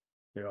there,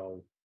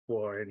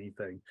 for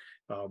anything.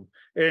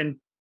 And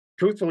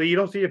truthfully, you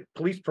don't see a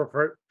police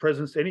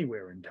presence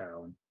anywhere in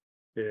town.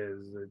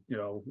 Is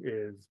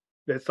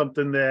that's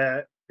something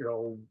that,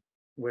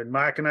 when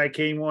Mark and I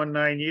came on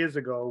 9 years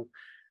ago,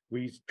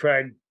 we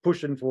tried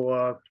pushing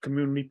for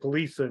community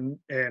policing,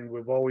 and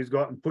we've always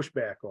gotten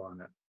pushback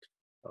on it.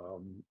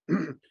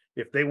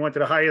 If they wanted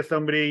to hire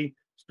somebody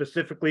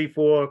specifically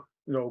for,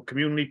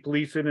 community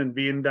policing and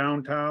being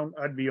downtown,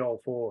 I'd be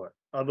all for it.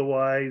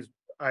 Otherwise,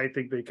 I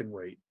think they can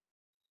wait.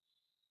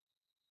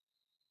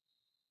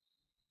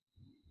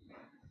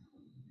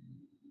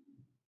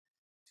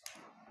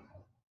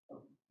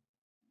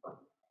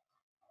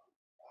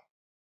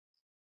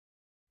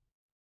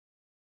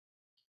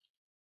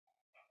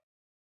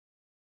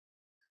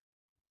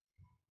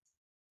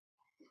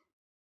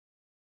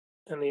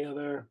 Any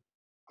other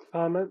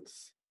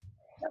comments?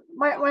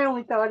 My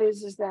only thought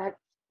is that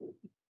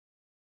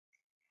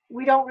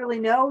we don't really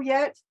know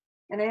yet,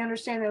 and I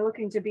understand they're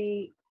looking to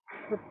be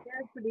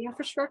prepared for the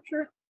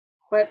infrastructure,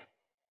 but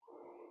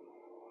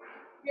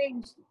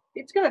James,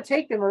 it's going to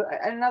take them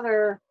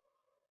another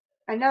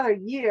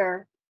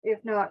year, if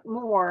not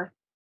more,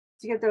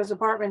 to get those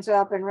apartments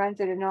up and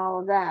rented and all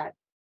of that.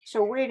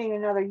 So waiting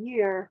another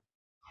year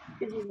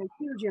is a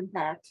huge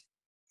impact.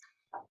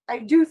 I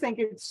do think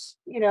it's,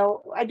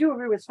 I do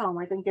agree with Tom.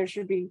 I think there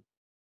should be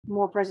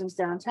more presence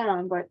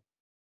downtown, but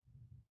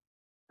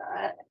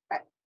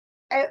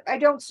I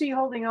don't see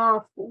holding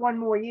off 1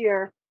 more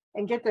year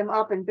and get them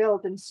up and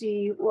built and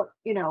see what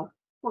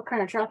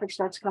kind of traffic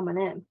starts coming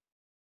in.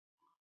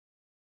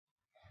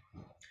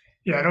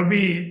 Yeah, it'll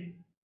be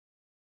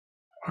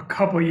a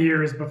couple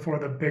years before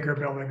the bigger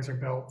buildings are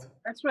built.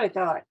 That's what I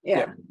thought.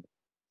 Yeah.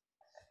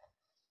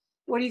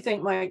 What do you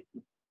think, Mike?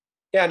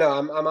 Yeah, no,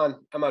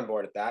 I'm on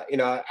board with that.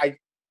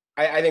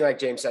 I think, like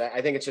James said,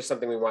 I think it's just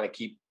something we want to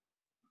keep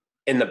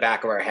in the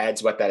back of our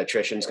heads, what that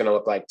attrition is going to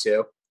look like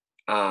too.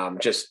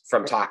 Just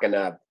from talking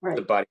to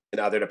the buddy and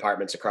other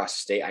departments across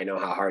the state, I know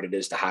how hard it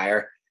is to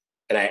hire,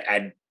 and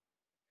I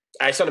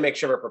just want to make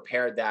sure we're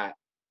prepared that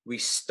we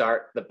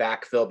start the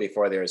backfill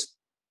before there's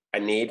a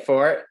need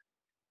for it.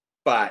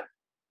 But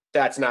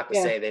that's not to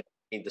say they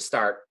need to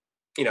start,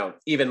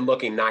 even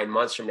looking 9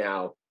 months from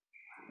now,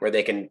 where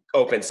they can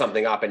open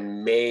something up,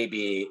 and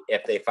maybe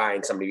if they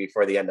find somebody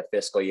before the end of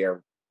fiscal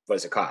year, what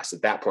does it cost?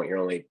 At that point, you're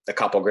only a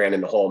couple grand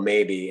in the hole,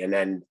 maybe, and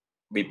then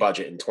we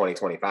budget in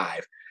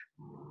 2025.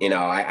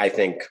 I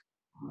think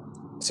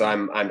so.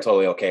 I'm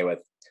totally okay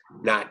with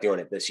not doing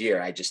it this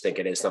year. I just think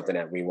it is something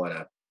that we want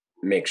to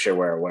make sure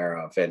we're aware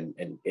of and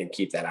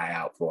keep that eye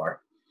out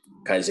for,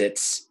 because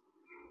it's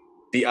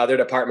the other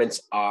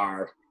departments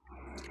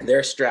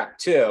they're strapped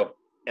too.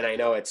 And I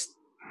know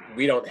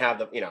we don't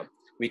have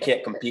we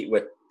can't compete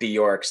with the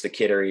Yorks, the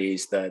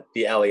Kitterys, the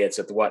Elliots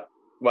with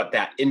what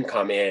that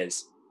income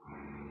is.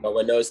 But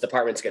when those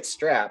departments get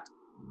strapped,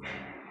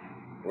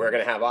 we're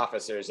going to have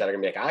officers that are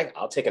going to be like,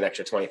 I'll take an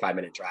extra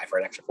 25-minute drive for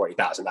an extra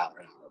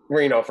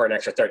 $40,000, for an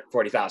extra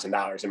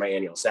 $40,000 in my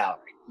annual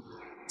salary.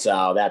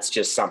 So that's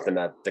just something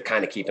to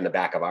kind of keep in the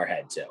back of our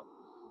head too.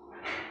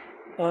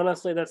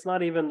 Honestly, that's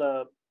not even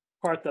the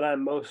part that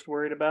I'm most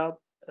worried about.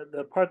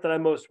 The part that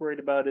I'm most worried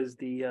about is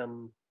the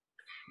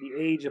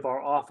age of our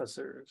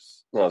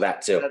officers. Well,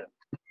 that too.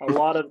 A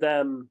lot of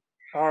them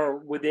are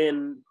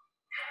within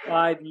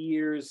 5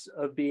 years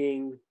of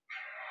being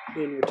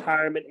in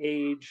retirement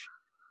age.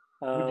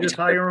 Just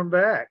hire them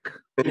back.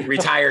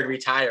 Retired,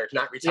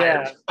 not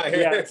retired.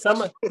 Yeah.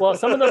 Some of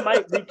them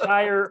might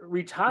retire,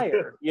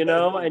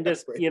 and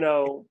just,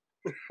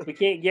 we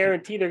can't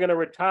guarantee they're going to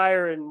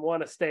retire and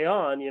want to stay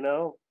on,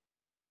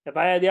 If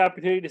I had the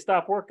opportunity to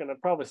stop working,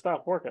 I'd probably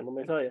stop working, let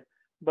me tell you.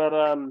 But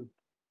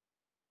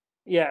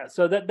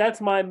so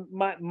that's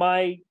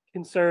my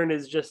concern,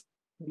 is just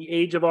the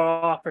age of our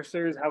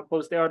officers, how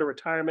close they are to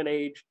retirement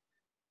age.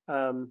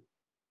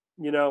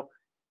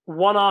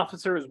 One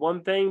officer is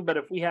one thing, but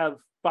if we have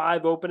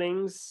 5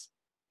 openings,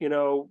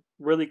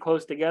 really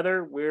close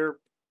together, we're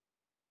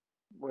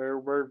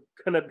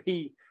going to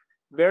be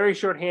very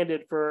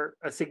shorthanded for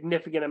a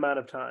significant amount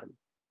of time.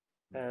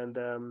 And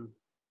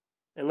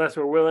unless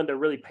we're willing to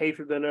really pay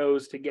through the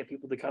nose to get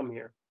people to come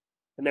here.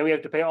 And then we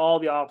have to pay all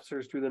the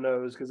officers through the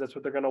nose because that's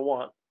what they're going to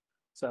want.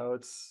 So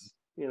it's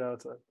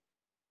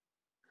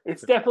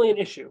definitely an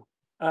issue.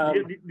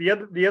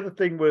 The other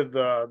thing with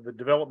the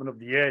development of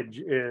the edge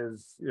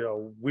is,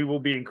 we will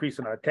be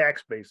increasing our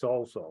tax base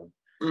also.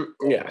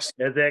 Yes.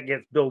 As that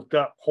gets built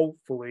up,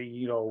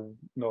 hopefully,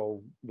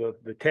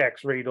 the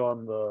tax rate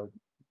on the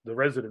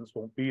residents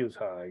won't be as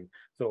high,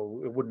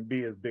 so it wouldn't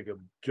be as big a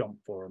jump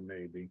for them,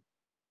 maybe.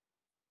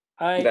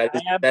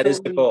 That is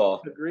the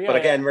goal. Agree. But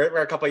again, we're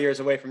a couple of years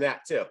away from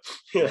that too.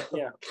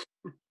 Yeah.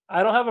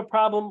 I don't have a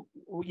problem,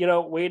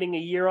 waiting a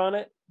year on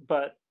it,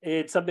 but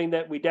it's something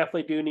that we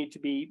definitely do need to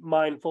be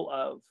mindful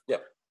of. Yeah.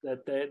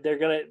 That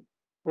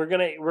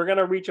we're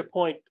gonna reach a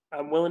point,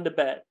 I'm willing to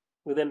bet,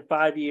 within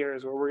 5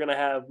 years where we're going to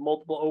have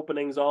multiple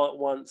openings all at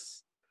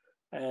once.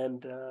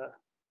 And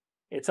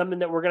it's something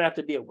that we're going to have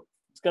to deal with.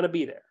 It's going to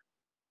be there.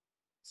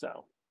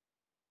 So,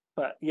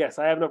 but yes,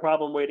 I have no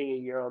problem waiting a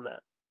year on that.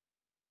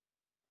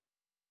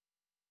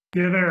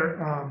 The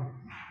other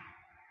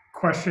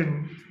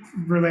question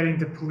relating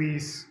to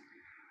police,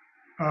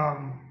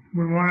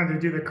 we wanted to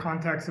do the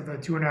context of the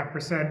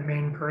 2.5%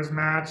 main PERS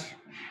match.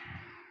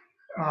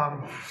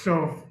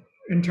 So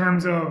in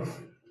terms of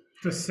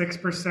the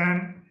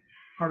 6%,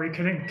 are we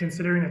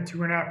considering the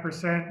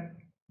 2.5%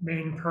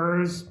 main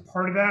PERS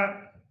part of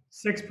that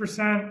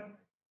 6%?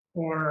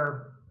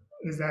 Or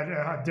is that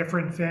a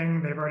different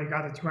thing? They've already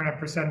got the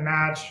 2.5%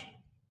 match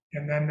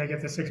and then they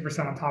get the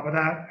 6% on top of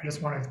that? I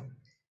just wanted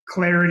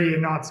clarity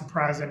and not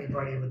surprise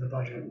anybody with the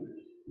budget.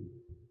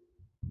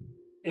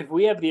 If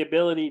we have the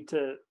ability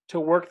to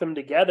work them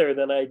together,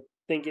 then I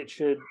think it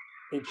should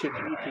be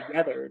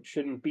together. It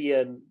shouldn't be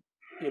a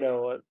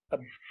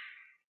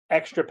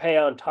extra pay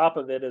on top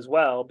of it as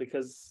well,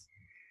 because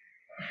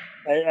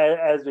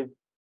as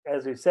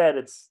we've said,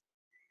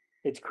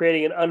 it's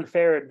creating an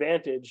unfair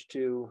advantage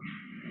to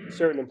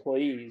certain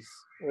employees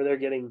where they're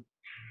getting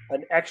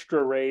an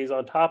extra raise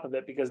on top of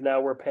it because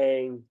now we're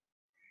paying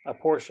a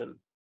portion.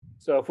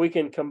 So if we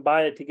can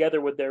combine it together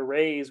with their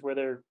raise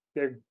where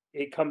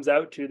it comes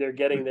out to they're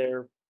getting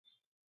their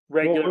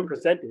regular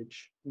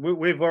percentage.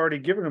 We've already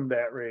given them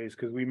that raise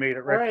because we made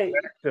it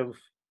retroactive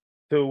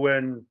to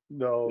when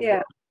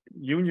the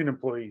union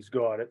employees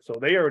got it. So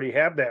they already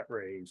have that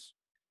raise.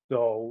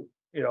 So,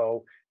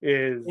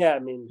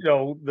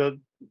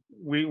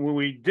 when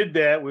we did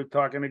that, we're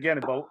talking again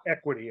about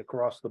equity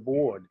across the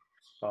board.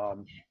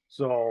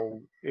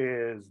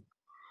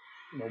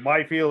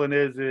 My feeling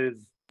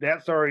is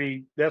that's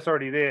already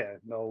there.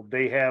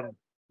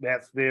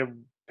 That's their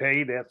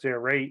pay, that's their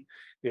rate.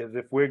 Is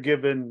if we're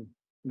giving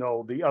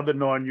the other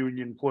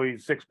non-union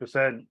employees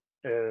 6%,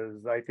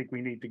 is I think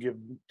we need to give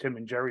Tim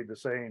and Jerry the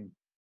same.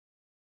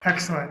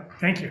 Excellent,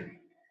 thank you.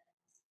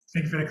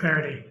 Thank you for the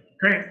clarity.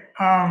 Great.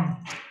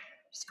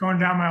 Just going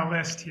down my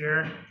list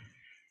here.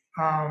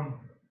 I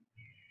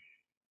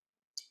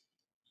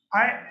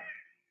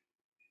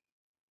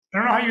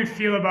don't know how you'd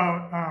feel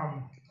about,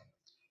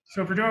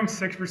 so if we're doing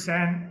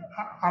 6%,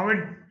 I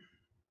would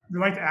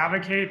like to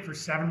advocate for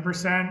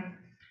 7%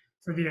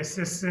 for the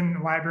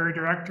assistant library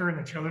director and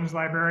the children's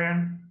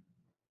librarian.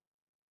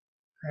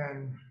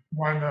 And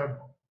one of the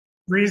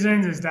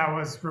reasons is that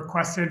was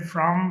requested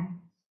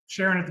from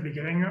Sharon at the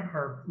beginning,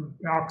 or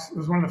it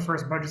was one of the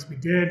first budgets we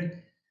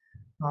did.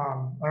 I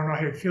don't know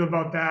how you feel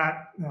about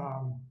that.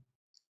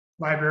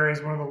 Library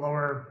is one of the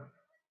lower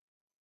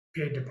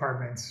paid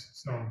departments.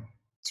 So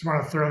just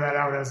want to throw that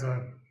out as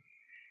a.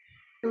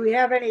 Do we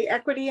have any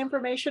equity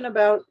information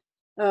about,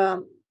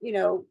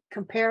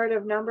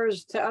 comparative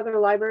numbers to other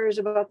libraries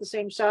about the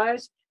same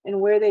size and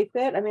where they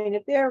fit? I mean,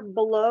 if they're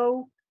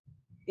below,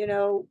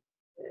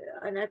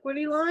 an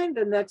equity line,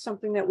 then that's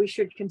something that we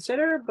should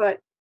consider, but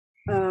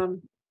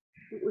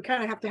we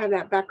kind of have to have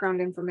that background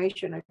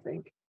information, I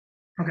think.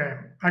 Okay,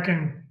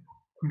 I'm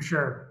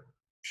sure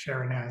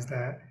Sharon has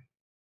that.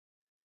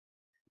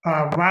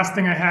 Last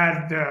thing I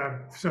had,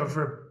 so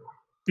for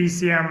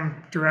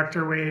BCM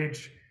director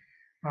wage,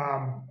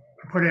 I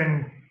put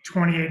in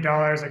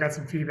 $28. I got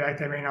some feedback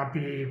that may not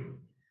be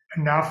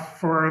enough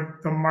for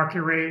the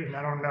market rate, and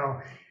I don't know.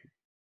 I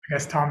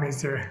guess Tom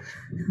needs to.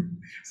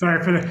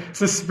 Sorry for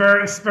the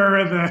spur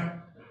of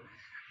the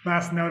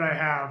last note I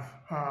have.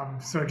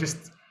 So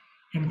just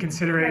in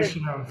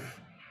consideration of,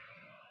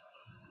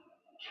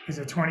 is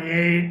it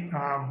 28?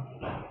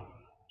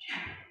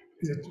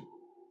 Is it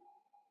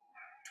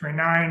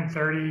 29,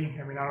 30?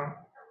 I mean, I don't.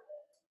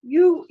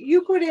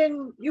 You put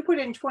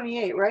in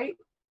 28, right?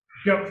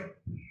 Yep.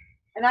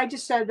 And I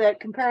just said that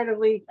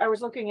comparatively, I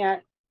was looking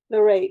at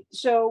the rate.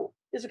 So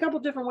there's a couple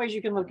different ways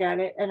you can look at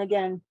it. And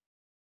again,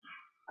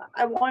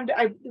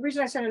 the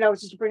reason I sent it out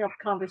was just to bring up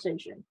a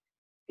conversation.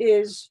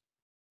 Is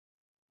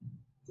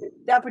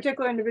that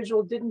particular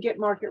individual didn't get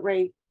market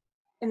rate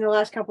in the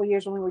last couple of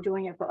years when we were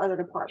doing it for other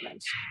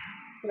departments.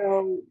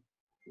 So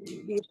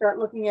you start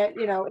looking at,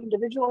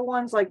 individual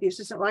ones like the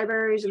assistant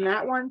libraries and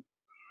that one.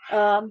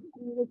 You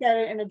look at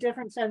it in a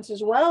different sense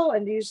as well.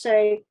 And you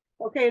say,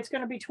 okay, it's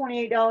going to be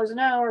 $28 an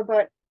hour,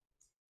 but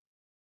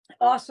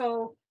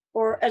also,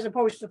 or as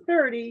opposed to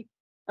 30,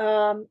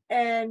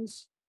 and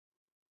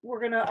we're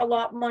going to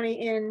allot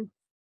money in,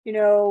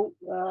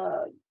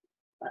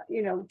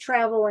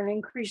 travel and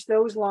increase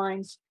those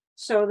lines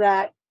so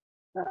that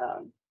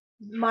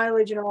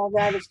mileage and all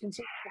that is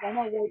considered. I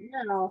know right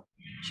now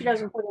she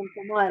doesn't put in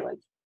for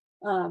mileage.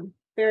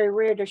 Very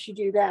rare does she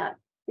do that.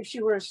 If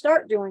she were to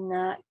start doing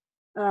that,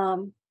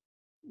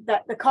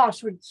 that the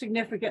cost would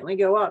significantly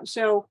go up.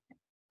 So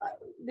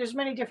there's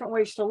many different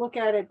ways to look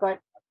at it, but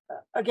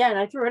again,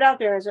 I threw it out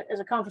there as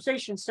a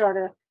conversation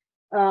starter.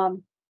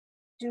 Do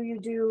you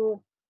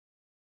do?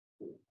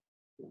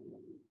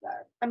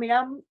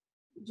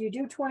 Do you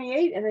do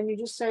 28 and then you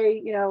just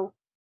say,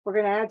 we're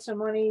going to add some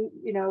money,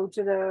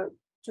 to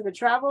the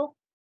travel,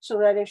 so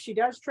that if she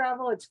does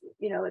travel, it's,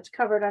 it's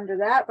covered under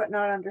that, but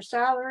not under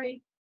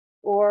salary,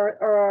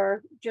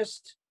 or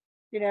just,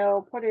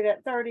 put it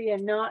at 30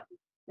 and not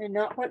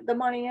put the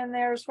money in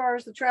there as far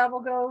as the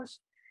travel goes.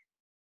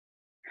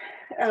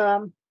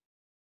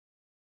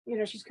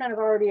 She's kind of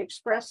already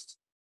expressed,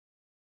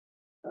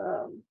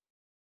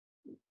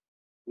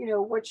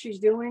 what she's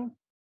doing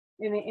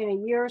in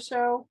a year or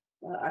so.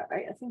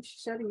 I think she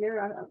said a year.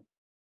 I'm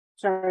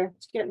sorry,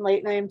 it's getting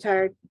late and I am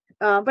tired.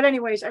 But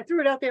anyways, I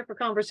threw it out there for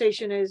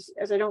conversation as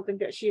I don't think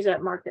that she's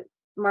at market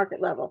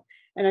level.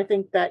 And I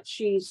think that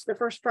she's, the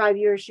first 5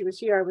 years she was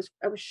here,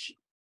 I was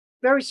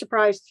very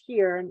surprised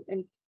here.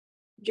 And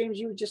James,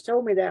 you just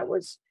told me that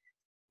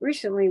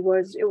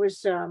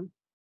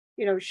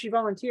she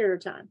volunteered her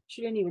time.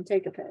 She didn't even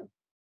take a pay.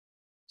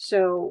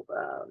 So,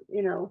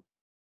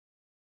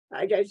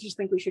 I just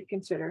think we should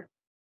consider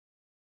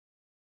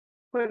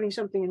putting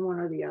something in one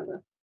or the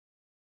other.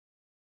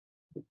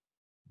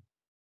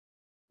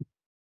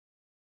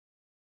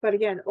 But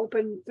again,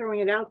 throwing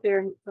it out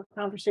there for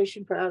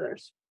conversation for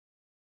others.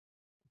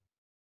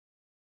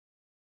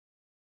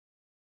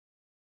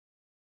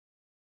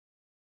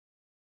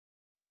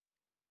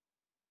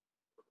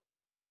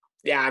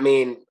 Yeah, I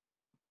mean,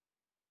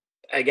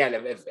 again,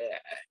 if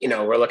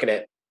we're looking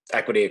at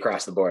equity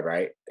across the board,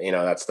 right?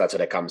 That's what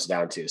it comes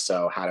down to.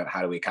 So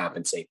how do we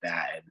compensate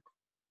that? And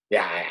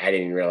yeah, I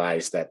didn't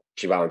realize that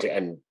she volunteered,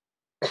 and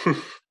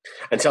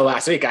until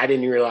last week, I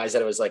didn't realize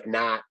that it was like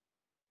not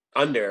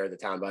under the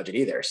town budget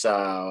either. So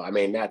I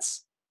mean,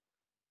 that's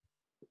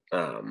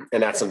and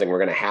that's something we're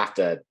going to have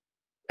to,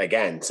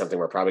 again, something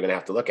we're probably going to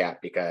have to look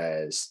at,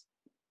 because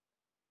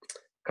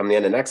come the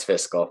end of next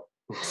fiscal,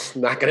 it's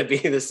not going to be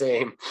the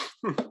same.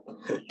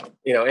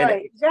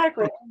 Right,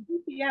 exactly. And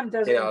DPM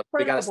does an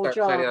we got to start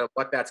job. planning on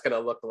what that's going to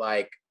look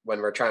like when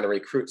we're trying to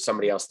recruit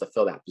somebody else to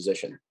fill that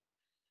position.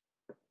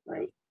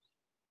 Right.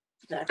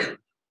 Exactly.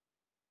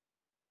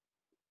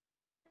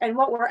 And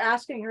what we're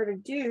asking her to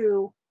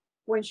do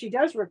when she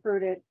does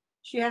recruit it,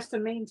 she has to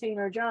maintain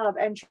her job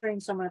and train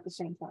someone at the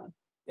same time.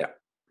 Yeah.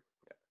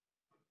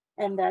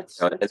 And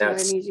that's not an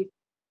easy.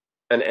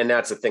 And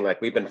that's the thing.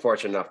 Like, we've been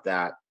fortunate enough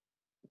that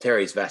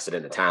Terry's vested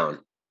in the town,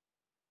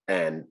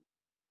 and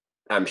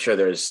I'm sure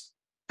there's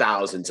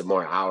thousands of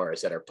more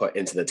hours that are put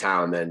into the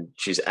town than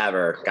she's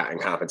ever gotten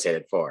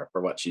compensated for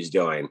what she's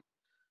doing.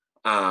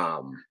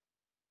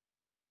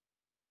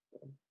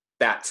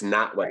 That's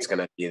not what's going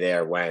to be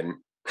there when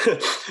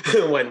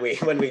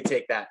we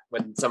take that,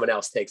 when someone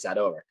else takes that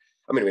over.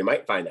 I mean, we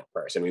might find that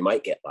person, we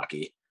might get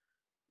lucky,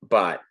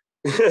 but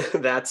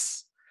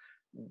that's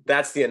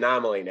the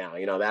anomaly now.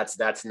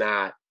 That's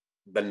not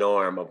the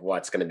norm of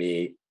what's going to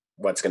be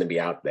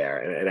out there.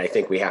 And I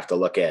think we have to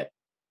look at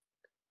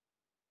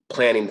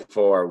planning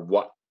for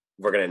what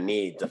we're going to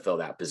need to fill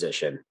that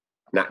position,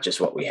 not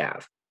just what we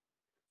have.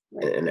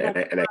 And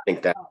I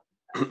think that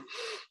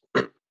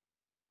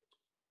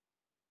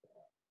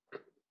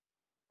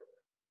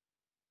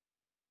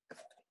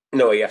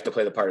no, you have to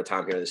play the part of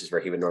Tom here. This is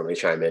where he would normally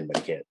chime in, but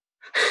he can't.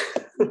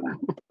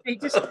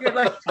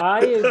 I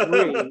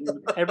agree with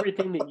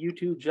everything that you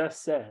two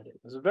just said. It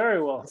was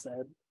very well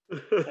said,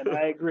 and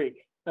I agree.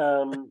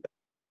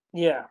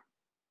 Yeah,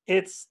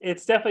 it's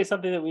definitely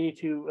something that we need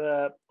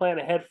to plan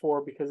ahead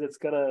for, because it's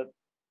gonna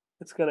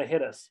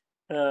hit us.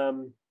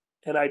 And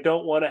I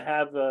don't want to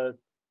have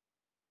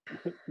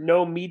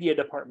no media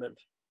department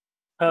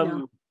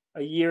come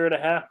a year and a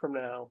half from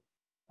now.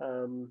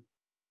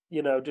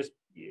 Just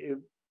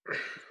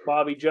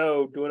Bobby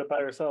Joe doing it by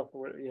herself.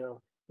 Yeah,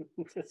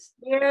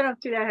 I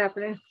don't see that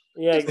happening.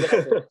 Yeah,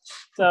 exactly.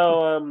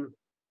 So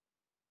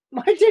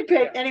my dick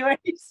pic,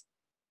 anyways.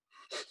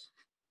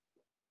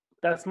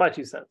 That's my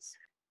 2 cents.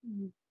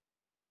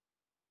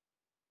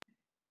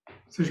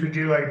 So should we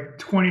do like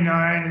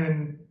 29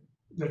 and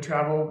the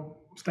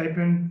travel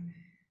stipend?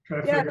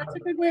 Yeah, that's a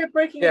good way of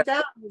breaking it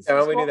down. Why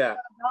don't we do that?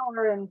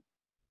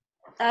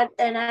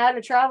 And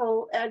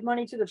add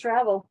money to the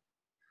travel.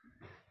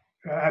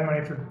 Add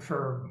money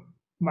for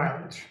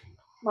mileage.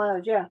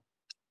 Mileage, yeah.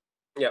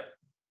 Yep.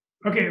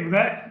 Okay, well,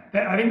 that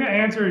I think that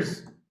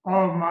answers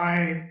all of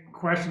my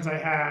questions I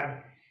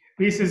had.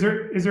 Lisa, is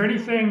there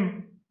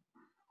anything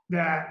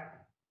that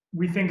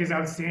we think is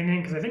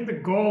outstanding? Because I think the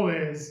goal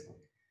is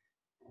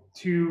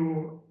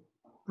to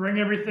bring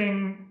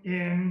everything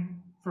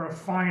in for a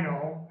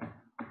final.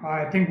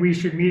 I think we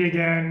should meet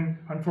again,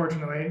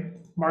 unfortunately,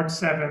 March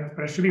 7th,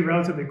 but it should be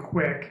relatively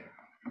quick,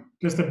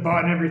 just to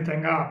button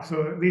everything up.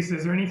 So Lisa,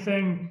 is there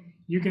anything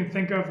you can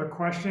think of for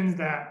questions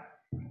that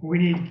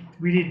we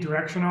need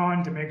direction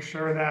on to make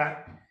sure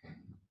that,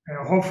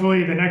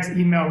 hopefully the next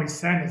email we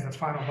send is the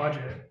final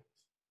budget?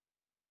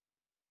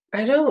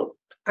 I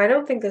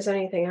don't think there's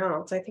anything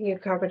else. I think you've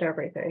covered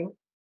everything.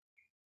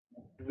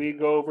 Did we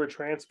go over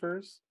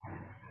transfers?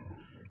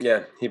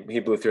 Yeah, he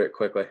blew through it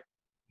quickly.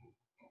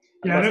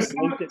 Yeah, must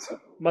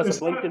have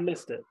blinked and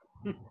missed it.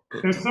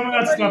 There's some of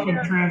that stuff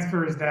in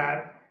transfers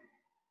that.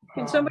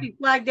 Can somebody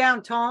flag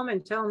down Tom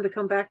and tell him to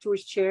come back to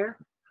his chair?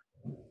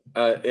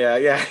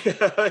 Yeah.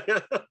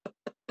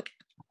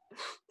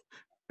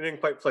 I didn't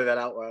quite play that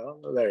out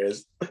well. Oh, there he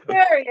is.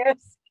 There he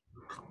is.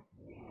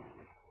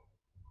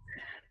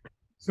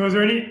 So is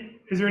there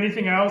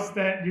anything else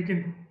that you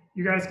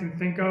guys can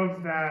think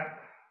of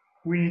that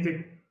we need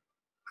to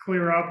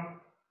clear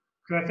up?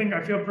 Because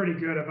I feel pretty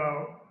good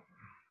about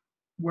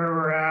where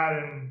we're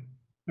at, and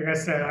like I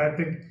said, I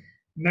think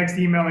next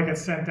email that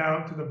gets sent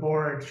out to the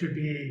board should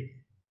be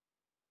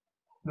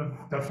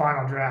the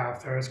final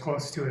draft, or as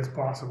close to it as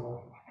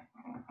possible.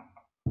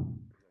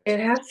 It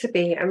has to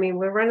be. I mean,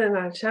 we're running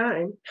out of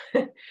time.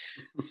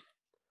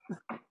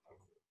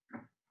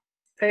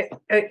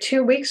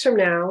 2 weeks from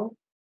now,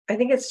 I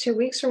think it's 2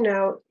 weeks from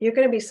now, you're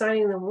going to be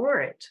signing the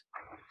warrant.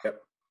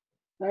 Yep.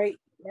 Right.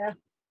 Yeah.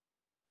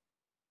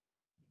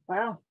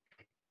 Wow.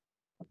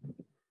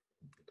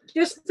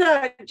 Just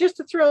to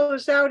throw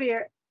this out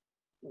here,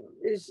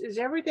 is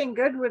everything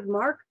good with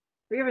Mark?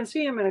 We haven't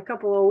seen him in a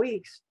couple of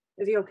weeks.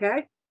 Is he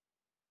okay?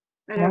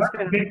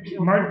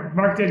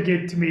 Mark did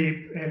get to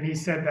me, and he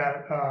said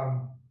that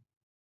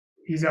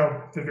he's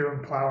out to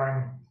doing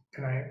plowing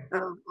tonight.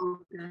 Oh,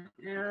 okay.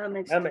 Yeah, that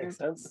makes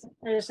sense.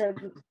 I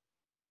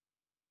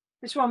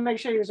just want to make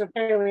sure he was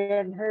okay. We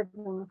hadn't heard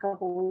from him in a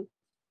couple of weeks.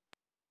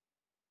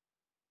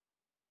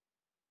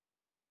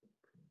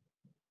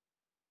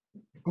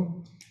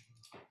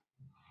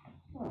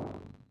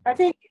 I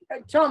think,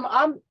 Tom,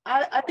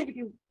 I think if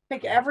you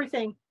pick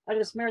everything out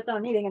of this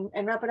marathon meeting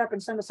and wrap it up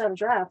and send us out a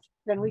draft,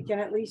 then we can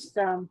at least,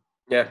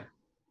 yeah,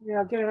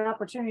 get an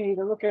opportunity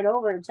to look it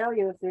over and tell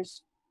you if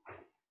there's,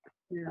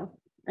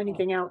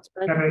 anything else.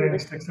 But I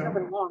think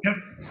Yep.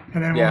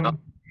 And then yeah,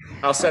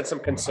 I'll set some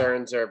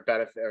concerns or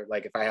benefit, or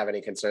like if I have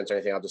any concerns or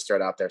anything, I'll just throw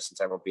it out there since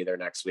I won't be there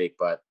next week.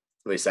 But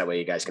at least that way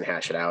you guys can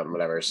hash it out and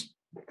whatever's.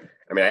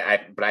 I mean,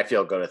 but I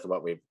feel good with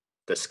what we've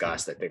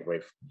discussed. I think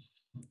we've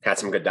had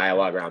some good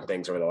dialogue around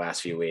things over the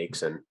last few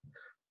weeks. And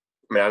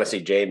I mean,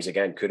 honestly, James,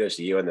 again, kudos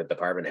to you and the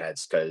department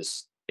heads,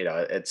 because,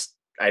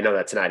 I know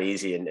that's not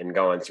easy in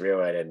going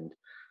through it. And,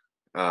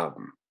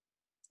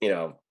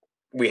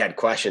 we had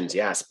questions,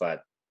 yes,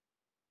 but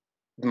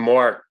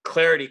more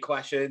clarity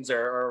questions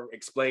or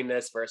explain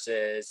this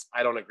versus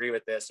I don't agree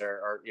with this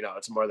or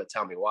it's more that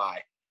tell me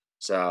why.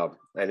 So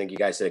I think you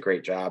guys did a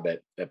great job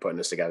at putting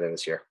this together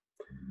this year.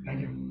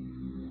 Thank you.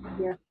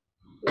 Yeah,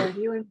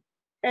 you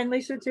and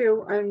Lisa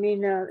too. I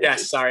mean,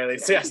 yes, sorry,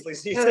 Lisa. Yes,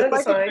 Lisa. No,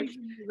 that's fine.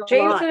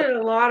 James did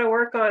a lot of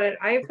work on it.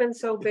 I've been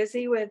so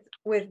busy with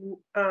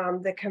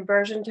the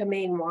conversion to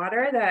main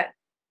water that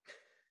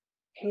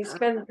he's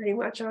been pretty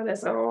much on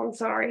his own.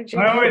 Sorry,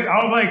 James.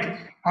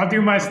 I'll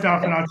do my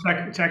stuff and I'll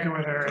check in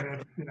with her,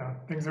 and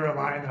if things are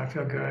aligned, I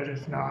feel good.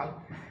 If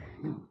not,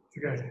 it's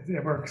good.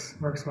 It works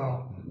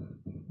well.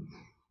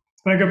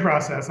 It's been a good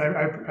process.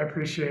 I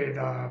appreciate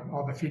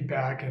all the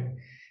feedback, and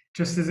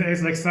just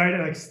as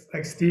excited,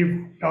 like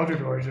Steve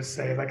Eldridge would just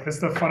say, this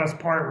is the funnest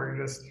part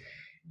where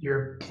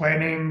you're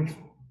planning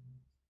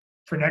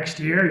for next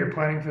year, you're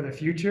planning for the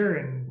future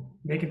and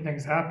making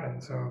things happen.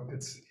 So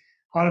it's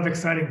a lot of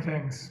exciting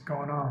things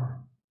going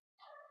on.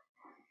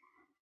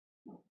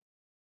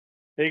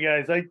 Hey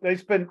guys, I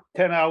spent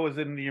 10 hours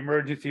in the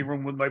emergency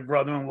room with my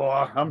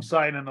brother-in-law. I'm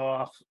signing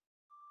off.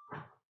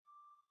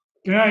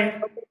 Good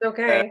night.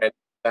 Okay. Good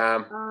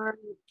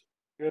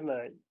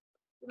night.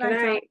 Good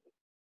night.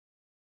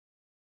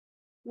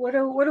 What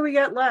do we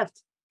got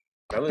left?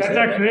 That's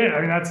actually it.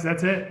 I mean, that's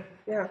it.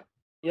 Yeah.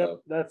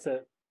 Yep, that's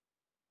it.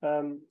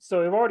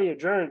 So we've already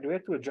adjourned. Do we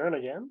have to adjourn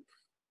again?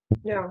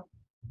 No.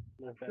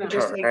 Okay.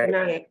 Just say good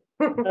night.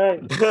 All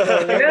right.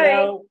 Good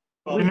night.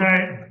 Good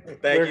night.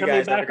 Thank We're you coming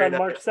guys. Have a back great on night.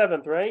 March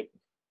 7th, right?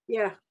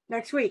 Yeah,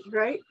 next week,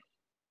 right?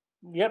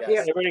 Yep.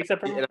 Yes. Everybody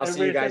except for And I'll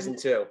see you guys in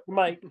 2.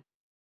 Mike.